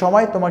 এই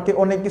সময় তোমাকে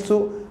অনেক কিছু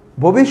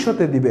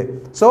ভবিষ্যতে দিবে।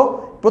 সো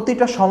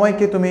প্রতিটা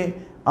সময়কে তুমি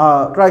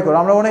ট্রাই করো।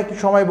 আমরা অনেক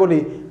সময় বলি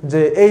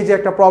যে এই যে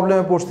একটা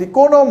প্রবলেমে পড়ছি,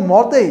 কোনো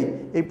মতেই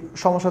এই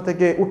সমস্যা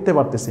থেকে উঠতে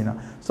পারতেছি না।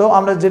 সো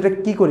আমরা যেটা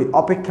কি করি,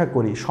 অপেক্ষা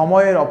করি,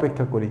 সময়ের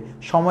অপেক্ষা করি,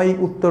 সময়ই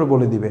উত্তর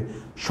বলে দিবে,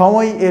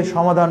 সময় এর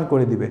সমাধান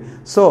করে দিবে।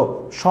 সো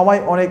সময়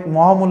অনেক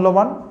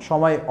মহামূল্যবান,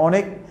 সময়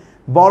অনেক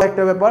বড়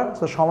একটা ব্যাপার।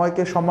 সো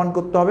সময়কে সম্মান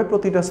করতে হবে,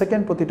 প্রতিটা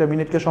সেকেন্ড, প্রতিটা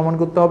মিনিটকে সম্মান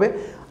করতে হবে।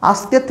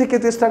 আজকের থেকে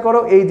চেষ্টা করো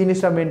এই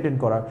জিনিসটা মেনটেন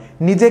করার,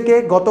 নিজেকে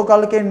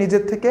গতকালকে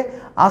নিজের থেকে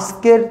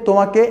আজকের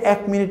তোমাকে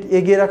 1 মিনিট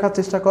এগিয়ে রাখার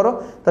চেষ্টা করো।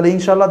 তাহলে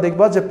ইনশাল্লাহ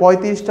দেখবা যে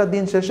 35টা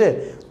দিন শেষে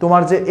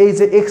তোমার যে এই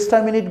যে এক্সট্রা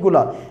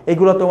মিনিটগুলা,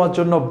 এগুলো তোমার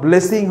জন্য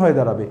ব্লেসিং হয়ে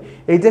দাঁড়াবে।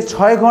 এই যে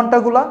 6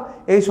 ঘন্টাগুলা,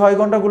 এই 6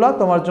 ঘন্টাগুলা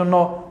তোমার জন্য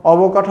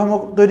অবকাঠামো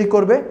তৈরি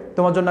করবে,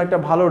 তোমার জন্য একটা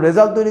ভালো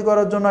রেজাল্ট তৈরি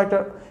করার জন্য একটা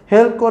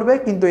হেল্প করবে।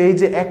 কিন্তু এই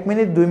যে 1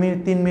 মিনিট, 2 মিনিট,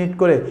 3 মিনিট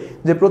করে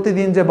যে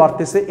প্রতিদিন যে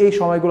বাড়তেছে, এই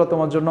সময়গুলো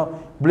তোমার জন্য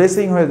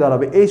ব্লেসিং হয়ে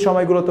দাঁড়াবে। এই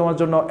সময়গুলো তোমার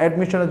জন্য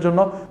অ্যাডমিশনের জন্য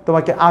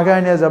তোমাকে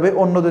আগায় নিয়ে যাবে,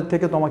 অন্যদের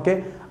থেকে তোমাকে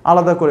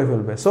আলাদা করে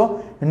ফেলবে। সো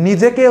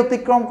নিজেকে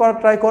অতিক্রম করার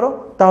ট্রাই করো,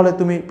 তাহলে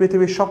তুমি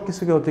পৃথিবীর সব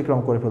কিছুকে অতিক্রম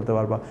করে ফেলতে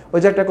পারবা। ওই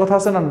যে একটা কথা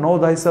আছে না, নো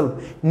দাই সেলফ,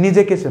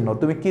 নিজেকে চেনো।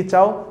 তুমি কি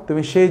চাও,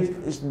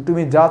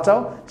 তুমি যা চাও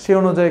সেই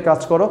অনুযায়ী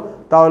কাজ করো,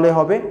 তাহলে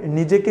হবে।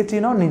 নিজেকে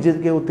চিনো,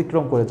 নিজেকে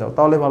অতিক্রম করে যাও,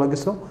 তাহলে ভালো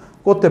কিছু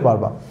করতে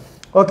পারবা।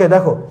 ওকে,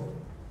 দেখো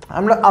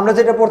আমরা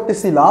যেটা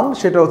পড়তেছিলাম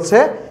সেটা হচ্ছে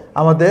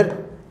আমাদের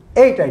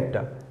এই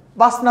টাইপটা,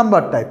 5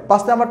 নাম্বার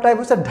টাইপ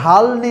হচ্ছে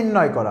ঢাল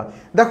নির্ণয় করা।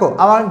 দেখো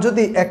আমার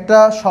যদি একটা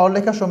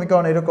সরলরেখা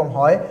সমীকরণ এরকম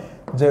হয়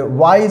যে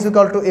y =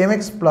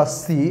 mx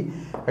 + c,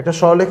 একটা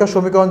সরলরেখা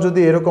সমীকরণ যদি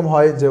এরকম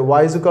হয় যে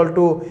y =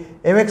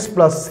 mx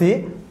 + c,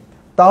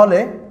 তাহলে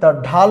তার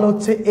ঢাল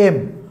হচ্ছে m।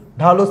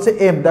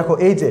 দেখো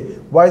এই যে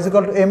y =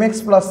 mx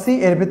 + c,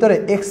 এর ভিতরে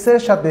x এর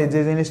সাথে যে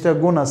জিনিসটা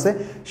গুণ আছে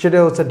সেটা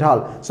হচ্ছে ঢাল।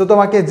 সো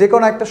তোমাকে যে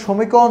কোনো একটা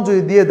সমীকরণ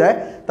যদি দিয়ে দেয়,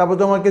 তারপর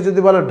তোমাকে যদি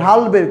বলে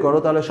ঢাল বের করো,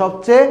 তাহলে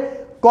সবচেয়ে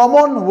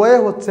কমন ওয়ে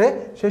হচ্ছে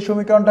সেই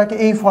সমীকরণটাকে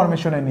এই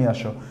ফরমেশনে নিয়ে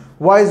আসো,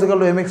 y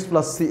 = mx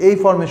 + c, এই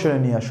ফরমেশনে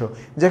নিয়ে আসো,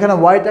 যেখানে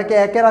y-টাকে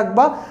 1-এ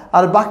রাখবা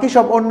আর বাকি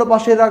সব অন্য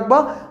পাশে রাখবা,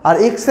 আর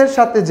x এর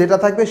সাথে যেটা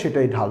থাকবে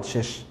সেটাই ঢাল,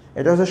 শেষ।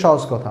 এটা হচ্ছে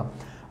সহজ কথা।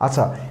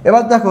 আচ্ছা,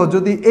 এবার দেখো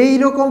যদি এই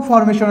রকম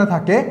ফরমেশনে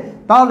থাকে,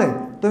 তাহলে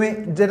তুমি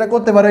যেটা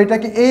করতে পারো,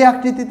 এটাকে এই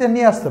আকৃতিতে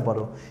নিয়ে আসতে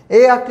পারো,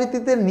 এই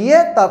আকৃতিতে নিয়ে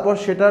তারপর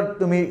সেটা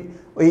তুমি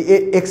ওই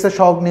x এর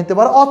সহগ নিতে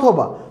পারো,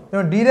 অথবা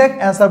তুমি ডিরেক্ট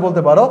অ্যান্সার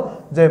বলতে পারো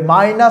যে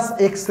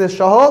 -x এর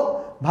সহগ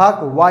ভাগ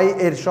y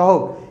এর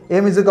সহগ,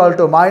 m =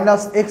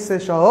 -x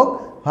এর সহগ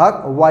ভাগ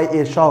y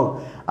এর সহগ।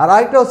 আর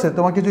আরেকটা হচ্ছে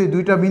তোমাকে যদি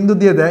দুইটা বিন্দু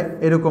দিয়ে দেয়,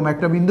 এরকম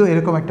একটা বিন্দু,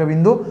 এরকম একটা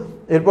বিন্দু,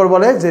 এরপর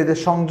বলে যে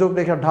সংযোগ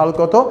রেখার ঢাল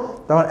কত,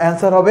 তখন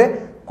অ্যান্সার হবে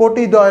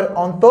কোটিদ্বয়ের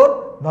অন্তর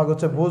ভাগ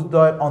হচ্ছে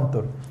ভুজদ্বয়ের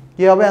অন্তর।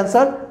 কি হবে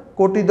অ্যান্সার?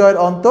 কোটিদ্বয়ের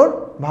অন্তর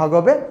ভাগ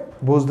হবে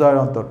ভুজদ্বয়ের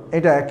অন্তর।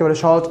 এটা একেবারে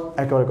সহজ,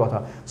 একেবারে কথা।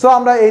 সো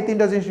আমরা এই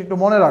 3টা জিনিস একটু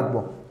মনে রাখবো।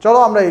 চলো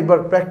আমরা একবার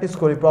প্র্যাকটিস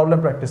করি, প্রবলেম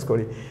প্র্যাকটিস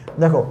করি।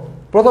 দেখো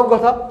প্রথম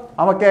কথা,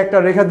 আমাকে একটা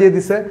রেখা দিয়ে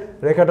দিছে,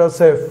 রেখাটা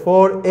হচ্ছে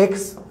 4x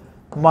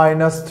 -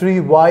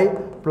 3y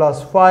 +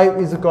 5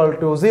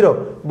 = 0,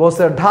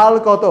 বলছে ঢাল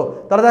কত।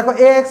 তাহলে দেখো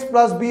ax +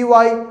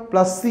 by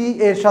 + c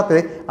এর সাথে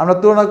আমরা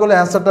তুলনা করলে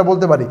অ্যান্সারটা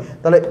বলতে পারি।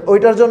 তাহলে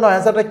ওইটার জন্য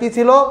অ্যান্সারটা কি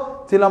ছিল?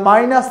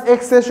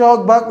 -x এর সহগ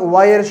ভাগ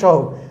y এর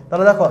সহগ।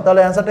 তাহলে দেখো তাহলে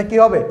অ্যান্সারটা কি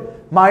হবে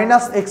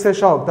মাইনাস এক্স এর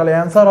সহগ তাহলে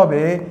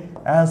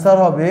অ্যান্সার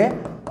হবে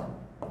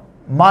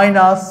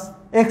মাইনাস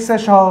এক্স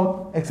এর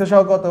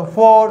সহগ কত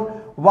 4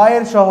 y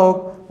এর সহগ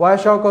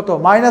কত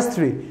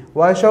 -3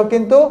 y এর সহগ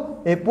কিন্তু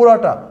এই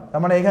পুরোটা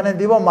তার মানে এখানে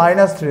দিব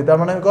 -3 তার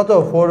মানে কত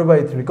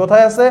 4/3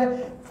 কোথায় আছে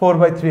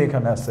 4/3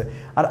 এখানে আছে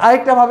আর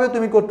আরেকটা ভাবে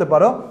তুমি করতে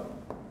পারো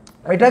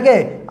এটাকে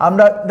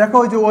আমরা দেখো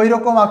ওই যে ওই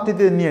রকম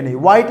আকৃতি নিয়ে নিই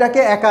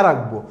y-টাকে একা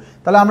রাখবো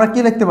তাহলে আমরা কি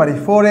লিখতে পারি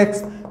 4x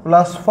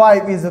 +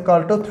 5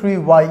 =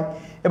 3y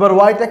এবার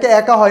y-টাকে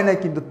একা হয় না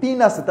কিন্তু 3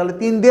 আছে তাহলে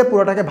 3 দিয়ে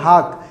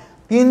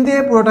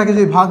পুরোটাকে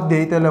যদি ভাগ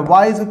দেই তাহলে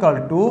y =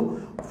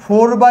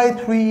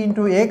 4/3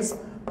 × x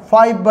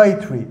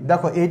 5/3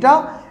 দেখো এটা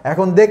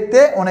এখন দেখতে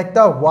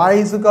অনেকটা y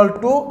 =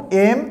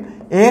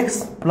 mx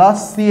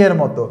 + c এর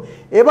মতো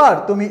এবার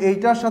তুমি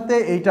এইটার সাথে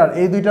এইটার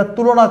এই দুইটা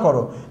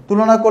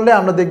তুলনা করলে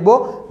আমরা দেখব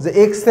যে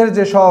x এর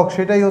যে সহগ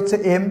সেটাই হচ্ছে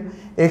m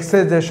x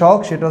এর যে সহগ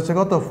সেটা হচ্ছে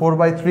কত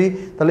 4/3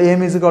 তাহলে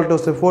m =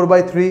 হচ্ছে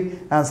 4/3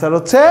 आंसर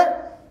হচ্ছে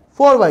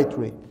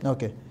 4/3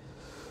 ওকে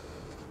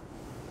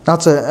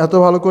আচ্ছা এত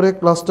ভালো করে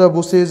ক্লাসটা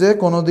বুঝিয়ে যে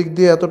কোন দিক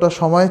দিয়ে এতটা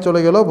সময় চলে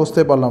গেল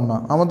বুঝতে পারলাম না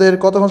আমাদের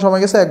কতক্ষণ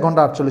সময় গেছে 1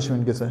 ঘন্টা 48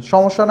 মিনিট গেছে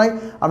সমস্যা নাই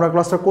আমরা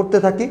ক্লাসটা করতে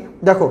থাকি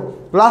দেখো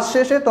ক্লাস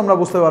শেষে তোমরা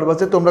বুঝতে পারবে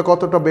যে তোমরা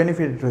কতটা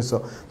বেনিফিটেড হয়েছো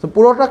তো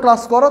পুরোটা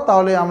ক্লাস করো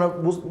তাহলে আমরা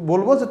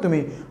বলবো যে তুমি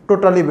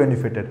টোটালি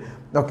বেনিফিটেড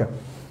ওকে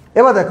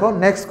এবার দেখো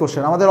নেক্সট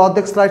কোশ্চেন আমাদের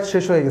অর্ধেক স্লাইড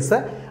শেষ হয়ে গেছে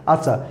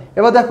আচ্ছা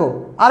এবার দেখো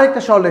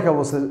আরেকটা সরলরেখা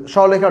বলছে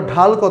সরলরেখার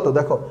ঢাল কত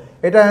দেখো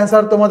এটা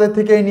অ্যানসার তোমাদের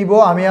থেকেই নিব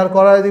আমি আর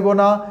করায় দিব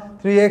না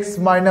 3x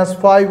 -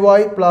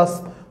 5y +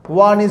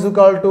 1 =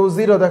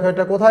 0 দেখো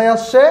এটা কোথায়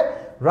আসছে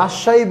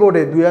রাজশাহী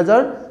বোর্ডে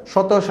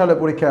 2017 সালে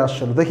পরীক্ষায়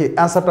আসছিল দেখি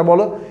অ্যানসারটা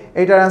বলো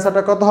এইটার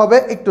অ্যানসারটা কত হবে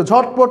একটু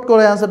ঝটপট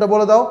করে অ্যানসারটা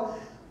বলে দাও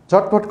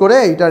ঝটপট করে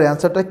এইটার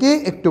অ্যানসারটা কি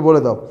একটু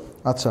বলে দাও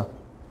আচ্ছা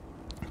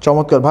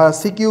চমৎকার ভাইয়া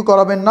সিকিউ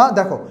করাবেন না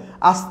দেখো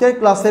আজকের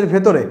ক্লাসের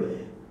ভেতরে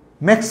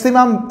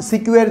ম্যাক্সিমাম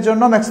সিকিউ এর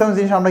জন্য ম্যাক্সিমাম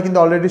জিনিস আমরা কিন্তু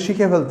অলরেডি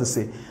শিখে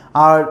ফেলতেছি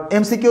আর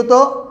এমসিকিউ তো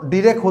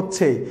ডিরেক্ট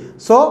হচ্ছেই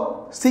সো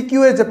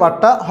সিকিউ এর যে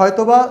পার্টটা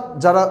হয়তোবা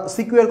যারা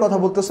সিকিউ এর কথা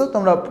বলতেছো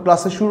তোমরা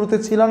ক্লাসের শুরুতে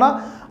ছিল না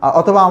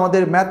অথবা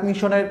আমাদের ম্যাথ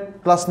মিশনের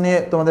ক্লাস নিয়ে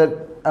তোমাদের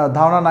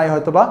ধারণা নাই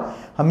হয়তোবা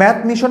ম্যাথ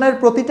মিশনের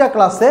প্রতিটা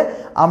ক্লাসে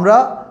আমরা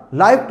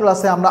লাইভ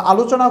ক্লাসে আমরা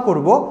আলোচনা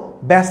করব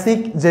বেসিক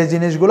যে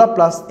জিনিসগুলো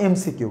প্লাস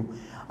এমসিকিউ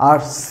আর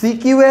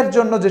সিকিউ এর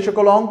জন্য যে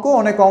সকল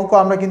অনেক অঙ্ক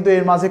আমরা কিন্তু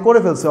এর মাঝে করে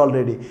ফেলছি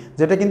অলরেডি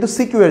যেটা কিন্তু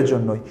সিকিউ এর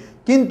জন্যই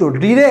কিন্তু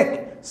ডিরেক্ট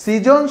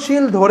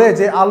সৃজনশীল ধরে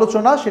যে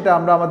আলোচনা সেটা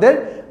আমরা আমাদের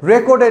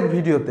রেকর্ডেড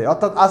ভিডিওতে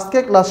অর্থাৎ আজকে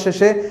ক্লাস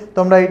শেষে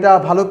তোমরা এটা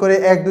ভালো করে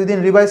 1-2 দিন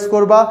রিভাইজ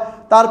করবা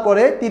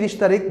তারপরে 30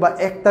 তারিখ বা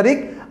 1 তারিখ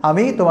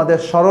আমি তোমাদের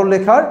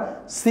সরলরেখার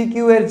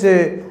সিকিউ এর যে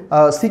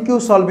সিকিউ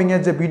সলভিং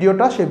এর যে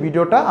ভিডিওটা সেই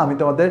ভিডিওটা আমি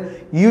তোমাদের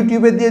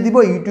ইউটিউবে দিয়ে দিব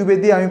ইউটিউবে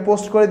দিয়ে আমি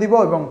পোস্ট করে দিব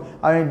এবং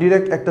আমি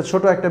ডাইরেক্ট একটা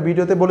ছোট একটা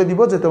ভিডিওতে বলে দিব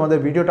যে তোমাদের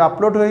ভিডিওটা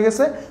আপলোড হয়ে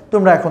গেছে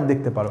তোমরা এখন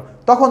দেখতে পারো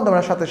তখন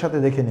তোমরা সাথে সাথে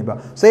দেখে নিবা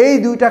সো এই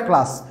দুইটা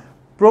ক্লাস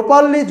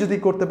প্রপারলি যদি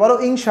করতে পারো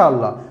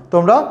ইনশাআল্লাহ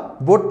তোমরা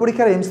বোর্ড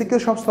পরীক্ষার এমসিকিউ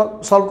সব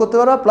সলভ করতে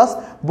পারবা প্লাস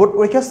বোর্ড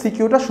পরীক্ষার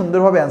সিকিউটা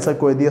সুন্দরভাবে অ্যানসার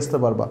করে দিয়ে আসতে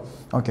পারবা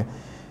ওকে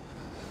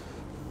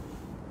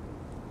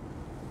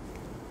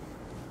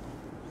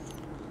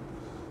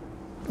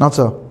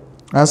আচ্ছা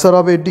অ্যান্সার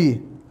হবে ডি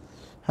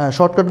হ্যাঁ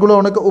শর্টকাটগুলো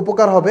অনেক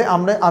উপকার হবে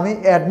আমি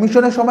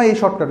অ্যাডমিশনের সময় এই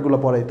শর্টকাটগুলো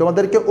পড়াই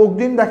তোমাদেরকে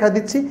অগ্রিম দেখা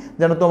দিচ্ছি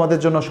যেন তোমাদের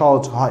জন্য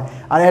সহজ হয়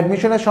আর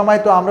অ্যাডমিশনের সময়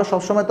তো আমরা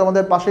সবসময়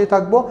তোমাদের পাশেই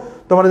থাকবো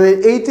তোমাদের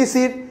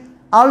এইচএসির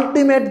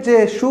আলটিমেট যে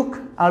সুখ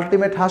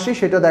আলটিমেট হাসি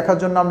সেটা দেখার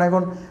জন্য আমরা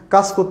এখন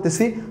কাজ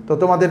করতেছি তো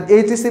তোমাদের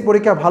এইচএসসি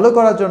পরীক্ষা ভালো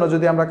করার জন্য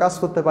যদি আমরা কাজ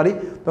করতে পারি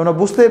তোমরা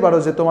বুঝতেই পারো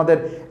যে তোমাদের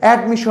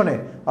অ্যাডমিশনে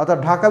অর্থাৎ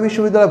ঢাকা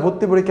বিশ্ববিদ্যালয়ে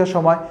ভর্তি পরীক্ষার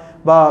সময়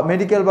বা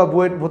মেডিকেল বা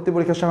বুয়েট ভর্তি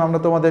পরীক্ষার সময় আমরা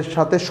তোমাদের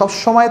সাথে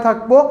সবসময়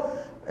থাকবো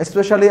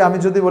স্পেশালি আমি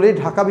যদি বলি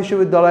ঢাকা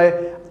বিশ্ববিদ্যালয়ে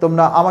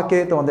তোমরা আমাকে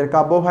তোমাদের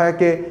কাব্য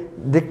ভাইয়াকে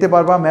দেখতে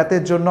পারবা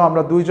ম্যাথের জন্য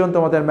আমরা দুইজন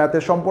তোমাদের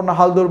ম্যাথের সম্পূর্ণ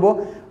হাল ধরবো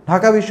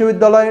ঢাকা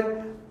বিশ্ববিদ্যালয়ের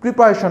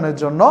প্রিপারেশনের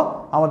জন্য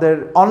আমাদের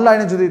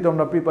অনলাইনে যদি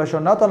তোমরা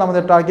প্রিপারেশন নাও তাহলে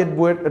আমাদের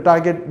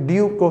টার্গেট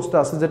ডিউ কোর্সটা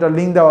আছে যেটা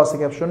লিঙ্ক দেওয়া আছে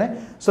ক্যাপশনে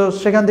সো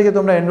সেখান থেকে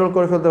তোমরা এনরোল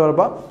করে ফেলতে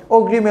পারবা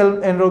অগ্রিম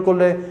এনরোল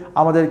করলে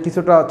আমাদের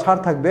কিছুটা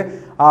ছাড় থাকবে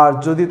আর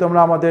যদি তোমরা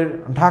আমাদের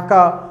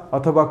ঢাকা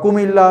অথবা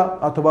কুমিল্লা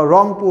অথবা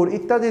রংপুর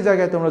ইত্যাদি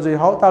জায়গায় তোমরা যদি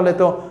হও তাহলে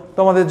তো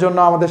তোমাদের জন্য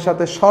আমাদের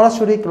সাথে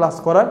সরাসরি ক্লাস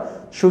করার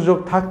সুযোগ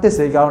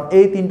থাকতেছে কারণ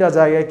এই 3টা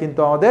জায়গায় কিন্তু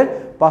আমাদের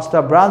 5টা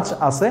ব্রাঞ্চ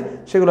আছে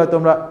সেগুলো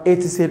তোমরা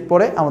এইচএসসি এর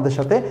পরে আমাদের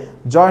সাথে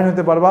জয়েন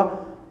হতে পারবা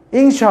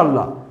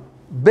ইনশাআল্লাহ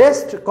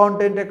বেস্ট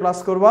কন্টেন্টে ক্লাস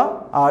করবা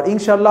আর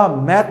ইনশাআল্লাহ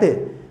ম্যাথে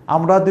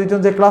আমরা দুইজন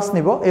যে ক্লাস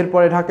নিব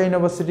এরপরে ঢাকা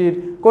ইউনিভার্সিটির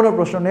কোনো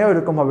প্রশ্ন নেই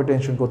ওইরকমভাবে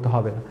টেনশন করতে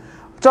হবে না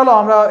চলো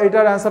আমরা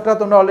এটার অ্যান্সারটা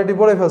তোমরা অলরেডি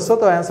বলে ফেলছো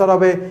তো অ্যান্সার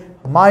হবে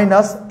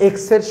 -x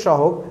এর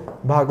সহগ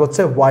ভাগ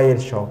হচ্ছে y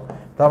এর সহগ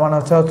তার মানে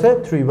হচ্ছে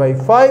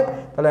 3/5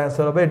 তাহলে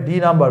অ্যান্সার হবে D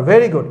number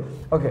very good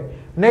okay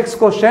next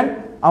question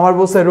আমার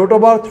বলছে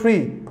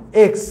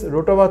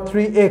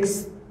 √3x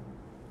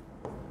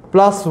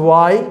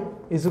 + y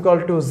is equal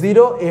to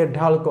 0, এর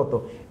ঢাল কত?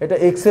 এটা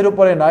x এর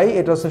উপরে নাই,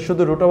 এটা হচ্ছে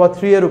শুধু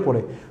 √3 এর উপরে।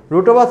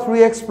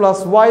 √3x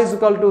 + y is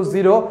equal to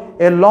 0,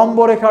 এর লম্ব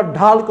রেখার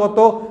ঢাল কত?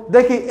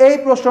 দেখি এই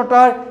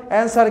প্রশ্নটার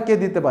অ্যান্সার কে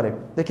দিতে পারে,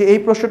 দেখি এই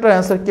প্রশ্নটার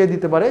অ্যান্সার কে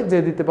দিতে পারে, যে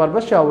দিতে পারবে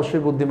সে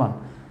অবশ্যই বুদ্ধিমান।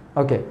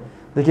 ওকে,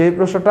 দেখি এই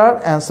প্রশ্নটার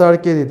অ্যান্সার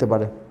কে দিতে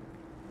পারে।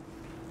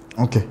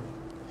 ওকে,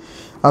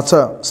 আচ্ছা,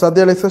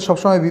 সাদিয়া লেখছে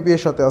সবসময় বিপি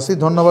এর সাথে আছি,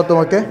 ধন্যবাদ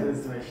তোমাকে।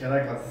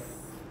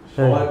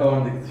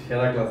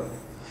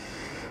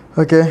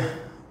 ওকে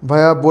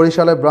ভাইয়া,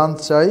 বরিশালে ব্রাঞ্চ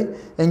চাই,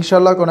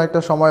 ইনশাল্লাহ কোনো একটা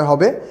সময়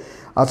হবে।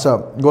 আচ্ছা,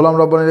 গোলাম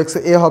রব্বানি লিখছে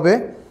এ হবে।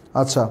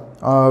 আচ্ছা,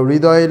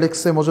 হৃদয়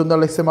লিখছে,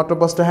 মজুমদার লিখছে মাত্র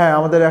 5টা। হ্যাঁ,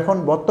 আমাদের এখন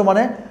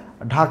বর্তমানে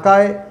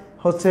ঢাকায়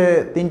হচ্ছে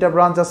 3টা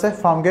ব্রাঞ্চ আছে,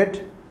 ফার্মগেট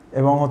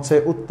এবং হচ্ছে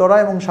উত্তরা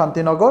এবং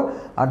শান্তিনগর,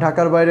 আর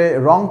ঢাকার বাইরে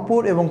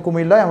রংপুর এবং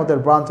কুমিল্লায় আমাদের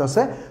ব্রাঞ্চ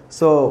আছে।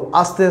 সো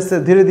আস্তে আস্তে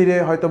ধীরে ধীরে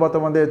হয়তো বা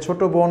তোমাদের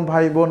ছোটো বোন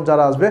ভাই বোন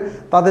যারা আসবে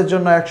তাদের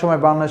জন্য একসময়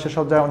বাংলাদেশের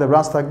সব জায়গায় আমাদের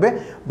ব্রাঞ্চ থাকবে।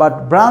 বাট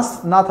ব্রাঞ্চ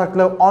না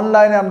থাকলেও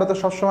অনলাইনে আমরা তো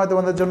সবসময়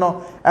তোমাদের জন্য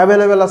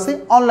অ্যাভেলেবেল আছি,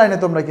 অনলাইনে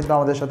তোমরা কিন্তু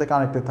আমাদের সাথে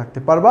কানেক্টেড থাকতে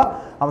পারবা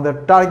আমাদের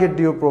টার্গেট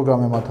ডিও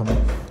প্রোগ্রামের মাধ্যমে।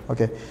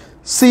 ওকে,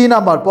 সি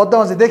নাম্বার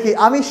পদ্মাবতী। দেখি,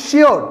 আমি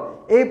শিওর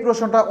এই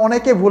প্রশ্নটা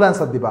অনেকে ভুল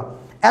অ্যান্সার দিবা,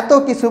 এত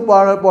কিছু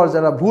পড়ার পর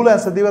যারা ভুল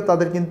অ্যান্সার দিবে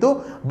তাদের কিন্তু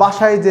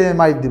বাসায় যে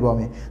মাইক দিব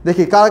আমি।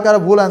 দেখি কারা কারা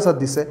ভুল অ্যান্সার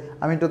দিছে,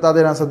 আমি একটু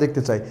তাদের অ্যান্সার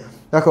দেখতে চাই।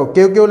 দেখো,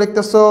 কেউ কেউ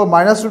লিখতেছো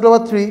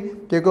 -√3,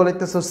 কেউ কেউ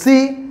লিখতেছো সি,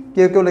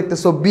 কেউ কেউ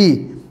লিখতেছো বি।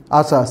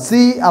 আচ্ছা,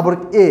 সি আবার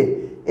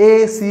এ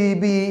সি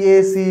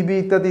বি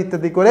ইত্যাদি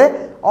ইত্যাদি করে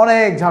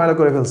অনেক ঝামেলা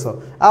করে ফেলছো।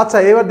 আচ্ছা,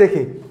 এবার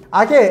দেখি,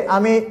 আগে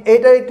আমি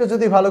এইটা একটু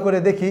যদি ভালো করে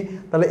দেখি,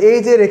 তাহলে এই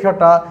যে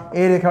রেখাটা,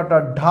 এই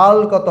রেখাটার ঢাল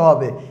কত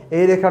হবে?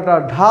 এই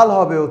রেখাটার ঢাল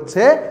হবে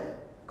হচ্ছে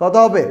কত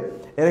হবে?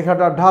 এই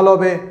রেখাটার ঢাল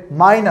হবে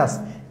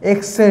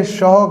 -x এর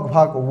সহগ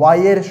ভাগ y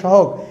এর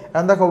সহগ।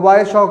 এখন দেখো y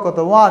এর সহগ কত?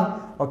 1।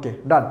 ওকে,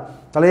 ডান।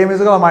 তাহলে m ইজ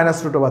ইকুয়াল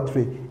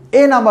 -√3,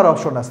 এই নাম্বার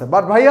অপশন আছে।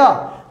 বাট ভাইয়া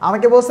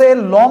আমাকে বলছে এই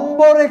লম্ব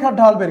রেখার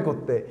ঢাল বের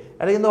করতে,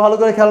 এটা কিন্তু ভালো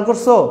করে খেয়াল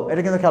করছো?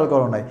 এটা কিন্তু খেয়াল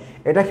করো নাই,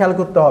 এটা খেয়াল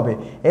করতে হবে।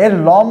 এর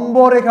লম্ব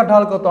রেখার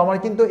ঢাল কত? আমার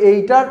কিন্তু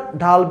এইটার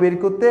ঢাল বের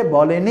করতে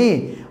বলেনি,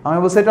 আমি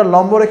বলছি এটা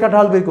লম্ব রেখার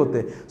ঢাল বের করতে।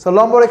 সো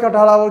লম্ব রেখার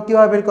ঢাল আবার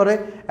কীভাবে বের করে?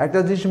 একটা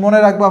জিনিস মনে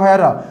রাখবা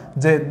ভাইয়ারা,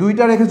 যে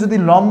দুইটা রেখা যদি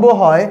লম্ব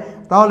হয়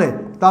তাহলে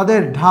তাদের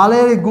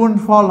ঢালের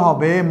গুণফল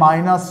হবে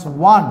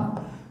 -1।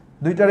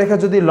 দুইটা রেখা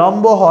যদি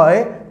লম্ব হয়,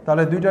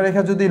 তাহলে দুইটা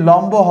রেখা যদি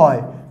লম্ব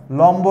হয়,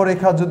 লম্ব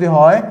রেখা যদি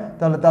হয়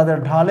তাহলে তাদের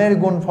ঢালের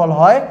গুণফল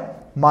হয়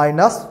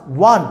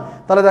 -1।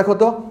 তাহলে দেখো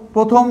তো,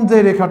 প্রথম যে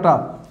রেখাটা,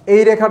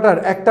 এই রেখাটার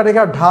একটা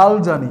রেখার ঢাল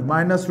জানি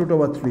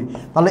 -√3,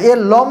 তাহলে এর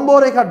লম্ব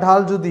রেখার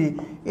ঢাল যদি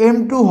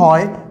m2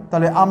 হয়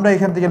তাহলে আমরা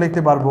এখান থেকে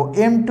লিখতে পারবো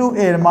m2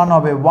 এর মান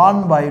হবে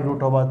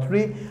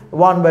 1/√3।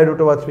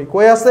 1/√3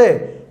 কই আছে?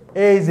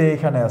 এই যে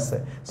এখানে আছে।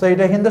 সো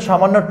এটা কিন্তু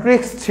সামান্য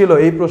ট্রিক্স ছিল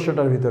এই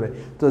প্রশ্নটার ভিতরে।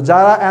 তো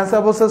যারা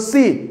অ্যান্সার বলছে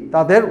সি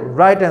তাদের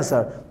রাইট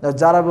অ্যান্সার,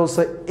 যারা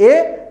বলছে এ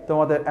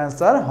তোমাদের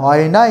অ্যান্সার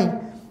হয় নাই।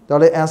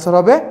 তাহলে অ্যান্সার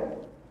হবে,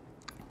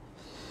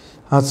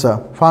 আচ্ছা,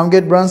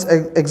 ফার্মগেট ব্রাঞ্চ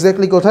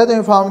এক্স্যাক্টলি কোথায়?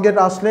 তুমি ফার্মগেট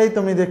আসলেই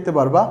তুমি দেখতে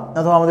পারবা,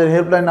 অথবা আমাদের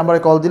হেল্পলাইন নাম্বারে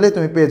কল দিলেই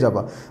তুমি পেয়ে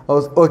যাবা।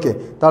 ওকে,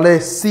 তাহলে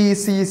C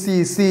C C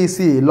C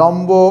C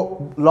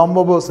লম্ব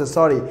বলছে,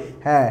 সরি।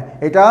 হ্যাঁ,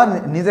 এটা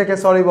নিজেকে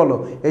সরি বলো,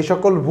 এই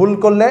সকল ভুল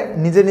করলে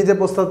নিজে নিজে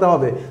পস্তাতে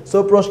হবে। সো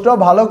প্রশ্ন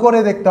ভালো করে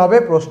দেখতে হবে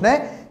প্রশ্নে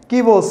কি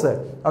বলছে।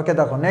 ওকে,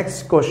 দেখো নেক্সট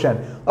কোশ্চেন।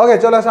 ওকে,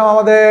 চলে আসলাম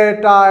আমাদের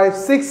টাইপ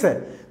 6-এ।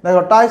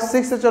 দেখো টাইপ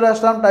 6-এ চলে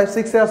আসলাম। টাইপ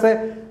 6-এ আছে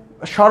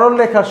সরল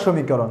রেখার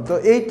সমীকরণ। তো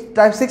এই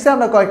টাইপ 6-এ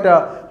আমরা কয়েকটা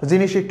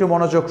জিনিস একটু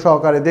মনোযোগ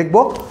সহকারে দেখব।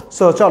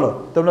 সো চলো,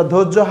 তোমরা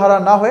ধৈর্য হারা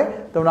না হয়ে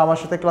তোমরা আমার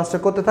সাথে ক্লাসটা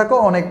করতে থাকো,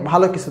 অনেক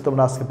ভালো কিছু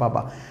তোমরা আজকে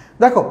পাবা।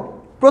 দেখো,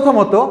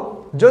 প্রথমত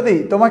যদি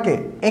তোমাকে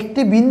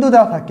একটি বিন্দু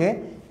দেওয়া থাকে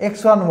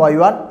x1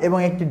 y1 এবং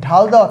একটি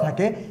ঢাল দেওয়া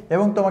থাকে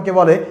এবং তোমাকে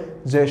বলে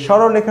যে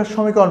সরল রেখার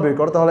সমীকরণ বের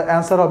করো, তাহলে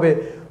অ্যান্সার হবে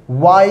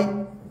y -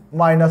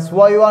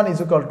 y1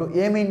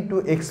 = m ×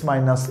 x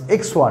 -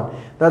 x1।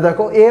 তাহলে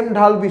দেখো, m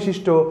ঢাল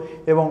বিশিষ্ট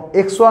এবং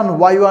x1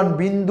 y1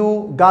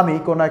 বিন্দুগামী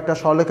কোনো একটা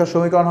সরলরেখার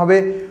সমীকরণ হবে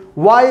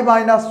y -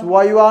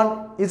 y1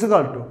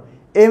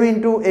 = m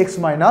 × x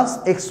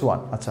 - x1।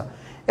 আচ্ছা,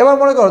 এবার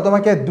মনে করো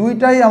তোমাকে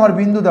দুইটাই আমার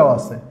বিন্দু দেওয়া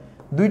আছে,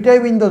 দুইটাই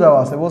বিন্দু দেওয়া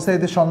আছে, বলছে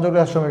এদের সংযোগ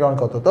রেখার সমীকরণ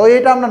কত? তো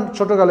এটা আমরা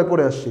ছোটকালে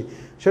পড়ে আসছি,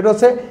 সেটা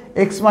হচ্ছে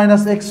x -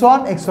 x1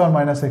 x1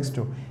 - x2,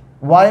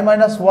 y -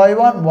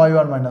 y1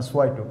 y1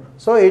 - y2।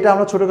 So এটা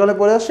আমরা ছোটকালে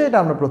পড়ে আসছি, এটা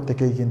আমরা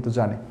প্রত্যেকেই কিন্তু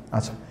জানি।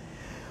 আচ্ছা,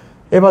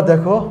 এবার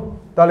দেখো,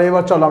 তাহলে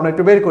এবার চলো আমরা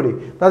একটু বের করি।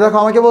 তাহলে দেখো,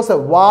 আমাকে বলছে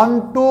 1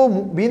 2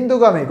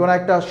 বিন্দুগামী কোনো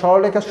একটা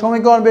সরলরেখার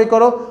সমীকরণ বের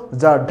করো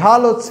যার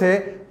ঢাল হচ্ছে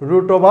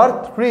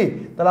 √3।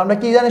 তাহলে আমরা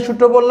কি জানি?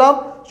 সূত্র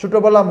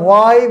বললাম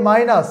y -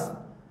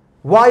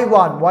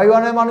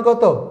 y1 এর মান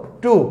কত?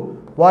 2।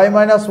 y -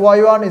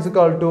 y1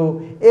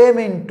 = m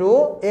 ×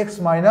 x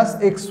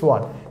 -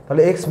 x1।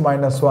 তাহলে x -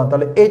 1,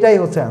 তাহলে এটাই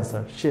হচ্ছে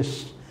অ্যান্সার, শেষ,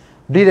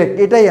 ডিরেক্ট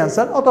এটাই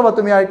অ্যান্সার। অথবা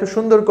তুমি আর একটু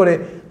সুন্দর করে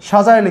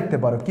সাজায় লিখতে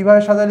পারো।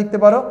 কিভাবে সাজায় লিখতে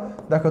পারো?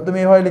 দেখো, তুমি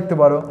এভাবে লিখতে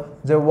পারো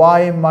যে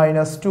y -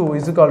 2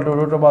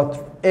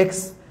 = x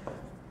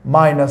 -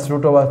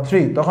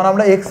 √3। তখন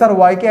আমরা x আর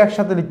y কে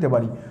একসাথে লিখতে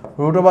পারি,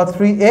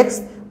 √3x,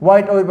 y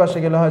ওই পাশে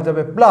গেলে হয়ে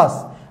যাবে প্লাস,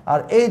 আর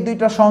এই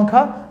দুইটা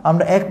সংখ্যা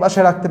আমরা এক পাশে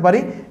রাখতে পারি,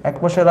 এক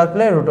পাশে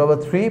রাখলে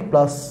 √3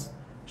 প্লাস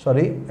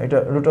এটা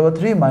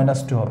 √3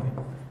 -2 হবে,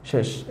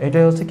 শেষ।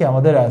 এটাই হচ্ছে কি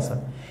আমাদের অ্যান্সার।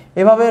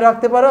 এভাবে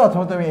রাখতে পারো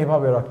অথবা তুমি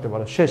এভাবে রাখতে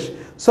পারো, শেষ।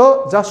 সো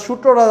জাস্ট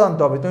সূত্রটা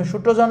জানতে হবে, তুমি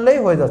সূত্র জানলেই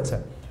হয়ে যাচ্ছে।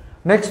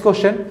 নেক্সট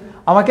কোশ্চেন,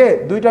 আমাকে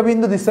দুইটা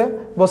বিন্দু দিছে,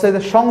 বলছে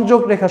যে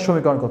সংযোগ রেখার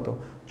সমীকরণ কত,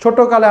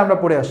 ছোটকালে আমরা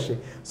পড়ে আসছি।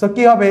 সো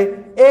কি হবে,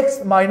 x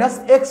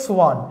 -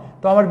 x1।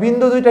 তো আমার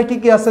বিন্দু দুইটা কি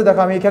কি আছে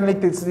দেখো, আমি এখানে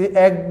লিখতেছি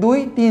 1 2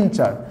 3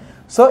 4।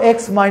 সো x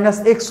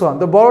 - x1,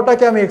 তো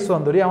বড়টাকে আমি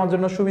x1 ধরি, আমার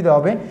জন্য সুবিধা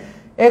হবে।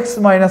 x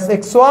 -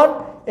 x1,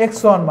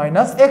 x1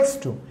 -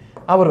 x2,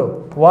 আবারও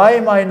y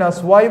 -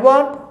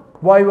 y1,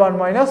 y1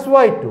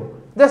 - y2।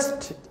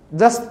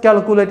 Just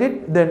calculate it,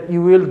 then you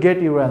will get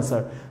your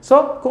answer. So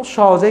খুব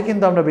সহজেই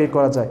কিন্তু আমরা বের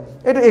করা যায়,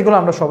 এগুলো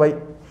আমরা সবাই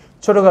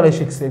ছোটকালে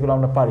শিখছি, এগুলো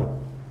আমরা পারি।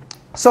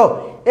 সো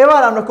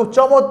এবার আমরা খুব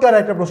চমৎকার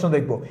একটা প্রশ্ন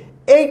দেখব,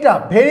 এইটা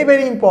ভেরি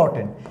ভেরি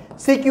ইম্পর্টেন্ট,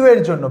 সিকিউ এর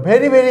জন্য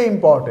ভেরি ভেরি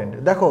ইম্পর্টেন্ট।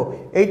 দেখো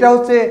এইটা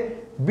হচ্ছে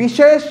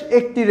বিশেষ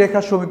একটি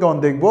রেখার সমীকরণ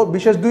দেখব,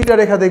 বিশেষ দুইটা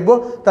রেখা দেখব,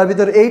 তার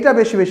ভিতরে এইটা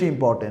বেশি বেশি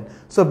ইম্পর্টেন্ট।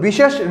 সো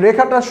বিশেষ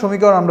রেখাটার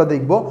সমীকরণ আমরা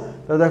দেখব।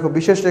 তো দেখো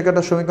বিশেষ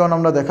রেখাটার সমীকরণ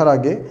আমরা দেখার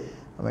আগে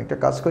আমি একটা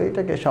কাজ করি,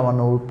 এটাকে সামান্য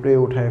উপরে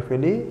উঠায়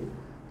ফেলি,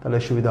 তাহলে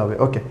সুবিধা হবে।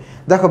 ওকে,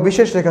 দেখো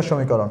বিশেষ রেখার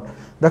সমীকরণ,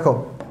 দেখো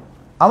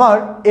আমার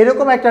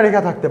এরকম একটা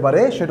রেখা থাকতে পারে,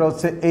 সেটা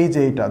হচ্ছে এই যে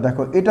এইটা,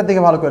 দেখো এটা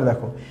থেকে ভালো করে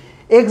দেখো,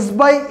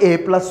 x/a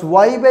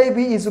 + y/b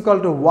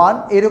 = 1,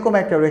 এরকম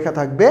একটা রেখা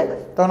থাকবে।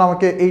 তখন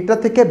আমাকে এইটা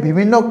থেকে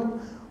বিভিন্ন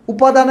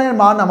উপাদানের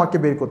মান আমাকে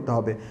বের করতে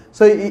হবে।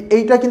 সো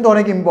এইটা কিন্তু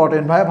অনেক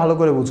ইম্পর্টেন্ট ভাই, ভালো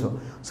করে বুঝো।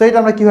 সো এটা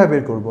আমরা কীভাবে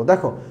বের করব,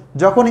 দেখো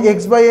যখন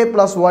x/a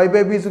 +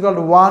 y/b =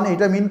 1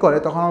 এটা মিন করে,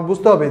 তখন আমরা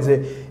বুঝতে হবে যে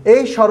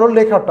এই সরল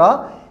রেখাটা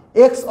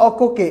x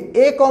অক্ষকে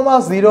a,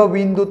 0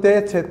 বিন্দুতে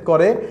ছেদ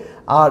করে,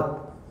 আর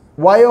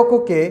y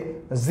অক্ষকে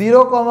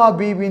 0,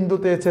 b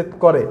বিন্দুতে ছেদ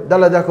করে।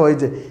 তাহলে দেখো এই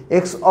যে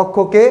x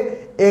অক্ষকে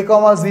a,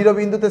 0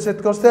 বিন্দুতে ছেদ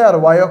করছে, আর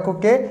y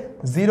অক্ষকে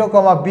 0,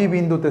 b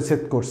বিন্দুতে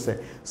ছেদ করছে।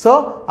 সো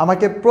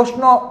আমাকে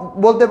প্রশ্ন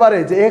বলতে পারে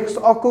যে x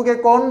অক্ষকে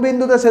কোন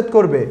বিন্দুতে ছেদ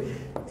করবে,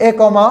 a,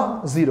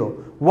 0,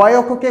 y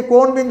অক্ষকে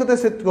কোন বিন্দুতে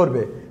ছেদ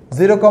করবে,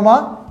 0,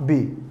 b,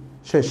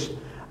 শেষ।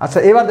 আচ্ছা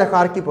এবার দেখো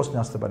আর কি প্রশ্ন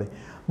আসতে পারে,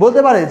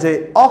 বলতে পারে যে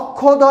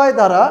অক্ষদ্বয়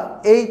দ্বারা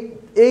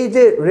এই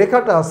যে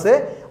রেখাটা আছে,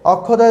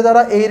 অক্ষদ্বয়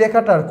দ্বারা এই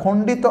রেখাটার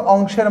খণ্ডিত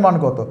অংশের মান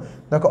কত।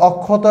 দেখো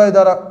অক্ষদ্বয়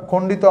দ্বারা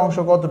খণ্ডিত অংশ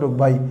কতটুক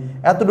ভাই,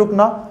 এতটুক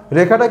না,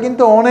 রেখাটা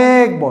কিন্তু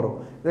অনেক বড়,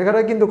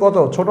 রেখাটা কিন্তু কত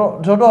ছোট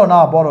ছোট না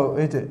বড়,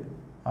 এই যে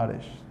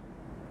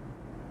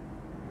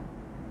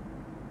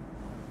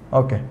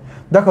ওকে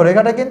দেখো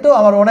রেখাটা কিন্তু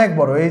আমার অনেক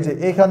বড়, এই যে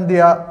এইখান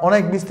দিয়া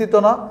অনেক বিস্তৃত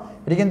না,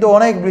 এটি কিন্তু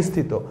অনেক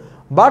বিস্তৃত।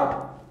 বাট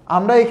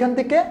আমরা এখান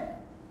থেকে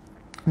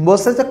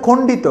বলছে যে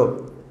খণ্ডিত,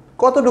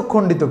 কতটুক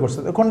খণ্ডিত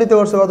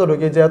করছে কতটুক,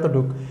 এই যে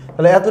এতটুক।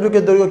 তাহলে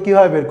এতটুকের দৈর্ঘ্য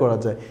কীভাবে বের করা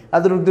যায়,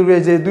 এতটুক দৈর্ঘ্য,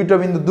 এই যে দুইটা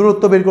বিন্দু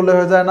দূরত্ব বের করলে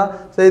হয়ে যায় না।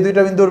 সেই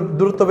দুইটা বিন্দুর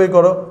দূরত্ব বের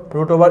করো,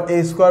 √a²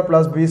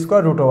 +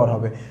 b²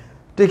 হবে।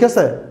 ঠিক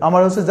আছে,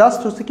 আমার হচ্ছে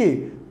জাস্ট হচ্ছে কি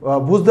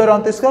ভুজদ্বয়ের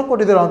অন্তঃস্কয়ার,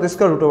 কোটিদ্বয়ের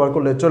অন্তঃস্কয়ার √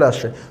 করলে চলে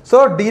আসে। সো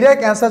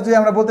ডিরেক্ট অ্যান্সার যদি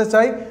আমরা বলতে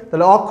চাই,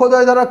 তাহলে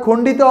অক্ষদ্বয় দ্বারা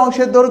খণ্ডিত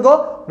অংশের দৈর্ঘ্য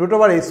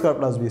 √a²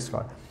 + b²।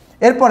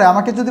 এরপরে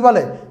আমাকে যদি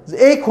বলে যে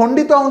এই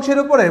খণ্ডিত অংশের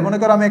উপরে মনে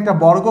করো আমি একটা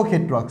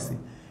বর্গক্ষেত্র আঁকছি,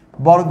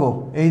 বর্গ,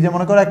 এই যে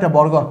মনে করো একটা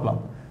বর্গ আঁকলাম,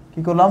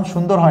 কি করলাম,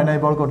 সুন্দর হয় না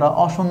এই বর্গটা,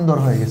 অসুন্দর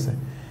হয়ে গেছে।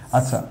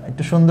 আচ্ছা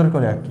একটু সুন্দর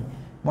করে আঁকি,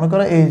 মনে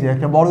করো এই যে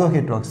একটা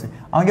বর্গক্ষেত্র আঁকছি,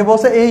 আমাকে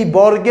বলছে এই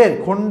বর্গের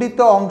খণ্ডিত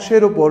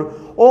অংশের উপর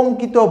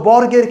অঙ্কিত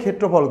বর্গের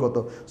ক্ষেত্রফল কত।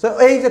 সো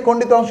এই যে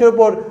খণ্ডিত অংশের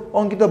উপর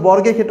অঙ্কিত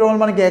বর্গের ক্ষেত্রফল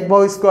মানে কি, এক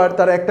বাহু স্কোয়ার,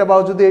 তার একটা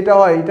বাহু যদি এটা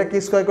হয়, এটাকে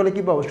স্কোয়ার করলে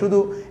কি পাবো, শুধু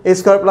a²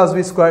 + b²,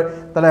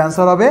 তাহলে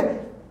অ্যান্সার হবে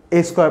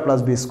a²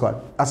 + b²।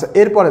 আচ্ছা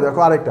এরপরে দেখো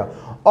আরেকটা,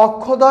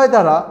 অক্ষদ্বয়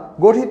দ্বারা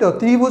গঠিত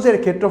ত্রিভুজের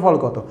ক্ষেত্রফল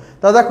কত।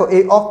 তা দেখো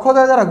এই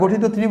অক্ষদ্বয় দ্বারা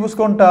গঠিত ত্রিভুজ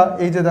কোনটা,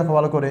 এই যে দেখো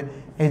ভালো করে,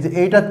 এই যে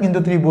এইটা কিন্তু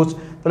ত্রিভুজ,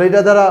 তাহলে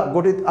এটা দ্বারা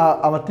গঠিত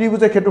আমার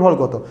ত্রিভুজের ক্ষেত্রফল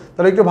কত।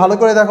 তাহলে একটু ভালো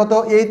করে দেখো তো,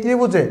 এই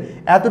ত্রিভুজে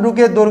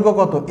এতটুকের দৈর্ঘ্য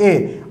কত, a,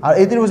 আর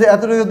এই ত্রিভুজে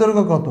এতটুকের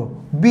দৈর্ঘ্য কত,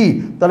 b।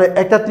 তাহলে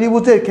একটা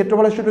ত্রিভুজের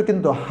ক্ষেত্রফলের সূত্র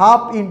কিন্তু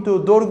 ½ ×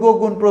 দৈর্ঘ্য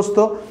গুণ প্রস্থ।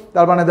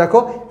 তার মানে দেখো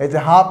এই যে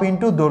 ½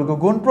 × দৈর্ঘ্য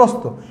গুণ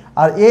প্রস্থ।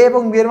 আর a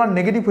এবং b এর মান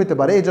নেগেটিভ হতে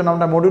পারে, এই জন্য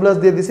আমরা মডুলাস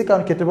দিয়ে দিছি,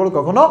 কারণ ক্ষেত্রফল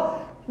কখনো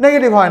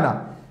নেগেটিভ হয় না।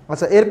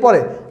 আচ্ছা এরপরে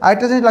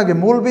আরেকটা জিনিস লাগবে,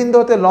 মূল বিন্দু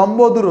হতে লম্ব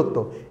দূরত্ব।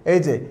 এই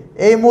যে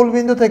এই মূল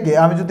বিন্দু থেকে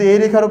আমি যদি এই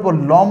রেখার উপর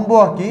লম্ব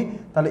আঁকি,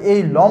 তাহলে এই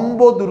লম্ব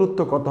দূরত্ব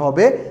কত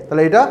হবে।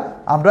 তাহলে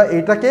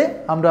এটাকে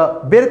আমরা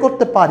বের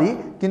করতে পারি,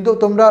 কিন্তু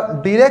তোমরা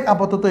ডিরেক্ট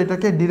আপাতত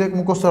এটাকে ডিরেক্ট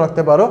মুখস্থ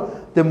রাখতে পারো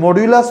যে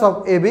modulus of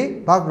AB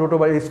 /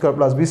 √a²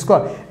 + b²।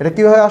 এটা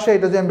কীভাবে আসে,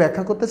 এটা যদি আমি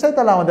ব্যাখ্যা করতে চাই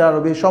তাহলে আমাদের আরও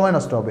বেশি সময়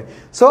নষ্ট হবে।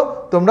 সো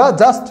তোমরা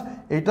জাস্ট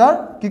এটার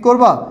কি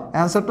করবা,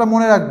 অ্যান্সারটা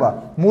মনে রাখবা,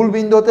 মূল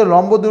বিন্দু হতে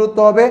লম্ব দূরত্ব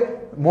হবে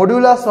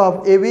modulus of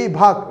AB /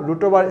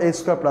 √a²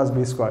 + b²।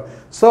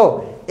 So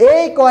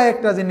এই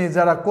কয়েকটা জিনিস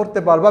যারা করতে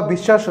পারবা,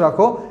 বিশ্বাস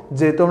রাখো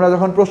যে তোমরা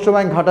যখন প্রশ্ন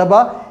ব্যাংক ঘাটাবা,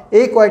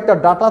 এই কয়েকটা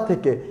ডাটা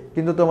থেকে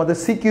কিন্তু তোমাদের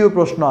সিকিউ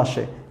প্রশ্ন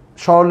আসে,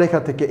 সরলরেখা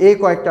থেকে, এই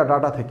কয়েকটা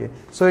ডাটা থেকে।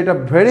 সো এটা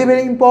ভেরি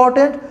ভেরি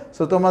ইম্পর্টেন্ট।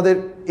 সো তোমাদের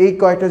এই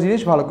কয়েকটা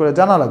জিনিস ভালো করে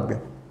জানা লাগবে।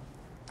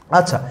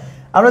 আচ্ছা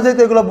আমরা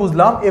যেহেতু এগুলো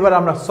বুঝলাম, এবার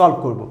আমরা সলভ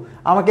করব।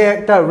 আমাকে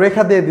একটা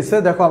রেখা দিয়ে দিছে,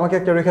 দেখো আমাকে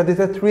একটা রেখা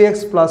দিছে 3x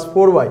 +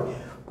 4y,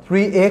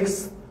 3x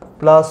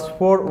 +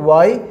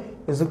 4y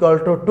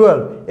 = 12।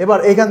 এবার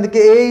এখান থেকে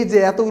এই যে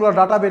এতগুলো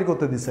ডাটা বের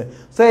করতে দিছে,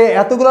 সো এই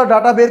এতগুলো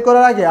ডাটা বের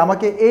করার আগে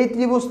আমাকে এই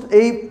ত্রিভুজ,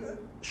 এই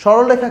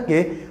সরলরেখাকে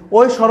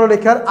ওই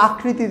সরলরেখার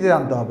আকৃতিতে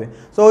আনতে হবে।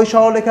 সো ওই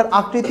সরলরেখার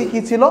আকৃতি কি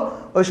ছিল?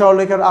 ওই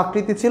সরলরেখার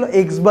আকৃতি ছিল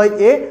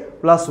x/a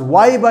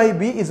 +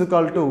 y/b =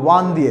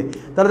 1 দিয়ে।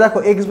 তাহলে দেখো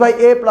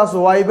x/a +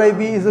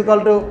 y/b =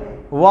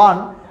 1,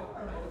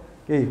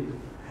 কি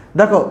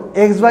দেখো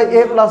x/a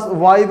 +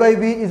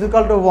 y/b =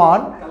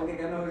 1।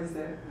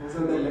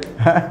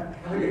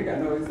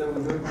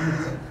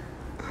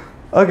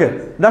 ওকে,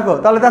 দেখো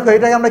তাহলে দেখো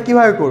এটাকে আমরা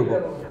কিভাবে করব।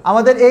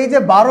 আমাদের এই যে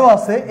 12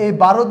 আছে, এই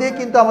 12 দিয়ে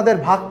কিন্তু আমাদের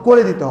ভাগ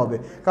করে দিতে হবে,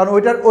 কারণ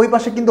ওইটার ওই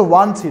পাশে কিন্তু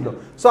 1 ছিল।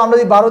 সো আমরা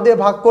যদি 12 দিয়ে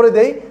ভাগ করে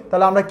দেই,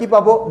 তাহলে আমরা কি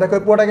পাবো? দেখো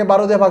এই পুরোটাকে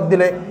 12 দিয়ে ভাগ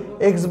দিলে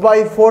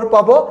x/4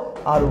 পাবো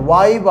আর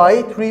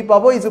y/3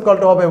 পাবো,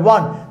 = হবে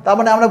 1। তার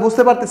মানে আমরা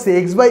বুঝতে পারতেছি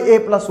x/a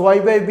 +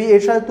 y/b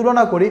এর সাথে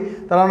তুলনা করি,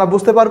 তাহলে আমরা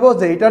বুঝতে পারবো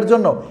যে এটার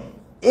জন্য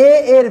a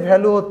এর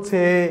ভ্যালু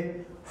হচ্ছে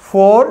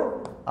 4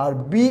 আর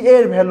b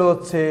এর ভ্যালু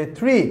হচ্ছে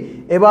 3।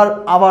 এবার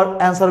আবার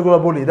অ্যান্সারগুলো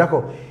বলি। দেখো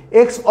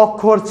x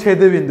অক্ষর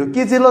ছেদবিন্দু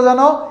কি ছিল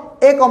জানো?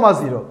 a,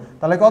 0।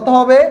 তাহলে কত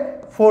হবে?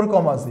 4,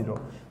 0।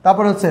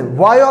 তারপর হচ্ছে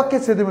y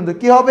অক্ষের ছেদবিন্দু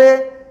কি হবে?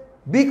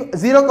 b,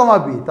 0,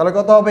 b। তাহলে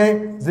কত হবে?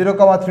 0,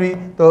 3।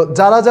 তো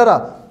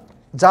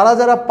যারা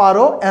যারা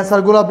পারো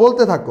অ্যান্সারগুলো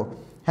বলতে থাকো।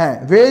 হ্যাঁ,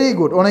 ভেরি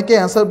গুড, অনেকে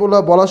অ্যান্সারগুলো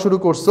বলা শুরু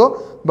করছো,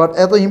 বাট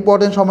এত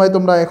ইম্পর্টেন্ট সময়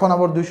তোমরা এখন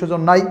আবার 200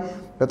 জন নাই,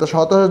 এত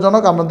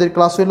হতাশাজনক। আমাদের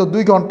ক্লাস হলো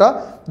 2 ঘন্টা,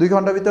 2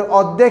 ঘন্টার ভিতর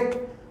অর্ধেক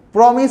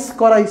প্রমিস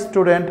করা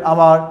স্টুডেন্ট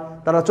আমার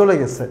তারা চলে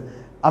গেছে।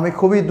 আমি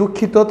খুবই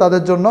দুঃখিত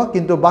তাদের জন্য,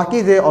 কিন্তু বাকি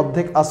যে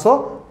অর্ধেক আসো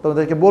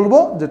তোমাদেরকে বলবো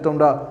যে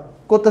তোমরা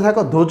করতে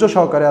থাকো ধৈর্য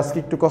সহকারে, আজকে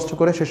একটু কষ্ট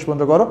করে শেষ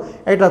পর্যন্ত করো,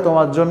 এটা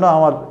তোমার জন্য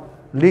আমার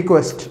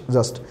রিকোয়েস্ট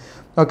জাস্ট।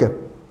 ওকে,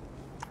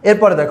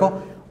 এরপরে দেখো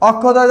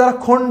অক্ষদ্বয় দ্বারা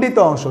খণ্ডিত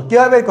অংশ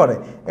কীভাবে বের করে?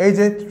 এই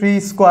যে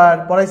 3²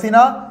 পড়াইছি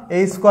না,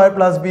 a²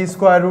 +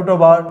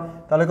 b²√,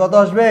 তাহলে কত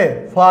আসবে?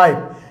 5।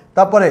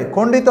 তারপরে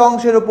খণ্ডিত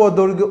অংশের উপর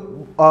দৈর্ঘ্য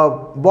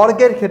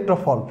বর্গের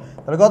ক্ষেত্রফল,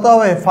 তাহলে কত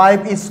হবে?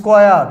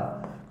 5²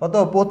 কত?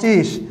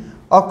 25।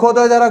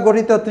 অক্ষদ্বয় দ্বারা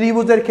গঠিত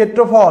ত্রিভুজের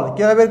ক্ষেত্রফল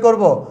কীভাবে বের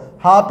করবো?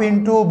 হাফ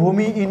ইন্টু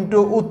ভূমি ইন্টু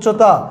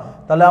উচ্চতা,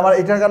 তাহলে আমার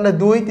এটার কাটলে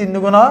 2, 3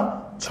 ×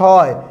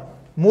 6।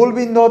 মূল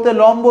বিন্দু হতে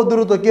লম্ব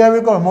দূরত্ব কীভাবে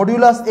বের করবো?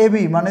 মডিউলাস ab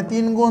মানে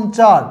 3 ×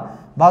 4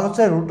 ভাগ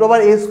হচ্ছে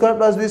 √a²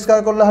 + b²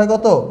 করলে হয়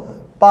কত?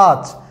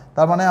 5।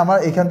 তার মানে আমার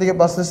এখান থেকে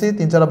পাচ্ছি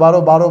 3, 4, 12,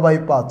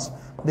 12/5।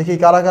 দেখি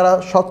কারা কারা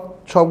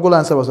সবগুলো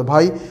অ্যান্সার বলছে।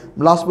 ভাই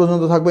লাস্ট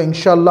পর্যন্ত থাকবে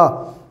ইনশাল্লাহ।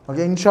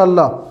 ওকে,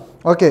 ইনশাল্লাহ।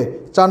 ওকে,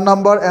 4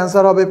 নম্বর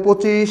অ্যান্সার হবে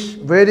 25।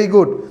 ভেরি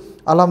গুড,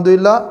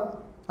 আলহামদুলিল্লাহ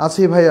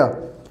আছি ভাইয়া।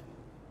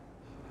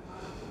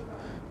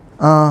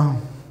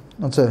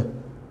 আচ্ছা,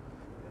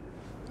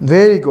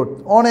 ভেরি গুড,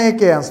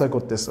 অনেকে অ্যান্সার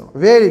করতেছো,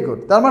 ভেরি গুড।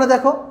 তার মানে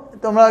দেখো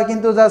তোমরা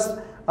কিন্তু জাস্ট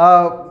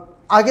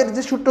আগের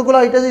যে সূত্রগুলো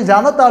এটা যদি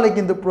জানো তাহলে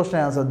কিন্তু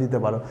প্রশ্নের অ্যান্সার দিতে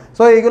পারো।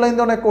 সো এইগুলো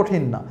কিন্তু অনেক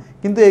কঠিন না,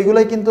 কিন্তু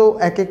এগুলোই কিন্তু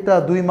এক একটা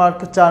 2 মার্ক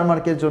 4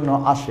 মার্কের জন্য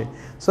আসে।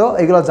 সো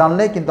এগুলো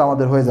জানলেই কিন্তু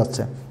আমাদের হয়ে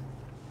যাচ্ছে।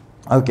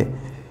 ওকে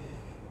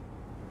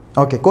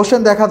ওকে,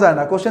 কোশ্চেন দেখা যায়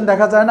না, কোশ্চেন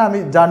দেখা যায় না, আমি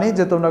জানি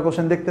যে তোমরা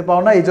কোশ্চেন দেখতে পাও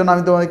না, এই জন্য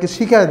আমি তোমাদেরকে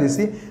শিখিয়ে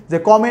দিছি যে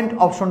কমেন্ট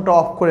অপশনটা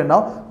অফ করে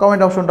নাও।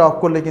 কমেন্ট অপশনটা অফ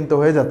করলে কিন্তু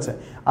হয়ে যাচ্ছে।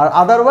 আর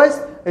আদারওয়াইজ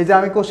এই যে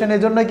আমি কোশ্চেনের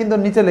জন্যই কিন্তু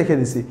নিচে লিখে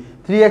দিছি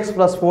 3x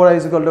 + 4y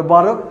 =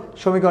 12,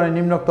 সমীকরণের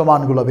নিম্নোক্ত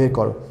মানগুলো বের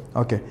করো।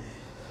 ওকে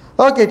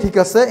ওকে, ঠিক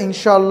আছে,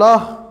 ইনশাল্লাহ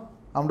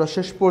আমরা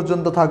শেষ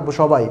পর্যন্ত থাকবো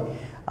সবাই।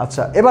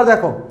 আচ্ছা, এবার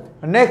দেখো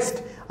নেক্সট।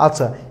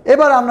 আচ্ছা,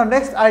 এবার আমরা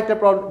নেক্সট আরেকটা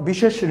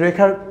বিশেষ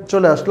রেখার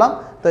চলে আসলাম।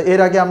 তো এর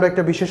আগে আমরা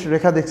একটা বিশেষ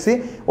রেখা দেখছি,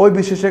 ওই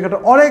বিশেষ রেখাটা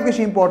অনেক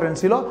বেশি ইম্পর্টেন্ট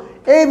ছিল।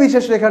 এই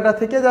বিশেষ রেখাটা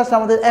থেকে জাস্ট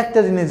আমাদের একটা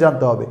জিনিস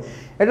জানতে হবে,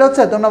 এটা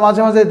হচ্ছে তোমরা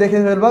মাঝে মাঝে দেখে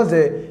ফেলবা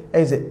যে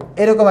এই যে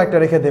এরকম একটা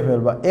রেখা দেখে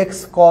ফেলবা x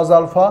cos α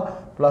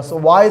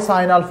 + y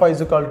sin α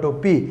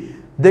 = p।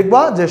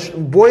 দেখবা যে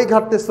বই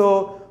ঘাটতেছো,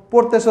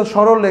 পড়তেছো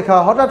সরল রেখা,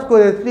 হঠাৎ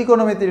করে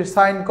ত্রিকোণমিতির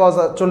সাইন কজ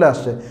চলে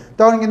আসছে,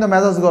 তখন কিন্তু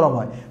মেজাজ গরম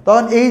হয়।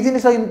 তখন এই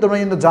জিনিসটা কিন্তু তোমরা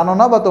কিন্তু জানো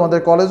না, বা তোমাদের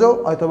কলেজেও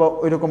হয়তো বা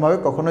ওইরকমভাবে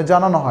কখনোই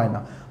জানানো হয়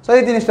না। সো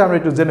এই জিনিসটা আমরা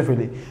একটু জেনে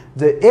ফেলি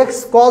যে x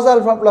cos α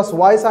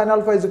 + y sin α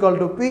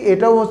 = p,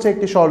 এটাও হচ্ছে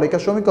একটি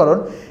সরলরেখার সমীকরণ।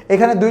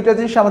 এখানে দুইটা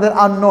জিনিস আমাদের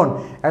আননোন,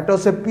 একটা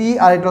হচ্ছে p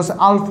আর একটা হচ্ছে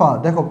আলফা।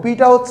 দেখো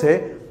পিটা হচ্ছে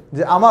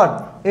যে আমার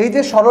এই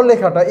যে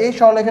সরলরেখাটা, এই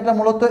সরলরেখাটা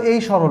মূলত এই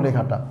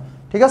সরলরেখাটা,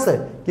 ঠিক আছে?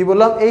 কি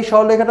বললাম? এই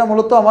সরলরেখাটা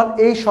মূলত আমার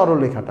এই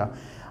সরলরেখাটা।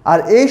 আর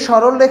এই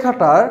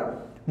সরলরেখাটার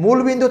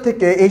মূলবিন্দু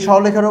থেকে এই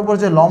সরলরেখার উপর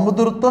যে লম্ব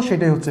দূরত্ব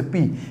সেটাই হচ্ছে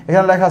পি।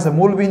 এখানে লেখা আছে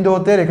মূলবিন্দু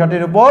হতে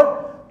রেখাটির উপর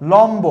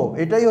লম্ব,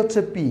 এটাই হচ্ছে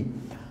পি।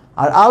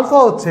 আর আলফা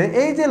হচ্ছে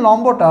এই যে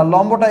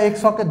লম্বটা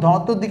এক্স অক্ষের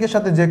ধনাত্মক দিকের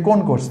সাথে যে কোণ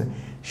করছে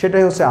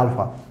সেটাই হচ্ছে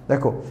আলফা।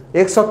 দেখো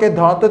এক্স অক্ষের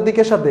ধনাত্মক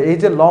দিকের সাথে এই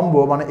যে লম্ব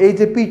মানে এই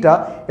যে পিটা,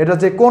 এটা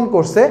যে কোণ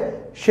করছে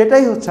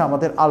সেটাই হচ্ছে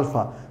আমাদের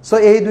আলফা। সো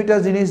এই দুইটা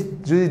জিনিস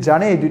যদি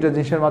জানি, এই দুইটা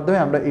জিনিসের মাধ্যমে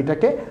আমরা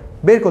এটাকে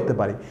বের করতে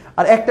পারি।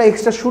 আর একটা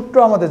এক্সট্রা সূত্র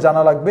আমাদের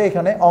জানা লাগবে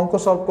এখানে অঙ্ক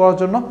সলভ করার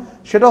জন্য,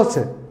 সেটা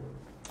হচ্ছে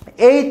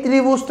এই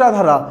ত্রিভুজটা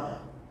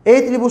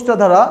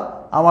দ্বারা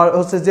আমার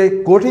হচ্ছে যে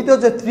গঠিত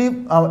যে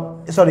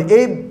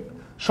এই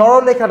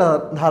সরলরেখা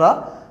দ্বারা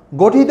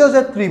গঠিত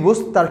যে ত্রিভুজ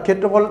তার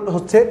ক্ষেত্রফল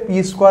হচ্ছে P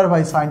square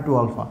by sine 2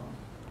 alpha.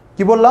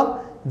 কি বললাম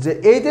যে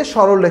এই যে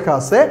সরলরেখা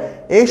আছে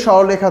এই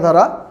সরলরেখা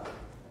দ্বারা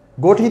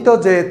গঠিত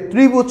যে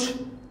ত্রিভুজ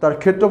তার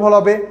ক্ষেত্রফল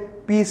হবে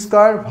পি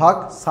স্কোয়ার ভাগ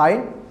সাইন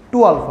 2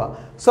 আলফা।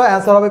 সো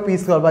অ্যান্সার হবে P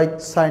square by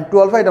sine 2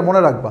 alpha, এটা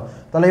মনে রাখবা।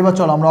 তাহলে এবার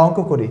চলো আমরা অঙ্ক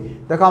করি।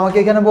 দেখো আমাকে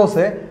এখানে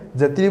বলছে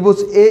যে ত্রিভুজ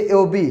এ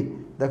ও বি,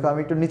 দেখো আমি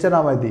একটু নিচে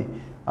নামাই দিই।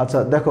 আচ্ছা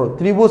দেখো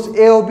ত্রিভুজ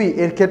এ ও বি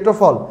এর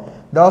ক্ষেত্রফল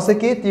দেওয়া আছে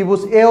কি,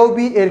 ত্রিভুজ এ ও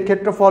বি এর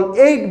ক্ষেত্রফল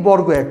 8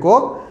 বর্গ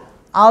একক,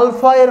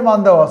 আলফা এর মান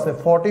দেওয়া আছে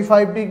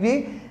 45 ডিগ্রি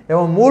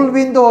এবং মূল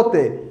বিন্দু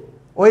হতে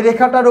ওই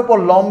রেখাটার উপর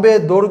লম্বের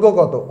দৈর্ঘ্য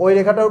কত, ওই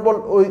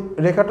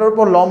রেখাটার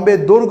উপর লম্বের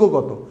দৈর্ঘ্য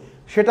কত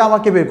সেটা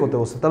আমাকে বের করতে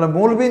বলছে। তাহলে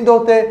মূল বিন্দু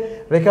হতে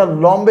রেখার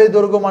লম্বের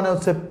দৈর্ঘ্য মানে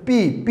হচ্ছে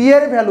পি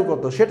এর ভ্যালু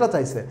কত সেটা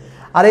চাইছে।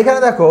 আর এখানে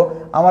দেখো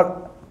আমার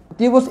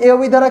ত্রিভুজ এ ও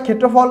বি দ্বারা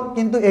ক্ষেত্রফল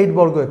কিন্তু 8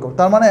 বর্গ একক,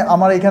 তার মানে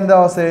আমার এখানে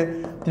দেওয়া আছে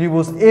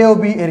ত্রিভুজ এ ও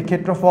বি এর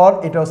ক্ষেত্রফল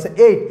এটা হচ্ছে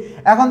 8।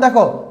 এখন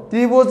দেখো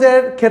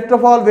ত্রিভুজের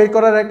ক্ষেত্রফল বের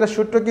করার একটা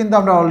সূত্র কিন্তু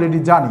আমরা অলরেডি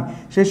জানি,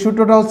 সেই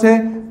সূত্রটা হচ্ছে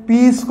পি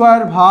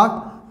স্কোয়ার ভাগ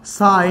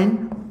সাইন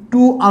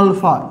 2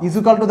 আলফা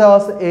ইজুকাল টু দেওয়া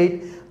আছে 8।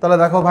 তাহলে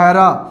দেখো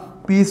ভাইয়ারা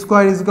পি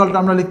স্কোয়ার ইজুকাল টু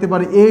আমরা লিখতে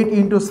পারি 8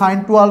 ইন্টু সাইন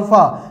 2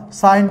 আলফা।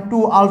 সাইন 2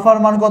 আলফার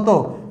মান কত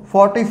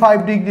 45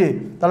 ডিগ্রি,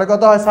 তাহলে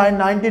কত হয় সাইন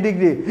 90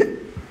 ডিগ্রি।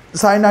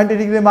 সাইন 90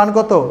 ডিগ্রির মান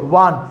কত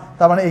 1,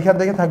 তার মানে এখান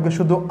থেকে থাকবে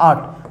শুধু 8।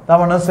 তার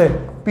মানে হচ্ছে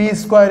পি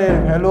স্কোয়ারের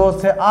ভ্যালু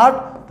হচ্ছে 8,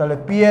 তাহলে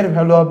পি এর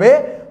ভ্যালু হবে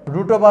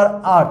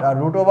 √8। আর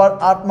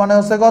 √8 মানে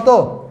হচ্ছে কত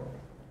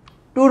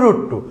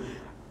 2√2।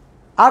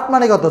 8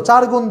 মানে কত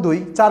 4 গুণ 2,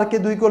 4কে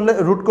 2 করলে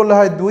রুট করলে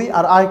হয় 2,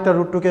 আর আরেকটা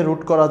 √2কে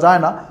রুট করা যায়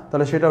না,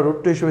 তাহলে সেটা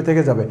 √2 হিসেবে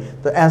থেকে যাবে।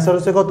 তো অ্যান্সার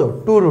হচ্ছে কত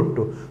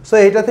 2√2। সো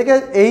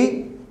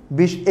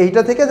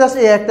এইটা থেকে জাস্ট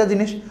এই একটা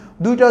জিনিস,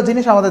 দুইটা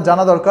জিনিস আমাদের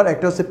জানা দরকার,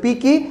 একটা হচ্ছে পি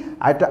কি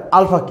আর একটা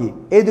আলফা কি।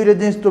 এই দুইটা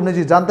জিনিস তুমি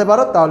যদি জানতে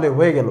পারো তাহলে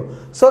হয়ে গেল।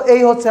 সো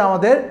এই হচ্ছে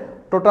আমাদের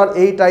টোটাল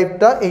এই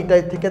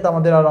টাইপ থেকে তো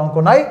আমাদের আর অঙ্ক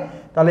নাই।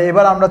 তাহলে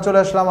এবার আমরা চলে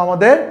আসলাম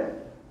আমাদের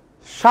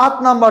 7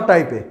 নাম্বার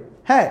টাইপে।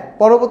 হ্যাঁ,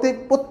 পরবর্তী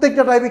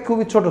প্রত্যেকটা টাইপে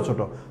খুবই ছোট ছোট,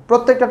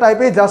 প্রত্যেকটা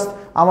টাইপে জাস্ট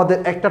আমাদের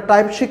একটা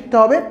টাইপ শিখতে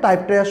হবে,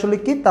 টাইপটাই আসলে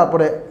কি,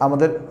 তারপরে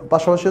আমাদের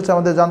পাশাপাশি হচ্ছে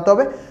আমাদের জানতে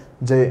হবে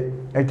যে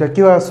এটা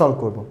কীভাবে সলভ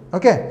করব।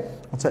 ওকে,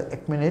 আচ্ছা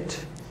 1 মিনিট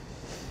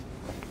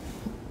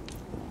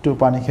একটু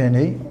পানি খেয়ে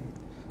নেই।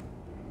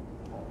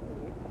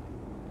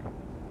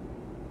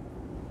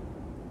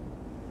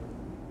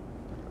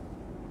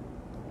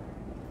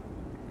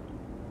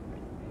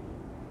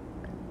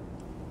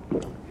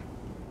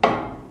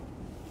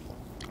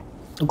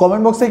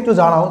 কমেন্ট বক্সে একটু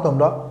জানাও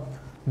তোমরা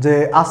যে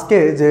আজকে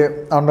যে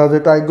আমরা যে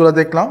টাইপগুলো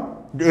দেখলাম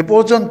এ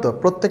পর্যন্ত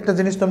প্রত্যেকটা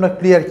জিনিস তোমরা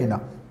ক্লিয়ার কিনা।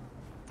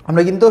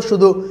 আমরা কিন্তু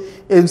শুধু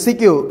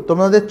এমসিকিউ,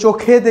 তোমাদের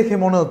চোখে দেখে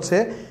মনে হচ্ছে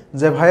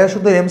যে ভাইয়া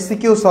শুধু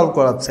এমসিকিউ সলভ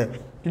করাচ্ছে,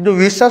 কিন্তু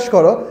বিশ্বাস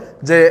করো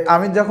যে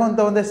আমি যখন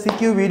তোমাদের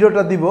সিকিউ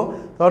ভিডিওটা দিব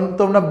তখন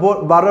তোমরা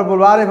বারবার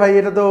বলবো আরে ভাই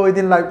এটা তো ওই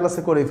দিন লাইভ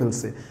ক্লাসে করে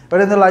ফেলছি,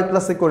 ওইটা তো লাইভ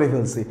ক্লাসে করে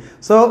ফেলছি।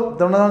 সো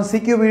তোমরা যখন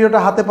সিকিউ ভিডিওটা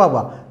হাতে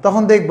পাবা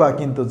তখন দেখবা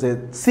কিন্তু যে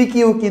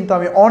সিকিউ কিন্তু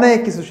আমি অনেক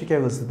কিছু শিখে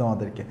ফেলছি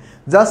তোমাদেরকে।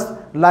 জাস্ট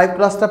লাইভ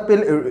ক্লাসটা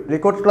পেলে,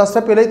 রেকর্ড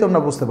ক্লাসটা পেলেই তোমরা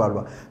বুঝতে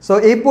পারবা। সো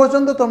এই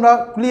পর্যন্ত তোমরা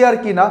ক্লিয়ার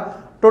কিনা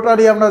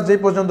টোটালি আমরা যে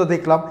পর্যন্ত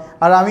দেখলাম।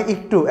 আর আমি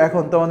একটু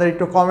এখন তোমাদের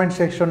একটু কমেন্ট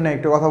সেকশন নিয়ে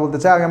একটু কথা বলতে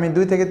চাই, আগামী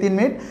 2 থেকে 3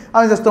 মিনিট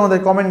আমি জাস্ট তোমাদের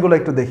কমেন্টগুলো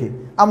একটু দেখি।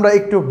 আমরা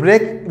একটু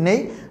ব্রেক নেই,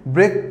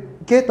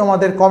 ব্রেককে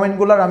তোমাদের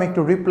কমেন্টগুলোর আমি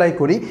একটু রিপ্লাই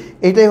করি,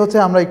 এইটাই হচ্ছে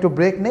আমরা একটু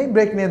ব্রেক নেই,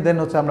 ব্রেক নিয়ে দেন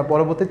হচ্ছে আমরা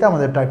পরবর্তীতে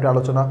আমাদের টাইপটা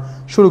আলোচনা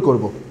শুরু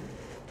করব।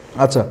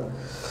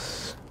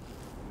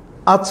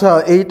 আচ্ছা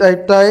এই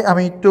টাইপটায়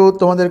আমি একটু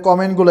তোমাদের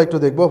কমেন্টগুলো একটু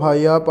দেখবো।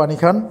 ভাইয়া পানি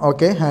খান,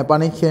 ওকে হ্যাঁ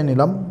পানি খেয়ে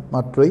নিলাম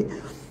মাত্রই।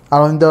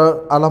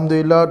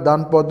 আলহামদুলিল্লাহ,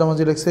 দান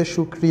পদ্মামাজি লিখছে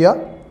শুক্রিয়া।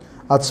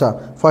 আচ্ছা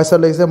ফয়সাল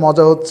লিখছে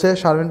মজা হচ্ছে।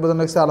 শারমিন প্রধান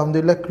লিখছে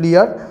আলহামদুলিল্লাহ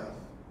ক্লিয়ার।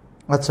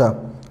 আচ্ছা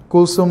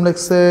কুলসুম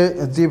লিখছে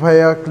জি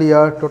ভাইয়া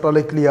ক্লিয়ার,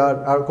 টোটালি ক্লিয়ার।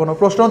 আর কোনো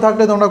প্রশ্ন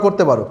থাকলে তোমরা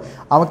করতে পারো,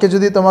 আমাকে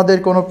যদি তোমাদের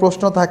কোনো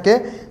প্রশ্ন থাকে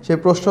সেই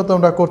প্রশ্ন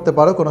তোমরা করতে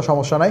পারো, কোনো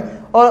সমস্যা নাই।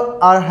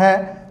 আর হ্যাঁ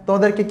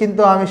তোমাদেরকে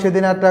কিন্তু আমি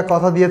সেদিন একটা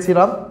কথা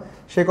দিয়েছিলাম,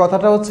 সেই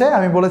কথাটা হচ্ছে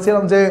আমি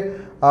বলেছিলাম যে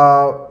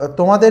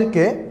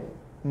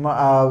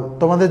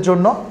তোমাদের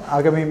জন্য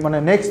আগামী মানে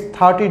নেক্সট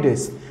 30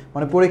 ডেজ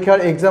মানে পরীক্ষার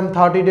এক্সাম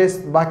 30 ডেজ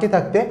বাকি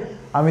থাকতে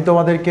আমি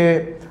তোমাদেরকে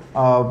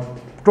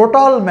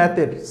টোটাল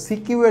ম্যাথের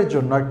সিকিউ এর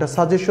জন্য একটা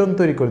সাজেশন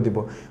তৈরি করে দিব।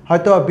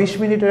 হয়তো 20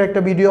 মিনিটের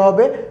একটা ভিডিও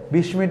হবে,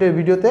 20 মিনিটের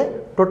ভিডিওতে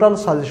টোটাল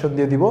সাজেশন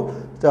দিয়ে দিব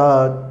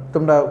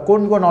তোমরা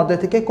কোন কোন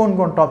অধ্যায় থেকে কোন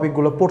কোন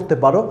টপিকগুলো পড়তে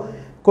পারো,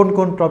 কোন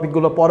কোন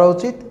টপিকগুলো পড়া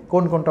উচিত,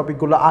 কোন কোন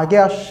টপিকগুলো আগে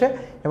আসছে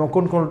এবং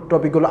কোন কোন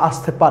টপিকগুলো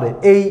আসতে পারে,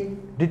 এই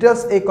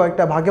ডিটেলস এই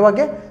কয়েকটা ভাগে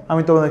ভাগে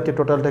আমি তোমাদেরকে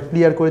টোটালটা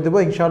ক্লিয়ার করে দেবো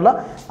ইনশাআল্লাহ।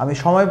 আমি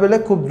সময় পেলে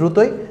খুব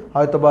দ্রুতই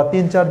হয়তো বা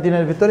 3-4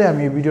 দিনের ভিতরে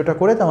আমি এই ভিডিওটা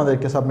করে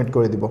তোমাদেরকে সাবমিট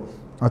করে দিব।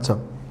 আচ্ছা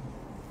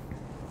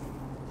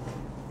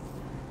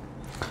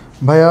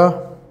ভাইয়া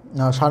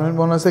শারমিন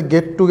মনে আছে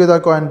গেট টুগেদার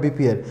করেন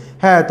বিপিএর।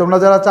 হ্যাঁ তোমরা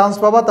যারা চান্স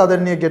পাবা তাদের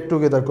নিয়ে গেট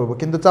টুগেদার করবো,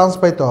 কিন্তু চান্স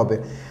পাইতে হবে।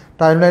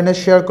 টাইমলাইনে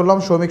শেয়ার করলাম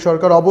শ্রমিক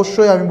সরকার,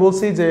 অবশ্যই আমি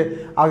বলছি যে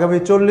আগামী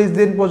 40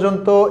 দিন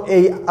পর্যন্ত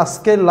এই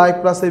আজকের লাইভ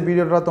ক্লাসের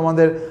ভিডিওটা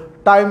তোমাদের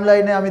টাইম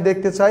লাইনে আমি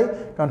দেখতে চাই,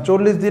 কারণ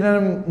 40 দিনের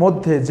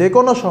মধ্যে যে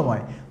কোনো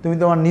সময় তুমি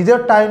তোমার নিজের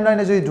টাইম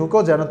লাইনে যদি ঢুকো,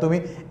 যেন তুমি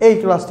এই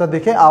ক্লাসটা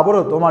দেখে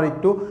আবারও তোমার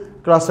একটু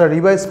ক্লাসটা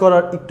রিভাইজ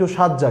করার একটু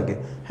স্বাদ জাগে।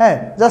 হ্যাঁ,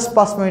 জাস্ট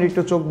 5 মিনিট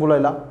একটু চোখ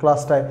বুলাইলা,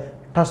 ক্লাসটায়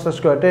ঠাস ঠাস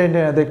করে টেনে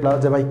টেনে দেখলা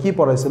যে ভাই কী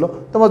পড়াইছিল,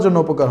 তোমার জন্য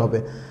উপকার হবে।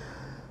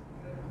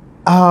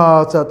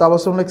 আচ্ছা,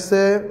 তাবাসসুম লিখছে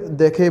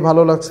দেখেই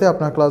ভালো লাগছে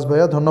আপনার ক্লাস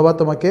ভাইয়া, ধন্যবাদ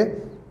তোমাকে।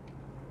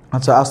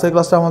 আচ্ছা, আজকের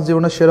ক্লাসটা আমার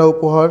জীবনের সেরা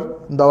উপহার।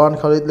 দাওয়ান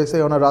খালিদ লিখছে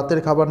ওনার রাতের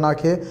খাবার না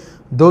খেয়ে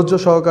ধৈর্য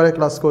সহকারে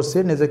ক্লাস করছি,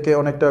 নিজেকে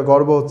অনেকটা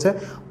গর্ব হচ্ছে।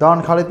 দাওয়ান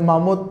খালিদ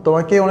মাহমুদ,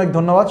 তোমাকে অনেক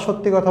ধন্যবাদ।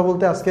 সত্যি কথা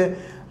বলতে আজকে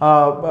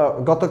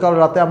গতকাল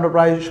রাতে আমরা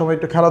প্রায় সময়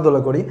একটু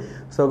খেলাধুলা করি,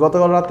 সো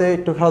গতকাল রাতে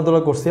একটু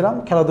খেলাধুলা করছিলাম।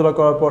 খেলাধুলা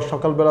করার পর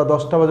সকালবেলা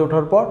 10টা বাজে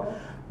ওঠার পর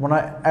মনে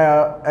হয়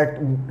এক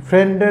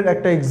ফ্রেন্ডের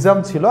একটা এক্সাম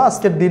ছিল,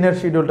 আজকের দিনের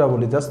শিডিউলটা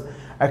বলি জাস্ট।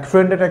 এক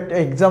ফ্রেন্ডের একটা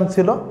এক্সাম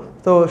ছিল,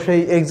 তো সেই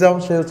এক্সাম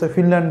সে হচ্ছে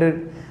ফিনল্যান্ডের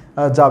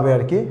যাবে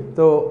আর কি।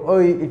 তো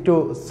ওই একটু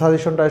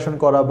সাজেশন টাজেশন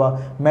করা বা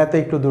ম্যাথে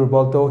একটু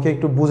দুর্বল, তো ওকে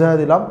একটু বুঝাই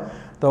দিলাম।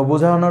 তো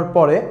বোঝানোর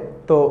পরে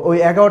তো ওই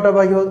 11টা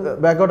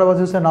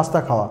বাজে হচ্ছে নাস্তা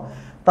খাওয়া,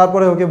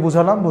 তারপরে ওকে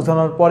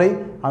বোঝানোর পরেই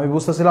আমি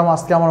বুঝতেছিলাম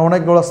আজকে আমার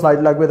অনেকগুলো স্লাইড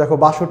লাগবে। দেখো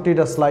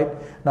 62টা স্লাইড,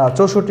 না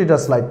 64টা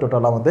স্লাইড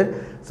টোটাল আমাদের।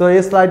 সো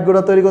এই স্লাইডগুলো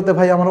তৈরি করতে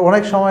ভাই আমার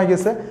অনেক সময়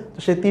গেছে। তো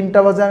সেই 3টা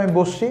বাজে আমি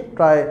বসছি,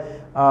 প্রায়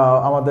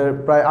আমাদের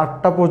প্রায়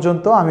 8টা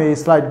পর্যন্ত আমি এই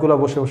স্লাইডগুলো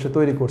বসে বসে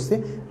তৈরি করছি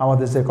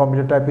আমাদের যে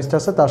কম্পিউটার টাইপিস্ট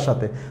আছে তার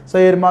সাথে। সো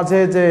এর মাঝে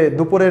যে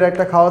দুপুরের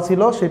একটা খাওয়া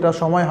ছিল সেটা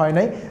সময় হয়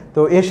নাই,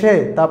 তো এসে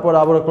তারপর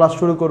আবার ক্লাস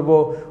শুরু করব,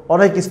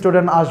 অনেক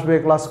স্টুডেন্ট আসবে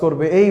ক্লাস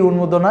করবে, এই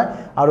উন্মোদনায়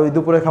আর ওই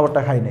দুপুরের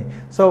খাবারটা খাই নাই।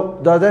 সো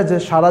দেখা যায় যে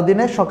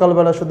সারাদিনে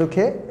সকালবেলা শুধু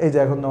খেয়ে এই যে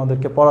এখন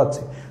তোমাদেরকে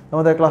পড়াচ্ছি,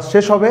 তোমাদের ক্লাস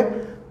শেষ হবে,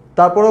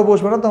 তারপরেও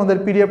বসবো না, তোমাদের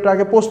পিডিএফটা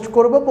আগে পোস্ট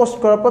করব, পোস্ট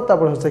করার পর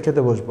তারপর হচ্ছে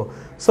খেতে বসবো।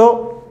 সো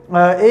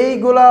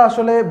এইগুলা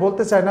আসলে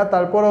বলতে চাই না,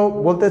 তারপরেও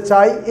বলতে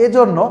চাই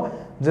এজন্য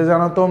যে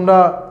যেন তোমরা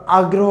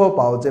আগ্রহ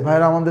পাও যে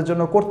ভাইরা আমাদের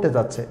জন্য করতে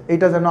যাচ্ছে,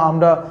 এইটা যেন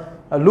আমরা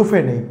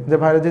লুফে নেই, যে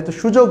ভাইরা যেহেতু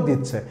সুযোগ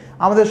দিচ্ছে।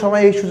 আমাদের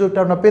সময় এই সুযোগটা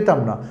আমরা পেতাম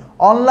না।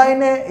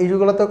 অনলাইনে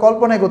এইগুলো তো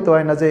কল্পনাই করতে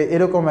পারি না যে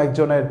এরকম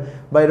একজনের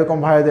বা এরকম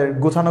ভাইদের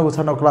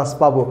গোছানো ক্লাস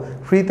পাবো,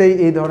 ফ্রিতেই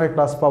এই ধরনের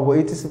ক্লাস পাবো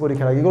এইচএসসি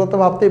পরীক্ষার আগে, এগুলো তো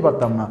ভাবতেই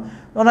পারতাম না।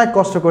 অনেক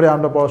কষ্ট করে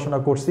আমরা পড়াশোনা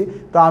করছি।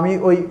 তো আমি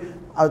ওই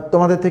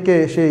তোমাদের থেকে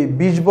সেই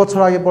 20 বছর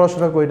আগে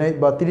পড়াশোনা করি নাই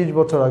বা 30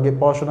 বছর আগে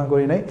পড়াশোনা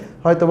করি নাই,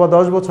 হয়তো বা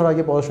 10 বছর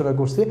আগে পড়াশোনা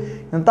করছি,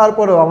 কিন্তু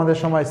তারপরেও আমাদের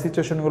সময়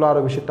সিচুয়েশনগুলো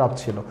আরও বেশি টাফ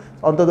ছিল।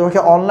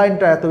 অন্ততপক্ষে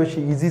অনলাইনটা এত বেশি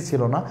ইজি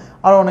ছিল না,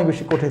 আরও অনেক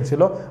বেশি কঠিন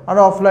ছিল। আর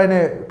অফলাইনে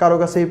কারো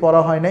কাছেই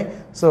পড়া হয় নাই,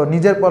 সো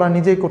নিজের পড়া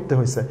নিজেই করতে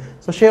হয়েছে।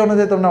 সো সেই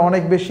অনুযায়ী তোমরা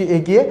অনেক বেশি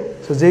এগিয়ে,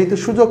 সো যেহেতু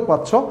সুযোগ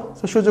পাচ্ছ,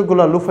 সো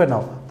সুযোগগুলো লুফে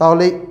নাও,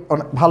 তাহলেই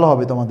অনেক ভালো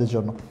হবে তোমাদের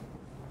জন্য।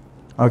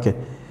 ওকে,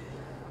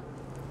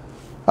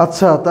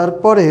 আচ্ছা,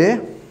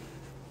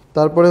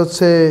 তারপরে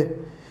হচ্ছে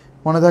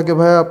মনে থাকে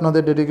ভাইয়া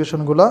আপনাদের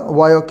ডেডিকেশনগুলো।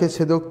 ওয়াই অক্ষে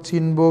ছেদক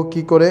চিনব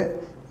কি করে?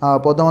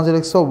 পদ্মামাঝি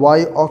লিখছো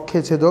ওয়াই অক্ষে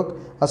ছেদক।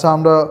 আচ্ছা,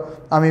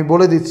 আমি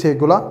বলে দিচ্ছি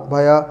এগুলা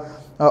ভাইয়া।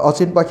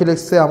 অচিন পাখি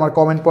লিখছে আমার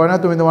কমেন্ট পড়ে না,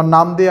 তুমি তোমার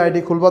নাম দিয়ে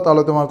আইডি খুলবা,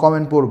 তাহলে তোমার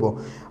কমেন্ট পড়বো।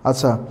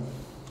 আচ্ছা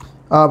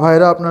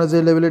ভাইরা, আপনারা যে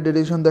লেভেলের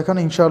ডেডিকেশন দেখান,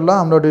 ইনশাআল্লাহ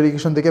আমরা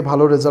ডেডিকেশন দেখে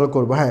ভালো রেজাল্ট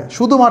করবো। হ্যাঁ,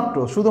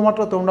 শুধুমাত্র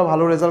তোমরা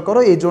ভালো রেজাল্ট করো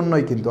এই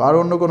জন্যই, কিন্তু আর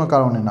অন্য কোনো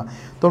কারণে না।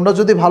 তোমরা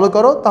যদি ভালো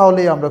করো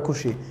তাহলেই আমরা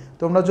খুশি,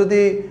 তোমরা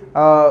যদি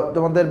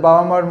তোমাদের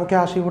বাবা মার মুখে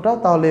হাসি ফোটাও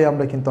তাহলেই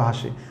আমরা কিন্তু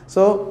হাসি।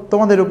 সো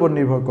তোমাদের উপর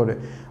নির্ভর করে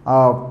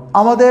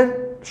আমাদের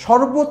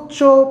সর্বোচ্চ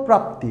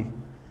প্রাপ্তি,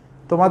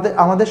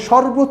 আমাদের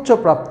সর্বোচ্চ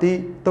প্রাপ্তি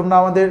তোমরা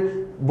আমাদের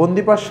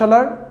বন্দি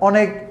পাঠশালার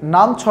অনেক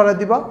নাম ছড়া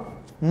দিবা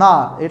না,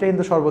 এটা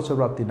কিন্তু সর্বোচ্চ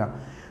প্রাপ্তি না।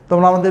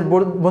 তোমরা আমাদের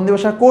বন্দি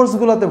ভাষার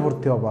কোর্সগুলোতে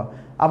ভর্তি হবা,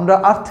 আমরা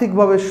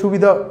আর্থিকভাবে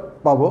সুবিধা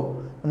পাবো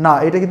না,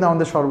 এটা কিন্তু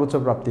আমাদের সর্বোচ্চ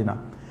প্রাপ্তি না।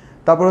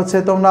 তারপর হচ্ছে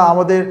তোমরা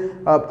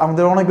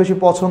আমাদের অনেক বেশি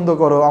পছন্দ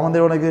করো,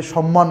 আমাদের অনেক বেশি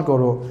সম্মান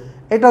করো,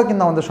 এটাও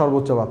কিন্তু আমাদের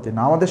সর্বোচ্চ প্রাপ্তি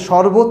না। আমাদের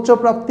সর্বোচ্চ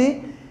প্রাপ্তি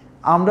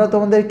আমরা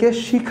তোমাদেরকে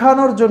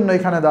শিখানোর জন্য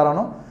এখানে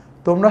দাঁড়ানো,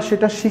 তোমরা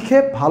সেটা শিখে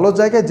ভালো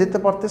জায়গায় যেতে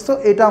পারতেছো,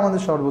 এটা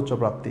আমাদের সর্বোচ্চ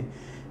প্রাপ্তি।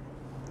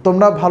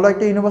 তোমরা ভালো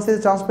একটা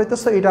ইউনিভার্সিটিতে চান্স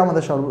পাইতেছো, এটা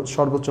আমাদের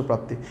সর্বোচ্চ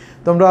প্রাপ্তি।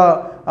 তোমরা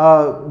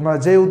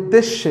যে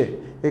উদ্দেশ্যে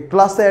এই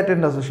ক্লাসে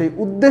অ্যাটেন্ড আছো, সেই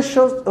উদ্দেশ্য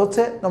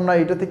হচ্ছে তোমরা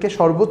এটা থেকে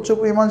সর্বোচ্চ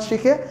পরিমাণ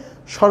শিখে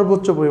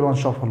সর্বোচ্চ পরিমাণ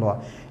সফল হওয়া,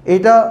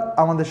 এটা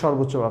আমাদের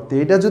সর্বোচ্চ প্রাপ্তি।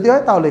 এটা যদি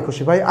হয় তাহলে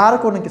খুশি ভাই, আর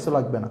কোনো কিছু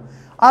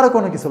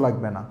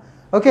লাগবে না।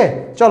 ওকে,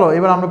 চলো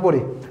এবার আমরা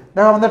পড়ি।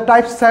 দেখো আমাদের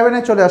টাইপ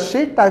 7-এ চলে আসছি।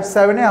 টাইপ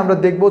 7-এ আমরা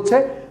দেখবো হচ্ছে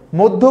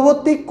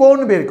মধ্যবর্তী কোণ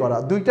বের করা।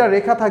 2টা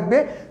রেখা থাকবে,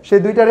 সেই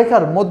 2টা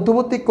রেখার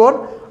মধ্যবর্তী কোণ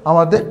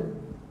আমাদের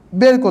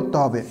বের করতে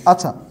হবে।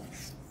 আচ্ছা,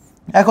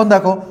 এখন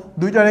দেখো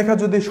 2টা রেখা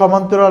যদি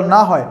সমান্তরাল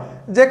না হয়,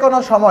 যে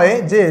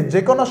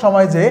কোনো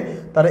সময়ে যে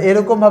তারা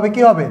এরকমভাবে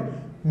কি হবে,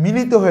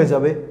 মিলিত হয়ে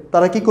যাবে,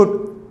 তারা কি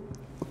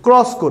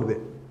ক্রস করবে।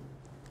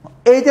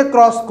 এই যে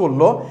ক্রস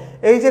করলো,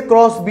 এই যে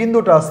ক্রস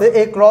বিন্দুটা আছে,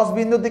 এই ক্রস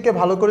বিন্দুর দিকে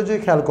ভালো করে যদি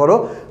খেয়াল করো,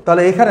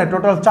 তাহলে এখানে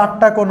টোটাল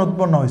 4টা কোণ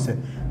উৎপন্ন হয়েছে,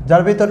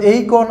 যার ভিতর এই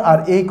কোণ আর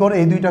এই কোণ,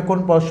 এই 2টা কোণ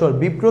পরস্পর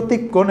বিপরীত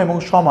কোণ এবং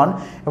সমান,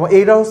 এবং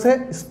এইটা হচ্ছে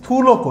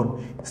স্থূলকোণ।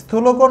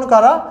 স্থূলকোণ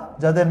কারা?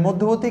 যাদের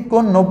মধ্যবর্তী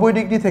কোণ 90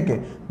 ডিগ্রি থেকে,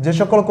 যে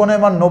সকল কোণের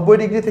মান 90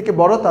 ডিগ্রি থেকে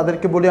বড়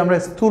তাদেরকে বলি আমরা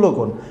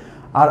স্থূলকোণ।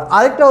 আর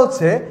আরেকটা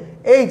হচ্ছে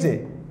এই যে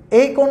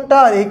এই কোণটা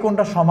আর এই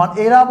কোণটা সমান,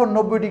 এরা আবার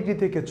 90 ডিগ্রি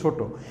থেকে ছোট,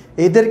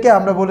 এদেরকে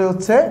আমরা বলি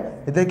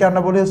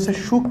হচ্ছে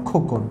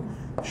সূক্ষ্মকোণ,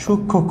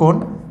 সূক্ষ্মকোণ,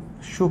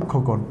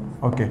 সূক্ষ্মকোণ।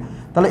 ওকে,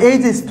 তাহলে এই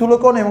যে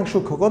স্থূলকোণ এবং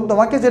সূক্ষ্মকোণ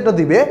তোমাকে যেটা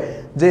দিবে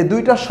যে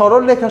দুইটা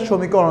সরলরেখার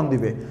সমীকরণ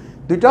দিবে,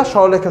 দুইটা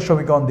সরলরেখার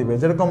সমীকরণ দিবে।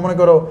 যেরকম মনে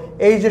করো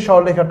এই যে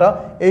সরলরেখাটা,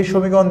 এই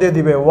সমীকরণ দিয়ে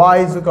দিবে y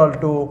 =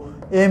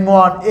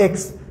 m1x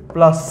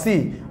 + c,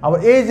 আবার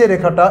এই যে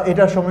রেখাটা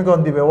এটার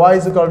সমীকরণ দিবে y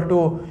 =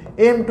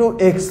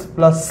 m2x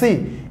 + c।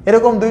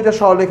 এরকম দুইটা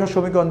সরলরেখার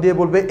সমীকরণ দিয়ে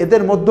বলবে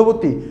এদের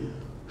মধ্যবর্তী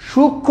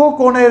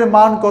সূক্ষ্মকোণের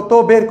মান কত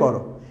বের করো,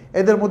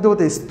 এদের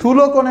মধ্যবর্তী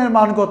স্থূলকোণের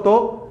মান কত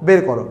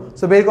বের করো।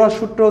 সো বের করার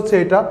সূত্র হচ্ছে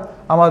এটা।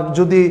 আমার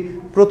যদি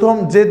প্রথম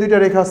যে দুইটা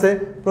রেখা আছে,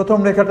 প্রথম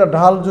রেখাটা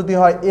ঢাল যদি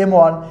হয়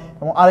m1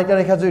 এবং আরেকটা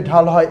রেখা যদি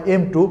ঢাল হয়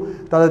m2,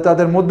 তাহলে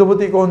তাদের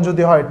মধ্যবর্তী কোণ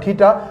যদি হয়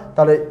থিটা,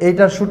 তাহলে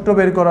এইটার সূত্র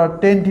বের করার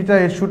tan θ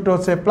এর সূত্র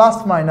হচ্ছে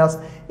 +-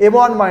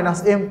 m1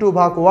 - m2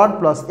 ভাগ 1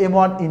 +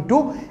 m1 ×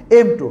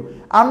 m2।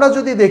 আমরা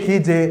যদি দেখি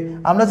যে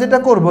আমরা যেটা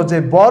করব যে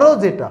বড়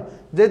যেটা,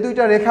 যে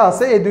দুইটা রেখা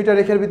আছে এই দুইটা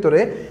রেখার ভিতরে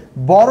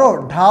বড়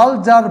ঢাল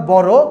যার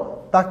বড়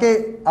তাকে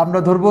আমরা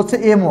ধরবো হচ্ছে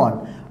m1,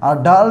 আর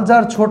ঢাল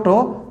যার ছোট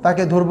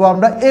তাকে ধরবো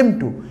আমরা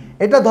m2।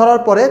 এটা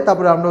ধরার পরে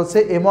তারপরে আমরা হচ্ছে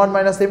m1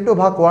 - m2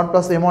 ভাগ 1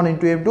 + m1 ×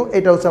 m2,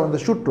 এটা হচ্ছে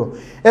আমাদের সূত্র।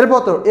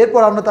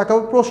 এরপর আমরা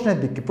তাকাবো প্রশ্নের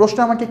দিকে।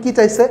 প্রশ্নে আমাকে কি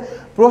চাইছে?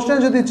 প্রশ্নে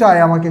যদি চাই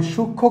আমাকে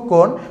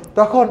সূক্ষ্মকোণ,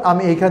 তখন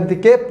আমি এখান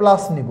থেকে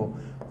প্লাস নিব,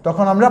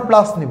 তখন আমরা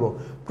প্লাস নিব।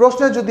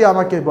 প্রশ্নে যদি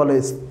আমাকে বলে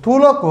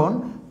স্থূলকোণ,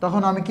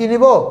 তখন আমি কি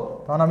নিব?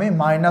 তখন আমি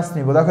মাইনাস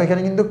নিব। দেখো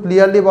এখানে কিন্তু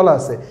ক্লিয়ারলি বলা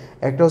আছে,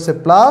 একটা হচ্ছে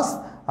প্লাস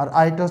আর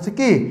আরেকটা হচ্ছে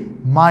কি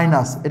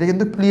মাইনাস, এটা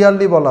কিন্তু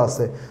ক্লিয়ারলি বলা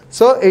আছে।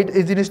 সো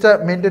এই জিনিসটা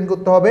মেনটেন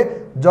করতে হবে।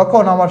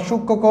 যখন আমার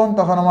সূক্ষ্মকোণ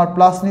তখন আমার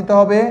প্লাস নিতে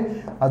হবে,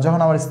 আর যখন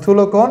আমার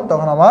স্থূলকোণ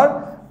তখন আমার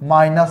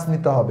মাইনাস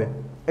নিতে হবে।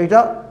 এটা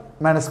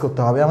ম্যানেজ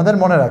করতে হবে, আমাদের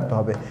মনে রাখতে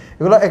হবে।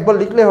 এগুলো একবার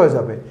লিখলে হয়ে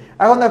যাবে।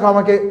 এখন দেখো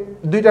আমাকে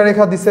দুইটা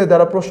রেখা দিচ্ছে,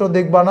 যারা প্রশ্ন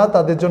দেখবা না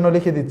তাদের জন্য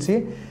লিখে দিচ্ছি,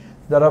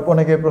 যারা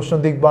অনেকে প্রশ্ন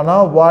দেখবা না।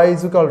 y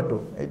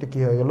 = এটা কি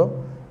হয়ে গেল,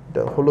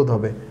 এটা হলুদ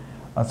হবে।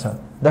 আচ্ছা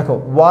দেখো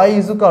y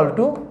 =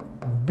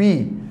 b,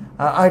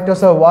 আর আরেকটা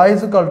হচ্ছে y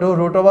 =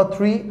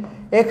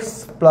 √3x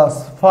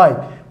 + 5।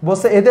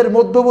 বলছে এদের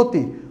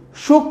মধ্যবর্তী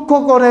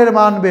সূক্ষ্মকোণের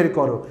মান বের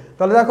করো।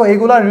 তাহলে দেখো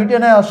এগুলা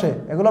রিটেনে আসে,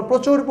 এগুলো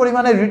প্রচুর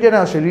পরিমাণে রিটেনে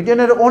আসে,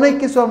 রিটেনের অনেক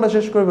কিছু আমরা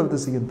শেষ করে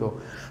ফেলতেছি কিন্তু।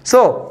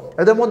 সো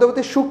এদের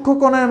মধ্যবর্তী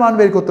সূক্ষ্মকোণের মান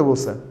বের করতে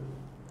বলছে,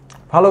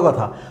 ভালো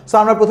কথা। সো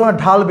আমরা প্রথমে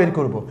ঢাল বের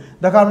করব।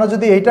 দেখো আমরা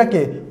যদি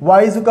এইটাকে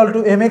y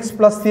 = mx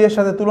 + c এর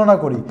সাথে তুলনা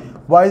করি,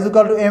 y =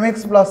 mx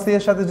 + c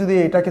এর সাথে যদি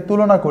এটাকে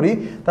তুলনা করি,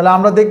 তাহলে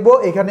আমরা দেখব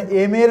এখানে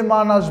m এর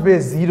মান আসবে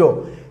 0।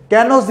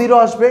 কেন 0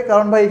 আসবে?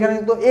 কারণ ভাই এখানে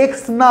কিন্তু x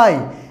নাই,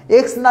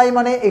 x নাই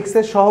মানে x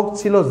এর সহগ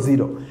ছিল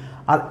 0।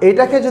 আর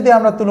এটাকে যদি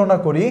আমরা তুলনা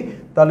করি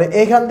তাহলে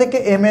এখান থেকে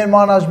m এর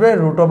মান আসবে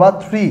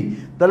 √3।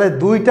 তাহলে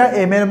দুইটা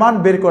m এর মান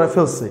বের করে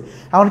ফেলছে।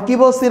 এখন কি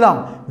বলছিলাম,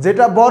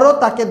 যেটা বড়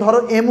তাকে ধরো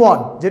m1,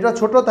 যেটা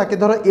ছোট তাকে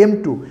ধরো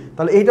m2।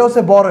 তাহলে এইটা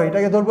হচ্ছে বড়,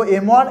 এটাকে ধরবো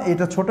m1,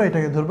 এটা ছোট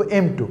এটাকে ধরবো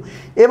m2।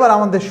 এবার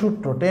আমাদের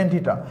সূত্র tan θ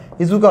 =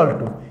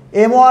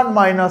 m1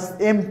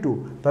 - m2,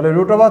 তাহলে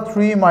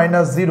 √3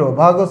 - 0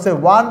 ভাগ হচ্ছে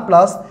 1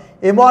 +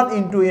 m1 ×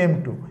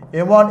 m2,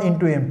 m1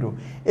 × m2।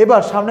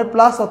 এবার সামনে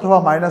প্লাস অথবা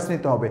মাইনাস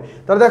নিতে হবে।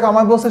 তাহলে দেখো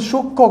আমার বলছে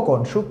সূক্ষ্মকোণ,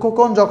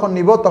 সূক্ষ্মকোণ যখন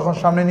নিব তখন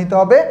সামনে নিতে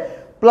হবে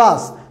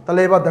প্লাস।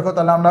 তাহলে এবার দেখো,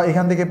 তাহলে আমরা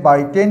এখান থেকে পাই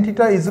tan θ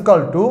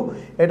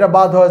 = এটা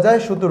বাদ হয়ে যায়,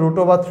 শুধু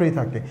 √3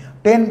 থাকে।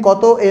 tan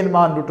কত এর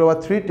মান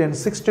 √3, tan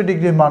 60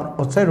 ডিগ্রির মান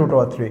হচ্ছে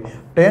 √3,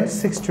 tan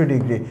 60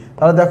 ডিগ্রি।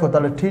 তাহলে দেখো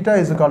তাহলে θ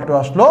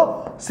 = আসলো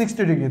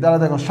 60 ডিগ্রি। তাহলে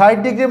দেখো 60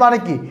 ডিগ্রি মানে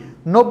কি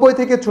 90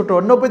 থেকে ছোট,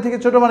 90 থেকে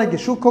ছোট মানে কি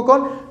সূক্ষ্মকোণ।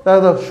 তাহলে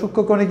দেখো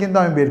সূক্ষ্মকোণই কিন্তু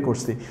আমি বের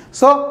করছি।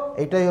 সো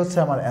এটাই হচ্ছে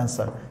আমার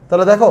অ্যান্সার।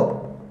 তাহলে দেখো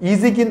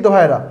ইজি কিন্তু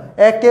ভাইরা,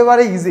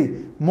 একেবারে ইজি,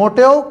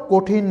 মোটেও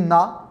কঠিন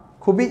না,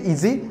 খুবই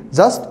ইজি,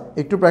 জাস্ট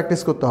একটু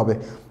প্র্যাকটিস করতে হবে।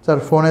 স্যার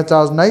ফোনে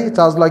চার্জ নাই,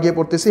 চার্জ লাগিয়ে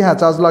পড়তেছি। হ্যাঁ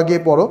চার্জ লাগিয়ে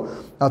পড়ো।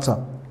 আচ্ছা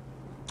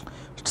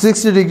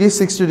 60 degree,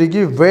 60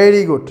 degree,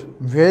 very good,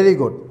 very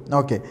good.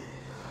 ওকে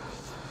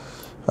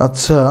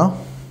আচ্ছা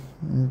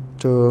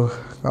তো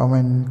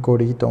কমেন্ট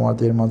করি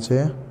তোমাদের মাঝে।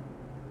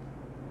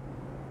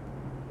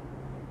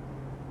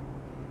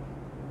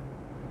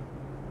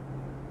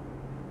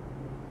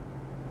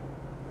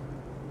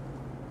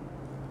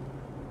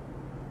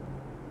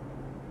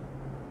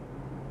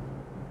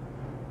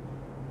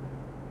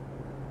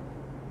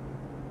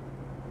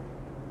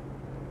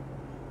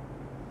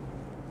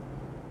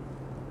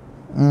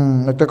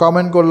 একটা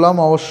কমেন্ট করলাম,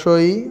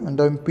 অবশ্যই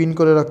এটা আমি পিন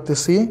করে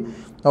রাখতেছি।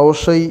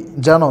 অবশ্যই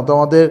জানো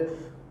তোমাদের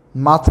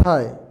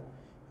মাথায়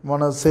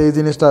মনে হচ্ছে এই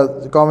জিনিসটা,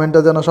 কমেন্টটা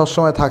যেন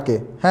সবসময় থাকে।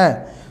 হ্যাঁ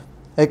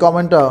এই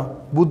কমেন্টটা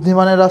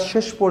বুদ্ধিমানেরা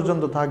শেষ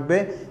পর্যন্ত থাকবে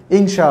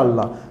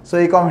ইনশাআল্লাহ। সো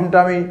এই কমেন্টটা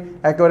আমি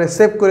একেবারে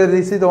সেভ করে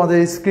দিয়েছি তোমাদের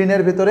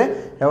স্ক্রিনের ভিতরে,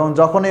 এবং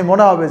যখনই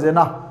মনে হবে যে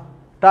না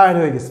টায়ার্ড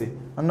হয়ে গেছি,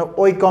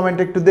 ওই কমেন্ট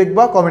একটু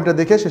দেখবা, কমেন্টটা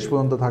দেখে শেষ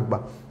পর্যন্ত থাকবা।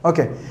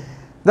 ওকে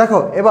দেখো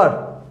এবার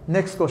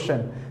নেক্সট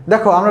কোশ্চেন।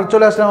 দেখো আমরা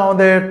চলে আসলাম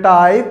আমাদের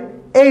টাইপ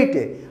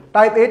 8-এ।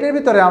 টাইপ 8-এর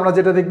ভিতরে আমরা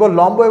যেটা দেখব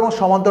লম্ব এবং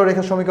সমান্তরাল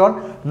রেখা সমীকরণ।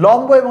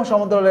 লম্ব এবং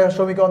সমান্তরাল রেখা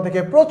সমীকরণ থেকে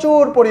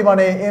প্রচুর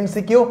পরিমাণে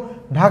এমসিকিউ,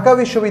 ঢাকা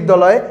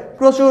বিশ্ববিদ্যালয়ে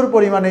প্রচুর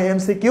পরিমাণে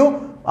এমসিকিউ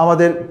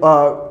আমাদের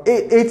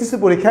এইচএসসি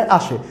পরীক্ষায়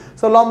আসে।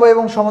 সো লম্ব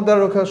এবং সমান্তরাল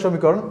রেখার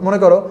সমীকরণ, মনে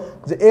করো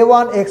যে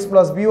a1x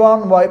plus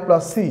b1y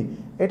plus c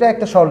এটা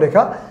একটা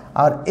সরলরেখা,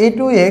 আর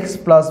a2x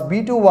plus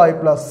b2y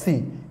plus c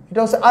এটা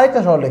হচ্ছে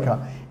আরেকটা সরলরেখা।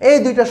 এই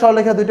দুইটা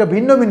সরলরেখা দুইটা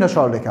ভিন্ন ভিন্ন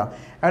সরলরেখা,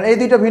 আর এই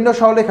দুইটা ভিন্ন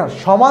সরলরেখার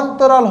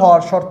সমান্তরাল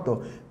হওয়ার শর্ত,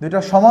 দুইটা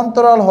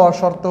সমান্তরাল হওয়ার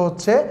শর্ত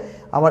হচ্ছে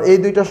আমার এই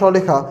দুইটা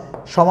সরলরেখা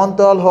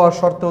সমান্তরাল হওয়ার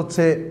শর্ত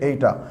হচ্ছে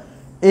এইটা,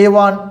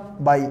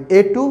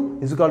 a1/a2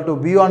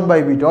 =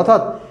 b1/b2,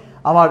 অর্থাৎ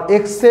আমার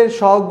x এর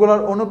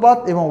সহগগুলোর অনুপাত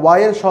এবং y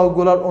এর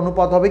সহগগুলোর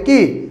অনুপাত হবে কি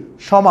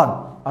সমান।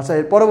 আচ্ছা,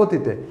 এর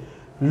পরবর্তীতে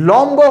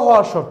লম্ব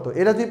হওয়ার শর্ত,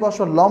 এটা যদি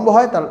পরস্পর লম্ব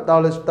হয়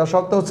তাহলে তার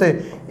শর্ত হচ্ছে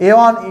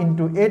a1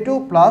 × a2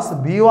 plus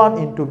b1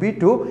 ×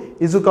 b2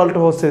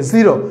 = হচ্ছে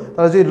 0।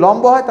 তাহলে যদি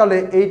লম্ব হয় তাহলে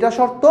এইটা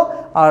শর্ত,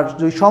 আর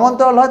যদি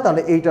সমান্তরাল হয়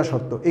তাহলে এইটা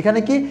শর্ত। এখানে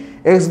কি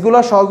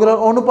এক্সগুলোর সহগগুলোর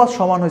অনুপাত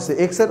সমান হয়েছে,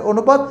 এক্স এর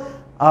অনুপাত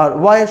আর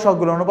y এর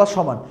সহগগুলোর অনুপাত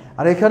সমান,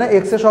 আর এখানে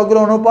x এর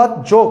সহগগুলোর অনুপাত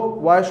যোগ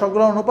y এর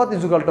সহগগুলোর অনুপাত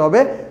 = হবে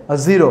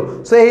 0।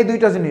 সো এই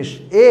দুইটা জিনিস,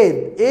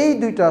 এই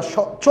দুইটা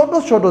ছোট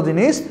ছোট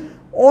জিনিস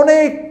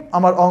অনেক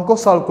আমার অঙ্ক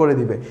সলভ করে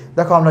দিবে।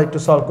 দেখো আমরা একটু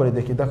সলভ করে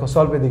দেখি। দেখো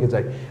সলভের দিকে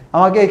যাই।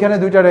 আমাকে এখানে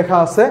দুইটা রেখা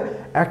আছে,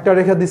 একটা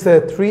রেখা দিছে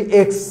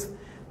 3x,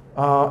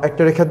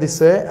 একটা রেখা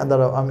দিছে,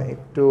 দাঁড়াও আমি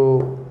একটু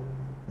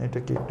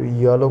এটাকে একটু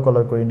ইয়েলো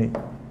কালার করে নিই,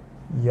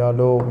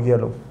 ইয়েলো।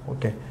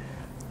 ওকে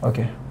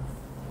ওকে,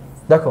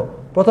 দেখো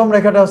প্রথম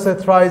রেখাটা হচ্ছে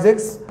 3x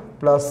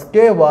প্লাস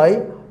ky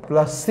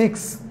প্লাস 6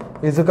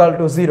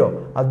 = 0,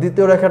 আর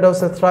দ্বিতীয় রেখাটা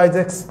হচ্ছে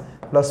 3x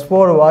প্লাস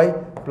 4y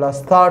প্লাস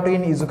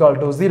 13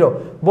 = 0।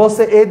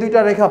 বলছে এই দুইটা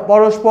রেখা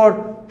পরস্পর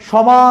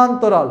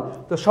সমান্তরাল।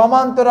 তো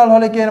সমান্তরাল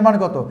হলে কি এর মান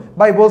কত?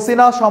 ভাই বলছি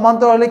না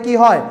সমান্তরাল হলে কি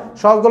হয়,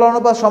 সহগগুলোর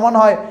অনুপাত সমান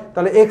হয়।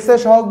 তাহলে x এর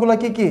সহগগুলো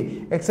কি কি,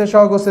 x এর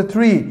সহগ হচ্ছে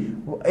 3,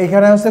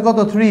 এখানে হচ্ছে কত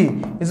 3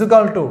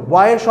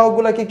 = y এর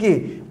সহগগুলো কি কি,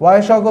 y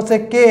এর সহগ হচ্ছে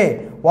k,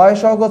 y এর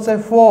সহগ হচ্ছে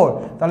 4।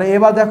 তাহলে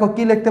এবার দেখো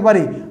কি লিখতে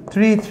পারি,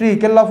 3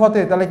 কেল্লা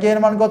ফতে, তাহলে k এর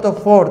মান কত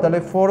 4, তাহলে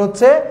 4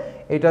 হচ্ছে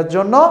এটার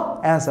জন্য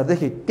অ্যান্সার।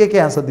 দেখি কে কে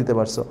অ্যান্সার দিতে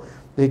পারছো,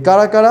 দেখি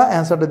কারা কারা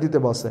অ্যান্সারটা দিতে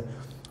পারছে।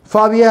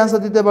 ফাবিয়া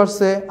অ্যান্সার দিতে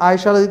পারছে,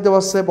 আয়েশারা দিতে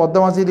পারছে,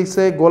 পদ্মামাঝি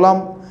লিখছে, গোলাম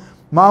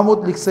মাহমুদ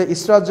লিখছে,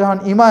 ইসরাত জাহান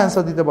ইমা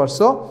অ্যান্সার দিতে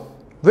পারছো,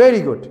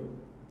 ভেরি গুড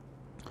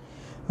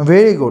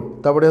ভেরি গুড।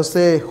 তারপরে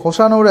হচ্ছে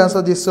হোসানুর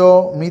অ্যান্সার দিছো,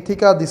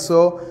 মিথিকা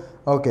দিছো,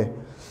 ওকে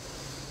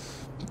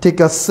ঠিক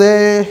আছে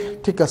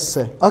ঠিক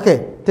আছে, ওকে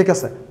ঠিক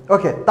আছে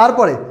ওকে।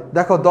 তারপরে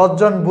দেখো 10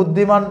 জন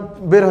বুদ্ধিমান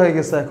বের হয়ে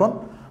গেছে এখন।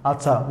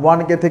 আচ্ছা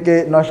 1k থেকে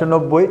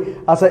 990।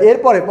 আচ্ছা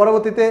এরপরে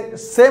পরবর্তীতে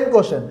সেম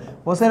কোশ্চেন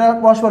বলছে না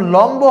পরস্পর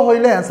লম্ব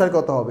হইলে অ্যান্সার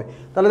কত হবে।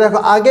 তাহলে দেখো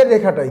আগের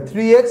রেখাটাই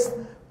 3x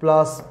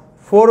প্লাস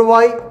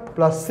 4y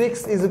প্লাস 6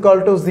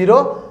 = 0,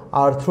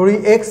 আর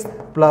 3x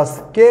প্লাস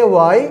ky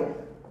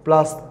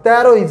প্লাস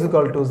 13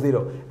 =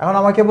 0। এখন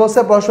আমাকে বলছে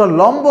পরস্পর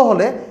লম্ব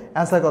হলে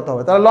অ্যান্সার কত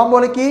হবে। তাহলে লম্ব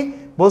হলে কি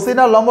বলছি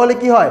না, লম্ব হলে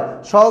কি হয়,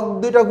 সহগ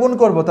দুইটা গুণ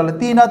করব, তাহলে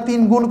 3 আর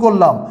 3 গুণ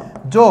করলাম,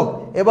 যোগ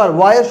এবার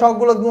y এর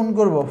সহগগুলো গুণ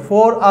করব,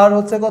 4 আর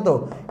হচ্ছে কত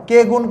k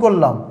গুণ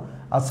করলাম।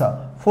 আচ্ছা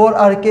 4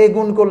 আর k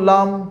গুণ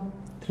করলাম,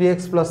 3x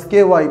প্লাস ky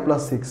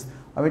প্লাস 6।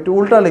 আমি একটু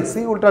উল্টা লিখছি,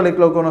 উল্টা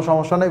লিখলেও কোনো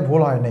সমস্যা নেই,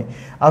 ভুল হয় নাই।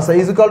 আচ্ছা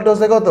 =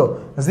 হচ্ছে কত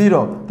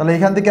 0, তাহলে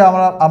এখান থেকে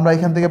আমরা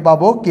এখান থেকে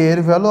পাবো k এর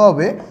ভ্যালু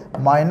হবে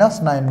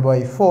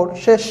 -9/4,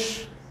 শেষ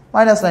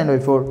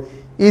 -9/4,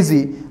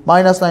 ইজি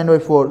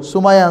 -9/4।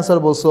 সুমাই অ্যান্সার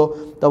বলছো,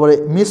 তারপরে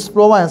মিস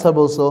প্রমা অ্যান্সার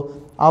বলছো,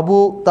 আবু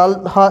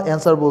তালহা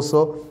অ্যান্সার বলছো,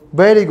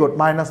 very good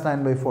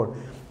 -9/4।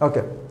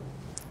 Okay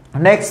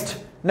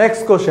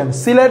next question,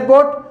 Sylhet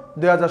board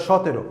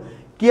 2017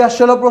 কি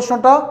আসলে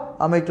প্রশ্নটা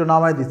আমি একটু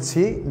নামাই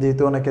দিচ্ছি,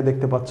 যেহেতু অনেকে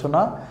দেখতে পাচ্ছ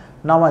না,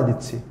 নামাই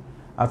দিচ্ছি।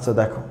 আচ্ছা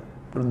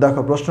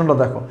দেখো প্রশ্নটা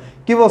দেখো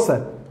কি বলছে,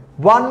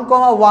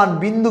 1,1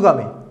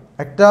 বিন্দুগামী,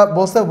 একটা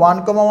বলছে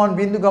 1,1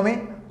 বিন্দুগামী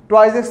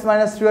 2x -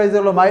 3y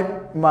হলো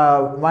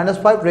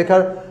 -5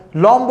 রেখার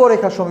লম্ব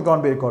রেখার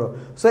সমীকরণ বের করো।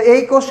 সো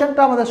এই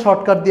কোশ্চেনটা আমাদের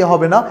শর্টকাট দিয়ে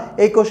হবে না,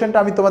 এই কোশ্চেনটা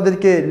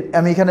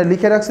আমি এখানে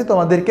লিখে রাখছি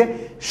তোমাদেরকে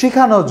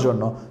শেখানোর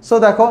জন্য। সো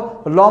দেখো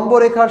লম্ব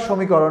রেখার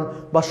সমীকরণ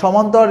বা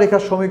সমান্তরাল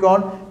রেখার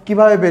সমীকরণ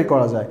কিভাবে বের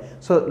করা যায়।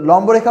 সো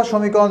লম্ব রেখার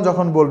সমীকরণ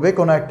যখন বলবে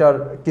কোনো একটা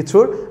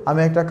কিছুর, আমি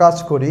একটা কাজ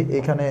করি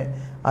এখানে,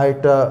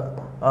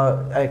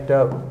 আরেকটা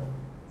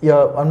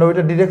আমরা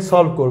ওইটা ডিরেক্ট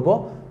সলভ করব।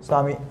 সো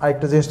আমি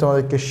আরেকটা জিনিস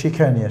তোমাদেরকে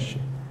শিখিয়ে নিয়ে আসি।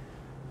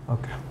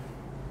 ওকে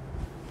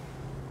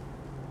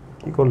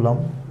কি করলাম,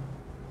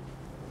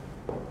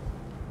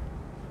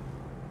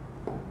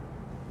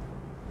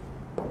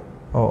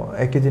 ও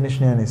একই জিনিস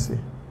নিয়ে নিছি,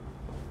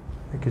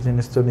 একই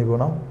জিনিস তো নিব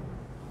না,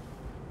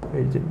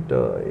 এই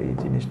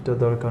জিনিসটা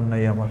দরকার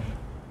নাই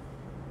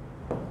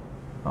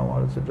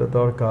আমার যেটা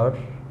দরকার,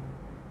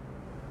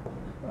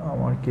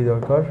 আমার কি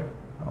দরকার,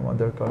 আমার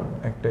দরকার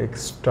একটা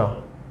এক্সট্রা।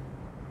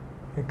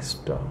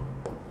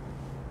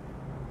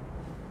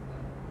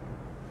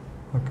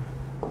 ওকে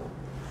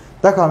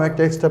দেখো আমি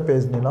একটা এক্সট্রা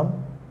পেজ নিলাম।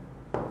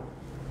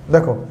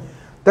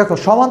 দেখো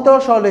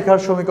সমান্তরাল সরলরেখার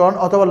সমীকরণ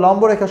অথবা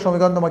লম্ব রেখার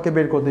সমীকরণ তোমাকে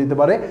বের করতে দিতে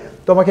পারে।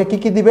 তোমাকে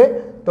কি দিবে,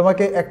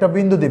 তোমাকে একটা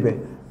বিন্দু দিবে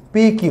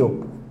PQ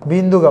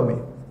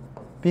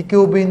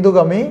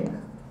বিন্দুগামী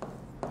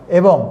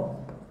এবং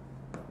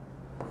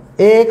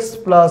x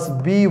plus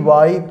B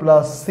Y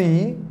plus C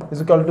is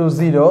equal to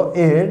 0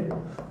 এর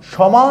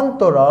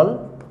সমান্তরাল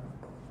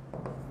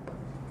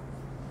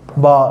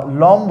বা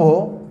লম্ব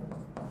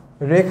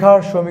রেখার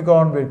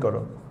সমীকরণ বের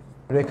করো।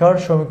 রেখার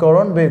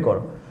সমীকরণ বের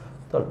করো।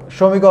 তাহলে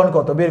সমীকরণ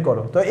কত বের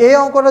করো। তো এই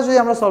অঙ্কটা যদি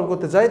আমরা সলভ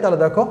করতে চাই তাহলে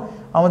দেখো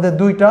আমাদের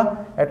দুইটা,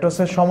 একটা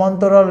হচ্ছে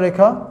সমান্তরাল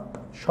রেখা,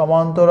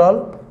 সমান্তরাল,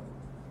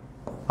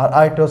 আর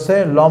আরেকটা হচ্ছে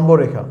লম্ব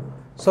রেখা।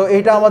 সো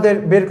এইটা আমাদের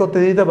বের করতে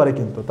দিতে পারে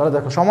কিন্তু। তাহলে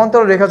দেখো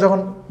সমান্তরাল রেখা যখন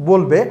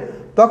বলবে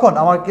তখন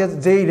আমাকে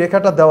যেই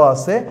রেখাটা দেওয়া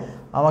আছে,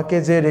 আমাকে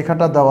যে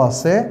রেখাটা দেওয়া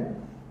আছে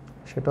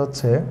সেটা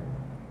হচ্ছে,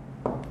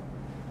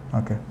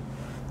 ওকে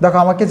দেখো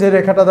আমাকে যে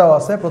রেখাটা দেওয়া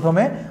আছে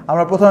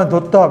আমরা প্রথমে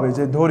ধরতে হবে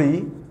যে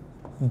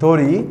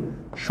ধরি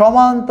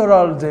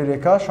সমান্তরাল যে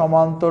রেখা,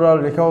 সমান্তরাল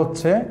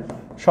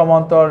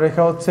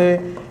রেখা হচ্ছে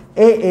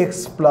ax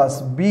plus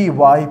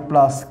by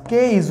plus k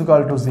is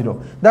equal to 0।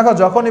 দেখো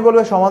যখনই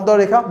বলবে সমান্তরাল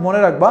রেখা মনে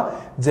রাখবা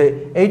যে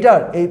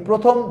এইটার এই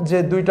প্রথম যে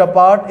দুইটা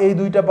পার্ট, এই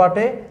দুইটা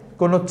পার্টে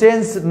কোনো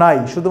চেঞ্জ নাই,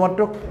 শুধুমাত্র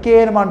k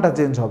এর মানটা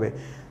চেঞ্জ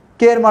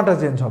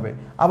হবে।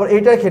 আবার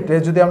এইটার ক্ষেত্রে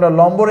যদি আমরা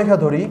লম্ব রেখা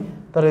ধরি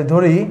তাহলে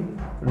ধরি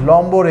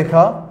লম্ব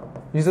রেখা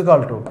ইজ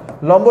ইকুয়াল টু,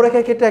 লম্ব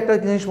রেখার ক্ষেত্রে একটা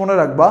জিনিস মনে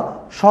রাখবা,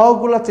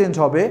 সহগগুলো চেঞ্জ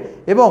হবে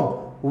এবং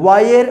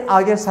y এর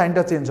আগের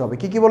সাইনটা চেঞ্জ হবে।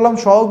 কি বললাম?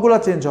 সহগগুলো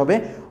চেঞ্জ হবে,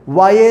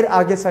 y এর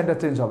আগের সাইনটা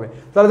চেঞ্জ হবে।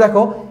 তাহলে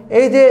দেখো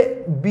এই যে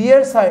b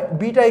এর সাইন,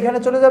 bটা এখানে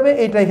চলে যাবে,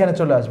 এইটা এখানে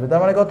চলে আসবে, তার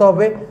মানে কত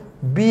হবে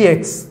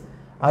bx,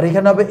 আর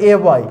এখানে হবে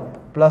ay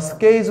plus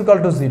k is equal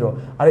to 0।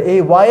 আর এই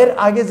y এর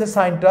আগে যে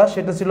সাইনটা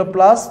সেটা ছিল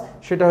প্লাস,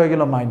 সেটা হয়ে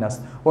গেল মাইনাস।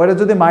 ওইটা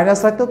যদি মাইনাস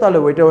থাকতো তাহলে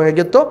ওইটা হয়ে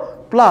যেত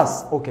প্লাস।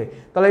 ওকে,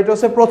 তাহলে এটা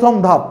হচ্ছে প্রথম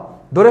ধাপ,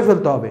 ধরে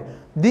ফেলতে হবে।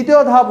 দ্বিতীয়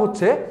ধাপ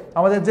হচ্ছে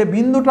আমাদের যে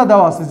বিন্দুটা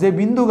দেওয়া আছে, যে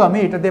বিন্দুগামী,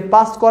 এটা দিয়ে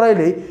পাস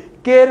করাইলেই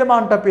k এর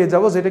মানটা পেয়ে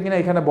যাবো, যেটা কিনা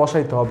এখানে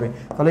বসাইতে হবে।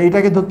 তাহলে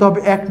এটাকে ধরতে হবে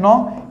 1 নং,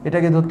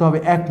 এটাকে ধরতে হবে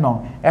 1 নং।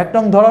 1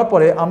 নং ধরার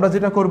পরে আমরা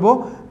যেটা করব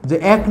যে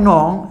 1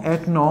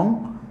 নং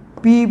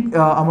পি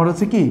আমার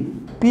হচ্ছে কি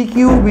PQ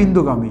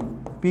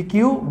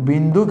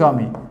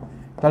বিন্দুগামী।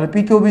 তাহলে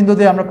PQ বিন্দু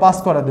দিয়ে আমরা পাস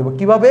করা দেব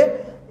কিভাবে?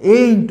 a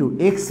ইন্টু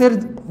এক্স এর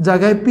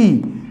জায়গায় p,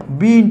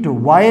 b ইন্টু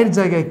y এর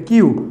জায়গায় q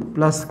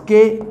plus k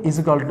is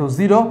equal to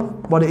 0।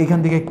 পরে এখান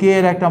থেকে k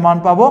এর একটা মান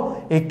পাবো,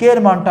 এই k এর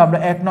মানটা আমরা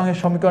 1 নং এর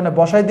সমীকরণে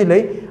বসাই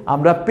দিলেই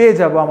আমরা পেয়ে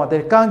যাব আমাদের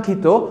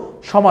কাঙ্ক্ষিত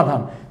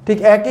সমাধান। ঠিক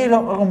একই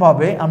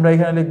রকমভাবে আমরা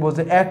এখানে লিখবো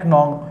যে 1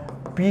 নং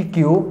PQ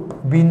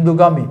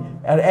বিন্দুগামী।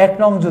 আর 1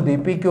 নং যদি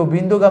PQ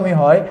বিন্দুগামী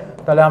হয়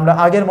তাহলে আমরা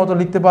আগের মতো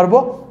লিখতে পারবো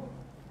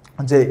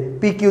যে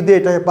PQ দিয়ে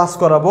এটাকে পাস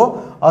করাবো,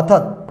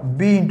 অর্থাৎ b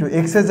ইন্টু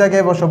এক্স এর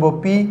জায়গায় বসাবো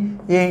p,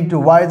 a ইন্টু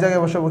y এর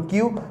জায়গায় বসাবো q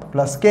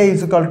plus k is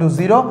equal to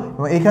 0।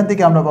 এবং এখান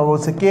থেকে আমরা পাবো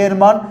হচ্ছে k এর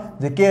মান,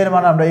 যে k এর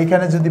মান আমরা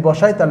এখানে যদি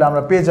বসাই তাহলে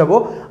আমরা পেয়ে যাব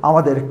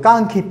আমাদের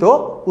কাঙ্ক্ষিত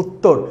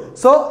উত্তর।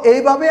 সো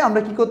এইভাবে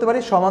আমরা কি করতে পারি?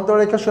 সমান্তরাল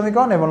রেখার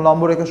সমীকরণ এবং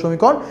লম্ব রেখার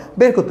সমীকরণ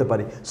বের করতে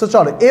পারি। সো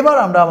চলো এবার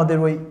আমরা আমাদের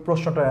ওই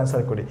প্রশ্নটার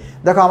অ্যান্সার করি।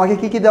 দেখো আমাকে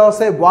কি দেওয়া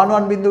আছে? 1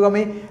 1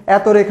 বিন্দুগামী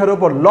এত রেখার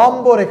উপর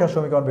লম্ব রেখার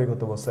সমীকরণ বের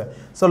করতে বলছে।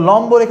 সো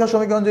লম্ব রেখার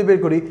সমীকরণ যদি বের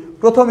করি,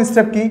 প্রথম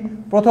স্টেপ কি?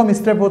 প্রথম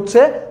স্টেপ হচ্ছে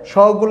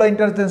সহগগুলো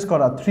ইন্টারচেঞ্জ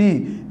করা।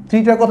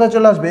 3টা কোথায়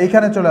চলে আসবে?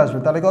 এইখানে চলে আসবে।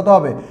 তাহলে কত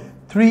হবে?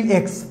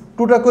 3x,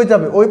 2টা কই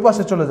যাবে? ওই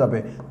পাশে চলে যাবে।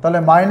 তাহলে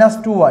মাইনাস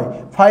 2y,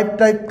 5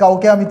 টাইপ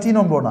কাউকে আমি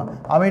চিনব না,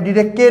 আমি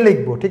ডিরেক্ট কে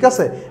লিখবো। ঠিক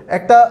আছে,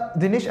 একটা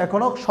জিনিস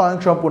এখনো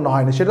স্বয়ংসম্পূর্ণ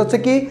হয়নি, সেটা হচ্ছে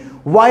কি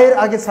y এর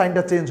আগে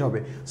সাইনটা চেঞ্জ হবে।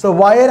 সো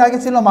y এর আগে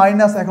ছিল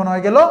মাইনাস, এখন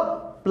হয়ে গেল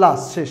প্লাস।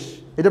 শেষ,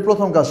 এটা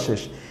প্রথম কাজ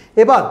শেষ।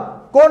 এবার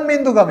কোন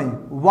বিন্দুগামী?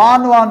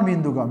 1 1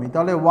 বিন্দুগামী।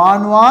 তাহলে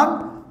 1 1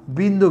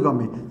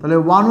 বিন্দুগামী, তাহলে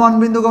 1 1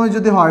 বিন্দুগামী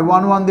যদি হয়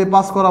 1 1 দিয়ে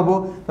পাস করাবো।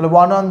 তাহলে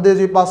 1 1 দিয়ে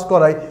যদি পাস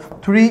করাই,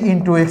 3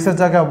 ইন্টু এক্স এর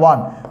জায়গায় 1,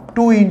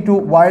 2 ইন্টু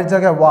y এর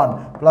জায়গায় 1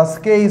 plus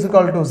k is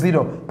equal to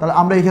 0। তাহলে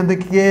আমরা এখান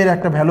থেকে k এর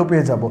একটা ভ্যালু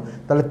পেয়ে যাব।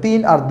 তাহলে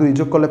 3 আর 2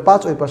 যোগ করলে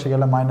 5, ওই পাশে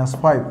গেলে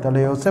 -5, তাহলে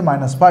এই হচ্ছে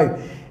 -5।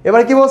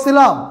 এবার কি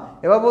বলছিলাম?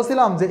 এবার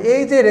বলছিলাম যে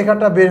এই যে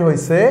রেখাটা বের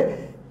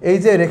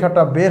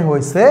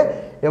হয়েছে,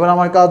 এবার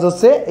আমার কাজ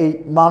হচ্ছে এই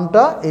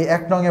মানটা এই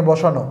 1 নং এ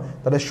বসানো।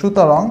 তাহলে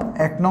সুতরাং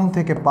 1 নং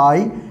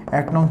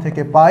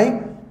থেকে পাই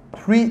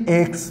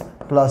 3x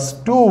plus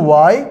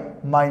 2y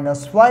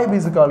minus 5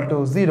 is equal to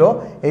 0।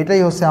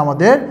 এটাই হচ্ছে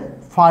আমাদের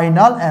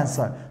final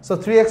answer. So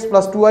 3x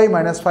plus 2y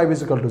minus 5 is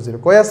equal to 0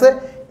 কই আছে?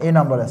 এ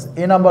নাম্বার আছে।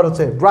 এ নাম্বার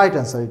হচ্ছে রাইট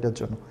অ্যান্সার এটার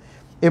জন্য।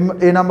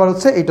 এ নাম্বার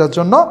হচ্ছে এটার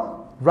জন্য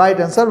রাইট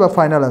অ্যান্সার বা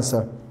ফাইনাল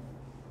অ্যান্সার।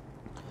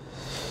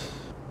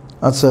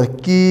 আচ্ছা,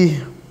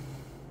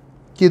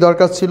 কি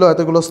দরকার ছিল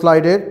এতগুলো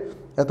স্লাইডের?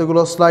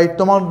 এতগুলো স্লাইড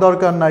তোমার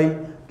দরকার নাই,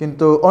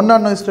 কিন্তু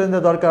অন্যান্য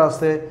স্টুডেন্টদের দরকার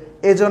আছে,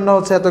 এই জন্য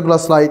হচ্ছে এতগুলো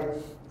স্লাইড।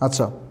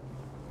 আচ্ছা,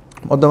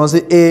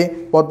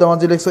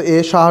 পদ্মামাঝি লিখছো এ,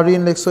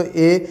 শাহরিন লিখছো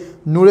এ,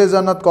 নূরে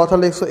জান্নাত কথা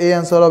লিখছো এ,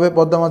 অ্যান্সার হবে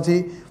পদ্মামাঝি।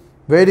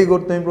 ভেরি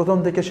গুড, তুমি প্রথম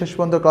থেকে শেষ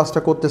পর্যন্ত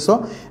ক্লাসটা করতেছো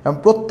এবং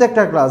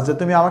প্রত্যেকটা ক্লাস যে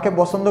তুমি আমাকে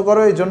পছন্দ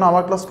করো এই জন্য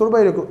আমার ক্লাস করবো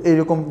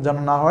এইরকম যেন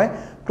না হয়।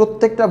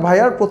 প্রত্যেকটা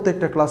ভাইয়ার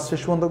প্রত্যেকটা ক্লাস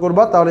শেষ পর্যন্ত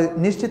করবা, তাহলে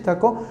নিশ্চিত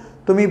থাকো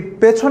তুমি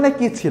পেছনে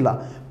কি ছিলা,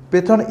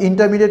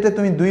 ইন্টারমিডিয়েটে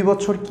তুমি 2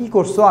 বছর কি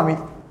করছো আমি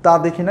তা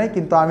দেখি নাই,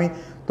 কিন্তু আমি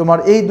তোমার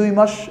এই 2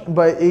 মাস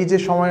বা এই যে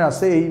সময়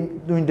আছে এই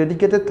তুমি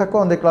ডেডিকেটেড থাকো,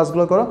 আমাদের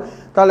ক্লাসগুলো করো,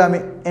 তাহলে আমি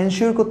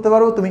এনশিওর করতে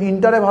পারবো তুমি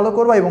ইন্টারে ভালো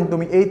করবা এবং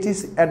তুমি এইচএস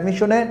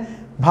অ্যাডমিশনে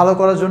ভালো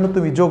করার জন্য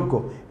তুমি যোগ্য,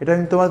 এটা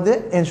আমি তোমাদের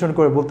এনশোর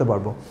করে বলতে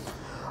পারবো।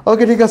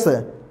 ওকে ঠিক আছে,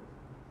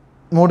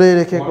 মোডে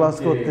রেখে ক্লাস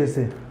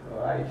করতেছি।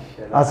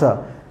 আচ্ছা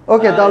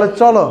ওকে, তাহলে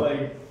চলো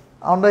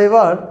আমরা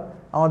এবার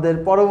আমাদের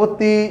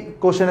পরবর্তী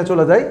কোশ্চেনে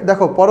চলে যাই।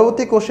 দেখো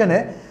পরবর্তী কোশ্চেনে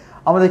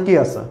আমাদের কি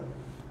আছে।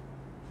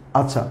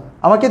 আচ্ছা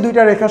আমাকে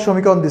দুইটা রেখার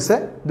সমীকরণ দিছে,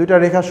 দুইটা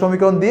রেখার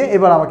সমীকরণ দিয়ে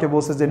এবার আমাকে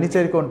বলছে যে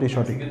নিচের কোনটি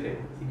সঠিক।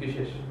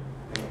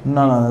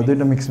 না না না,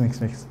 দুইটা মিক্স।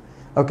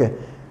 ওকে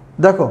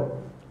দেখো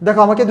দেখো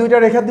আমাকে দুইটা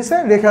রেখা দিছে,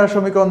 রেখার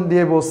সমীকরণ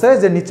দিয়ে বলছে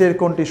যে নিচের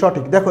কোনটি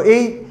সঠিক। দেখো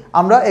এই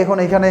আমরা এখন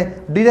এখানে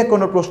ডিরেক্ট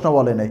কোনো প্রশ্ন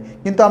বলে নাই,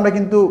 কিন্তু আমরা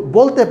কিন্তু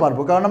বলতে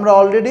পারবো, কারণ আমরা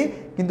অলরেডি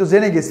কিন্তু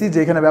জেনে গেছি যে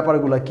এখানে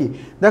ব্যাপারগুলো কি।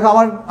 দেখো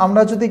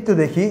আমরা যদি একটু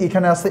দেখি,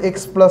 এখানে আছে x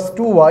 +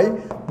 2y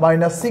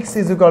 - 6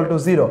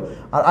 = 0,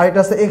 আর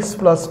আরেকটা আছে x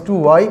 +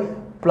 2y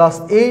 +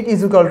 8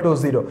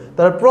 = 0।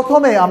 তাহলে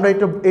প্রথমে আমরা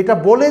এটা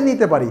বলে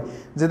নিতে পারি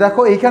যে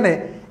দেখো এইখানে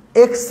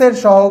x এর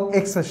সহগ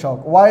x এর সহগ,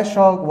 y এর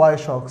সহগ y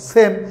এর সহগ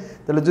সেম।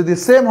 তাহলে যদি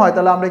সেম হয়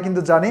তাহলে আমরা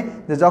কিন্তু জানি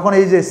যে যখন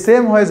এই যে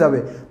সেম হয়ে যাবে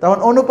তখন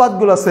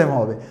অনুপাতগুলো সেম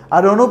হবে,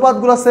 আর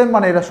অনুপাতগুলো সেম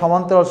মানে এটা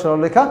সমান্তরাল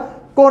সরলরেখা,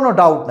 কোনো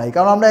ডাউট নাই।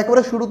 কারণ আমরা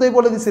একেবারে শুরুতেই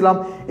বলে দিয়েছিলাম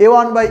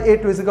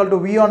a1/a2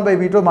 =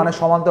 b1/b2 মানে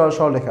সমান্তরাল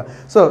সরলরেখা।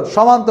 সো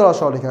সমান্তরাল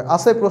সরলরেখা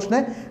আছে প্রশ্নে,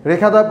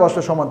 রেখাদ্বয়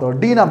পরস্পর সমান্তরাল।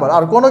 ডি নাম্বার,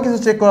 আর কোনো কিছু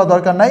চেক করার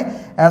দরকার নাই,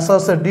 অ্যান্সার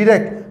হচ্ছে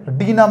ডিরেক্ট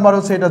ডি নাম্বার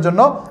হচ্ছে এটার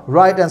জন্য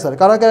রাইট অ্যান্সার।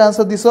 কারা কারা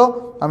অ্যান্সার দিছো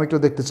আমি একটু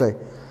দেখতে চাই।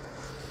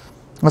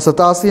 আচ্ছা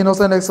তাহসিন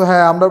হোসেন এক্স,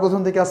 হ্যাঁ আমরা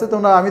প্রথম থেকে আসি।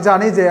 তোমরা আমি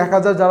জানি যে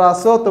 1000 যারা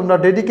আসো তোমরা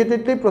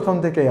ডেডিকেটেডলি প্রথম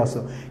থেকেই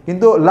আসো,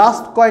 কিন্তু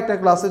লাস্ট কয়েকটা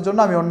ক্লাসের জন্য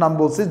আমি ওর নাম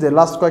বলছি যে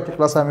লাস্ট কয়েকটা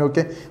ক্লাসে আমি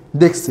ওকে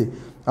দেখছি।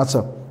 আচ্ছা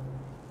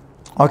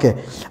ওকে,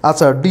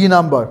 আচ্ছা ডি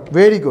নাম্বার,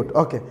 ভেরি গুড।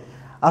 ওকে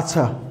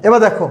আচ্ছা এবার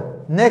দেখো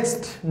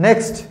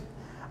নেক্সট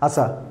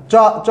আচ্ছা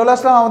চলে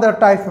আসলাম আমাদের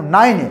টাইপ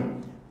 9-এ।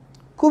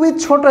 খুবই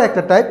ছোট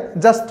একটা টাইপ,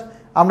 জাস্ট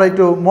আমরা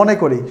একটু মনে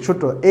করি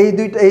সূত্র। এই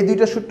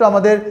দুইটা সূত্র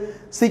আমাদের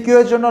সিকিউ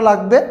এর জন্য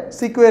লাগবে।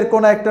 সিকিউ এর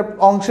কোনো একটা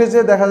অংশে যে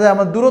দেখা যায়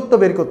আমার দূরত্ব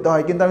বের করতে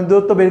হয়, কিন্তু আমি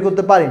দূরত্ব বের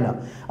করতে পারি না,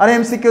 আর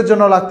এমসিকিউ এর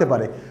জন্য লাগতে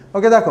পারে।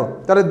 ওকে দেখো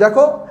তাহলে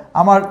দেখো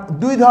আমার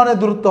দুই ধরনের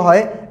দূরত্ব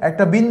হয়,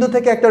 একটা বিন্দু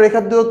থেকে একটা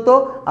রেখার দূরত্ব,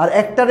 আর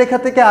একটা রেখা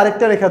থেকে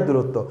আরেকটা রেখার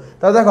দূরত্ব।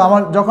 তাহলে দেখো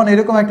আমার যখন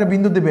এরকম একটা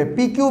বিন্দু দিবে,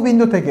 পিকিউ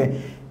বিন্দু থেকে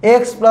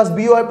x +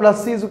 by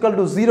 + c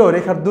 = 0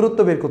 রেখার দূরত্ব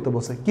বের করতে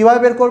বসে। কীভাবে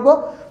বের করব?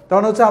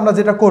 তখন হচ্ছে আমরা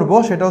যেটা করব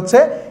সেটা হচ্ছে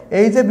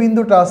এই যে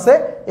বিন্দুটা আছে,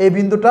 এই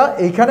বিন্দুটা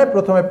এইখানে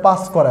প্রথমে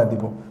পাস করা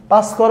দিব।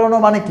 পাস করানো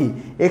মানে কি?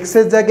 x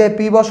এর জায়গায় p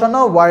বসানো,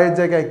 y এর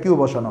জায়গায় q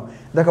বসানো।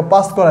 দেখো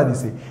পাস করা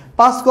দিছি।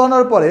 পাস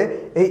করানোর পরে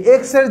এই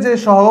x এর যে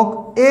সহগ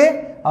a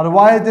আর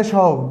y এর যে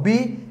সহগ b,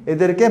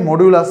 এদেরকে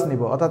মডুলাস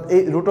নিব, অর্থাৎ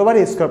এই √a²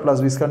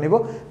 + b² নিব।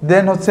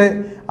 দেন হচ্ছে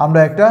আমরা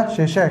একটা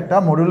শেষে একটা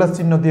মডুলাস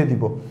চিহ্ন দিয়ে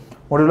দিব।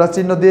 মডুলাস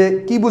চিহ্ন দিয়ে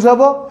কি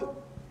বুঝাবো?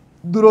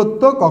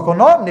 দূরত্ব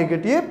কখনো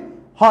নেগেটিভ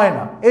হয়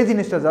না, এই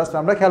জিনিসটা জাস্ট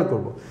আমরা খেয়াল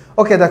করব।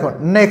 ওকে দেখো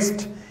নেক্সট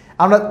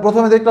আমরা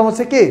প্রথমে দেখলাম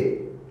হচ্ছে কি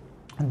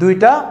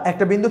দুইটা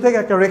একটা বিন্দু থেকে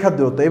একটা রেখার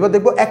দূরত্ব। এবার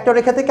দেখবো একটা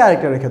রেখা থেকে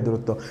আরেকটা রেখার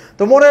দূরত্ব।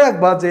 তো মনে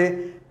রাখবা যে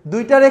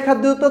দুইটা রেখার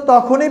দূরত্ব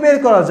তখনই বের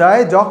করা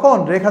যায় যখন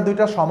রেখা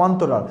দুইটা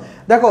সমান্তরাল।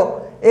 দেখো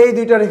এই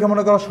দুইটা রেখা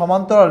মনে করো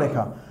সমান্তরাল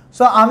রেখা,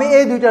 সো আমি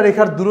এই দুইটা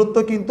রেখার দূরত্ব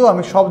কিন্তু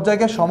আমি সব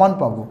জায়গায় সমান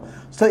পাবো।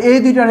 সো এই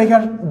দুইটা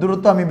রেখার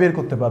দূরত্ব আমি বের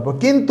করতে পারবো।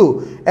 কিন্তু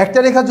একটা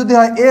রেখা যদি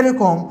হয়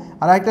এরকম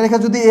আর একটা রেখা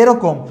যদি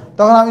এরকম,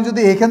 তখন আমি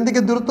যদি এখান থেকে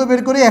দূরত্ব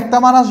বের করি একটা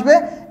মান আসবে,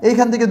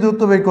 এইখান থেকে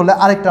দূরত্ব বের করলে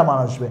আরেকটা মান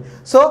আসবে।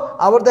 সো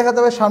আবার দেখা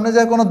যাবে সামনে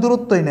যায় কোনো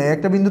দূরত্বই নেই,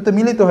 একটা বিন্দুতে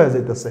মিলিত হয়ে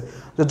যেতেছে।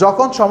 তো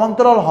যখন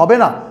সমান্তরাল হবে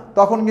না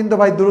তখন কিন্তু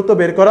ভাই দূরত্ব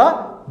বের করা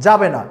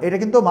যাবে না, এটা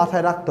কিন্তু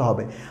মাথায় রাখতে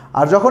হবে।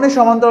 আর যখনই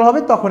সমান্তরাল হবে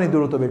তখনই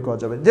দূরত্ব বের করা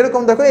যাবে।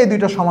 যেরকম দেখো এই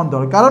দুইটা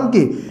সমান্তরাল, কারণ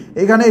কি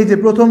এখানে এই যে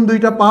প্রথম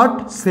দুইটা পার্ট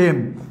সেম,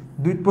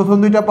 প্রথম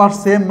দুইটা পার্ট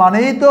সেম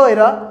মানেই তো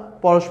এরা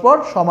পরস্পর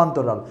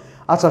সমান্তরাল।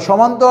 আচ্ছা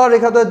সমান্তরাল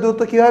রেখাদ্বয়ের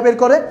দূরত্ব কীভাবে বের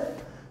করে?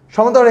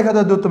 সমান্তরাল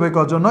রেখাদ্বয়ের দূরত্ব বের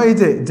করার জন্য এই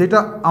যে যেটা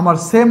আমার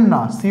সেম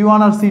না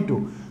C1 আর C2,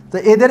 তো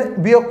এদের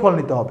বিয়োগফল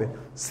নিতে হবে।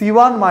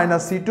 C1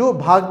 - C2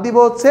 ভাগ দিব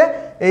হচ্ছে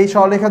এই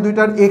সরলরেখা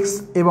দুইটার x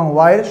এবং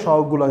y এর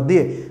সহগগুলো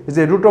দিয়ে,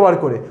 যে √ওভার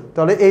করে।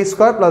 তাহলে a²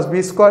 + b²,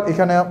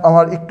 এখানে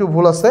আমার একটু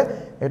ভুল আছে,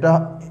 এটা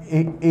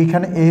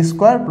এইখানে a²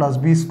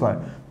 + b²,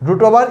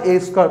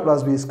 √a²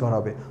 + b²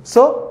 হবে।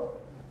 সো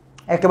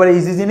একেবারে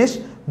ইজি জিনিস,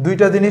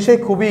 দুইটা জিনিসই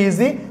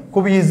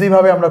খুবই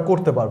ইজিভাবে আমরা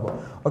করতে পারবো।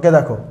 ওকে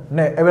দেখো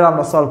এবার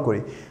আমরা সলভ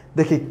করি,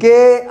 দেখি কে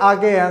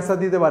আগে অ্যান্সার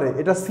দিতে পারে।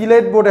 এটা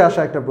সিলেট বোর্ডে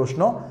আসা একটা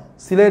প্রশ্ন,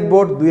 সিলেট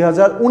বোর্ড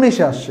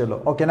 2019-এ আসছিল।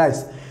 Okay nice.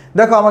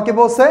 দেখো আমাকে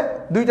বলছে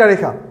দুইটা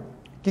রেখা,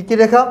 কি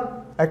রেখা?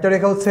 একটা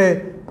রেখা হচ্ছে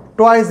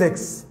 2x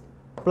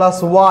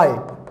 + y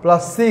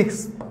 + 6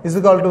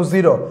 =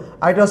 0,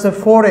 আরেকটা হচ্ছে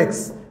 4x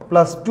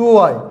 +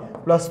 2y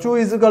 + 2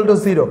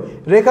 = 0।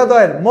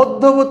 রেখাদ্বয়ের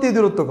মধ্যবর্তী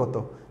দূরত্ব কত?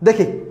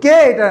 দেখি কে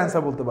এটার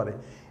অ্যান্সার বলতে পারে।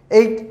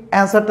 এই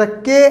অ্যান্সারটা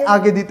কে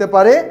আগে দিতে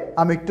পারে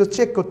আমি একটু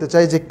চেক করতে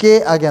চাই যে কে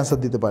আগে অ্যান্সার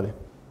দিতে পারে।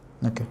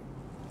 ওকে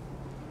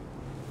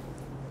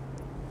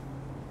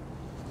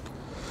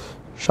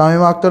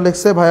শামিমা আক্তার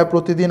লিখছে, ভাইয়া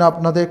প্রতিদিন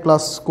আপনাদের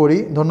ক্লাস করি,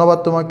 ধন্যবাদ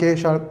তোমাকে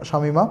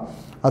শামিমা।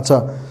 আচ্ছা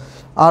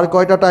আর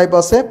কয়টা টাইপ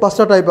আছে?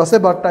 5টা টাইপ আছে,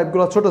 বাট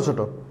টাইপগুলো ছোট ছোট।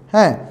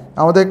 হ্যাঁ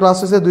আমাদের ক্লাস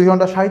হচ্ছে 2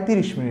 ঘন্টা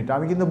 37 মিনিট।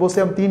 আমি কিন্তু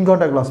বলছিলাম 3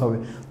 ঘন্টা ক্লাস হবে।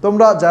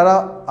 তোমরা যারা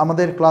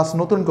আমাদের ক্লাস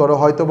নতুন করো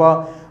হয়তোবা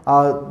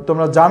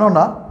তোমরা জানো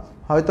না,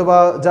 হয়তোবা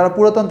যারা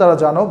পুরাতন তারা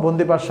জানো,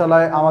 বন্দি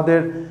পাঠশালায় আমাদের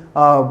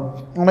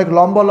অনেক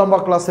লম্বা লম্বা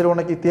ক্লাসের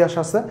অনেক ইতিহাস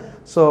আছে।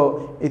 সো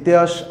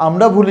ইতিহাস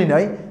আমরা ভুলি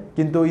নাই,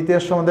 কিন্তু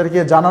ইতিহাস আমাদেরকে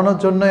জানানোর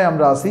জন্যই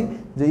আমরা আসি,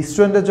 যে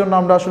স্টুডেন্টদের জন্য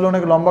আমরা আসলে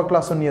অনেক লম্বা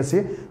ক্লাসও নিয়েছি।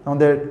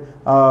 আমাদের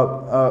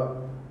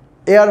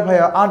এয়ার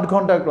ভাইয়া 8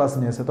 ঘন্টার ক্লাস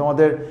নিয়েছে,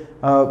 তোমাদের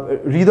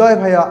হৃদয়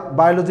ভাইয়া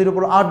বায়োলজির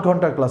উপর 8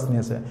 ঘন্টার ক্লাস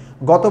নিয়েছে।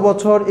 গত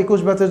বছর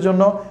 21 ব্যাচের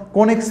জন্য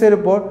কোনিক্সের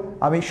উপর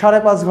আমি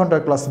 5.5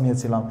 ঘন্টার ক্লাস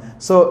নিয়েছিলাম।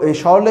 সো এই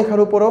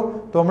সরলরেখার উপরও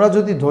তোমরা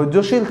যদি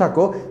ধৈর্যশীল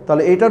থাকো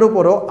তাহলে এটার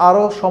উপরও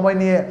আরও সময়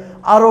নিয়ে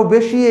আরও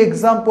বেশি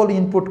এক্সাম্পল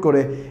ইনপুট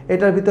করে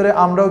এটার ভিতরে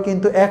আমরাও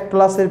কিন্তু এক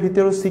ক্লাসের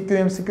ভিতরেও সিকিউ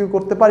এমসিকিউ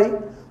করতে পারি,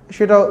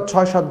 সেটাও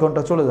 6-7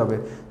 ঘন্টা চলে যাবে।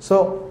 সো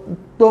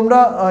তোমরা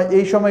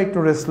এই সময় একটু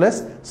রেস্টলেস,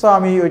 সো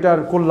আমি ওইটা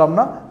আর করলাম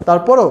না।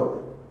 তারপরও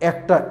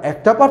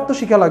একটা পার্ট তো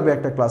শেখা লাগবে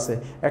একটা ক্লাসে।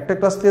 একটা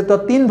ক্লাসকে তো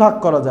 3 ভাগ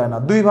করা যায় না,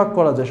 2 ভাগ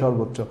করা যায়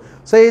সর্বোচ্চ।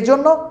 সো এই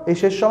জন্য এই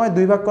শেষ সময়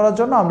 2 ভাগ করার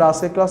জন্য আমরা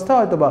আজকের ক্লাসটা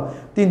হয়তো বা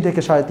 3 থেকে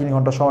 3.5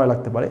 ঘন্টা সময়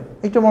লাগতে পারে।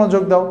 একটু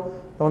মনোযোগ দাও,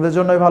 তোমাদের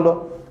জন্যই ভালো।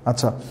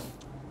 আচ্ছা,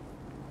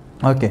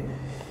 ওকে,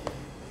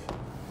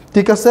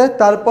 ঠিক আছে।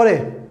 তারপরে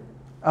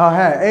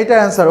হ্যাঁ, এইটা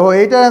অ্যান্সার,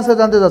 এইটার অ্যান্সার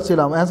জানতে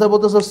চাচ্ছিলাম। অ্যান্সার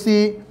বলতেছো সি,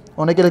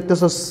 অনেকে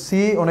লিখতেছো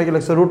সি, অনেকে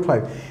লিখছো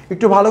 √5।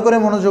 একটু ভালো করে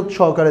মনোযোগ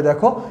সহকারে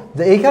দেখো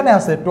যে এইখানে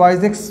আছে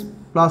 2x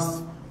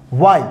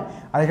 + y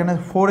আর এখানে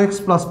 4x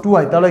 +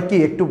 2y। তাহলে কি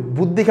একটু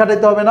বুদ্ধি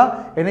খাটাইতে হবে না?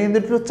 এটা কিন্তু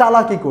একটু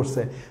চালাকি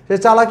করছে। সে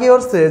চালাকি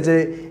করছে যে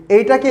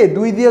এইটাকে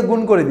 2 দিয়ে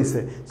গুণ করে দিছে।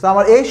 তো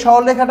আমার এই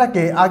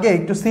সরলরেখাটাকে আগে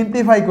একটু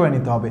সিম্পলিফাই করে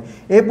নিতে হবে।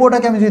 এই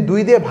পুরোটাকে আমি যদি 2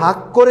 দিয়ে ভাগ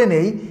করে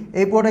নেই,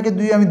 এই পুরোটাকে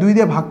আমি 2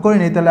 দিয়ে ভাগ করে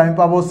নিই, তাহলে আমি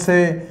পাবো হচ্ছে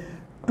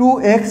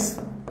 2x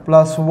 +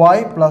 y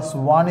 +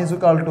 1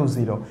 =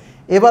 0।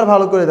 এবার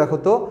ভালো করে দেখো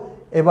তো,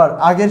 এবার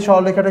আগের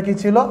সরলরেখাটা কি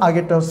ছিল?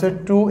 আগেরটা হচ্ছে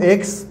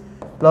 2x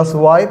 +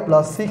 y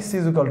 + 6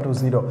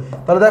 = 0।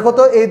 তাহলে দেখো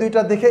তো এই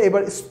দুইটা দেখে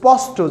এবার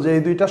স্পষ্ট যে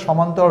এই দুইটা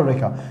সমান্তরাল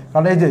রেখা,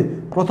 কারণ এই যে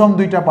প্রথম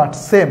দুইটা পার্ট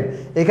সেম।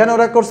 এখানে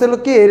ওরা করছিল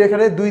কি, এই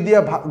রেখারে 2 দিয়ে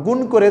গুণ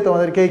করে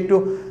তোমাদেরকে একটু,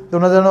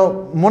 তোমরা যেন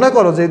মনে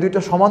করো যে এই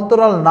দুইটা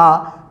সমান্তরাল না,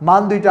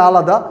 মান দুইটা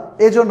আলাদা,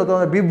 এই জন্য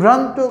তোমাদের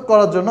বিভ্রান্ত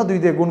করার জন্য 2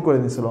 দিয়ে গুণ করে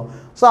দিয়েছিল।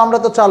 সো আমরা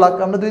তো চালাক,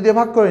 আমরা 2 দিয়ে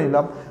ভাগ করে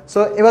নিলাম। সো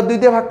এবার 2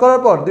 দিয়ে ভাগ করার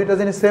পর দুইটা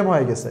জিনিস সেম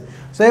হয়ে গেছে।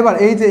 সো এবার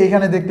এই যে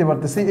এখানে দেখতে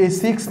পারতেছি এই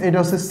 6 এটা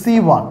হচ্ছে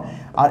C1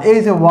 আর এই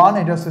যে 1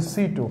 এটা হচ্ছে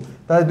C2।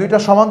 তাহলে দুইটা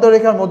সমান্তরাল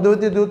রেখার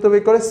মধ্যবর্তী দূরত্ব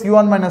বের করে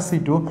C1 -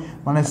 C2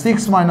 মানে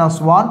 6 -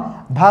 1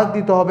 ভাগ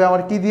দিতে হবে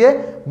আমার কি দিয়ে?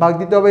 ভাগ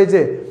দিতে হবে এই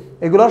যে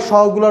এগুলোর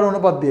সহগগুলোর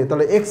অনুপাত দিয়ে।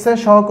 তাহলে x এর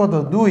সহগ কত?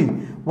 2,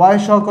 y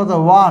এর সহগ কত?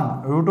 1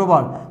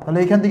 √। তাহলে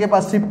এখান থেকে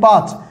পাচ্ছি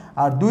 5,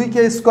 আর 2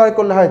 কে স্কয়ার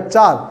করলে হয়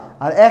 4,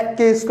 আর 1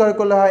 কে স্কয়ার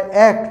করলে হয়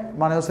 1,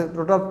 মানে হচ্ছে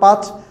টোটাল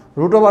 5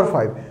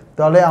 √5।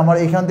 তাহলে আমার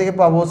এখান থেকে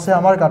পাবো হচ্ছে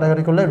আমার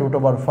কাটাকাটি করলে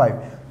 √5।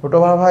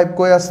 √5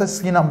 কই আছে?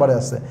 সি নাম্বারে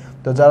আছে।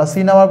 তো যারা সি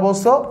নাম্বার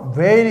বলছো,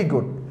 ভেরি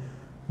গুড,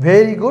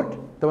 ভেরি গুড,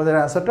 তোমাদের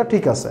অ্যান্সারটা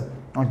ঠিক আছে।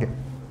 ওকে,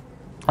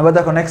 আবার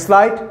দেখো নেক্সট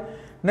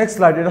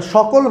স্লাইড। এটা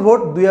সকল ভোট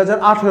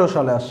 2018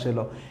 সালে আসছিল।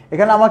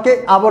 এখানে আমাকে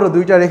আবারও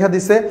 2টা রেখা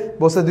দিছে,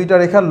 বসে 2টা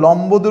রেখার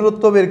লম্ব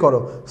দূরত্ব বের করো।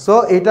 সো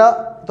এটা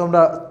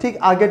তোমরা ঠিক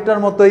আগেরটার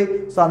মতোই।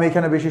 সো আমি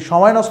এখানে বেশি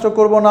সময় নষ্ট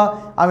করব না,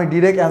 আমি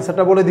ডিরেক্ট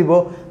অ্যান্সারটা বলে দিব।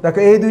 দেখো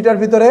এই দুইটার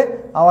ভিতরে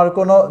আমার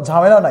কোনো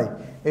ঝামেলা নাই।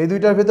 এই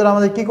দুইটার ভিতরে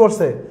আমাদের কি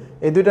করছে?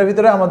 এই দুইটার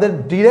ভিতরে আমাদের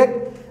ডিরেক্ট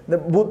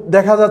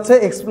দেখা যাচ্ছে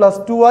x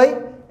 + 2y,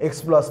 x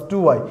 +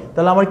 2y।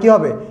 তাহলে আমার কি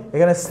হবে?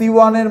 এখানে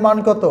C1 এর মান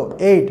কত?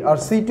 8, আর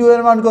C2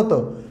 এর মান কত?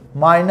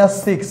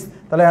 -6।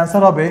 তাহলে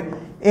অ্যান্সার হবে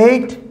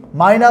 8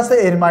 মাইনাসে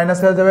এর মাইনাস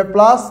হয়ে যাবে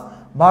প্লাস,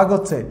 ভাগ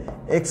হচ্ছে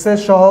x এর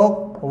সহগ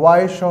y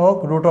এর সহগ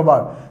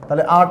 √।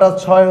 তাহলে 8 আর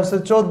 6 হচ্ছে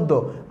 14,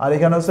 আর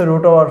এখানে হচ্ছে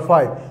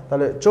 √5।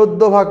 তাহলে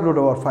 14 ভাগ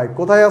 √5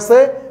 কোথায় আছে?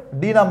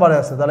 ডি নাম্বারে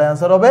আছে। তাহলে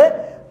অ্যান্সার হবে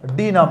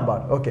ডি নাম্বার।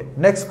 ওকে,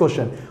 নেক্সট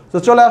কোশ্চেন। তো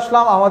চলে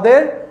আসলাম আমাদের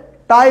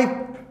টাইপ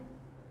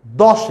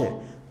 10-এ।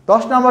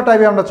 10 নাম্বার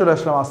টাইপে আমরা চলে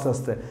আসলাম আস্তে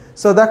আস্তে।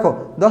 সো দেখো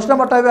 10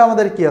 নাম্বার টাইপে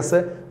আমাদের কি আছে?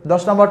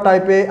 10 নাম্বার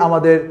টাইপে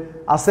আমাদের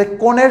আছে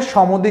কোণের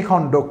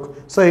সমদ্বিখণ্ডক।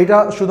 সো এটা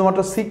শুধুমাত্র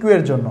সিকিউ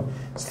এর জন্য।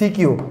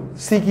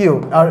 সিকিউ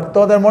আর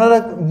তোমাদের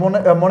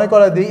মনে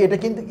করা দিই, এটা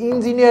কিন্তু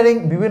ইঞ্জিনিয়ারিং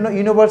বিভিন্ন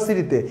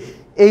ইউনিভার্সিটিতে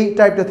এই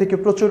টাইপটা থেকে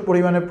প্রচুর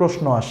পরিমাণে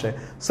প্রশ্ন আসে।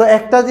 সো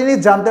একটা জিনিস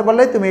জানতে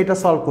পারলে তুমি এটা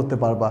সলভ করতে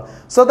পারবা।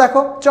 সো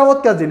দেখো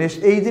চমৎকার জিনিস,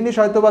 এই জিনিস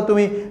হয়তো বা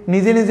তুমি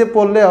নিজে নিজে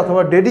পড়লে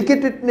অথবা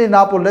ডেডিকেটেডলি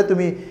না পড়লে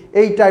তুমি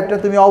এই টাইপটা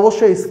তুমি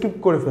অবশ্যই স্কিপ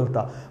করে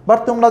ফেলতা। বাট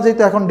তোমরা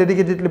যেহেতু এখন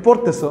ডেডিকেটেডলি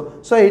পড়তেছো,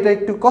 সো এইটা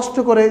একটু কষ্ট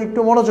করে একটু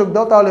মনোযোগ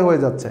দাও, তাহলে হয়ে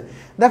যাচ্ছে।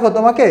 দেখো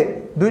তোমাকে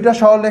 2টা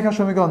সরলরেখা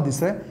সমীকরণ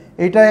দিছে,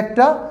 এইটা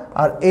একটা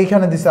আর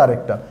এইখানে দিছে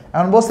আরেকটা।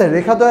 এখন বলছে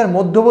রেখাদ্বয়ের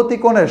মধ্যবর্তী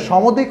কোণের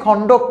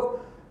সমদ্বিখণ্ডক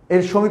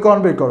এর সমীকরণ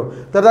বের করো।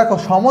 তা দেখো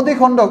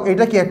সমদ্বিখণ্ডক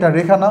এটা কি একটা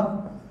রেখা না?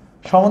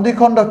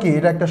 সমদ্বিখণ্ডক কি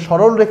এটা একটা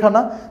সরল রেখা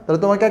না? তাহলে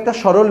তোমাকে একটা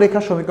সরল রেখা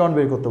সমীকরণ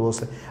বের করতে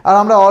বলছে। আর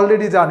আমরা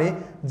অলরেডি জানি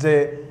যে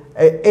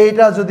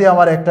এইটা যদি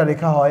আমার একটা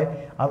রেখা হয়,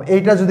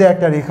 এইটা যদি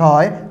একটা রেখা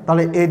হয়,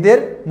 তাহলে এদের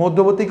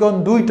মধ্যবর্তী কোণ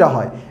 2টা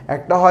হয়।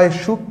 একটা হয়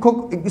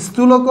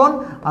স্থূলকোণ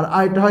আর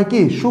আরেকটা হয়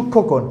কি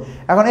সূক্ষ্মকোণ।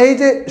 এখন এই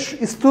যে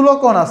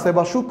স্থূলকোণ আছে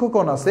বা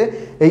সূক্ষ্মকোণ আছে,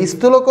 এই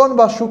স্থূলকোণ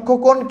বা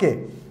সূক্ষ্মকোণকে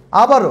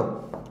আবারও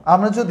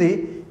আমরা যদি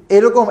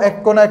এরকম এক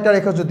কোণে একটা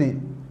রেখা যদি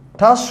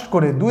ঠাস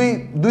করে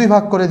দুই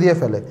ভাগ করে দিয়ে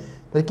ফেলে,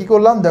 তাই কী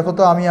করলাম দেখো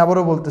তো, আমি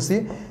আবারও বলতেছি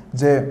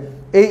যে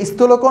এই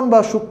স্থূলকোণ বা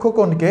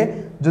সূক্ষ্মকোণকে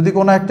যদি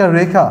কোনো একটা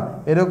রেখা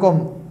এরকম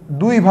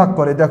দুই ভাগ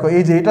করে, দেখো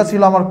এই যে এটা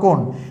ছিল আমার কোণ,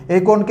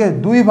 এই কোণকে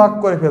দুই ভাগ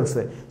করে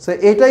ফেলছে। সো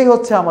এটাই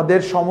হচ্ছে আমাদের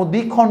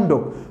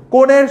সমদ্বিখণ্ডক,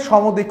 কোণের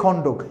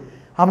সমদ্বিখণ্ডক।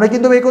 আমরা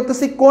কিন্তু বের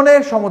করতেছি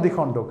কোণের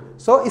সমদ্বিখণ্ডক।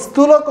 সো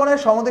স্থূল কোণের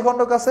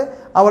সমদ্বিখণ্ডক আছে,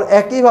 আবার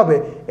একইভাবে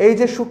এই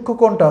যে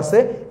সূক্ষ্মকোণটা আছে,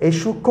 এই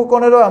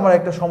সূক্ষ্মকোণেরও আমার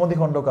একটা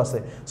সমদ্বিখণ্ডক আছে।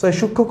 সো এই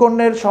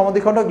সূক্ষ্মকোণের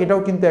সমদ্বিখণ্ডক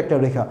এটাও কিন্তু একটা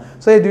রেখা।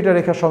 সো এই দুইটা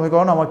রেখার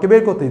সমীকরণ আমাকে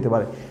বের করতে দিতে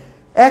পারে।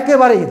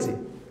 একেবারে ইজি,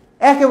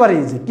 একেবারে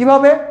ইজি।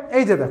 কিভাবে?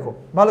 এই যে দেখো,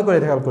 ভালো করে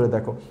খেয়াল করে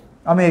দেখো,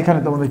 আমি এখানে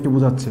তোমাদের একটু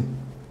বুঝাচ্ছি।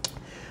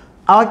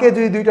 আমাকে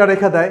যদি দুইটা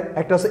রেখা দেয়,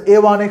 একটা হচ্ছে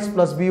a1x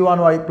plus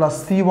b1y plus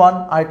c1,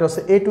 আর একটা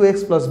হচ্ছে a2x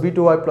plus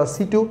b2y plus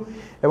c2,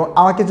 এবং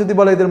আমাকে যদি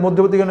বলে এদের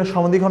মধ্যবর্তী কোণের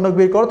সমদ্বিখণ্ডক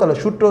বের করো, তাহলে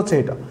সূত্র হচ্ছে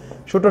এটা।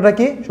 সূত্রটা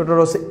কি?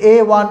 সূত্রটা হচ্ছে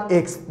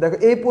a1x। দেখো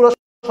এই পুরো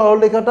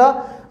সরলরেখাটা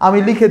আমি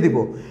লিখে দিব,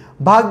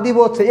 ভাগ দিব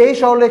হচ্ছে এই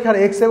সরলরেখার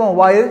x এবং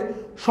y এর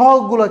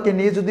সহগগুলোকে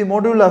নিয়ে যদি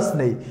মডুলাস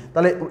নেই,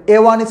 তাহলে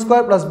a1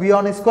 square plus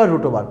b1 square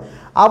root over.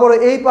 আবার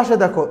এই পাশে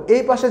দেখো,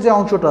 এই পাশে যে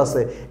অংশটা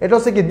আছে এটা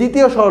হচ্ছে কি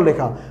দ্বিতীয়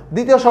সরলরেখা,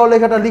 দ্বিতীয়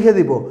সরলরেখাটা লিখে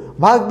দিব,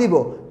 ভাগ দিব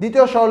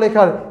দ্বিতীয়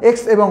সরলরেখার x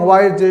এবং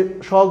y এর যে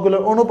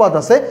সহগগুলোর অনুপাত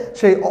আছে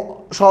সেই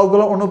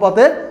সহগগুলোর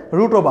অনুপাতের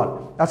রুট ওভার।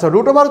 আচ্ছা,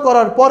 রুট ওভার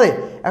করার পরে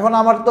এখন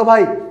আমার তো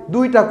ভাই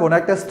দুইটা কোণ,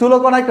 একটা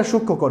স্থূলকোণ একটা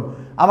সূক্ষ্মকোণ।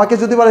 আমাকে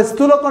যদি বলে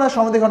স্থূলকোণের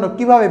সমদ্বিখণ্ডক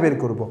কিভাবে বের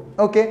করব?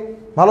 ওকে,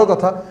 ভালো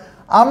কথা।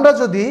 আমরা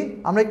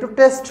একটু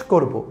টেস্ট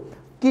করব।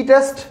 কি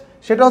টেস্ট?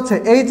 সেটা হচ্ছে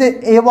এই যে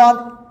a1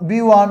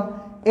 b1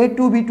 a2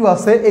 b2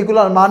 আছে,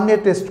 এগুলোর মান নিয়ে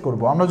টেস্ট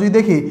করব। আমরা যদি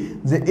দেখি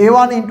যে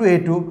a1 into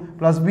a2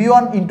 plus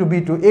b1 into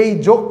b2 এই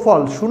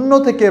যোগফল শূন্য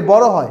থেকে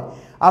বড় হয়,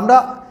 আমরা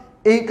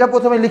এইটা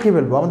প্রথমে লিখে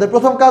ফেলবো। আমাদের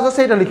প্রথম কাজ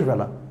হচ্ছে এটা লিখে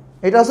ফেলা,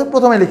 এটা হচ্ছে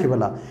প্রথমে লিখে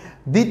ফেলা।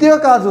 দ্বিতীয়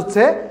কাজ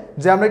হচ্ছে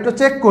যে আমরা একটু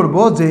চেক করব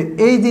যে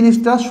এই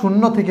জিনিসটা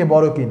শূন্য থেকে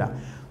বড় কিনা।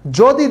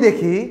 যদি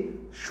দেখি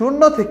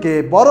শূন্য থেকে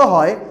বড়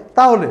হয়,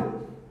 তাহলে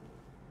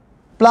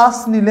প্লাস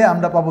নিলে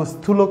আমরা পাবো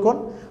স্থূলকোণ,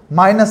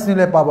 মাইনাস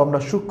নিলে পাবো আমরা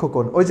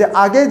সূক্ষ্মকোণ। ওই যে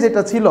আগে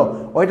যেটা ছিল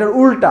ওইটার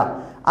উল্টা।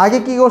 আগে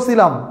কি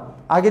করছিলাম?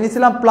 আগে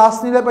নিয়েছিলাম প্লাস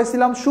নিলে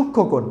পাইছিলাম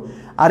সূক্ষ্মকোণ,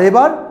 আর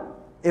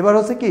এবার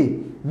হচ্ছে কি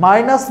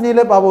মাইনাস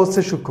নিলে পাবো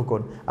হচ্ছে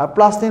সূক্ষ্মকোণ, আর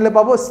প্লাস নিলে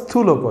পাবো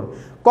স্থূলকোণ।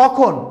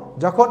 কখন?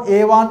 যখন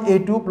a1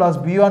 a2 plus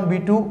b1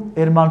 b2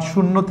 এর মান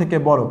শূন্য থেকে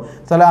বড়।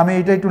 তাহলে আমি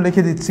এটা একটু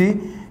লিখে দিচ্ছি,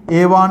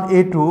 a1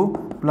 a2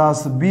 plus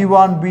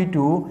b1 b2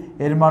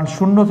 এর মান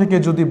শূন্য থেকে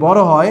যদি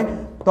বড় হয়,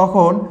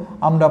 তখন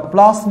আমরা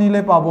প্লাস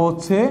নিলে পাবো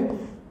হচ্ছে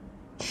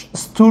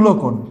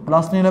স্থূলকোণ,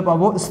 প্লাস নিলে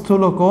পাবো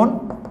স্থূলকোণ,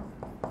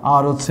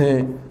 আর হচ্ছে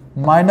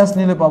মাইনাস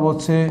নিলে পাবো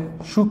হচ্ছে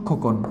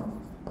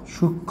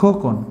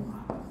সূক্ষ্মকোণ।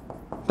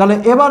 তাহলে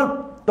এবার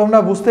তোমরা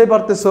বুঝতেই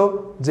পারতেছো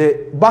যে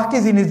বাকি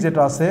জিনিস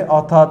যেটা আছে,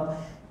 অর্থাৎ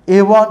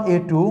a1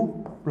 a2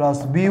 plus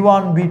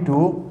b1 b2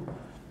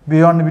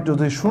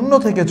 যদি শূন্য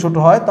থেকে ছোট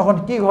হয়, তখন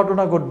কি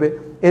ঘটনা ঘটবে?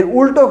 এর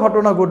উল্টো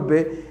ঘটনা ঘটবে।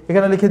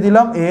 এখানে লিখে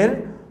দিলাম এর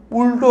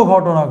উল্টো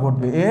ঘটনা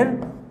ঘটবে, এর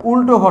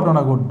উল্টো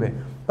ঘটনা ঘটবে,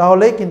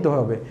 তাহলেই কিন্তু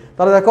হবে।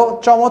 তাহলে দেখো,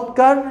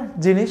 চমৎকার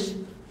জিনিস,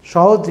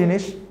 সহজ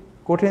জিনিস,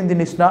 কঠিন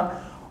জিনিস না।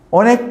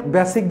 অনেক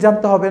বেসিক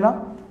জানতে হবে না,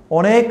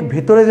 অনেক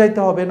ভেতরে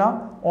যাইতে হবে না,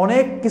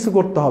 অনেক কিছু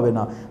করতে হবে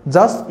না,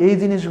 জাস্ট এই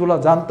জিনিসগুলো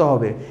জানতে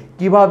হবে।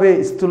 কিভাবে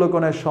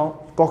স্থূলকোণের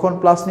কখন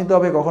প্লাস নিতে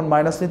হবে, কখন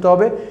মাইনাস নিতে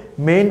হবে,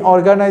 মেইন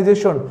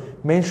অর্গানাইজেশন,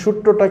 মেইন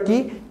সূত্রটা কি,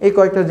 এই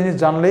কয়েকটা জিনিস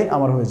জানলেই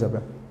আমার হয়ে যাবে।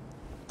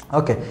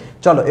 ওকে,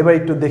 চলো এবার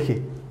একটু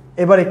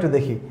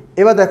দেখি।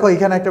 এবার দেখো,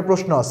 এখানে একটা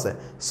প্রশ্ন আছে।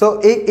 সো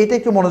এইটা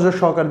একটু মনোযোগ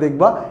সহকারে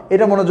দেখবা।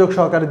 এটা মনোযোগ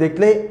সহকারে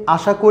দেখলে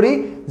আশা করি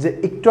যে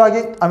একটু আগে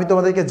আমি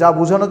তোমাদেরকে যা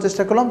বোঝানোর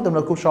চেষ্টা করলাম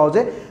তোমরা খুব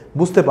সহজে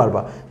বুঝতে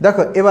পারবা।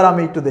 দেখো, এবার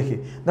আমি একটু দেখি।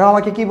 দেখো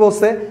আমাকে কি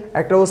বলছে,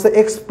 একটা বলছে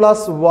এক্স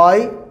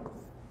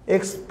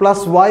প্লাস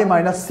ওয়াই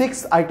মাইনাস 6,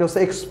 আরেকটা হচ্ছে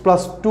x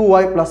plus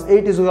 2y plus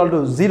 8 equal to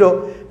 0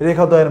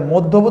 রেখাদ্বয়ের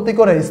মধ্যবর্তী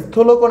কোণে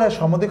স্থূলকোণের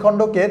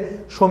সমদ্বিখণ্ডকের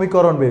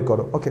সমীকরণ বের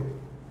করো। ওকে,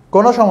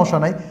 কোনো সমস্যা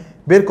নাই,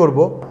 বের করব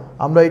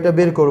আমরা, এটা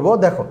বের করব।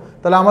 দেখো,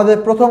 তাহলে আমাদের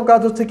প্রথম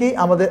কাজ হচ্ছে কি,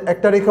 আমাদের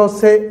একটা রেখা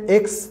হচ্ছে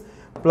x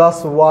plus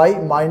Y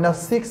minus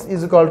 6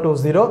 equal to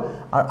 0,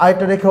 আর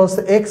আরেকটা রেখা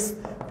হচ্ছে x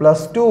plus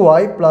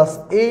 2y plus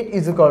 8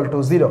 equal to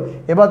 0।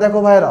 এবার দেখো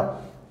ভাইরা,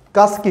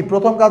 কাজ কি?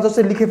 প্রথম কাজ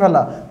হচ্ছে লিখে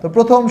ফেলা। তো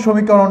প্রথম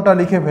সমীকরণটা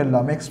লিখে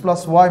ফেললাম, এক্স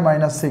প্লাস ওয়াই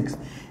মাইনাস 6।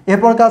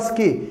 এরপর কাজ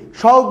কি?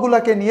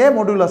 সহগগুলোকে নিয়ে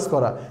মডুলাস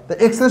করা। তো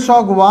এক্স এর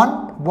সহগ 1,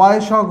 ওয়াই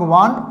এর সহগ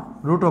 1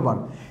 রুট ওভার।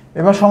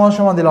 এবার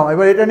সমান দিলাম।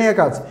 এবার এটা নিয়ে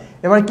কাজ।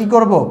 এবার কি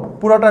করব?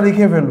 পুরোটা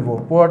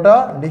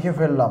লিখে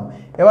ফেললাম।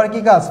 এবার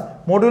কি কাজ?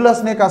 মডুলাস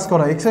নিয়ে কাজ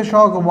করা। এক্স এর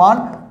সহগ 1,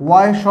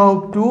 ওয়াই এর সহগ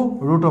 2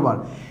 রুট ওভার।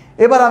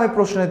 এবার আমি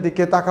প্রশ্নের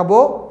দিকে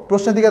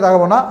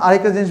তাকাবো না,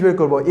 আরেকটা জিনিস বের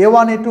করবো,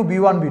 a1 a2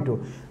 b1 b2।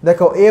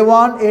 দেখো,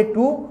 a1 a2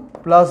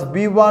 plus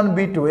b1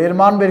 b2 এর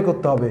মান বের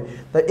করতে হবে।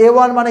 তাই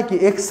a1 মানে কি?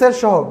 এক্স এর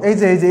সহগ, এই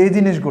যে এই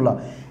জিনিসগুলা,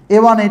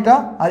 a1 এটা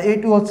আর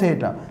a2 হচ্ছে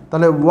এটা,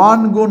 তাহলে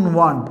 1 গুণ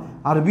 1,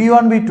 আর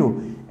b1 b2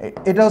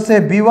 এটা হচ্ছে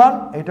b1,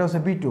 এটা হচ্ছে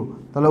b2,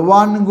 তাহলে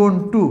 1 গুণ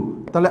 2।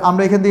 তাহলে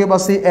আমরা এখান থেকে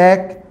পাচ্ছি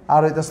 1,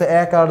 আর হইতেছে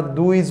 1 আর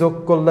 2 যোগ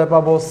করলে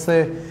পাবো হচ্ছে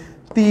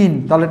 3,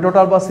 তাহলে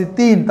টোটাল পাচ্ছি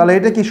 3। তাহলে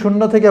এটা কি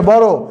শূন্য থেকে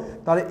বড়?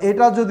 তাহলে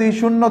এটা যদি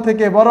শূন্য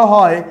থেকে বড়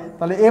হয়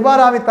তাহলে এবার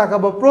আমি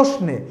তাকাবো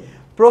প্রশ্নে।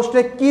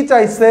 প্রশ্নে কি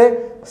চাইছে?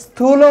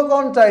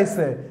 স্থূলকোণ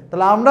চাইছে।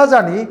 তাহলে আমরা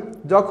জানি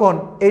যখন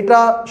এটা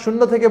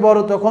শূন্য থেকে বড়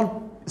তখন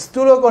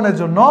স্থূলকোণের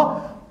জন্য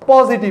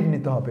পজিটিভ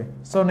নিতে হবে।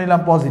 সো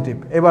নিলাম পজিটিভ।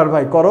 এবার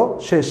ভাই করো,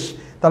 শেষ।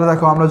 তাহলে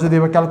দেখো আমরা যদি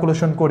এবার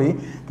ক্যালকুলেশন করি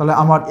তাহলে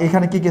আমার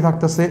এখানে কি কি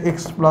থাকতেছে? x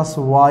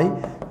 + y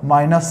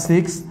 -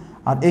 6,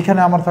 আর এখানে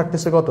আমার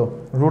থাকতেছে কত?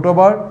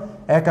 √1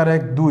 আর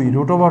 1 2,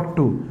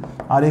 √2,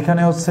 আর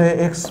এখানে হচ্ছে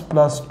x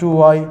 +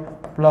 2y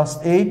 +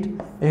 8,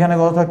 এখানে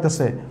কত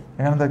থাকতেছে?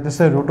 এখানে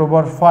থাকতেছে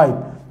 √5।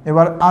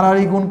 এবার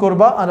আড়াআড়ি গুণ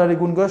করবা, আড়াআড়ি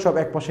গুণ করে সব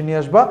এক পাশে নিয়ে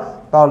আসবা,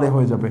 তাহলে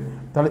হয়ে যাবে।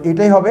 তাহলে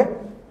এটাই হবে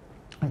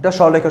একটা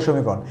সরলরেখা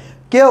সমীকরণ।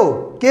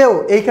 কেউ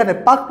এইখানে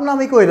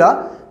পাকনামি কইরা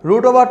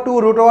 √2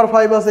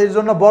 √5 আছে এর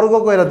জন্য বর্গ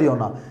কইরা দিও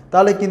না,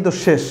 তাহলে কিন্তু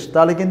শেষ।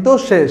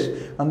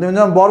 কারণ তুমি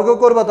যখন বর্গ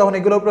করবা তখন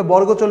এগুলোর উপরে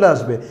বর্গ চলে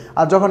আসবে,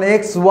 আর যখন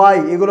x y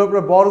এগুলোর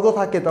উপরে বর্গ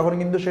থাকে তখন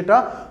কিন্তু সেটা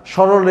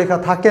সরল রেখা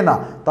থাকে না,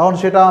 তখন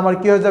সেটা আমার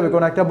কি হয়ে যাবে?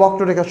 কোনো একটা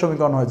বক্ররেখার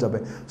সমীকরণ হয়ে যাবে।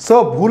 সো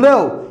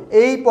ভুলেও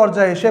এই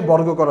পর্যায়ে এসে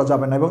বর্গ করা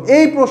যাবে না। এবং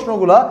এই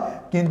প্রশ্নগুলা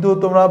কিন্তু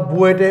তোমরা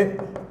বুয়েটে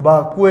বা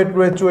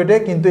চুয়েটে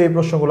কিন্তু এই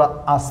প্রশ্নগুলো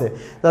আছে।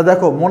 তা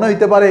দেখো মনে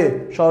হইতে পারে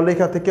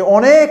সরলরেখা থেকে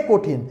অনেক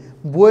কঠিন,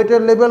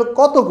 বুয়েটের লেভেল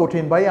কত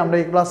কঠিন ভাই আমরা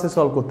এই ক্লাসে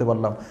সলভ করতে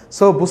পারলাম।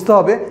 সো বুঝতে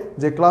হবে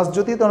যে ক্লাস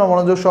যদি তোমরা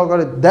মনোযোগ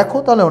সহকারে দেখো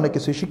তাহলে অনেক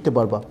কিছুই শিখতে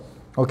পারবা।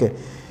 ওকে,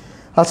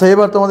 আচ্ছা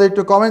এবার তোমাদের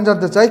একটু কমেন্ট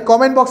জানতে চাই।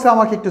 কমেন্ট বক্সে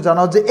আমাকে একটু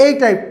জানাও যে এই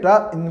টাইপটা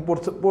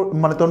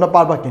মানে তোমরা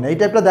পারবা কিনা। এই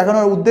টাইপটা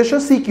দেখানোর উদ্দেশ্য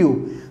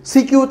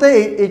সিকিউতে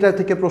এইটা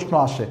থেকে প্রশ্ন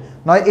আসে,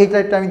 নয় এই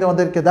টাইপটা আমি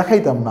তোমাদেরকে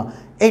দেখাইতাম না।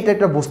 এই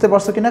টাইপটা বুঝতে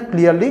পারছো কিনা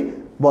ক্লিয়ারলি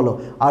বলো।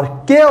 আর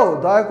কেউ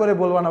দয়া করে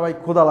বলবা না ভাই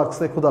ক্ষুধা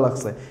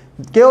লাগছে।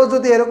 কেউ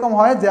যদি এরকম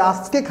হয় যে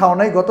আজকে খাও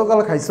নাই গতকাল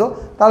খাইছো,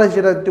 তাহলে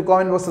সেটা একটু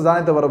কমেন্ট বক্সে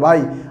জানাতে পারো, ভাই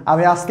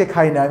আমি আজকে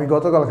খাই না, আমি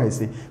গতকাল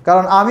খাইছি,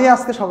 কারণ আমি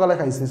আজকে সকালে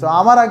খাইছি। সো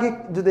আমার আগে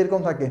যদি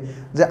এরকম থাকে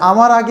যে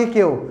আমার আগে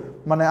কেউ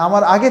মানে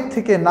আমার আগের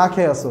থেকে না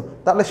খেয়ে আসো,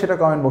 তাহলে সেটা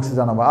কমেন্ট বক্সে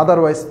জানাবো।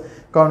 আদারওয়াইজ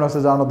কমেন্ট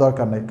বক্সে জানানোর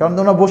দরকার নেই, কারণ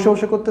তোমরা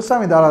বসে করতেছো,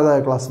 আমি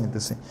দাঁড়ায় ক্লাস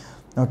নিতেছি।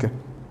 ওকে,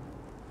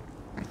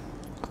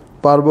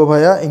 পারবো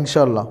ভাইয়া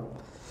ইনশাল্লাহ,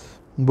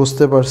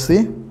 বুঝতে পারছি।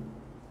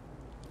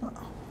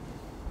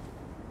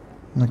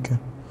 ওকে,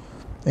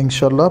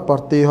 ইনশাল্লাহ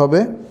পারতেই হবে।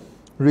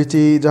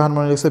 রিচি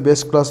জাহানমণি লিখছে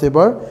বেস্ট ক্লাস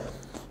এবার।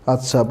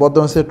 আচ্ছা,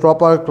 বর্ধমান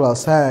টপার ক্লাস,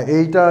 হ্যাঁ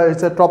এইটা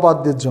হচ্ছে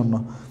টপারদের জন্য।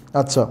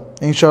 আচ্ছা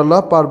ইনশাল্লাহ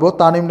পারবো।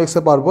 তানিম লিখছে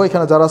পারবো।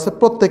 এখানে যারা আছে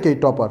প্রত্যেকেই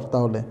টপার,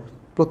 তাহলে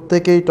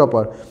প্রত্যেকেই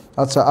টপার।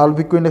 আচ্ছা,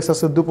 আলভি কুইন লিখছে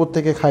আছে দুপুর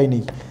থেকে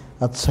খাইনি।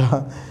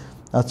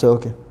 আচ্ছা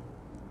ওকে।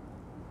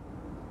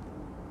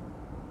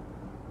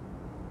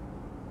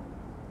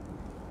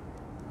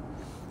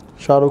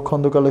 শাহরুখ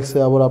খন্দকার লিখছে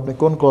আবার আপনি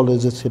কোন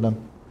কলেজে ছিলেন?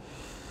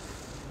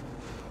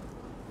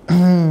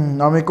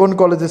 আমি কোন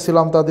কলেজে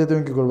ছিলাম তা দিয়ে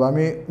তুমি কী করবো?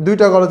 আমি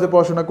দুইটা কলেজে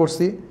পড়াশোনা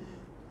করছি।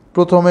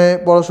 প্রথমে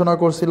পড়াশোনা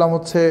করছিলাম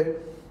হচ্ছে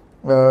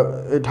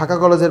ঢাকা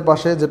কলেজের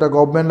পাশে, যেটা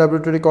গভর্নমেন্ট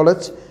ল্যাবরেটরি কলেজ।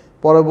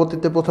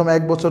 পরবর্তীতে প্রথম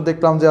 1 বছর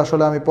দেখলাম যে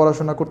আসলে আমি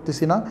পড়াশোনা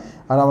করতেছি না,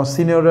 আর আমার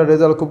সিনিয়রের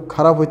রেজাল্ট খুব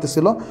খারাপ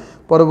হইতেছিল।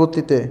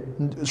 পরবর্তীতে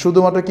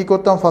শুধুমাত্র কী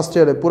করতাম, ফার্স্ট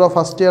ইয়ারে, পুরো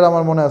ফার্স্ট ইয়ার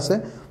আমার মনে আছে,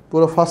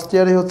 পুরো ফার্স্ট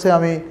ইয়ারে হচ্ছে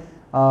আমি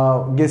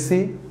গেছি,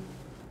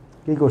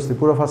 কী করছি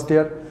পুরো ফার্স্ট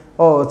ইয়ার।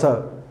 ও আচ্ছা,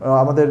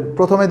 আমাদের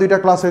প্রথমে 2টা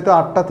ক্লাস হইতো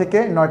 8টা থেকে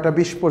 9টা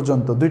 20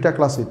 পর্যন্ত 2টা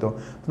ক্লাস হইতো।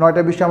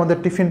 9টা 20 আমাদের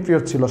টিফিন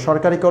পিরিয়ড ছিল,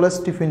 সরকারি কলেজ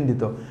টিফিন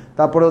দিত।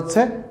 তারপরে হচ্ছে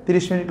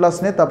 30 মিনিট ক্লাস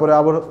নিয়ে তারপরে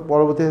আবার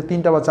পরবর্তীতে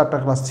 3টা বা 4টা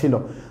ক্লাস ছিল।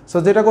 সো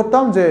যেটা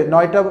করতাম যে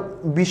 9টা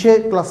 20-এ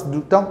ক্লাস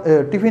ঢুকতাম,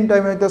 টিফিন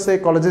টাইমে হইতেছে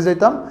কলেজে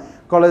যাইতাম,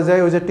 কলেজে যাই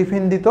ওই যে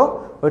টিফিন দিত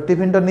ওই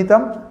টিফিনটা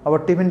নিতাম, আবার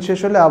টিফিন শেষ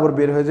হলে আবার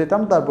বের হয়ে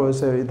যেতাম, তারপর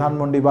হচ্ছে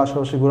ধানমন্ডি বা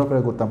আশেপাশে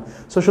ঘোরাফেরা করতাম।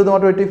 সো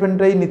শুধুমাত্র ওই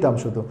টিফিনটাই নিতাম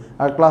শুধু,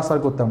 আর ক্লাস আর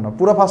করতাম না।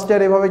 পুরো ফার্স্ট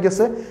ইয়ার এভাবে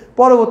গেছে।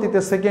 পরবর্তীতে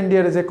সেকেন্ড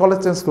ইয়ারে যে কলেজ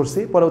চেঞ্জ করছি,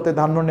 পরবর্তীতে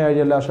ধানমন্ডি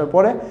এরিয়ালে আসার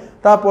পরে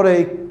তারপরে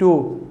একটু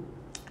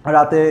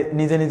রাতে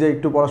নিজে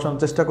একটু পড়াশোনার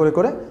চেষ্টা করে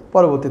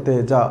পরবর্তীতে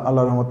যা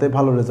আল্লাহর রহমতে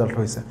ভালো রেজাল্ট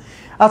হয়েছে।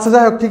 আচ্ছা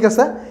যাই হোক, ঠিক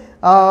আছে।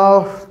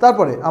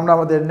 তারপরে আমরা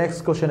আমাদের নেক্সট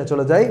কোশ্চেনে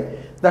চলে যাই।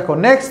 দেখো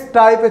নেক্সট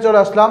টাইপে চলে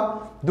আসলাম,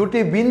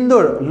 দুটি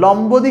বিন্দুর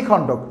লম্ব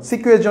দ্বিখণ্ডক।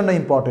 সিকিউ এর জন্য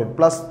ইম্পর্টেন্ট,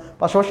 প্লাস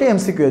পাশাপাশি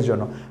এমসিকিউ এর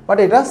জন্য, বাট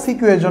এটা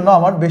সিকিউ এর জন্য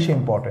আমার বেশি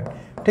ইম্পর্টেন্ট।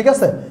 ঠিক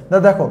আছে,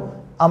 দেখো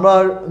আমরা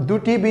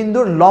দুটি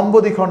বিন্দুর লম্ব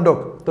দ্বিখণ্ডক,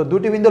 তো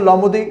দুটি বিন্দুর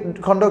লম্ব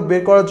দ্বিখণ্ডক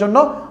বের করার জন্য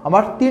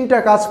আমার 3টা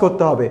কাজ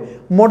করতে হবে।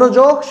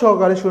 মনোযোগ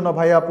সহকারে শুনো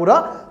ভাইয়া, পুরা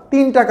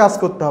 3টা কাজ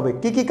করতে হবে।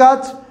 কি কি কাজ?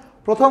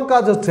 প্রথম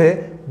কাজ হচ্ছে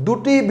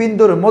দুটি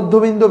বিন্দুর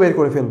মধ্যবিন্দু বের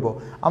করে ফেলবো।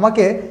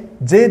 আমাকে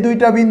যে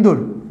 2টা বিন্দুর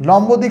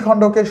লম্ব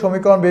দ্বিখণ্ডকের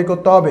সমীকরণ বের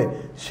করতে হবে,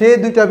 সেই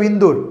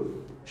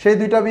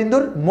দুইটা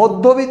বিন্দুর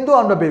মধ্যবিন্দু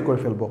আমরা বের করে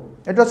ফেলবো।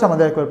 এটা হচ্ছে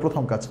আমাদের একেবারে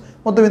প্রথম কাজ।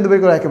 মধ্যবিন্দু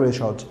বের করা একেবারে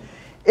সহজ।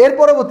 এর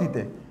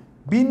পরবর্তীতে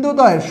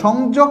বিন্দুদ্বয়ের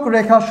সংযোগ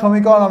রেখার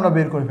সমীকরণ আমরা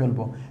বের করে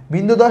ফেলবো।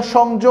 বিন্দুদ্বয়ের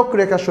সংযোগ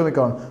রেখার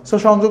সমীকরণ। সো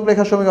সংযোগ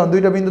রেখার সমীকরণ,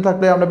 2টা বিন্দু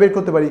থাকলে আমরা বের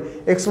করতে পারি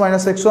x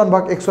 - x1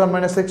 ভাগ x1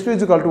 - x2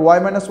 y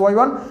 -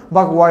 y1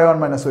 ভাগ y1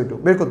 - y2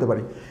 বের করতে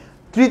পারি।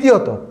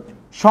 তৃতীয়ত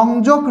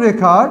সংযোগ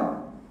রেখার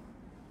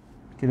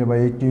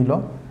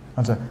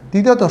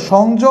তৃতীয়ত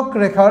সংযোগ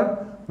রেখার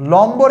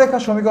লম্ব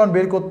রেখার সমীকরণ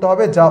বের করতে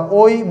হবে, যা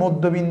ওই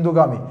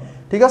মধ্যবিন্দুগামী।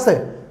 ঠিক আছে,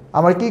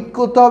 আমার কি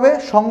করতে হবে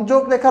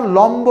সংযোগ রেখার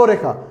লম্ব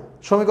রেখা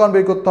সমীকরণ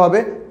বের করতে হবে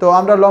তো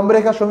আমরা লম্ব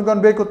রেখা সমীকরণ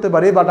বের করতে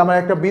পারি বাট আমার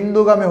একটা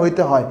বিন্দুগামী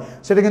হইতে হয়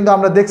সেটা কিন্তু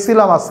আমরা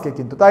দেখছিলাম আজকে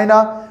কিন্তু তাই না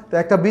তো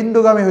একটা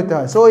বিন্দুগামী হইতে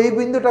হয় সো এই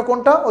বিন্দুটা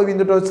কোনটা ওই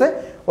বিন্দুটা হচ্ছে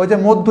ওই যে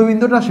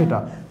মধ্যবিন্দুটা সেটা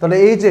তাহলে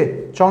এই যে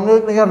সংযোগ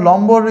রেখার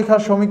লম্ব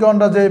রেখার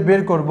সমীকরণটা যে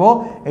বের করব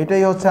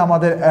এটাই হচ্ছে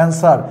আমাদের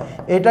অ্যানসার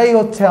এটাই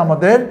হচ্ছে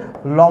আমাদের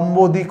লম্ব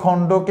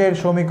দ্বিখণ্ডকের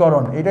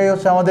সমীকরণ এটাই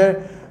হচ্ছে আমাদের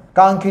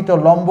কাঙ্ক্ষিত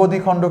লম্ব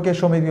দ্বিখণ্ডকের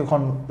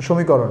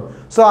সমীকরণ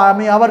সো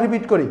আমি আবার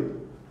রিপিট করি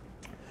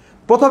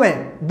প্রথমে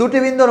দুটি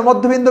বিন্দুর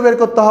মধ্যবিন্দু বের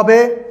করতে হবে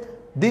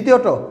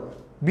দ্বিতীয়ত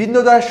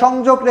বিন্দুদ্বয়ের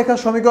সংযোগ রেখার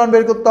সমীকরণ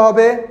বের করতে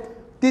হবে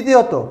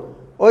তৃতীয়ত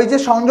ওই যে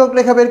সংযোগ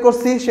রেখা বের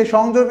করছি সেই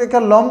সংযোগ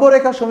রেখার লম্ব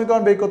রেখার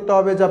সমীকরণ বের করতে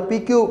হবে যা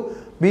পিকিউ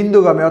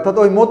বিন্দুগামী অর্থাৎ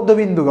ওই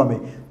মধ্যবিন্দুগামী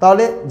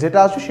তাহলে যেটা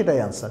আসবে সেটাই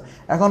আনসার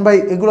এখন ভাই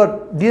এগুলো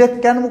ডিরেক্ট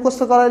কেন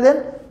মুখস্থ করাইলেন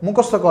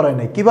মুখস্থ করাই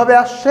নাই কিভাবে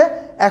আসছে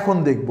এখন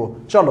দেখব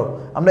চলো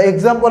আমরা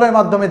এক্সাম্পলের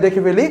মাধ্যমে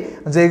দেখে ফেলি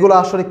যে এগুলো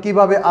আসলে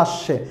কিভাবে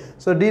আসছে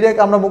সো ডিরেক্ট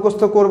আমরা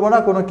মুখস্থ করব না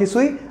কোনো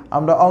কিছুই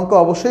আমরা অঙ্ক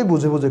অবশ্যই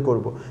বুঝে বুঝে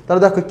করব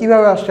তাহলে দেখো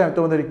কিভাবে আসছে আমি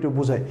তোমাদের একটু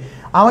বুঝাই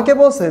আমাকে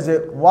বলছে যে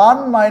 1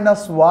 -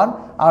 1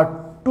 আর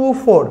 2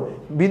 4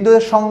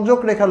 বিন্দুদের সংযোগ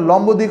রেখার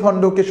লম্ব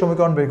দ্বিখণ্ডকের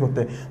সমীকরণ বের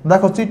করতে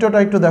দেখো চিত্রটা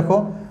একটু দেখো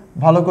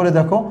ভালো করে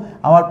দেখো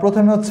আমার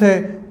প্রথমে হচ্ছে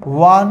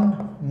 1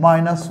 -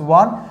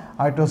 1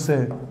 আর এটা হচ্ছে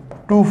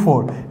 2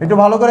 4 একটু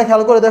ভালো করে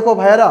খেয়াল করে দেখো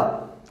ভাইয়ারা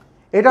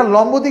এটা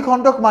লম্ব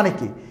দ্বিখণ্ডক মানে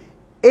কি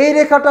এই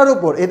রেখাটার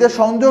উপর এদের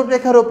সংযোগ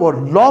রেখার উপর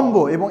লম্ব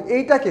এবং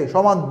এইটাকে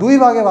সমান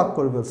 2 ভাগে ভাগ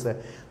করে ফেলছে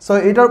সো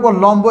এটার উপর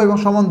লম্ব এবং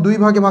সমান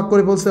 2 ভাগে ভাগ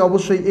করে ফেলছে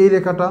অবশ্যই এই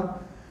রেখাটা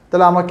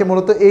তাহলে আমাকে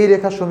মূলত এই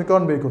রেখার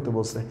সমীকরণ বের করতে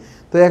বলছে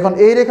তো এখন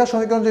এই রেখার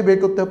সমীকরণ যদি বের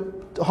করতে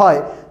হয়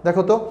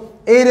দেখো তো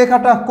এই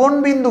রেখাটা কোন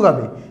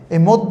বিন্দুগামী এই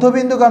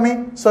মধ্যবিন্দুগামী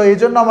সো এই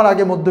জন্য আমার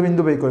আগে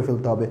মধ্যবিন্দু বের করে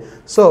ফেলতে হবে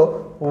সো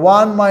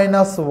 1 -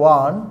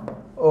 1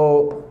 ও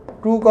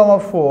 2,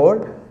 4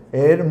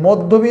 এর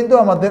মধ্যবিন্দু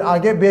আমাদের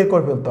আগে বের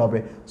করে ফেলতে হবে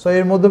সো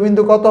এর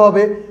মধ্যবিন্দু কত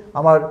হবে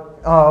আমার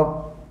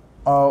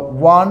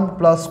 1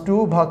 + 2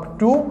 ভাগ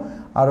 2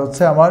 আর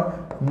হচ্ছে আমার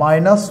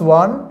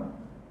 -1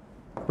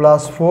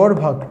 + 4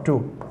 ভাগ 2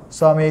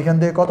 সো আমি এখান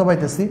থেকে কত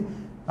পাইতেছি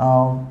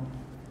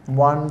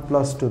 1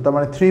 + 2 তার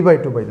মানে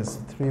 3/2 পাইতেছি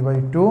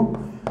 3/2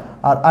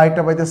 আর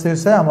আরেকটা পাইতেছি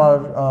হচ্ছে আমার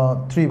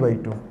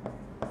 3/2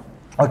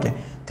 ওকে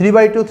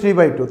 3/2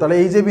 3/2 তাহলে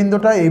এই যে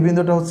বিন্দুটা এই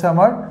বিন্দুটা হচ্ছে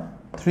আমার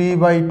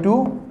 3/2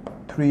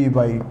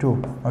 3/2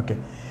 ওকে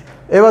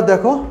এবার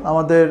দেখো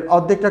আমাদের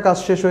অর্ধেকটা কাজ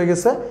শেষ হয়ে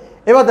গেছে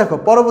এবার দেখো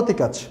পরবর্তী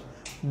কাজ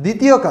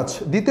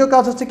দ্বিতীয়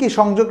কাজ হচ্ছে কি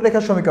সংযোগ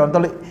রেখার সমীকরণ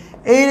তাহলে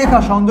এই রেখা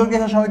সংযোগ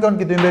রেখার সমীকরণ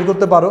কি তুমি বের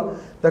করতে পারো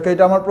দেখো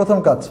এটা আমার প্রথম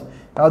কাজ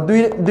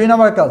দুই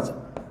নম্বর কাজ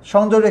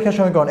সংযোগ রেখার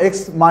সমীকরণ x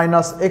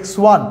 -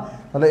 x1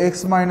 তাহলে x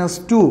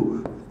 - 2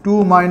 2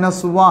 -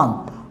 1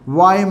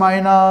 y -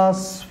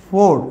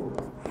 4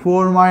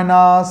 4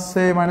 -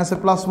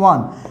 +1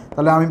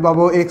 তাহলে আমি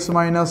পাবো x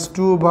 -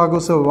 2 ভাগ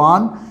হচ্ছে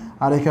 1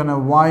 আর এখানে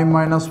y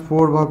 -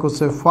 4 ভাগ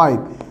হচ্ছে 5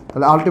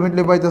 তাহলে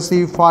আলটিমেটলি পাইতেছি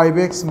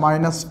 5x -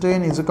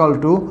 10 =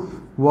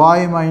 y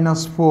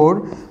 - 4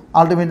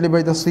 আলটিমেটলি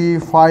পাইতেছি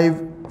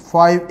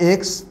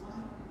 5x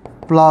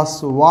 +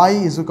 y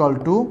 =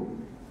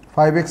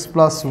 5x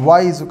 +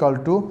 y =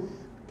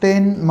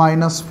 10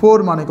 - 4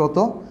 মানে কত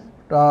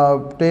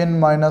 10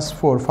 -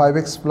 4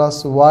 5x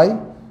 + y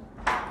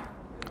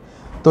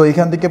তো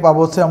এখান থেকে পাবো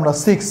হচ্ছে আমরা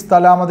 6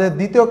 তাহলে আমাদের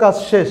দ্বিতীয় কাজ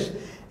শেষ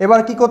এবার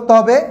কি করতে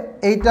হবে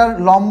এইটার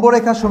লম্ব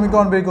রেখার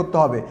সমীকরণ বের করতে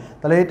হবে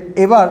তাহলে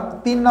এবার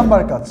 3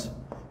 নাম্বার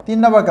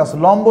কাজ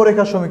লম্ব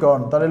রেখার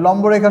সমীকরণ তাহলে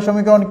লম্ব রেখার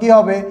সমীকরণ কি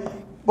হবে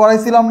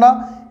পড়াইছিলাম না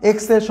x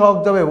এর সহগ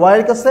যাবে y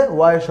এর কাছে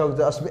y এর সহগ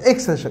আসবে x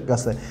এর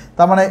কাছে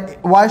তার মানে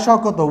y সহগ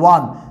কত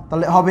 1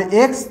 তাহলে হবে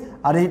x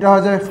আর এইটা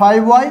হয়ে যাবে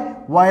 5y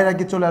y এর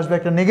আগে চলে আসবে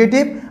একটা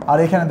নেগেটিভ আর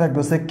এখানে থাকবে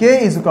হচ্ছে k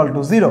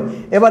 = 0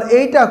 এবার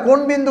এইটা কোন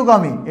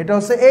বিন্দুগামী এটা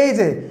হচ্ছে এই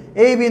যে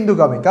এই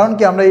বিন্দুগামী কারণ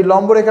কি আমরা এই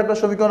লম্ব রেখাটার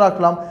সমীকরণ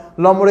রাখলাম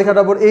লম্ব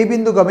রেখাটার উপর এই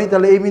বিন্দুগামী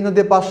তাহলে এই বিন্দু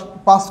দিয়ে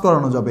পাস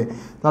করানো যাবে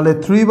তাহলে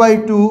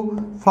 3/2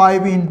 5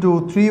 ×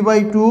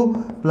 3/2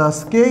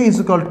 + k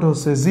 =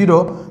 হচ্ছে 0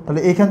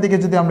 তাহলে এখান থেকে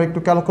যদি আমরা একটু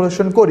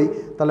ক্যালকুলেশন করি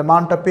তাহলে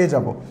মানটা পেয়ে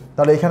যাব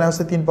তাহলে এখানে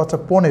আছে 3 ×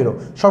 5 = 15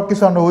 সব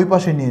কিছু আমরা ওই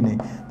পাশে নিয়ে নিই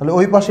তাহলে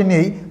ওই পাশে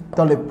নিয়েই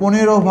তাহলে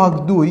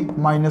 15/2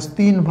 -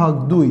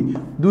 3/2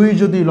 2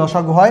 যদি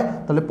লসাগু হয়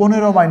তাহলে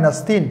 15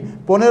 - 3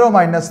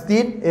 15 -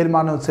 3 এর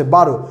মানে হচ্ছে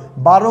 12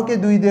 12কে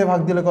 2 দিয়ে ভাগ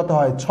দিলে কত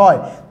হয় 6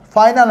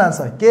 ফাইনাল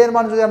অ্যান্সার কে এর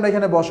মান যদি আমরা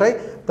এখানে বসাই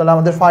তাহলে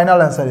আমাদের ফাইনাল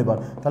অ্যান্সার এবার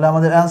তাহলে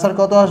আমাদের অ্যান্সার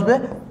কত আসবে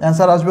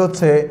অ্যান্সার আসবে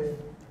হচ্ছে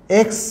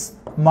x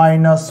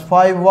 -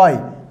 5y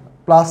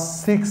 +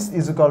 6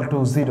 =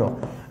 0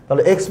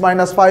 তাহলে x -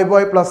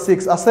 5y +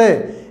 6 আছে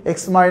x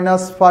 -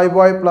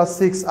 5y +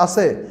 6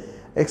 আছে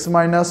x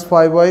 -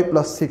 5y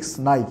 + 6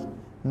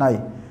 নাই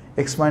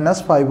x -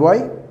 5y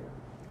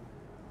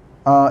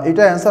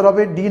এটা অ্যান্সার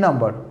হবে ডি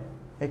নাম্বার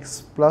x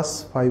 +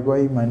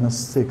 5y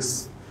 - 6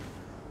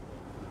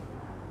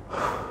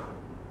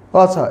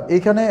 আচ্ছা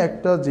এখানে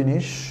একটা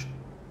জিনিস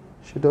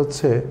সেটা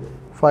হচ্ছে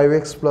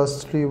 5x +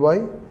 3y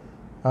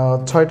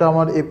 6টা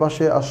আমার এই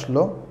পাশে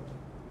আসলো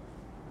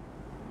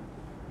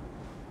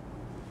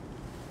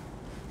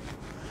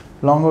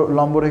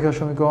লম্বরেখা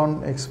সমীকরণ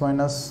এক্স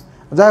মাইনাস,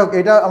 যাই হোক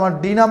এটা আমার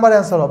ডি নাম্বার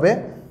অ্যান্সার হবে।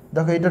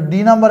 দেখো এটা ডি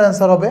নাম্বার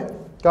অ্যান্সার হবে,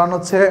 কারণ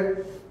হচ্ছে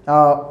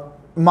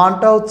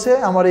মানটা হচ্ছে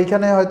আমার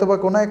এইখানে হয়তো বা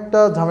কোনো একটা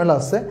ঝামেলা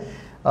আছে।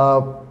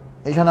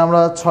 এখানে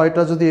আমরা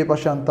 6টা যদি এ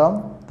পাশে আনতাম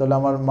তাহলে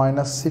আমার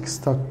 -6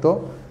 থাকতো।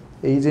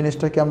 এই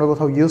জিনিসটাকে আমরা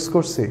কোথাও ইউজ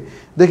করছি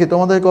দেখি,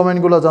 তোমাদের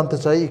কমেন্টগুলো জানতে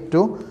চাই একটু।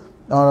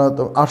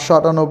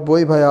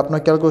 898 ভাই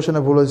আপনার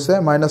ক্যালকুলেশনে ভুল হয়েছে,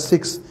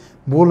 -6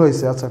 ভুল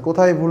হয়েছে। আচ্ছা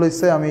কোথায় ভুল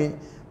হয়েছে আমি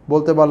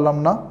বলতে পারলাম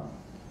না,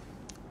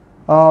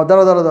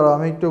 দাঁড়া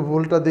আমি একটু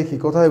ভুলটা দেখি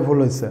কোথায় ভুল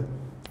হয়েছে,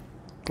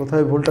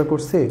 কোথায়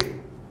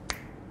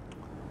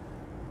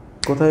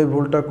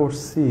ভুলটা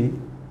করছি।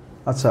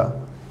 আচ্ছা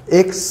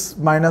x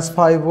 -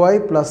 5y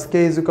 + k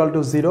 =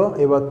 0,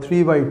 এবার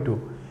 3/2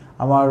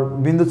 আমার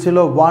বিন্দু ছিল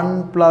 1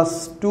 +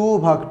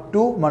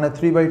 2/2 মানে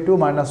 3/2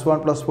 -1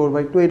 +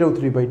 4/2 এটাও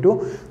 3/2।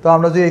 তো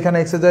আমরা যদি এখানে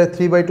x এর জায়গায়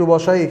 3/2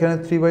 বসাই, এখানে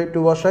 3/2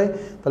 বসাই,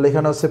 তাহলে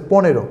এখানে হচ্ছে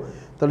 15।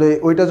 তাহলে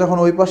ওইটা যখন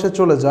ওই পাশে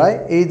চলে যায়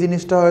এই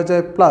জিনিসটা হয়ে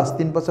যায় প্লাস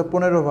 3 × 5 =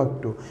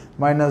 15/2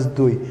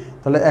 -2।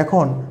 তাহলে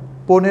এখন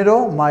 15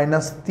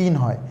 - 3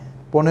 হয়,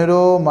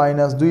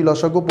 15 - 2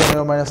 লসাগু,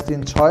 15 -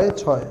 3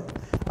 6।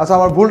 আচ্ছা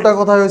আমার ভুলটা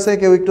কোথায় হয়েছে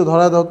কেউ একটু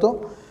ধরা দাও তো।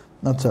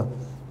 আচ্ছা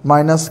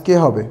মাইনাস কে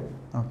হবে,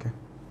 ওকে।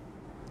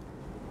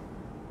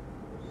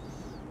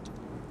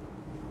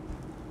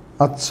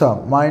 আচ্ছা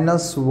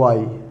 -y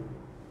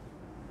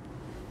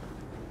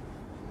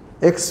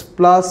x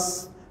plus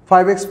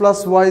 5x +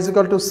 y =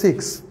 6,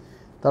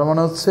 তার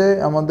মানে হচ্ছে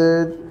আমাদের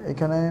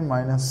এখানে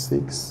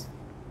 -6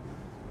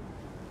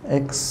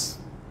 x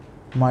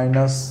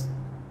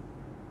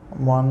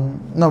 -1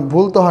 না,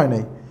 ভুল তো হয়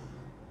নাই।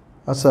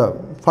 আচ্ছা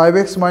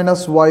 5x -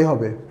 y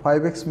হবে,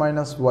 5x -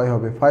 y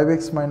হবে,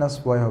 5x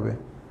 - y হবে।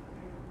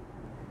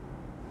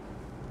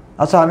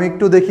 আচ্ছা আমি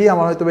একটু দেখি,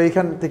 আমার হয়তো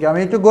এইখান থেকে আমি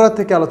একটু গোড়ার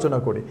থেকে আলোচনা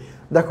করি।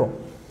 দেখো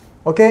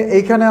ওকে,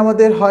 এইখানে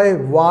আমাদের হয়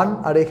 1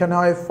 আর এখানে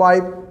হয়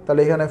 5,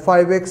 তাহলে এখানে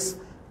 5x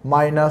 -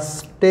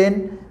 10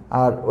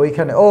 আর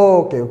ওইখানে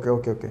ওকে ওকে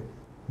ওকে ওকে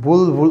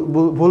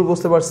ভুল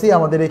বুঝতে পারছি,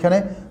 আমাদের এখানে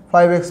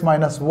 5x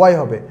 - y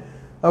হবে।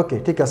 ওকে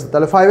ঠিক আছে,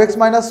 তাহলে 5x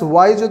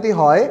 - y যদি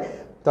হয়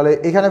তাহলে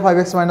এখানে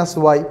 5x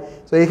 - y,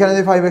 তো এখানে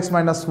যদি 5x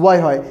 - y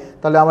হয়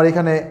তাহলে আমার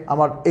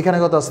এখানে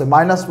কত আছে,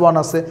 -1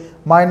 আছে।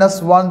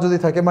 -1 যদি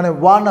থাকে মানে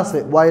 1 আছে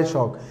y এর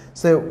সহগ,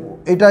 সে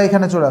এটা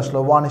এখানে চলে আসলো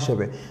 1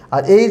 হিসেবে।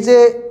 আর এই যে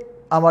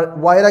আমার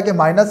y এর আগে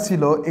মাইনাস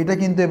ছিল এটা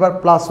কিন্তু এবার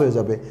প্লাস হয়ে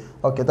যাবে।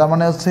 ওকে তার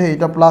মানে হচ্ছে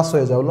এটা প্লাস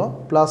হয়ে যাওয়ালো,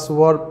 প্লাস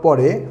হওয়ার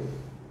পরে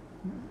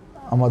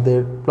আমাদের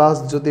প্লাস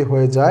যদি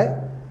হয়ে যায়,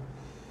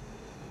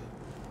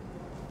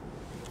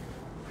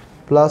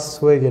 প্লাস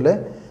হয়ে গেলে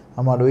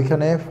আমার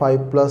ওইখানে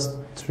 5 +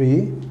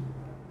 3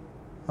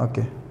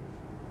 ওকে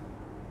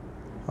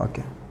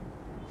ওকে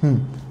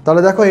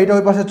তাহলে দেখো এইটা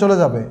ওই পাশে চলে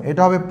যাবে,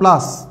 এটা হবে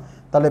প্লাস,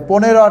 তাহলে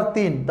 15 আর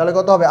 3 তাহলে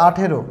কত হবে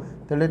 18,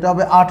 তাহলে এটা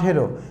হবে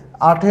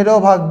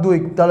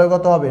 18/2 তাহলে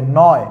কত হবে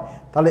 9,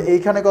 তাহলে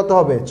এইখানে কত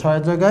হবে 6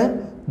 এর জায়গায়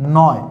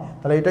 9,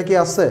 তাহলে এটা কি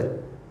আছে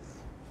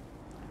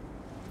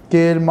k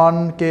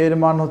এর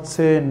মান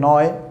হচ্ছে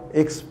 9,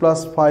 x +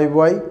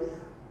 5y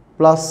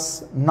 +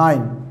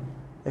 9,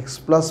 x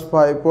 +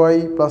 5y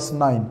 +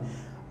 9।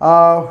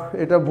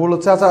 এটা ভুল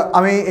হচ্ছে। আচ্ছা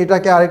আমি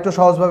এটাকে আরেকটু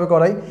সহজভাবে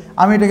করাই,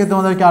 আমি এটাকে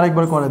তোমাদেরকে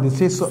আরেকবার করে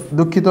দিচ্ছি,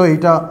 দুঃখিত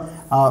এইটা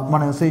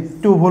মানে হচ্ছে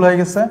একটু ভুল হয়ে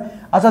গেছে।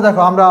 আচ্ছা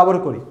দেখো আমরা আবার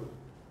করি,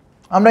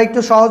 আমরা একটু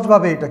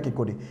সহজভাবে এটাকে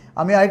করি,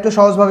 আমি আরেকটু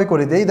সহজভাবে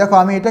করে দিই। দেখো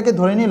আমি এটাকে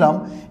ধরে নিলাম,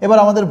 এবার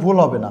আমাদের ভুল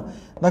হবে না।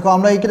 দেখো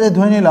আমরা এটাকে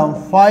ধরে নিলাম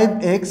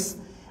 5x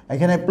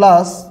এখানে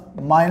প্লাস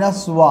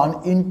 -1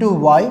 ×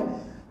 y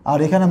আর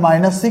এখানে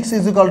 -6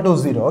 =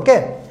 0, ওকে।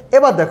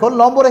 এবার দেখো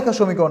লম্বরেখা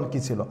সমীকরণ কি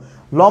ছিল,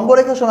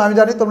 লম্বরেখা সমীকরণ আমি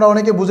জানি তোমরা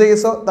অনেকে বুঝে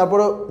গেছো,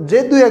 তারপরে যে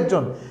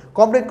 2-1জন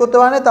কমপ্লিট করতে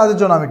পারে না তাদের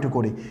জন্য আমি একটু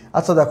করি।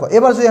 আচ্ছা দেখো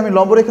এবার যদি আমি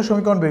লম্বরেখা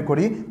সমীকরণ বের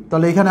করি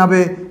তাহলে এখানে হবে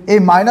এই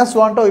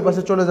 -1টা ওই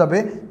পাশে চলে যাবে,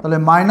 তাহলে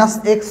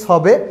 -x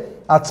হবে।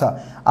 আচ্ছা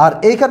আর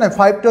এইখানে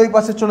 5টা ওই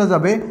পাশে চলে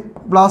যাবে,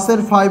 প্লাসের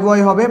 5y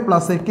হবে,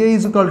 প্লাসের k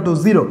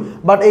 = 0।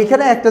 বাট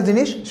এইখানে একটা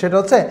জিনিস সেটা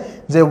হচ্ছে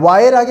যে y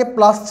এর আগে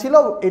প্লাস ছিল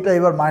এটা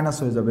এবার মাইনাস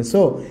হয়ে যাবে,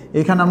 সো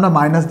এখানে আমরা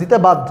মাইনাস দিতে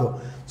বাধ্য।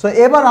 সো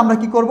এবার আমরা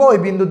কি করব, ওই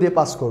বিন্দু দিয়ে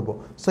পাস করব।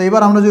 সো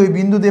এবার আমরা যদি ওই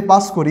বিন্দু দিয়ে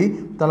পাস করি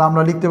তাহলে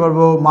আমরা লিখতে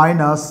পারবো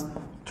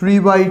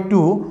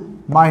 -3/2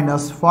 -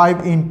 5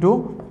 ×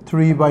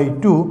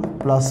 3/2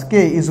 + k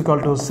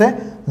হচ্ছে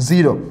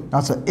 0।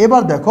 আচ্ছা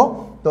এবার দেখো,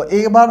 তো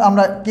এবার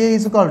আমরা k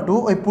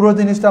ওই পুরো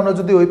জিনিসটা আমরা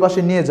যদি ওই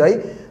পাশে নিয়ে যাই,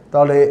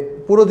 তাহলে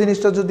পুরো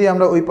জিনিসটা যদি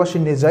আমরা ওই পাশে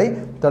নিয়ে যাই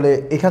তাহলে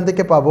এখান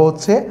থেকে পাবো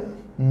হচ্ছে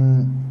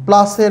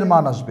প্লাসের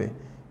মান আসবে,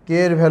 k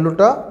এর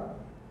ভ্যালুটা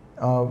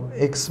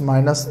x -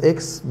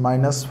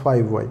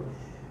 5y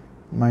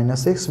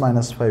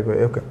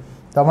ওকে।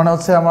 তার মানে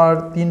হচ্ছে আমার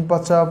 3 ×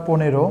 5 =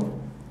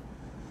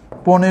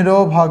 15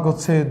 ভাগ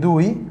হচ্ছে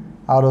 2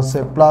 আর হচ্ছে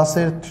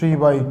প্লাসের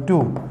 3/2,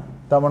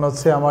 তার মানে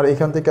হচ্ছে আমার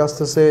এখান থেকে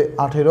আসতেছে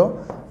 18,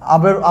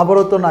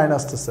 আবারও তো 9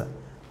 আসতেছে,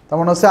 তার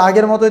মানে হচ্ছে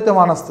আগের মতোই তো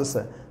মান আসতেছে,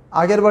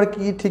 আগের বার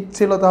কি ঠিক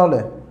ছিল তাহলে।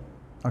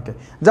 ওকে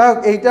যাই হোক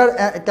এইটার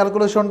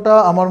ক্যালকুলেশনটা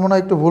আমার মনে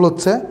হয় একটু ভুল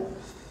হচ্ছে।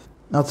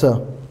 আচ্ছা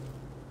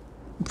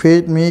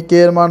ফিট মি k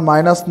এর মান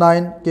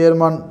 -9, k এর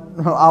মান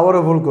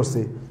আবারও ভুল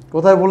করছি,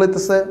 কোথায় ভুল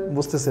হইতেছে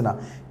বুঝতেছি না।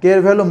 কে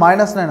এর ভ্যালু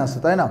 -9 আছে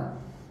তাই না?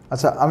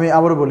 আচ্ছা আমি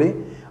আবার বলি,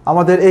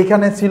 আমাদের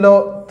এইখানে ছিল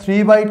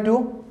 3/2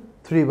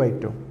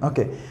 3/2।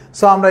 ওকে,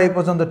 সো আমরা এই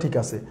পর্যন্ত ঠিক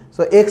আছে।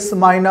 So x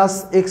minus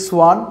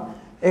x1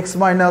 x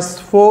minus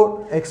 4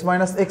 x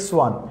minus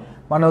x1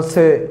 মানে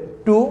হচ্ছে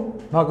 2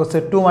 ভাগ হচ্ছে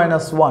 2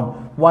 minus 1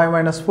 y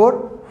minus 4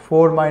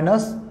 4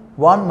 minus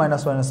 1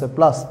 minus মাইনাসে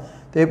প্লাস।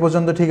 তো এই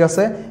পর্যন্ত ঠিক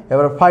আছে।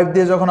 এবার 5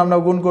 দিয়ে যখন আমরা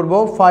গুণ করব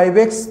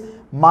 5x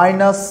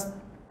মাইনাস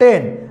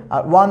 10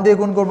 আর 1 দিয়ে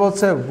গুণ করব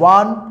হচ্ছে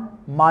 1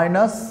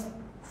 মাইনাস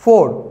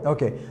 4।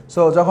 ওকে,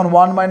 সো যখন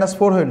 1 মাইনাস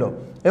 4 হইল,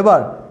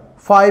 এবার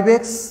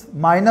 5x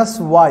মাইনাস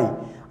y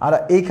আর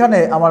এইখানে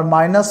আমার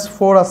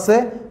 -4 আছে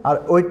আর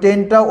ওই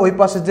 10টা ওই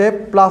পাশে যে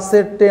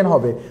প্লাসের 10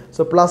 হবে।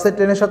 সো প্লাসের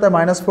 10 এর সাথে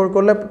 -4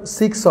 করলে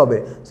 6 হবে।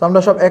 সো আমরা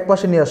সব এক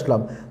পাশে নিয়ে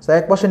আসলাম। সো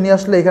এক পাশে নিয়ে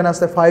আসলে এখানে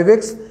আছে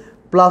 5x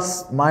plus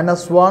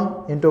 -1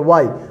 into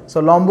y। So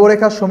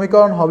লম্বরেখার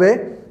সমীকরণ হবে,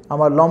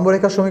 আমার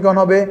লম্বরেখার সমীকরণ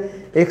হবে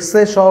x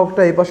এর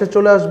সহগটা এই পাশে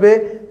চলে আসবে,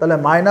 তাহলে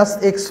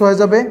 -x হয়ে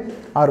যাবে,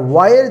 আর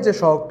y এর যে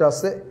সহগটা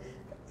আছে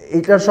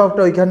এইটার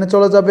সহগটা ওইখানে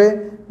চলে যাবে।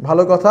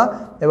 ভালো কথা।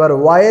 এবার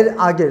y এর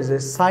আগের যে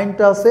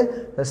সাইনটা আছে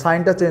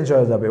সাইনটা চেঞ্জ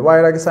হয়ে যাবে, y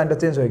এর আগে সাইনটা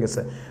চেঞ্জ হয়ে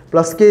গেছে,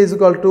 plus k is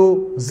equal to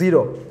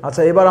 0।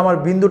 আচ্ছা এবার আমার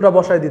বিন্দুটা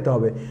বসাই দিতে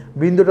হবে।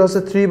 বিন্দুটা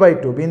হচ্ছে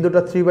 3/2,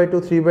 বিন্দুটা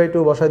 3/2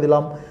 বসাই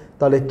দিলাম।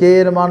 তাহলে k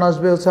এর মান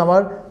আসবে হচ্ছে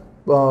আমার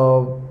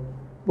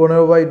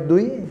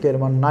 15/2, k এর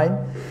মান 9।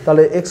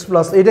 তাহলে x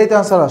প্লাস এটাই তো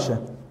অ্যান্সার আসে।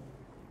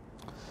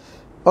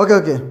 ওকে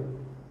ওকে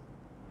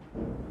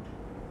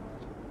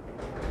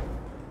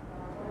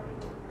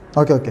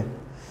ওকে ওকে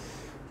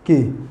কি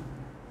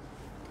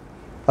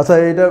আচ্ছা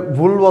এটা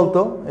ভুল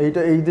বলতো,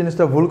 এইটা এই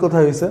জিনিসটা ভুল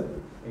কোথায় হয়েছে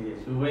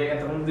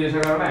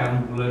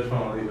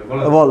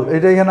বল।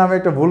 এটা এখানে আমি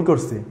একটা ভুল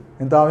করছি,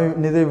 কিন্তু আমি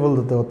নিজেই ভুল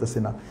ধরতে পারতেছি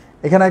না।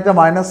 এখানে একটা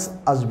মাইনাস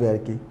আসবে আর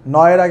কি,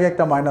 9 এর আগে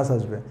একটা মাইনাস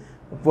আসবে,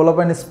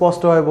 পোলাপাইন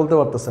স্পষ্টভাবে বলতে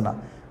পারতেছে না।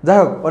 যাই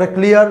হোক, ওরা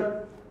ক্লিয়ার,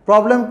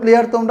 প্রবলেম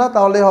ক্লিয়ার তোমরা,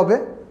 তাহলেই হবে।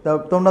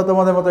 তোমরা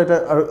তোমাদের মতো এটা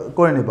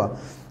করে নিবা।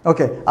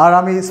 ওকে, আর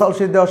আমি সলভ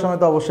শিট দেওয়ার সময়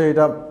তো অবশ্যই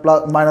এটা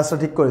মাইনাসটা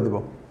ঠিক করে দিব।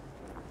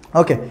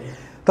 ওকে,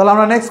 তাহলে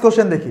আমরা নেক্সট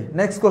কোশ্চেন দেখি।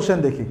 নেক্সট কোশ্চেন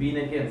দেখি।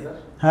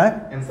 হ্যাঁ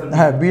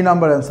হ্যাঁ, বি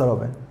নাম্বার অ্যান্সার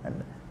হবে,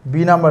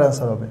 বি নাম্বার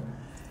অ্যান্সার হবে,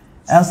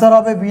 অ্যান্সার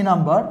হবে বি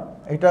নাম্বার।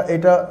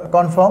 এটা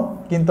কনফার্ম,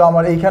 কিন্তু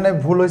আমার এইখানে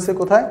ভুল হয়েছে।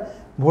 কোথায়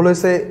ভুল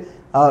হয়েছে?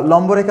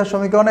 লম্বরেখার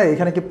সমীকরণে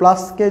এখানে কি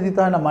প্লাস কে দিতে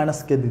হয় না মাইনাস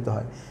কে দিতে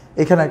হয়,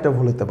 এখানে একটা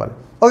ভুল হতে পারে।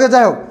 ওকে,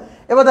 যাই হোক,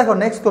 এবার দেখো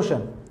নেক্সট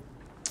কোশ্চেন।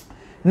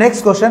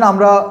 নেক্সট কোশ্চেন,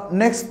 আমরা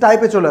নেক্সট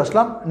টাইপে চলে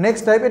আসলাম।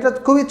 নেক্সট টাইপ, এটা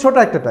খুবই ছোট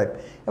একটা টাইপ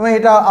এবং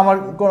এটা আমার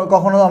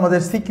কখনো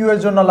আমাদের সিকিউ এর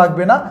জন্য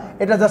লাগবে না,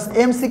 এটা জাস্ট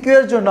এমসিকিউ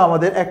এর জন্য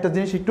আমাদের একটা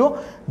জিনিস একটু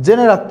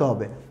জেনে রাখতে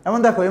হবে। এমন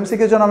দেখো,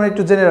 এমসিকিউ এর জন্য আমরা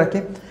একটু জেনে রাখি,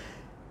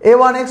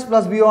 a1x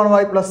plus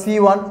b1y plus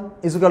c1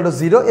 is equal to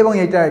 0 এবং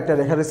এইটা একটা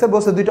রেখা রয়েছে,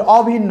 বলছে দুইটা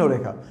অভিন্ন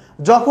রেখা।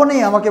 যখনই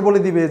আমাকে বলে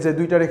দিবে যে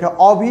দুইটা রেখা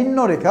অভিন্ন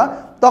রেখা,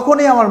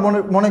 তখনই আমার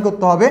মনে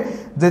করতে হবে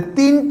যে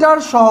তিনটার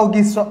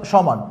সহগী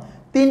সমান।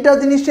 তিনটা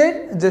জিনিসের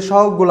যে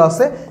সহগগুলো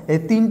আছে এই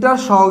তিনটার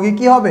সহগী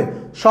কি হবে?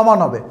 সমান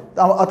হবে।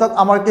 অর্থাৎ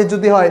আমাকে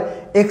যদি হয়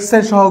এক্স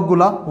এর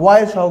সহগগুলা, ওয়াই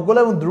এর সহগগুলো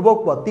এবং ধ্রুবক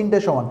পদ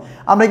তিনটাই সমান।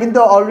 আমরা কিন্তু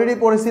অলরেডি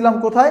পড়েছিলাম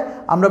কোথায়?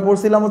 আমরা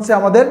পড়ছিলাম হচ্ছে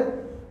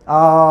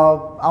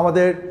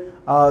আমাদের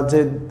যে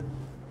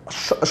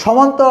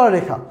সমান্তরাল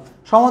রেখা।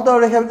 সমান্তরাল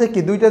রেখাতে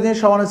কি দুইটা জিনিস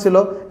সমান ছিল,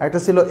 একটা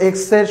ছিল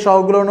এক্স এর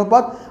সহগগুলোর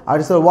অনুপাত আর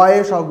একটা ছিল ওয়াই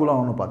এর সহগগুলোর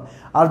অনুপাত,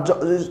 আর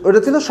ওটা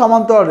ছিল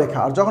সমান্তরাল রেখা।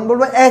 আর যখন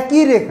বলবো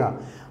একই রেখা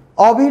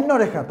অভিন্ন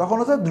রেখা, তখন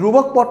হচ্ছে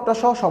ধ্রুবক পদটা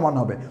সহ সমান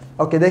হবে।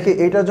 ওকে, দেখি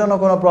এইটার জন্য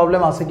কোনো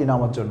প্রবলেম আছে কিনা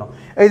আমার জন্য।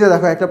 এই যে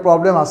দেখো একটা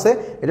প্রবলেম আছে,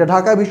 এটা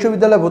ঢাকা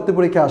বিশ্ববিদ্যালয়ে ভর্তি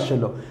পরীক্ষা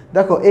আসছিল।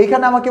 দেখো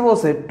এইখানে আমাকে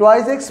বলছে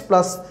 2x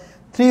প্লাস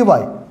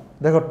 3y,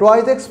 দেখো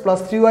 2x plus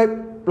 3y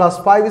plus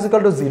 5 is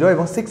equal to 0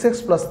 এবং 6x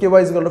plus ky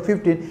is equal to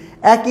 15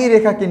 একই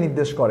রেখাকে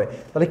নির্দেশ করে।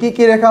 তাহলে কি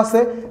কি রেখা আছে?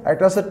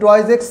 একটা আছে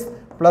 2x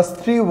plus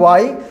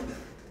 3y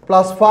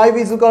plus 5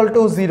 is equal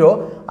to 0,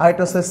 আর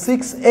একটা আছে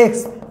 6x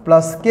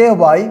plus ky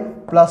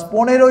plus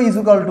 15 is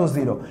equal to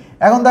 0।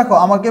 এখন দেখো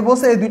আমাকে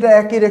বলছে এই দুইটা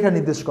একই রেখা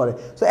নির্দেশ করে।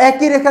 সো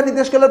একই রেখা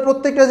নির্দেশ করলে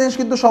প্রত্যেকটা জিনিস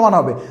কিন্তু সমান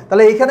হবে।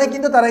 তাহলে এখানে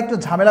কিন্তু তারা একটু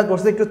ঝামেলা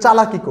করছে, একটু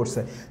চালাকি করছে।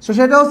 সো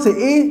সেটা হচ্ছে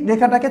এই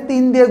রেখাটাকে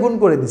 3 দিয়ে গুণ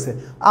করে দিছে।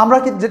 আমরা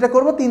যেটা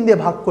করব 3 দিয়ে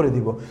ভাগ করে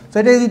দিব। সো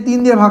এটা যদি 3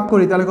 দিয়ে ভাগ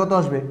করি তাহলে কত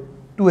আসবে?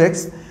 2x।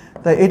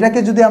 তাই এটাকে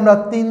যদি আমরা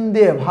 3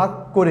 দিয়ে ভাগ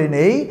করে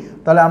নেই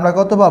তাহলে আমরা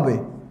কত পাবে?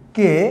 k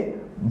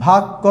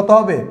ভাগ কত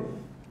হবে?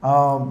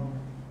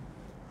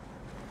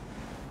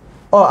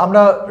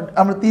 আমরা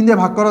 3 দিয়ে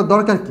ভাগ করার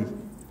দরকার কি?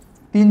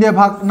 3 দিয়ে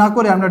ভাগ না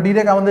করে আমরা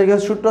ডিরেক্ট আমাদের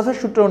কাছে সূত্র আছে,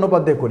 সূত্রের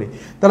অনুপাত দিয়ে করি।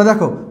 তাহলে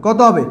দেখো কত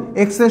হবে?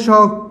 x এর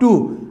সহগ 2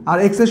 আর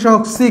x এর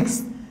সহগ 6,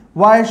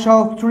 y এর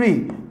সহগ 3,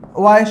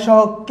 y এর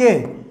সহগ k,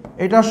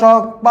 এটা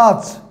সহগ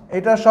 5,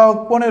 এটা সহগ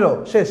 15,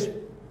 শেষ।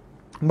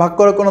 ভাগ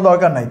করার কোনো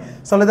দরকার নাই।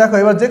 তাহলে দেখো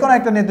এবার যে কোনো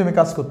একটা নিয়ে তুমি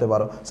কাজ করতে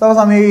পারো। সাপোজ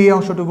আমি এই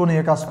অংশটুকু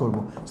নিয়ে কাজ করব।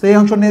 সো এই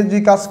অংশ নিয়ে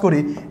যদি কাজ করি,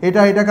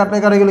 এটা কাটে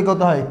গেলে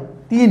কত হয়?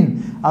 3,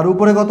 আর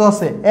উপরে কত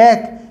আছে?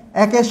 1,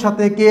 1 এর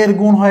সাথে k এর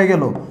গুণ হয়ে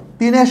গেল,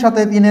 3 এর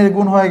সাথে 3 এর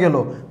গুণ হয়ে গেল।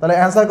 তাহলে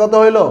অ্যান্সার কত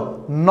হইলো?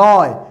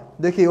 9।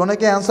 দেখি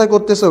অনেকে অ্যান্সার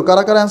করতেছো,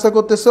 কারা কারা অ্যান্সার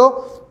করতেছো?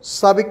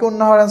 সাবিকুন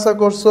নাহার অ্যান্সার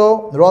করছো,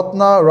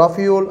 রত্না,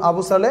 রাফিউল,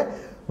 আবু সালে,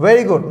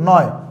 ভেরি গুড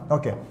 9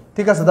 ওকে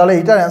ঠিক আছে তাহলে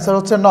এটার অ্যান্সার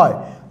হচ্ছে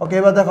 9 ওকে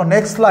এবার দেখো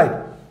নেক্সট স্লাইড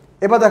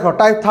এবার দেখো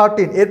টাইপ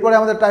 13 এরপরে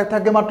আমাদের টাইপ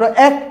থাকবে মাত্র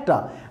একটা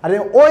আর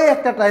ওই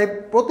একটা টাইপ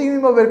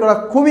প্রতিবিম্ব বের করা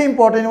খুবই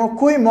ইম্পর্টেন্ট এবং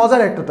খুবই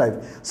মজার একটা টাইপ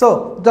সো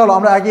চলো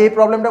আমরা আগে এই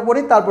প্রবলেমটা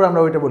পড়ি তারপরে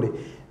আমরা ওইটা বলি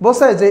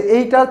বলছে যে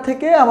এইটার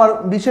থেকে আমার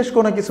বিশেষ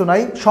কোনো কিছু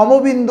নাই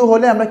সমবিন্দু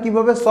হলে আমরা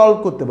কিভাবে সলভ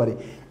করতে পারি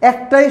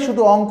একটাই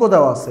শুধু অঙ্ক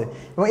দেওয়া আছে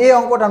এবং এই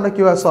অঙ্কটা আমরা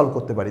কিভাবে সলভ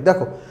করতে পারি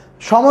দেখো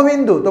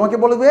সমবিন্দু তোমাকে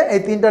বলবে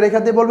এই তিনটা রেখা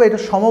দিয়ে বলবে এটা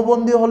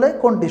সমবিন্দু হলে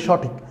কোনটি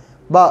সঠিক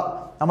বা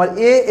আমার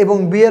এ এবং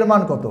বি এর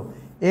মান কত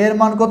এর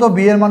মান কত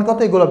বি এর মান কত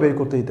এগুলো বের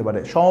করতে দিতে পারে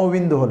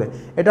সমবিন্দু হলে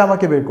এটা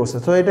আমাকে বের করছে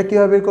তো এটা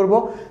কিভাবে বের করব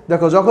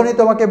দেখো যখনই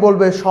তোমাকে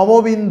বলবে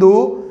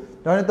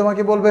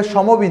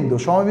সমবিন্দু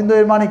সমবিন্দু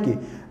এর মানে কি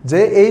যে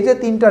এই যে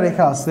তিনটা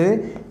রেখা আছে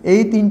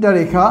এই তিনটা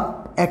রেখা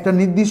একটা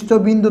নির্দিষ্ট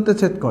বিন্দুতে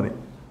ছেদ করে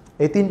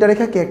এই তিনটা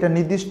রেখা কি একটা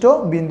নির্দিষ্ট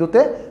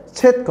বিন্দুতে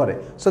ছেদ করে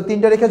সো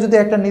তিনটা রেখা যদি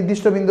একটা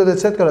নির্দিষ্ট বিন্দুতে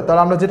ছেদ করে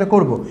তাহলে আমরা যেটা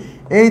করব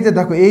এই যে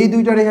দেখো এই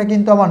দুইটা রেখা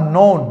কিন্তু আমার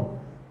নন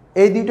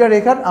এই দুইটা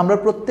রেখার আমরা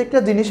প্রত্যেকটা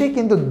জিনিসেই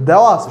কিন্তু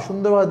দেওয়া আছে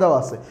সুন্দরভাবে দেওয়া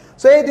আছে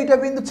সো এই দুইটা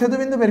বিন্দু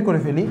ছেদবিন্দু বের করে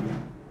ফেলি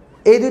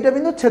এই দুইটা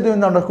বিন্দু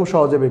ছেদবিন্দু আমরা খুব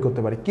সহজে বের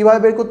করতে পারি কিভাবে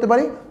বের করতে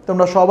পারি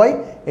তোমরা সবাই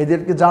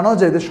এদেরকে জানো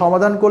যে এদের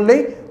সমাধান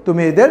করলেই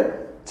তুমি এদের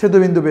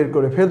ছেদবিন্দু বের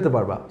করে ফেলতে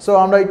পারবা সো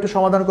আমরা একটু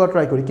সমাধান করা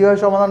ট্রাই করি কিভাবে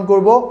সমাধান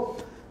করব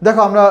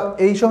দেখো আমরা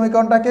এই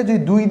সমীকরণটাকে যদি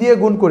 2 দিয়ে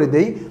গুণ করে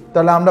দেই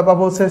তাহলে আমরা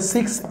পাবো হচ্ছে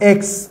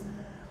 6x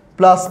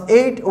 +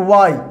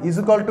 8y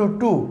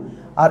 =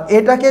 2 আর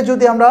এটাকে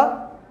যদি আমরা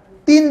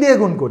 3 দিয়ে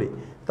গুণ করি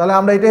তাহলে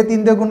আমরা এটাকে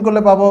 3 দিয়ে গুণ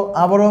করলে পাবো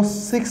আবারও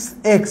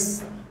 6x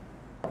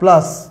 +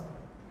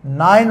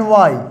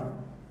 9y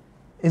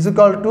 =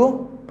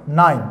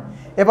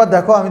 9 এবার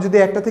দেখো আমি যদি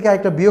একটা থেকে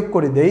আরেকটা বিয়োগ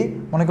করে দেই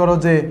মনে করো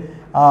যে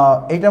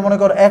এইটা মনে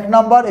করো 1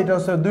 নাম্বার এটা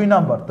হচ্ছে 2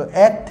 নাম্বার তো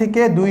 1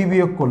 থেকে 2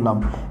 বিয়োগ করলাম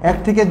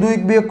 1 থেকে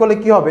 2 বিয়োগ করলে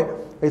কি হবে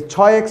এই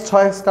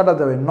 6x কাটা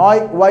যাবে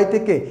 9y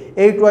থেকে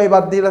 8y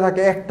বাদ দিলে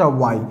থাকে একটা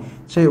y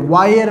সেই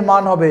y এর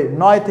মান হবে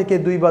 9 থেকে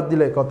 2 বাদ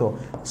দিলে কত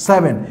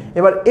 7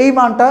 এবার এই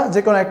মানটা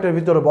যে কোনো একটার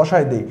ভিতরে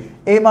বসাই দেই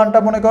এই মানটা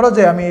মনে করো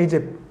যে আমি এই যে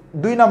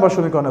 2 নম্বর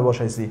সমীকরণে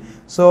বসাইছি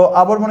সো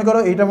আবার মনে করো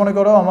এইটা মনে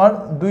করো আমার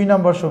 2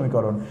 নম্বর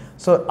সমীকরণ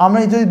সো আমি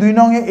যদি 2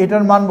 নং এ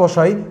এটার মান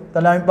বসাই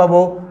তাহলে আমি পাবো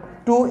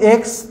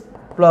 2x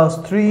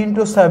 + 3 ×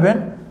 7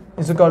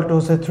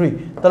 = 3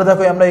 তাহলে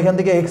দেখো আমরা এখান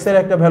থেকে x এর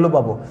একটা ভ্যালু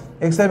পাবো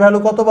x এর ভ্যালু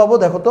কত পাবো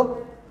দেখো তো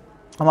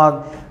আমার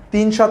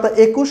 3 × 7 =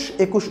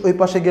 21 ওই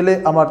পাশে গেলে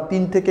আমার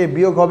 3 থেকে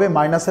বিয়োগ হবে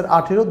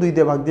 -18 2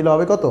 দিয়ে ভাগ দিলে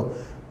হবে কত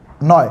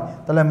 9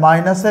 তাহলে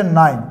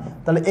 -9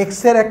 তাহলে x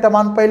এর একটা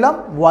মান পাইলাম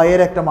y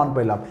এর একটা মান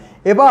পাইলাম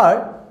এবার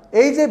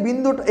এই যে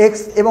বিন্দুটা x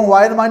এবং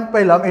y এর মান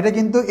পাইলাম এটা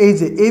কিন্তু এই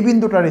যে এই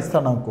বিন্দুটার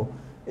স্থানাঙ্ক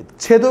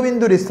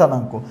ছেদবিন্দুর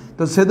স্থানাঙ্ক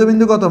তো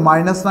ছেদবিন্দু কত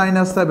 -9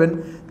 আর 7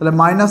 তাহলে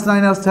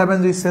 -9 আর 7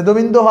 যদি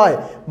ছেদবিন্দু হয়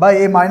বা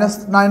এই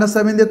 -9 আর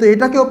 7 দিয়ে তো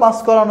এটাকেও পাস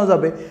করানো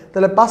যাবে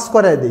তাহলে পাস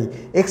করায় দেই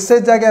x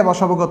এর জায়গায়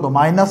বসাবো কত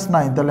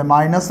 -9 তাহলে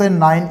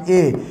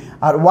 -9a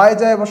আর y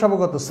জায়গায় বসাবো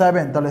কত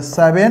 7 তাহলে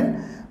 7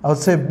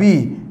 হচ্ছে b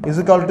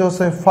 =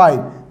 হচ্ছে 5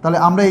 তাহলে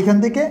আমরা এখান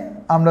থেকে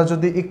আমরা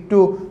যদি একটু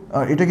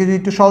এটাকে যদি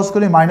একটু সহজ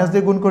করি মাইনাস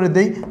দিয়ে গুণ করে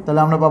দেই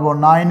তাহলে আমরা পাবো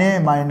 9a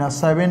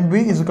 - 7b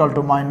 =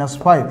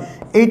 -5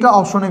 এইটা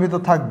অপশনের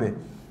ভিতর থাকবে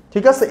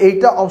ঠিক আছে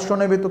এইটা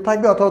অপশনের ভিতর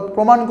থাকবে অর্থাৎ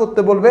প্রমাণ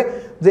করতে বলবে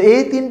যে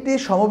এই তিনটি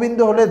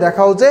সমবিন্দু হলে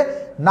দেখাও যে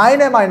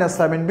 9a -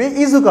 7b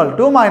 =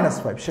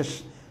 -5 শেষ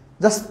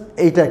জাস্ট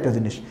এইটা একটা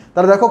জিনিস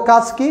তাহলে দেখো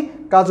কাজ কি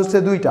কাজ হচ্ছে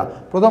দুইটা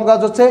প্রথম কাজ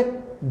হচ্ছে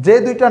যে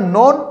দুইটা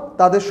নন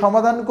তাদের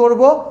সমাধান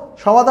করব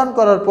সমাধান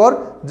করার পর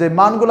যে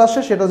মানগুলো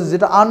আসে সেটা হচ্ছে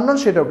যেটা আননোন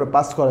সেটা উপরে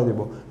পাস করে দেব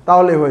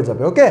তাহলে হয়ে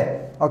যাবে ওকে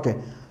ওকে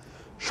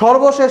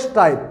সর্বশেষ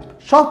টাইপ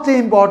সবচেয়ে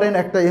ইম্পর্টেন্ট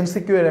একটা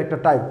এমসিকিউ এর একটা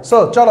টাইপ সো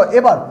চলো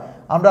এবার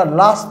আমরা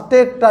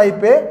লাস্টের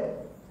টাইপে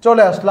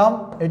চলে আসলাম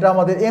এটা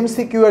আমাদের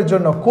এমসিকিউ এর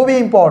জন্য খুবই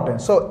ইম্পর্টেন্ট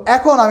সো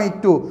এখন আমি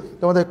একটু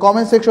তোমাদের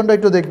কমেন্ট সেকশনটা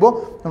একটু দেখবো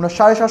তোমরা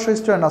 750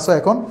 স্টুডেন্ট আসো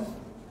এখন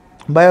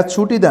ভাইয়া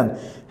ছুটি দেন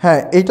হ্যাঁ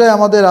এইটাই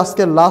আমাদের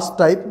আজকের লাস্ট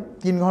টাইপ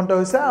 3 ঘন্টা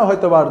হয়েছে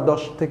হয়তো আর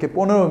 10 থেকে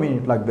 15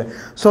 মিনিট লাগবে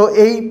সো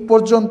এই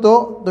পর্যন্ত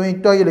তুমি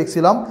একটু আগে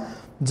লিখছিলাম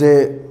যে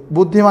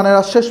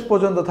বুদ্ধিমানেরা শেষ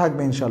পর্যন্ত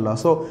থাকবে ইনশাল্লাহ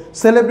সো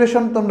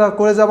সেলিব্রেশন তোমরা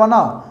করে যাবা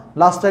না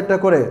লাস্ট টাইপটা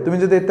করে তুমি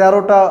যদি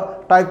 13টা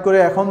টাইপ করে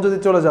এখন যদি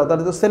চলে যাও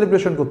তাহলে তো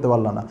সেলিব্রেশন করতে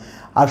পারলা না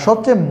আর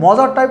সবচেয়ে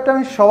মজার টাইপটা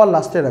আমি সবার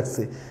লাস্টে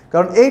রাখছি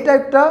কারণ এই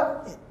টাইপটা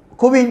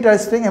খুবই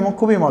ইন্টারেস্টিং এবং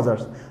খুবই মজার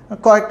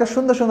কয়েকটা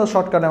সুন্দর সুন্দর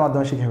শর্টকাটের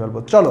মাধ্যমে শিখে ফেলবো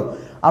চলো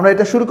আমরা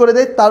এটা শুরু করে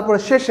দেই তারপরে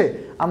শেষে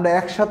আমরা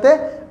একসাথে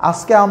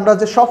আজকে আমরা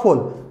যে সফল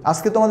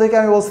আজকে তোমাদেরকে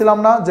আমি বলছিলাম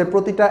না যে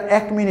প্রতিটা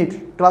 1 মিনিট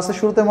ক্লাসের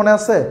শুরুতে মনে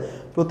আছে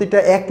প্রতিটা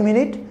 1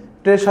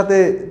 মিনিটের সাথে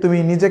তুমি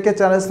নিজেকে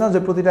চ্যালেঞ্জ নাও যে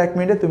প্রতিটা 1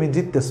 মিনিটে তুমি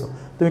জিততেছো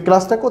তুমি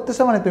ক্লাসটা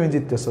করতেছো মানে তুমি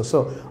জিততেছো সো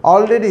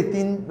অলরেডি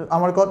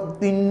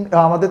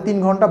আমাদের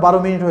 3 ঘন্টা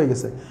 12 মিনিট হয়ে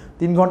গেছে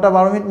 3 ঘন্টা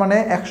 12 মিনিট মানে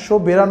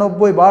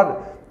 192 বার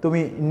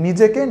তুমি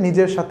নিজেকে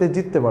নিজের সাথে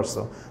জিততে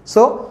পারছো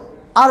সো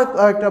আর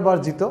একটা বার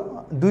জিতো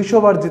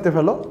 200 বার জিতে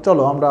ফেলো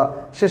চলো আমরা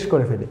শেষ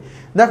করে ফেলি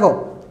দেখো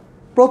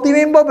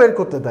প্রতিবিম্ব বের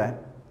করতে দেয়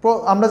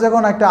আমরা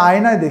যখন একটা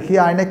আয়নায় দেখি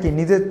আয়না কি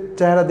নিজের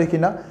চেহারা দেখি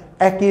না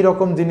একই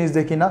রকম জিনিস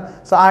দেখি না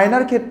সো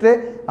আয়নার ক্ষেত্রে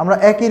আমরা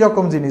একই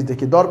রকম জিনিস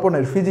দেখি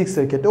দর্পণের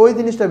ফিজিক্সের ক্ষেত্রে ওই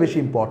জিনিসটা বেশি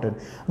ইম্পর্টেন্ট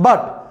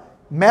বাট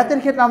ম্যাথের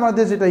ক্ষেত্রে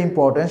আমাদের যেটা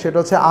ইম্পর্টেন্ট সেটা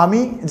হচ্ছে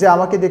আমি যে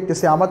আমাকে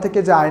দেখতেছি আমার থেকে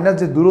যে আয়নার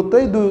যে দূরত্ব,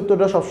 এই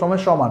দূরত্বটা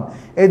সবসময় সমান,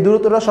 এই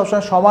দূরত্বটা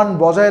সবসময় সমান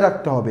বজায়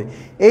রাখতে হবে।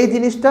 এই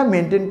জিনিসটা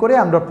মেনটেন করে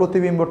আমরা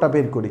প্রতিবিম্বটা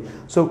বের করি।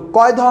 সো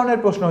কয় ধরনের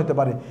প্রশ্ন হতে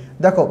পারে?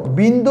 দেখো,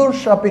 বিন্দুর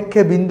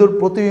সাপেক্ষে বিন্দুর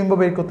প্রতিবিম্ব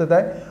বের করতে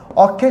দেয়,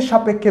 অক্ষের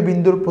সাপেক্ষে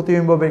বিন্দুর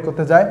প্রতিবিম্ব বের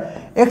করতে যায়,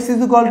 এক্স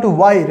ইকুয়াল টু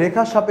ওয়াই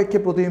রেখার সাপেক্ষে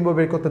প্রতিবিম্ব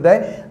বের করতে দেয়,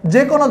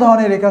 যে কোনো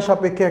ধরনের রেখার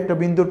সাপেক্ষে একটা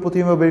বিন্দুর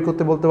প্রতিবিম্ব বের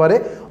করতে বলতে পারে,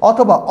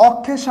 অথবা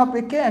অক্ষের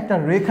সাপেক্ষে একটা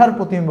রেখার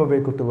প্রতিবিম্ব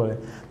বের করতে পারে।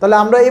 তাহলে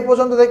আমরা এই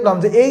পর্যন্ত দেখলাম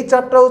যে এই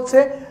চারটা হচ্ছে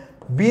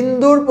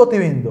বিন্দুর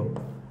প্রতিবিম্ব,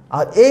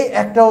 আর এই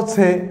একটা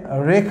হচ্ছে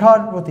রেখার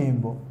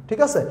প্রতিবিম্ব। ঠিক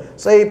আছে?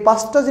 সো এই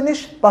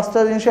পাঁচটা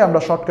জিনিসে আমরা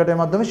শর্টকাটের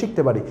মাধ্যমে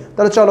শিখতে পারি।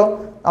 তাহলে চলো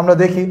আমরা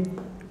দেখি।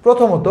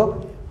 প্রথমত,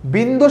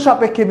 বিন্দু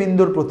সাপেক্ষে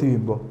বিন্দুর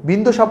প্রতিবিম্ব।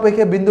 বিন্দু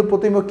সাপেক্ষে বিন্দুর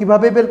প্রতিবিম্ব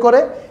কিভাবে বের করে?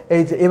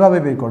 এই যে এভাবে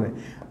বের করে।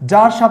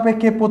 যার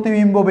সাপেক্ষে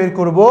প্রতিবিম্ব বের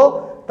করব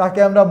তাকে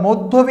আমরা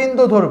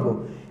মধ্যবিন্দু ধরব,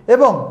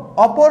 এবং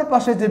অপর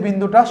পাশে যে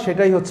বিন্দুটা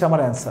সেটাই হচ্ছে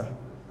আমার অ্যান্সার।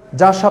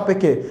 যার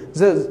সাপেক্ষে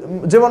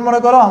যেমন মনে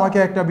করো আমাকে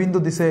একটা বিন্দু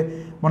দিছে,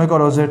 মনে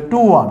করো যে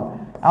 2, 1,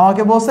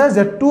 আমাকে বলছে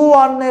যে 2,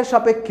 1 এর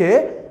সাপেক্ষে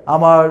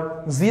আমার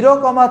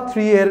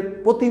 0,3 এর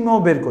প্রতিবিম্ব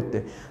বের করতে।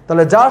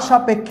 তাহলে যার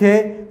সাপেক্ষে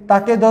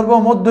তাকে ধরবো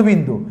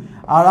মধ্যবিন্দু,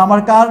 আর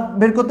আমার কার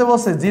বের করতে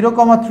বলছে?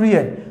 0,3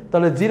 এর।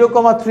 তাহলে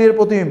 0,3 এর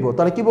প্রতিবিম্ব।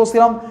 তাহলে কি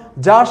বলছিলাম?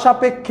 যার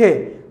সাপেক্ষে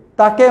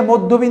তাকে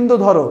মধ্যবিন্দু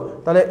ধরো।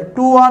 তাহলে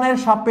 2, 1 এর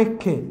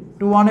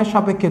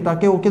সাপেক্ষে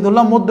তাকে ওকে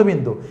ধরলাম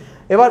মধ্যবিন্দু।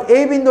 এবার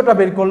এই বিন্দুটা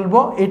বের করবো,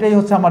 এটাই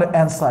হচ্ছে আমার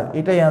অ্যান্সার,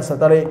 এটাই অ্যান্সার।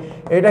 তাহলে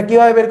এটা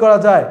কিভাবে বের করা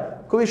যায়?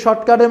 খুবই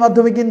শর্টকাটের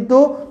মাধ্যমে কিন্তু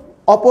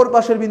অপর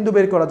পাশের বিন্দু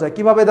বের করা যায়।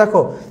 কিভাবে?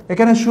 দেখো,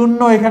 এখানে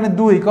 0, এখানে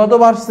 2, কত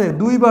বাড়ছে?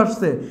 2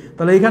 বাড়ছে।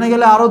 তাহলে এখানে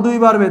গেলে আরো 2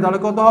 বাড়বে, তাহলে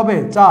কত হবে?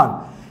 4।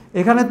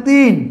 এখানে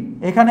 3,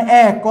 এখানে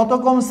 1, কত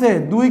কমছে?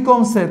 2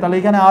 কমছে। তাহলে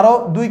এখানে আরো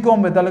 2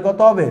 কমবে, তাহলে কত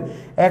হবে?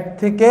 1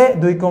 থেকে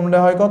 2 কমলে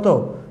হয় কত?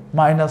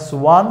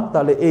 -1।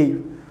 তাহলে এই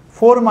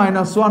 4 -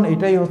 1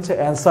 এটাই হচ্ছে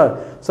অ্যান্সার।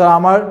 স্যার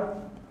আমার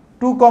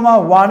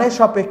 2,1 এর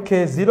সাপেক্ষে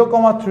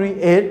 0,3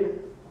 এর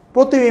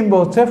প্রতিবিম্ব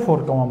হচ্ছে 4,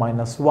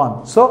 -1।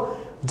 সো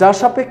যার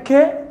সাপেক্ষে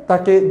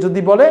তাকে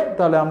যদি বলে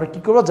তাহলে আমরা কি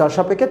করব? যার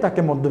সাপেক্ষে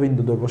তাকে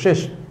মধ্যবিন্দু ধরবো। শেষ।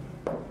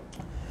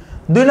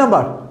 2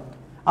 নম্বর,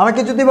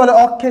 আমাকে যদি বলে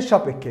অক্ষের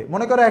সাপেক্ষে,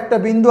 মনে করো একটা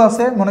বিন্দু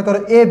আছে, মনে করো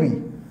AB।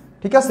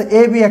 ঠিক আছে?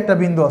 AB একটা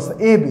বিন্দু আছে,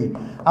 AB।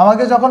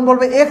 আমাকে যখন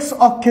বলবে এক্স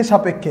অক্ষের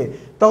সাপেক্ষে,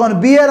 তখন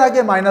বি এর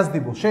আগে মাইনাস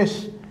দিব। শেষ।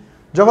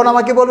 যখন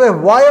আমাকে বলবে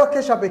ওয়াই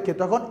অক্ষের সাপেক্ষে,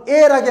 তখন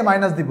এর আগে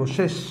মাইনাস দিব।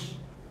 শেষ।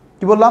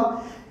 কি বললাম?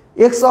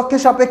 এক্স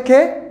অক্ষের সাপেক্ষে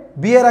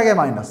বি এর আগে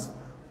মাইনাস,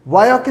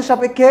 ওয়াই অক্ষের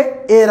সাপেক্ষে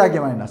এর আগে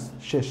মাইনাস।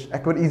 শেষ।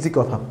 একবার ইজি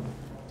কথা।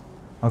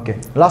 ওকে,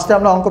 লাস্টে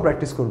আমরা অঙ্ক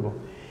প্র্যাকটিস করব।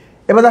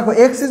 এবার দেখো,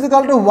 এক্স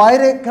ইকুয়াল টু ওয়াই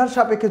রেখার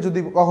সাপেক্ষে যদি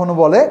কখনো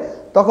বলে,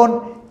 তখন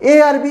এ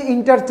আর বি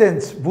ইন্টারচেঞ্জ।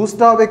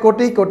 বুঝটা হবে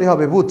কোটি, কোটি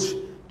হবে বুঝ।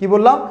 কি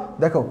বললাম?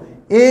 দেখো,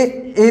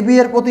 এ বি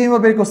এর প্রতিবিম্ব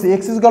বের করছি,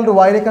 এক্স ইকুয়াল টু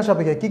ওয়াই রেখার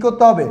সাপেক্ষে কি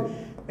করতে হবে?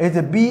 এই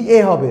যে বি এ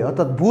হবে,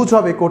 অর্থাৎ বুঝ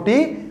হবে কোটি,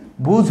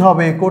 বুঝ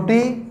হবে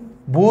কোটি,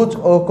 বুঝ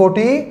ও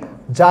কোটি,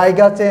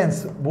 জায়গা চেঞ্জ,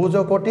 বুঝ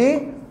ও কোটি,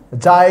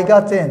 জায়গা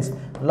চেঞ্জ।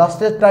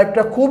 লাস্টের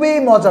টাইপটা খুবই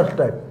মজার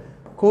টাইপ,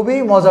 খুবই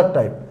মজার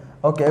টাইপ।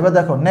 ওকে, এবার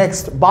দেখো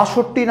নেক্সট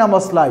 62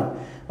 নাম্বার স্লাইড।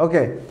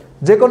 ওকে,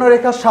 যে কোনো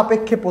রেখার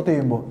সাপেক্ষে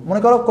প্রতিবিম্ব, মনে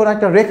করো কোনো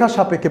একটা রেখার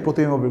সাপেক্ষে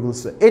প্রতিবিম্ব বের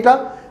করছে। এটা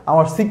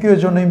আমার সিকিউ এর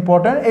জন্য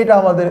ইম্পর্টেন্ট। এটা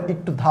আমাদের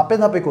একটু ধাপে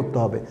ধাপে করতে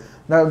হবে।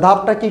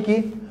 ধাপটা কি কি?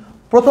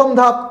 প্রথম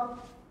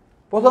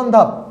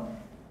ধাপ,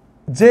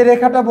 যে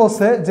রেখাটা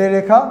বলছে, যে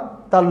রেখা,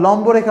 তার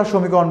লম্ব রেখার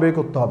সমীকরণ বের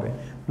করতে হবে।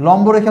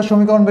 লম্ব রেখার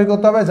সমীকরণ বের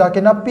করতে হবে, যাকে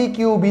না পি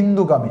কিউ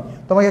বিন্দুগামী।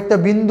 তোমাকে একটা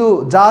বিন্দু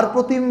যার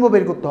প্রতিবিম্ব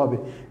বের করতে হবে।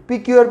 পি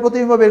কিউ এর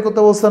প্রতিবিম্ব বের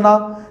করতে বলছে না?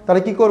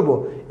 তাহলে কি করব?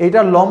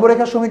 এইটার লম্ব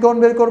রেখার সমীকরণ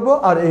বের করব,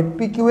 আর এই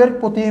পি কিউ এর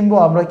প্রতিবিম্ব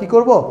আমরা কি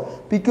করব?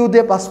 পি কিউ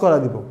দিয়ে পাস করা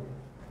দিব।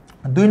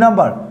 2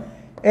 নাম্বার,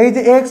 এই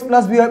যে x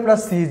plus B Y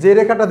plus C, যে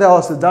রেখাটা দেওয়া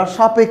আছে, যার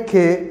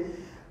সাপেক্ষে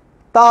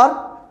তার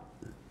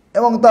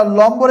এবং তার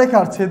লম্ব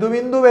রেখার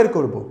ছেদবিন্দু বের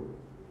করব।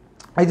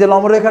 এই যে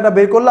লম্ব রেখাটা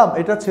বের করলাম,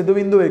 এটা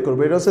ছেদবিন্দু বের করবো।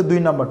 এটা হচ্ছে 2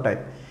 নাম্বার টাইপ।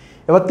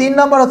 এবার 3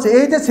 নাম্বার হচ্ছে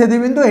এই যে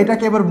ছেদবিন্দু,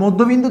 এটাকে এবার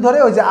মধ্যবিন্দু ধরে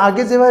ওই যে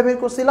আগে যেভাবে বের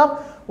করছিলাম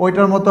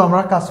ওইটার মতো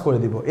আমরা কাজ করে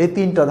দিব। এই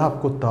 3টা ধাপ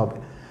করতে হবে।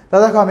 তা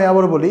দেখো, আমি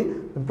আবার বলি,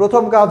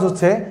 প্রথম কাজ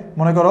হচ্ছে,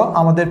 মনে করো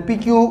আমাদের পি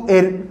কিউ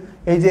এর,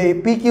 এই যে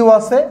পি কিউ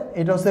আছে,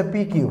 এটা হচ্ছে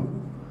পি কিউ।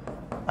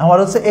 আমার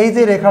হচ্ছে এই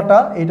যে রেখাটা,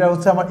 এটা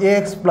হচ্ছে আমার এ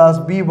x plus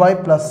B Y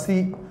plus C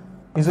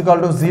is equal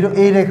to 0,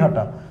 এই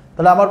রেখাটা।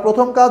 তাহলে আমার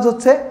প্রথম কাজ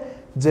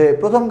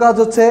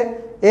হচ্ছে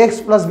x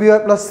plus B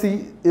Y plus C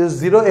is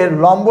 0 এর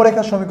লম্ব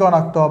রেখার সমীকরণ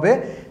আঁকতে হবে।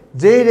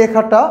 যেই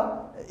রেখাটা,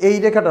 এই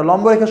রেখাটা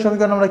লম্ব রেখার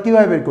সমীকরণ আমরা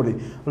কীভাবে বের করি?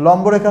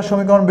 লম্ব রেখার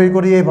সমীকরণ বের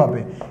করি এইভাবে,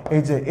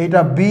 এই যে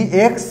এইটা B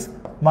x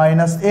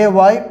minus A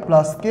Y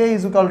plus K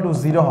is equal to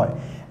 0 হয়।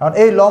 আর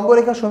এই লম্ব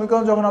রেখার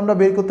সমীকরণ যখন আমরা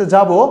বের করতে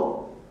যাব,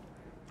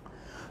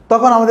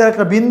 তখন আমাদের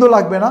একটা বিন্দু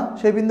লাগবে না?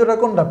 সেই বিন্দুটা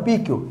কোনটা? P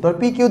Q. তো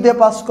পি কিউ দিয়ে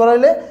পাস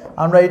করাইলে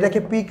আমরা এটাকে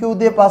পি কিউ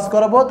দিয়ে পাস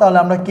করাবো, তাহলে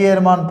আমরা কে এর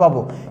মান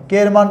পাবো। কে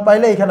এর মান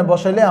পাইলে এখানে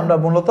বসাইলে আমরা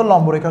মূলত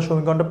লম্ব রেখার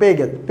সমীকরণটা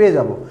পেয়ে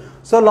যাব।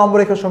 সো লম্ব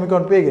রেখার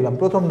সমীকরণ পেয়ে গেলাম।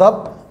 প্রথম ধাপ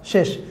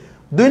শেষ।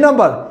 2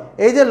 নম্বর,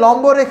 এই যে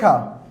লম্ব রেখা,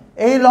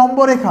 এই লম্ব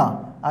রেখা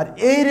আর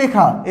এই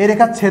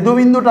রেখার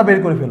ছেদবিন্দুটা বের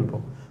করে ফেলবো।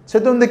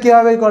 ছেদবিন্দু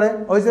কীভাবে করে,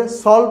 ওই যে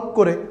সলভ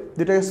করে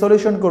দুইটাকে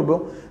সলিউশন করব,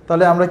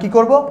 তাহলে আমরা কি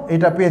করব,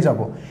 এটা পেয়ে যাব।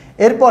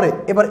 এরপরে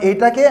এবার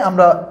এটাকে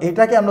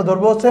আমরা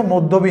ধরবো হচ্ছে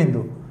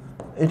মধ্যবিন্দু,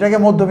 এটাকে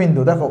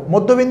মধ্যবিন্দু। দেখো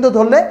মধ্যবিন্দু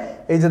ধরলে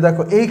এই যে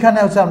দেখো এইখানে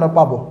হচ্ছে আমরা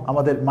পাবো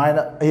আমাদের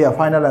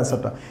ফাইনাল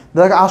অ্যান্সারটা।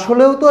 দেখো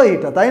আসলেও তো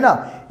এইটা, তাই না?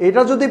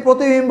 এটা যদি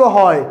প্রতিবিম্ব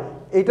হয়,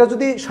 এটা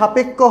যদি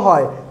সাপেক্ষ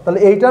হয়, তাহলে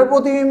এইটার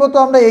প্রতিবিম্ব তো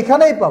আমরা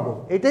এখানেই পাবো,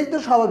 এটাই তো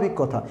স্বাভাবিক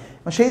কথা।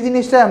 সেই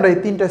জিনিসটাই আমরা এই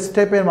 3টা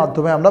স্টেপের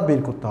মাধ্যমে আমরা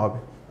বের করতে হবে।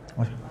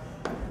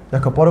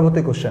 দেখো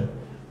পরবর্তী কোশ্চেন,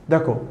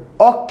 দেখো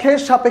অক্ষের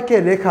সাপেক্ষে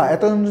রেখা,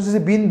 এত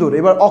বিন্দুর,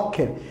 এবার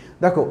অক্ষের।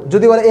 দেখো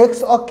যদি বলে এক্স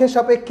অক্ষের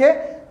সাপেক্ষে,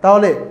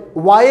 তাহলে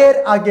ওয়াই এর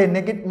আগে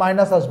নেগেটিভ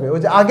মাইনাস আসবে, ওই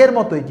যে আগের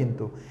মতোই।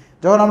 কিন্তু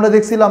যখন আমরা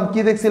দেখছিলাম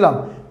কি দেখছিলাম,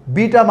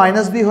 বিটা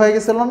মাইনাস বি হয়ে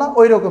গেছিল না,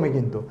 ওই রকমই।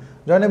 কিন্তু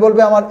যখন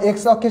বলবে আমার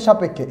এক্স অক্ষের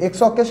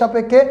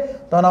সাপেক্ষে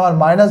তখন আমার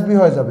মাইনাস বি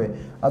হয়ে যাবে,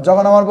 আর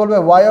যখন আমার বলবে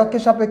ওয়াই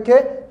অক্ষের সাপেক্ষে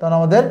তখন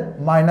আমাদের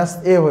মাইনাস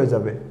এ হয়ে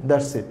যাবে।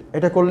 That's it.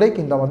 এটা করলেই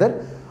কিন্তু আমাদের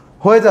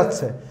হয়ে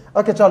যাচ্ছে।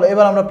 ওকে, চলো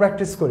এবার আমরা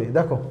প্র্যাকটিস করি।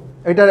 দেখো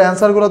এটার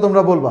অ্যান্সারগুলো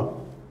তোমরা বলবা।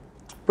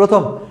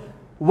 প্রথম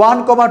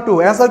 1,2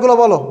 অ্যান্সারগুলো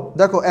বলো।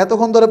 দেখো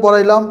এতক্ষণ ধরে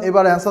পড়াইলাম,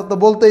 এবার অ্যান্সার তো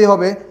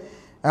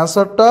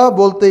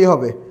বলতেই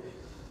হবে,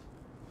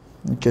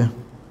 ওকে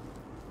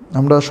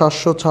আমরা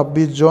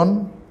 726 জন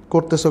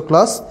করতেছো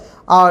ক্লাস,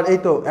 আর এই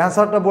তো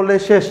অ্যান্সারটা বললে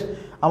শেষ।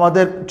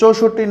 আমাদের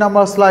 64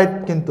 নাম্বার স্লাইড,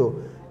 কিন্তু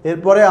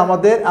এরপরে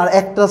আমাদের আর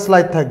একটা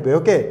স্লাইড থাকবে।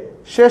 ওকে,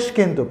 শেষ,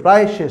 কিন্তু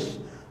প্রায় শেষ।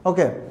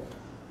 ওকে,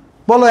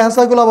 বলো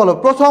অ্যান্সারগুলো বলো।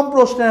 প্রথম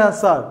প্রশ্নের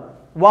অ্যান্সার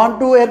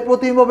 1,2 এর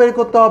প্রতিবিম্ব বের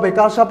করতে হবে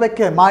কার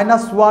সাপেক্ষে,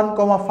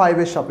 -1,5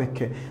 এর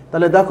সাপেক্ষে।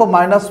 তাহলে দেখো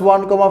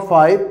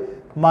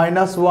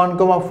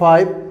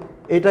 -1,5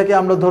 এটাকে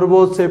আমরা ধরবো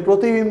হচ্ছে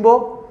প্রতিবিম্ব,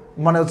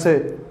 মানে হচ্ছে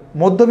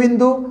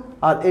মধ্যবিন্দু,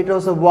 আর এটা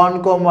হচ্ছে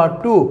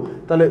 1,2।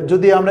 তাহলে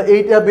যদি আমরা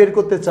এইটা বের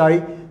করতে চাই,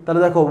 তাহলে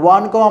দেখো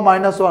 1,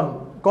 -1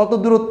 কত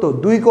দূরত্ব,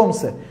 2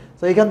 কমছে,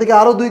 তো এখান থেকে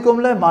আরও 2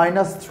 কমলে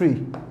 -3,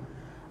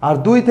 আর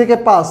 2 থেকে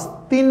 5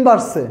 3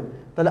 বাড়ছে,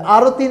 তাহলে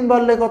আরও 3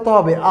 বাড়লে কত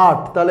হবে, 8।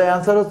 তাহলে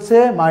অ্যান্সার হচ্ছে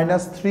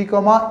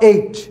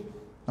 -3,8।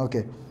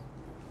 ওকে,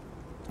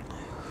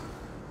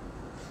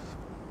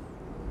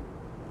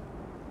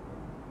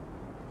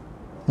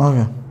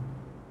 ওকে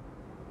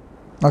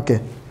ওকে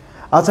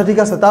আচ্ছা ঠিক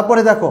আছে।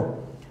 তারপরে দেখো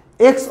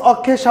এক্স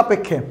অক্ষের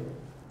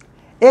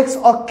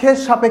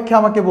সাপেক্ষে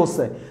আমাকে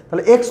বলছে,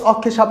 তাহলে এক্স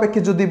অক্ষের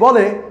সাপেক্ষে যদি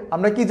বলে,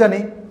 আমরা কি জানি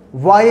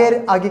ওয়াই এর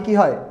আগে কি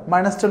হয়,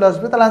 মাইনাস চলে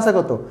আসবে। তাহলে অ্যান্সার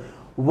কত,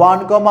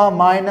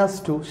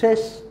 1,-2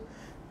 শেষ।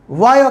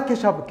 ওয়াই অক্ষের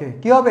সাপেক্ষে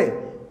কি হবে,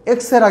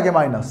 এক্স এর আগে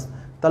মাইনাস,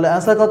 তাহলে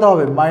অ্যান্সার কত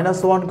হবে,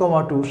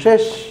 -1,2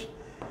 শেষ।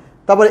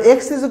 তারপরে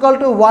এক্স ইকুয়াল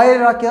টু ওয়াই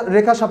এর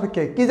রেখা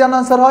সাপেক্ষে কি জানো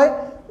অ্যান্সার হয়,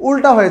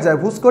 উল্টা হয়ে যায়,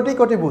 ভুজ কোটি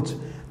কোটি ভুজ,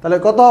 তাহলে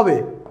কত হবে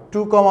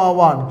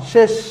 2,1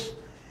 শেষ।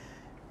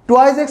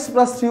 2x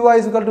 + 3y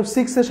 =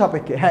 6 এর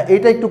সাপেক্ষে, হ্যাঁ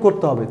এটা একটু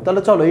করতে হবে।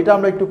 তাহলে চলো এটা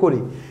আমরা একটু করি।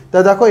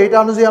 তাহলে দেখো এটা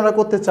অনুযায়ী আমরা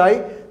করতে চাই,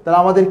 তাহলে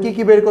আমাদের কি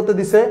কি বের করতে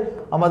দিছে,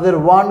 আমাদের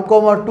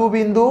 1,2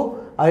 বিন্দু,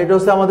 আর এটা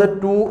হচ্ছে আমাদের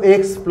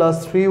 2x +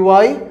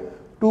 3y,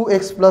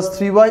 2x +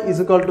 3y =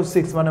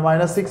 6, মানে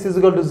 -6 =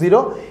 0।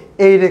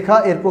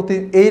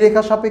 এই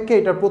রেখা সাপেক্ষে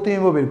এটার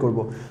প্রতিবিম্ব বের করব।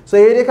 সো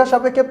এই রেখা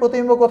সাপেক্ষে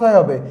প্রতিবিম্ব কোথায়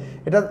হবে,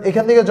 এটা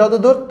এখান থেকে যত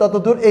দূর তত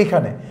দূর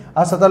এইখানে।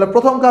 আচ্ছা তাহলে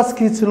প্রথম কাজ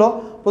কি ছিল,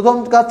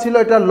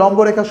 এটা লম্ব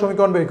রেখা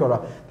সমীকরণ বের করা।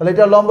 তাহলে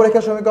এটা লম্ব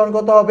রেখা সমীকরণ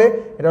কত হবে,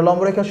 এটা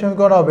লম্ব রেখা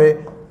সমীকরণ হবে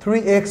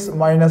 3x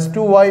 -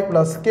 2y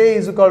 + k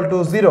 =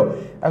 0।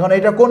 এখন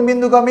এটা কোন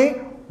বিন্দুগামী,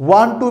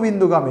 1, 2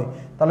 বিন্দুগামী।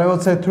 তাহলে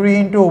হচ্ছে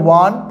 3 ×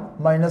 1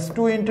 -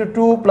 2 ×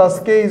 2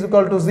 + k =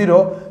 0।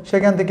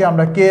 সেখান থেকে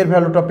আমরা k এর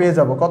ভ্যালুটা পেয়ে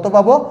যাব, কত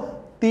পাবো,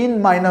 3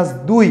 -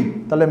 2,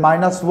 তাহলে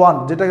 -1,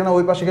 যেটা কিনা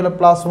ওই পাশে গেলে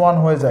 +1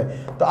 হয়ে যায়।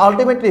 তো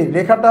আলটিমেটলি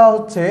রেখাটা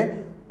হচ্ছে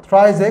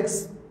 3x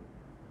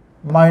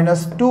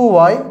 -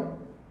 2y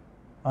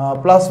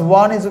 +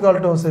 1 =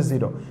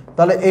 0।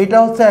 তাহলে এইটা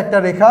হচ্ছে একটা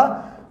রেখা,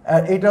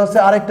 আর এইটা হচ্ছে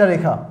আরেকটা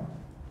রেখা,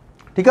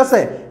 ঠিক আছে।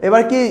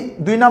 এবার কি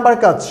 2 নাম্বার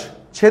কাজ,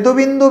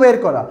 ছেদবিন্দু বের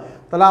করা।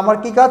 তাহলে আমার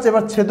কি কাজ,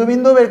 এবার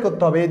ছেদবিন্দু বের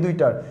করতে হবে এই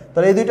দুইটার।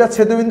 তাহলে এই দুইটার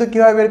ছেদবিন্দু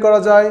কীভাবে বের করা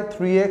যায়,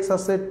 3x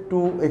আছে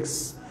 2x।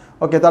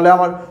 ওকে, তাহলে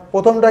আমার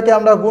প্রথমটাকে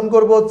আমরা গুণ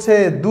করব হচ্ছে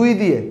 2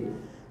 দিয়ে,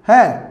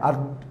 হ্যাঁ, আর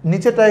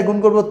নিচেটায় গুণ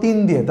করব 3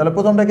 দিয়ে। তাহলে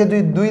প্রথমটাকে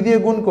যদি 2 দিয়ে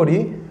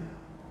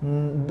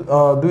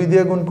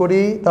গুণ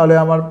করি, তাহলে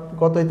আমার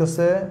কত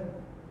হইতেছে,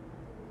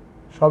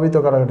 সবই তো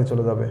কাটাকাটি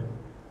চলে যাবে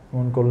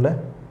গুণ করলে।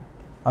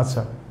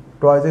 আচ্ছা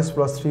 2x +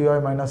 3y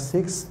 -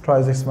 6,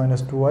 3x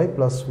 - 2y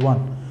 + 1।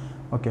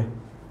 ওকে,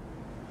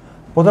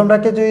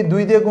 প্রথমটাকে যদি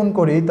 2 দিয়ে গুণ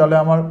করি, তাহলে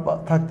আমার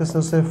থাকতেছে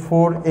হচ্ছে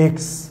 4x,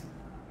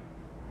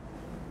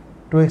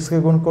 2x কে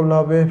গুণ করলে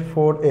হবে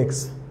 4x।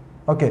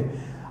 ওকে,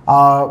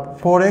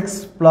 4x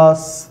 +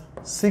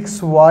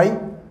 6y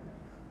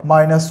 -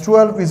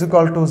 12 =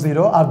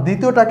 0। আর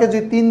দ্বিতীয়টাকে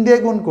যদি 3 দিয়ে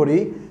গুণ করি,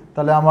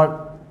 তাহলে আমার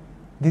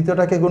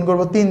দ্বিতীয়টাকে গুণ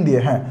করব 3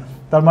 দিয়ে, হ্যাঁ,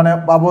 তার মানে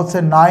পাবো হচ্ছে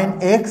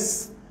 9x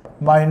 -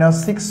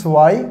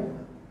 6y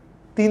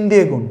 3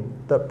 দিয়ে গুণ,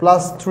 তা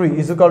 +3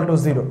 =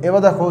 0।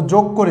 এবার দেখো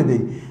যোগ করে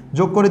দিই,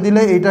 যোগ করে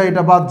দিলে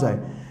এটা বাদ যায়,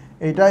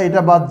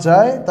 এটা বাদ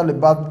যায়, তাহলে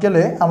বাদ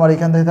গেলে আমার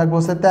এখান থেকে থাকবে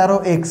হচ্ছে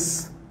 13x।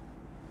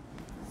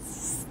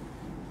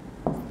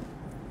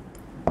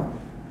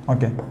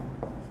 ওকে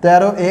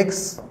 13x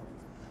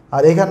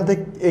আর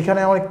এখানে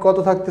আমার কত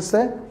থাকতেছে,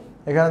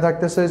 এখানে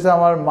থাকতেছে হচ্ছে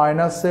আমার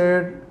মাইনাসের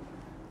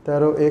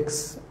 13x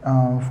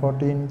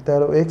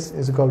 13x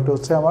is equal to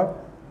হচ্ছে আমার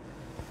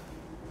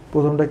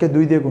প্রথমটাকে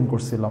 2 দিয়ে গুণ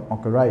করছিলাম।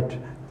 ওকে রাইট,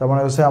 তার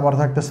মানে হচ্ছে আমার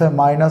থাকতেছে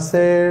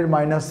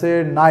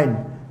মাইনাসের 9,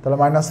 তাহলে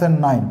মাইনাসের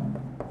 9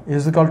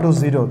 ইজ ইকুয়াল টু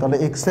 0। তাহলে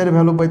এক্স এর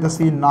ভ্যালু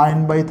পাইতেছি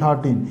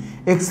 9/13।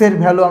 এক্স এর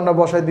ভ্যালু আমরা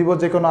বসাই দিব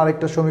যে কোনো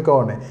আরেকটা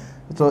সমীকরণে।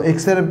 তো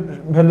এক্স এর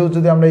ভ্যালু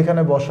যদি আমরা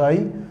এখানে বসাই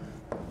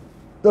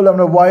তাহলে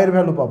আমরা ওয়াই এর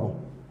ভ্যালু পাবো।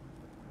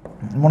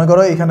 মনে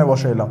করো এখানে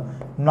বসাইলাম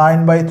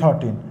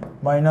 9/13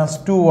 minus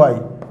 2y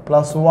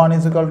plus 1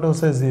 is equal to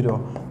হচ্ছে 0।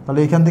 তাহলে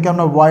এখান থেকে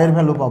আমরা ওয়াই এর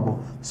ভ্যালু পাবো।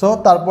 সো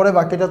তারপরে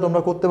বাকিটা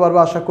তোমরা করতে পারবে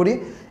আশা করি।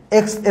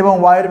 এক্স এবং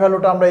ওয়াই এর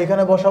ভ্যালুটা আমরা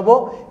এখানে বসাবো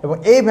এবং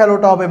এই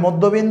ভ্যালুটা হবে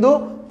মধ্যবিন্দু,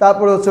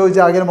 তারপরে হচ্ছে ওই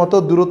যে আগের মতো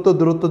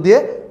দূরত্ব দিয়ে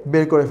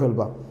বের করে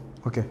ফেলবা।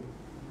 ওকে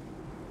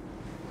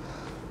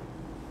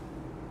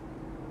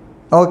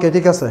ওকে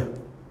ঠিক আছে,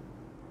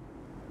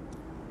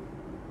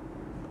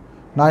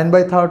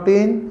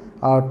 9/13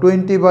 আর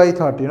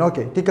 20/13।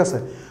 ওকে ঠিক আছে,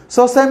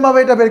 সো সেমভাবে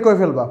এটা বের করে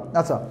ফেলবা।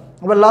 আচ্ছা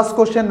এবার লাস্ট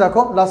কোশ্চেন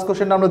দেখো, লাস্ট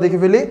কোশ্চেনটা আমরা দেখে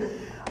ফেলি।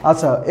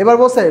 আচ্ছা এবার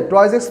বলছে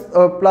 2x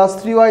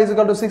 + 3y =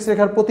 6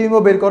 রেখার প্রতিবিম্ব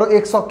বের করো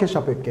x অক্ষের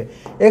সাপেক্ষে।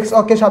 x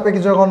অক্ষের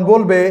সাপেক্ষে যখন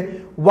বলবে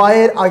y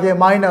এর আগে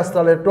মাইনাস,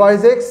 তাহলে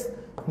 2x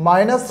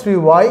 -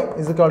 3y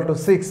 =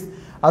 6।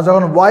 আর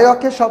যখন y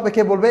অক্ষের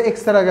সাপেক্ষে বলবে x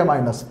এর আগে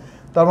মাইনাস,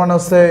 তার মানে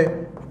হচ্ছে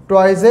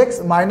 2x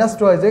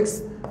 - 2x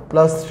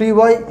 +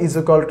 3y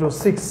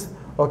 = 6।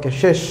 ওকে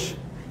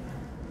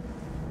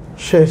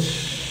শেষ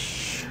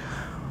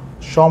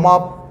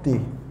সমাপ্তি।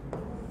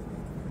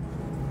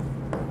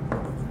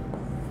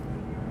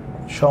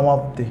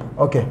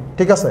 ওকে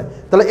ঠিক আছে,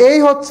 তাহলে এই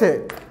হচ্ছে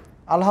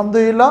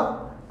আলহামদুলিল্লাহ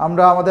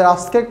আমরা আমাদের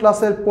আজকের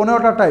ক্লাসের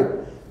 15টা টাইপ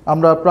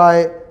আমরা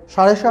প্রায়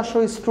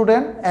 750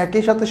 স্টুডেন্ট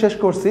একই সাথে শেষ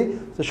করছি।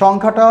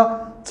 সংখ্যাটা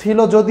ছিল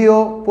যদিও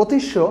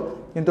 2500,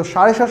 কিন্তু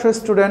 750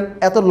 স্টুডেন্ট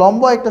এত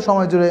লম্বা একটা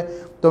সময় জুড়ে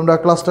তোমরা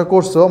ক্লাসটা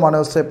করছো, মানে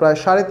হচ্ছে প্রায়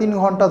 3.5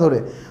 ঘন্টা ধরে।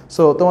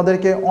 সো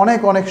তোমাদেরকে অনেক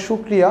অনেক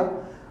শুকরিয়া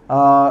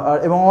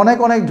এবং অনেক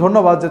অনেক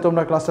ধন্যবাদ যে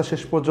তোমরা ক্লাসটা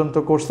শেষ পর্যন্ত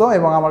করছো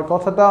এবং আমার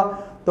কথাটা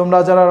তোমরা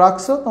যারা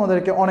রাখছো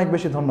তোমাদেরকে অনেক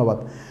বেশি ধন্যবাদ।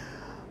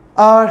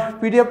 আর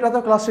পিডিএফটা তো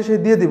ক্লাস শেষে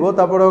দিয়ে দিব,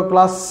 তারপরেও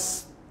ক্লাস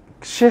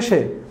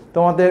শেষে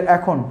তোমাদের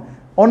এখন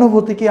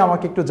অনুভূতি কি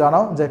আমাকে একটু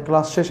জানাও যে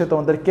ক্লাস শেষে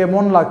তোমাদের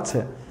কেমন লাগছে।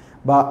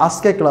 বা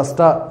আজকে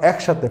ক্লাসটা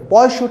একসাথে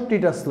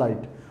 65টা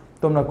স্লাইড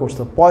তোমরা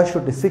করছো,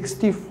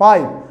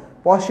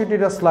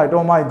 65টা স্লাইড। ও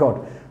মাই গড,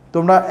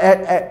 তোমরা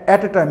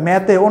অ্যাট এ টাইম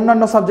ম্যাথে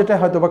অন্যান্য সাবজেক্টে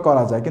হয়তো বা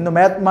করা যায়, কিন্তু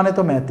ম্যাথ মানে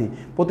তো ম্যাথই,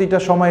 প্রতিটা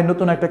সময়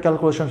নতুন একটা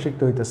ক্যালকুলেশন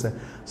শিখতে হইতেছে।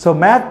 So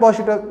math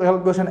 65টা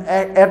calculation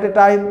at a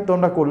time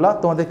তোমরা করলা,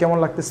 তোমাদের কেমন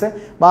লাগতেছে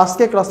বা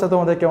আজকে ক্লাসটা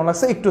তোমাদের কেমন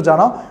লাগছে একটু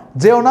জানাও।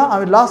 যেও না,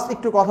 আমি লাস্ট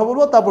একটু কথা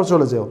বলবো তারপর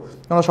চলে যেও,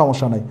 কোনো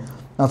সমস্যা নেই।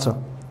 আচ্ছা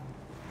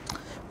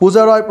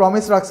পূজা রয়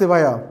প্রমিস রাখছি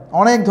ভাইয়া,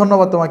 অনেক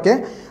ধন্যবাদ তোমাকে।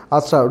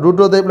 আচ্ছা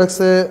রুদ্রদেব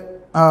লেখছে,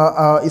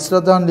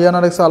 ইসরাতজাহান লিয়ানা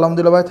লেখছে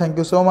আলহামদুলিল্লাহ ভাই, থ্যাংক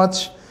ইউ সো মাচ।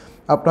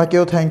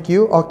 আপনাকেও থ্যাংক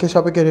ইউ। অক্ষের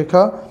সাপেক্ষে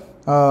রেখা,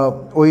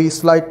 ওই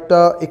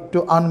স্লাইডটা একটু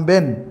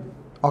আনবেন।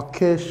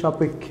 অক্ষের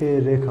সাপেক্ষে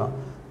রেখা,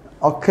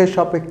 অক্ষের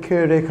সাপেক্ষে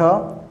রেখা,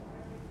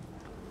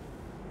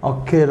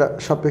 অক্ষের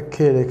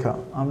সাপেক্ষে রেখা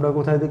আমরা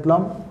কোথায়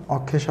দেখলাম?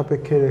 অক্ষের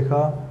সাপেক্ষে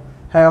রেখা,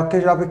 হ্যাঁ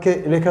অক্ষের সাপেক্ষে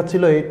রেখা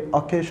ছিল এই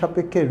অক্ষের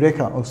সাপেক্ষে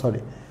রেখা, ও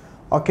সরি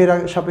অক্ষের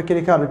সাপেক্ষে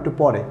রেখা আর একটু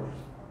পরে,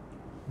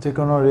 যে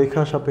কোনো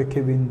রেখা সাপেক্ষে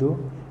বিন্দু।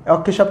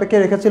 অক্ষের সাপেক্ষে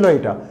রেখা ছিল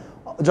এইটা,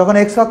 যখন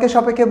এক্স অক্ষের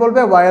সাপেক্ষে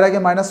বলবে ওয়াইয়ের আগে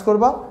মাইনাস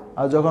করবা,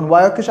 আর যখন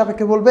ওয়াই অক্ষের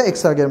সাপেক্ষে বলবে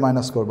এক্স আগে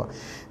মাইনাস করবা।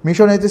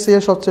 মিশন এইচএসসি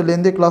এর সবচেয়ে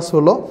লেন্দি ক্লাস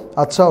হলো।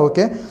 আচ্ছা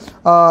ওকে,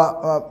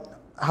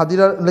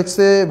 হাদিরা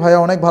লেখছে ভাইয়া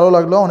অনেক ভালো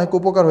লাগলো, অনেক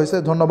উপকার হয়েছে,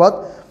 ধন্যবাদ।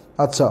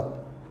 আচ্ছা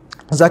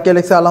জাকিয়া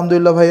লেখছে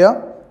আলহামদুলিল্লাহ ভাইয়া,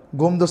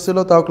 ঘুম ধরছিল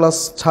তাও ক্লাস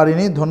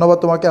ছাড়িনি, ধন্যবাদ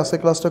তোমাকে, আজকে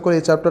ক্লাসটা করে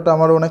এই চ্যাপ্টারটা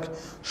আমার অনেক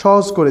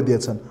সহজ করে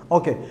দিয়েছেন।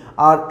 ওকে,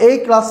 আর এই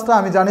ক্লাসটা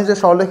আমি জানি যে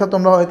সরলরেখা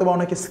তোমরা হয়তো বা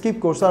অনেকে স্কিপ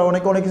করছো, আর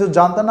অনেকে অনেক কিছু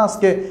জানতে না,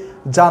 আজকে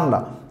জানলা।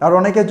 আর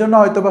অনেকের জন্য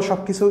হয়তো বা সব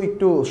কিছু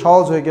একটু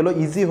সহজ হয়ে গেল,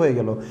 ইজি হয়ে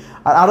গেল।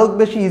 আর আরও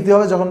বেশি ইজি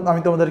হবে যখন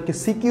আমি তোমাদেরকে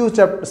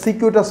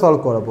সিকিউটা সলভ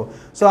করাবো।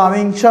 সো আমি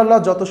ইনশাল্লাহ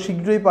যত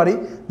শীঘ্রই পারি,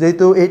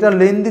 যেহেতু এইটা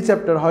লেন্দি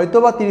চ্যাপ্টার, হয়তো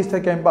বা 30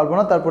 থেকে আমি পারবো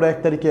না, তারপরে 1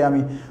 তারিখে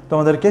আমি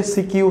তোমাদেরকে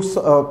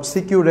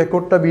সিকিউ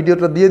রেকর্ডটা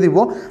ভিডিওটা দিয়ে দিব।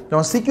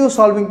 যখন সিকিউ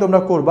সলভিং তোমরা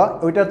করবা,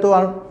 ওইটা তো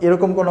আর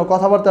এরকম কোনো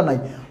কথাবার্তা নাই,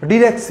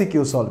 ডিরেক্ট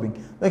সিকিউ সলভিং।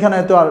 এখানে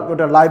তো আর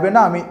ওটা লাইভে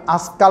না, আমি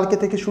কালকে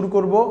থেকে শুরু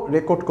করব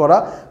রেকর্ড করা,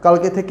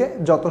 কালকে থেকে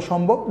যত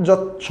সম্ভব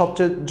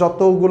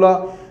যতগুলা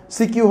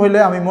সিকিউ হইলে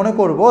আমি মনে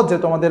করব যে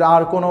তোমাদের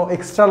আর কোনো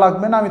এক্সট্রা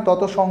লাগবে না, আমি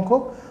তত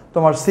সংখ্যক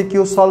তোমার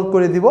সিকিউ সলভ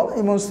করে দিব।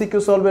 এবং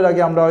সিকিউ সলভের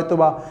আগে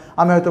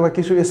আমি হয়তো বা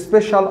কিছু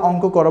স্পেশাল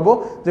অঙ্ক করাবো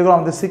যেগুলো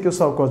আমাদের সিকিউ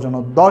সলভ করার জন্য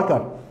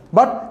দরকার,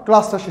 বাট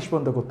ক্লাসটা শেষ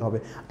পর্যন্ত করতে হবে।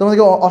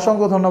 তোমাদেরকে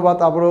অসংখ্য ধন্যবাদ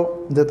আবারও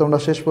যে তোমরা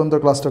শেষ পর্যন্ত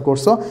ক্লাসটা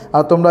করছো।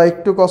 আর তোমরা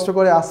একটু কষ্ট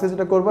করে আজকে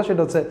যেটা করবা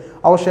সেটা হচ্ছে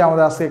অবশ্যই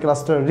আমাদের আজকে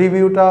ক্লাসটার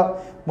রিভিউটা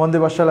মন্দির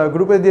পাঠশালা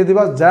গ্রুপে দিয়ে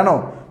দিবা, যেন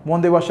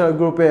মন্দির পাঠশালা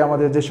গ্রুপে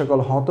আমাদের যে সকল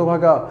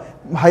হতভাগা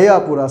ভাইয়া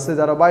আপুরা আছে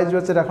যারা 22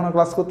 ব্যাচের এখনও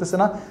ক্লাস করতেছে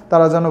না,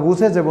 তারা যেন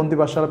বুঝে যে মন্দির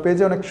পাঠশালা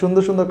পেজে অনেক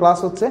সুন্দর সুন্দর ক্লাস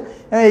হচ্ছে,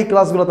 এই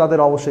ক্লাসগুলো তাদের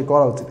অবশ্যই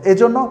করা উচিত। এই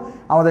জন্য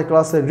আমাদের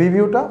ক্লাসের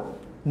রিভিউটা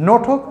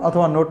নোট হোক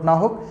অথবা নোট না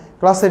হোক,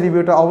 ক্লাসের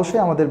রিভিউটা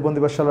অবশ্যই আমাদের বন্দি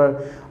পাঠশালার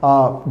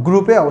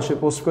গ্রুপে অবশ্যই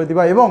পোস্ট করে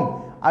দিবা। এবং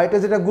আরেকটা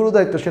যেটা গুরু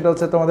দায়িত্ব সেটা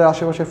হচ্ছে তোমাদের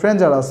আশেপাশে ফ্রেন্ড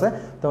যারা আছে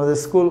তোমাদের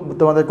স্কুল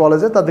তোমাদের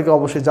কলেজে তাদেরকে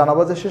অবশ্যই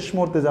জানাবো যে শেষ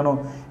মুহূর্তে যেন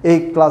এই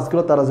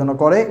ক্লাসগুলো তারা যেন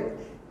করে।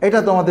 এটা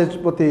তোমাদের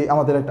প্রতি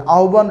আমাদের একটা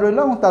আহ্বান রইল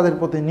এবং তাদের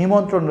প্রতি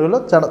নিমন্ত্রণ রইল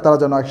তারা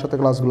যেন একসাথে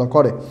ক্লাসগুলো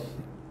করে।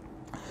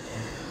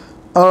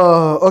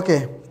 ওকে,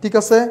 ঠিক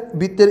আছে,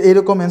 বৃত্তের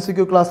এইরকম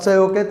এমসিকিউ ক্লাস চাই।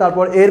 ওকে,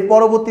 তারপর এর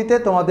পরবর্তীতে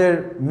তোমাদের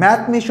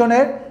ম্যাথ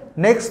মিশনের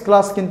নেক্সট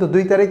ক্লাস কিন্তু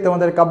 2 তারিখ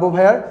তোমাদের কাব্য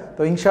ভাইয়ার।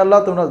 তো ইনশাল্লাহ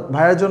তোমরা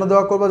ভাইয়ের জন্য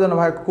দোয়া করবো যেন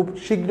ভাই খুব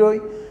শীঘ্রই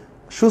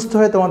সুস্থ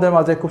হয়ে তোমাদের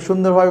মাঝে খুব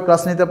সুন্দরভাবে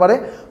ক্লাস নিতে পারে।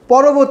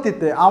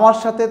 পরবর্তীতে আমার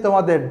সাথে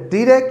তোমাদের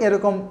ডিরেক্ট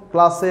এরকম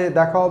ক্লাসে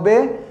দেখা হবে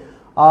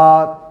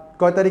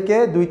কয় তারিখে?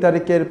 2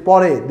 তারিখের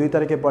পরে, 2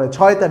 তারিখের পরে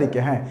 6 তারিখে।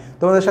 হ্যাঁ,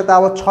 তোমাদের সাথে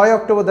আবার 6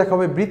 অক্টোবর দেখা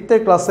হবে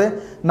বৃত্তের ক্লাসে।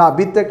 না,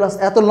 বৃত্তের ক্লাস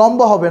এত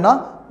লম্বা হবে না,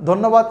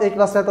 ধন্যবাদ এই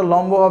ক্লাসে এত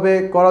লম্বাভাবে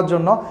করার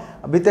জন্য।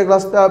 বৃত্তের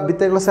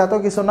ক্লাসে এত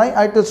কিছু নাই,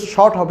 আর একটু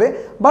শর্ট হবে,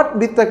 বাট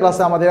বৃত্তের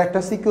ক্লাসে আমাদের একটা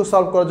সিকিউ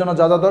সলভ করার জন্য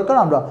যা যা দরকার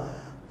আমরা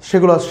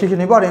সেগুলো শিখে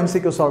নিব, আর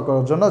এমসিকিউ সলভ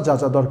করার জন্য যা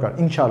যা দরকার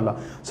ইনশাআল্লাহ।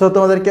 সো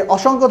তোমাদেরকে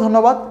অসংখ্য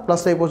ধন্যবাদ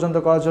ক্লাসটা এই পর্যন্ত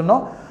করার জন্য।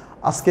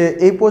 আজকে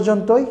এই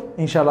পর্যন্তই,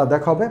 ইনশাআল্লাহ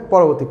দেখা হবে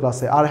পরবর্তী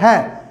ক্লাসে। আর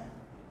হ্যাঁ,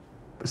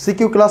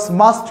 সিকিউ ক্লাস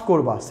মাস্ট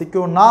করবা,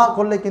 সিকিউ না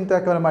করলে কিন্তু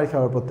একেবারে মারি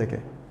খাওয়ার প্রত্যেকে।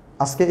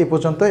 আজকে এই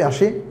পর্যন্তই,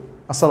 আসি,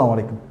 আসসালামু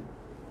আলাইকুম।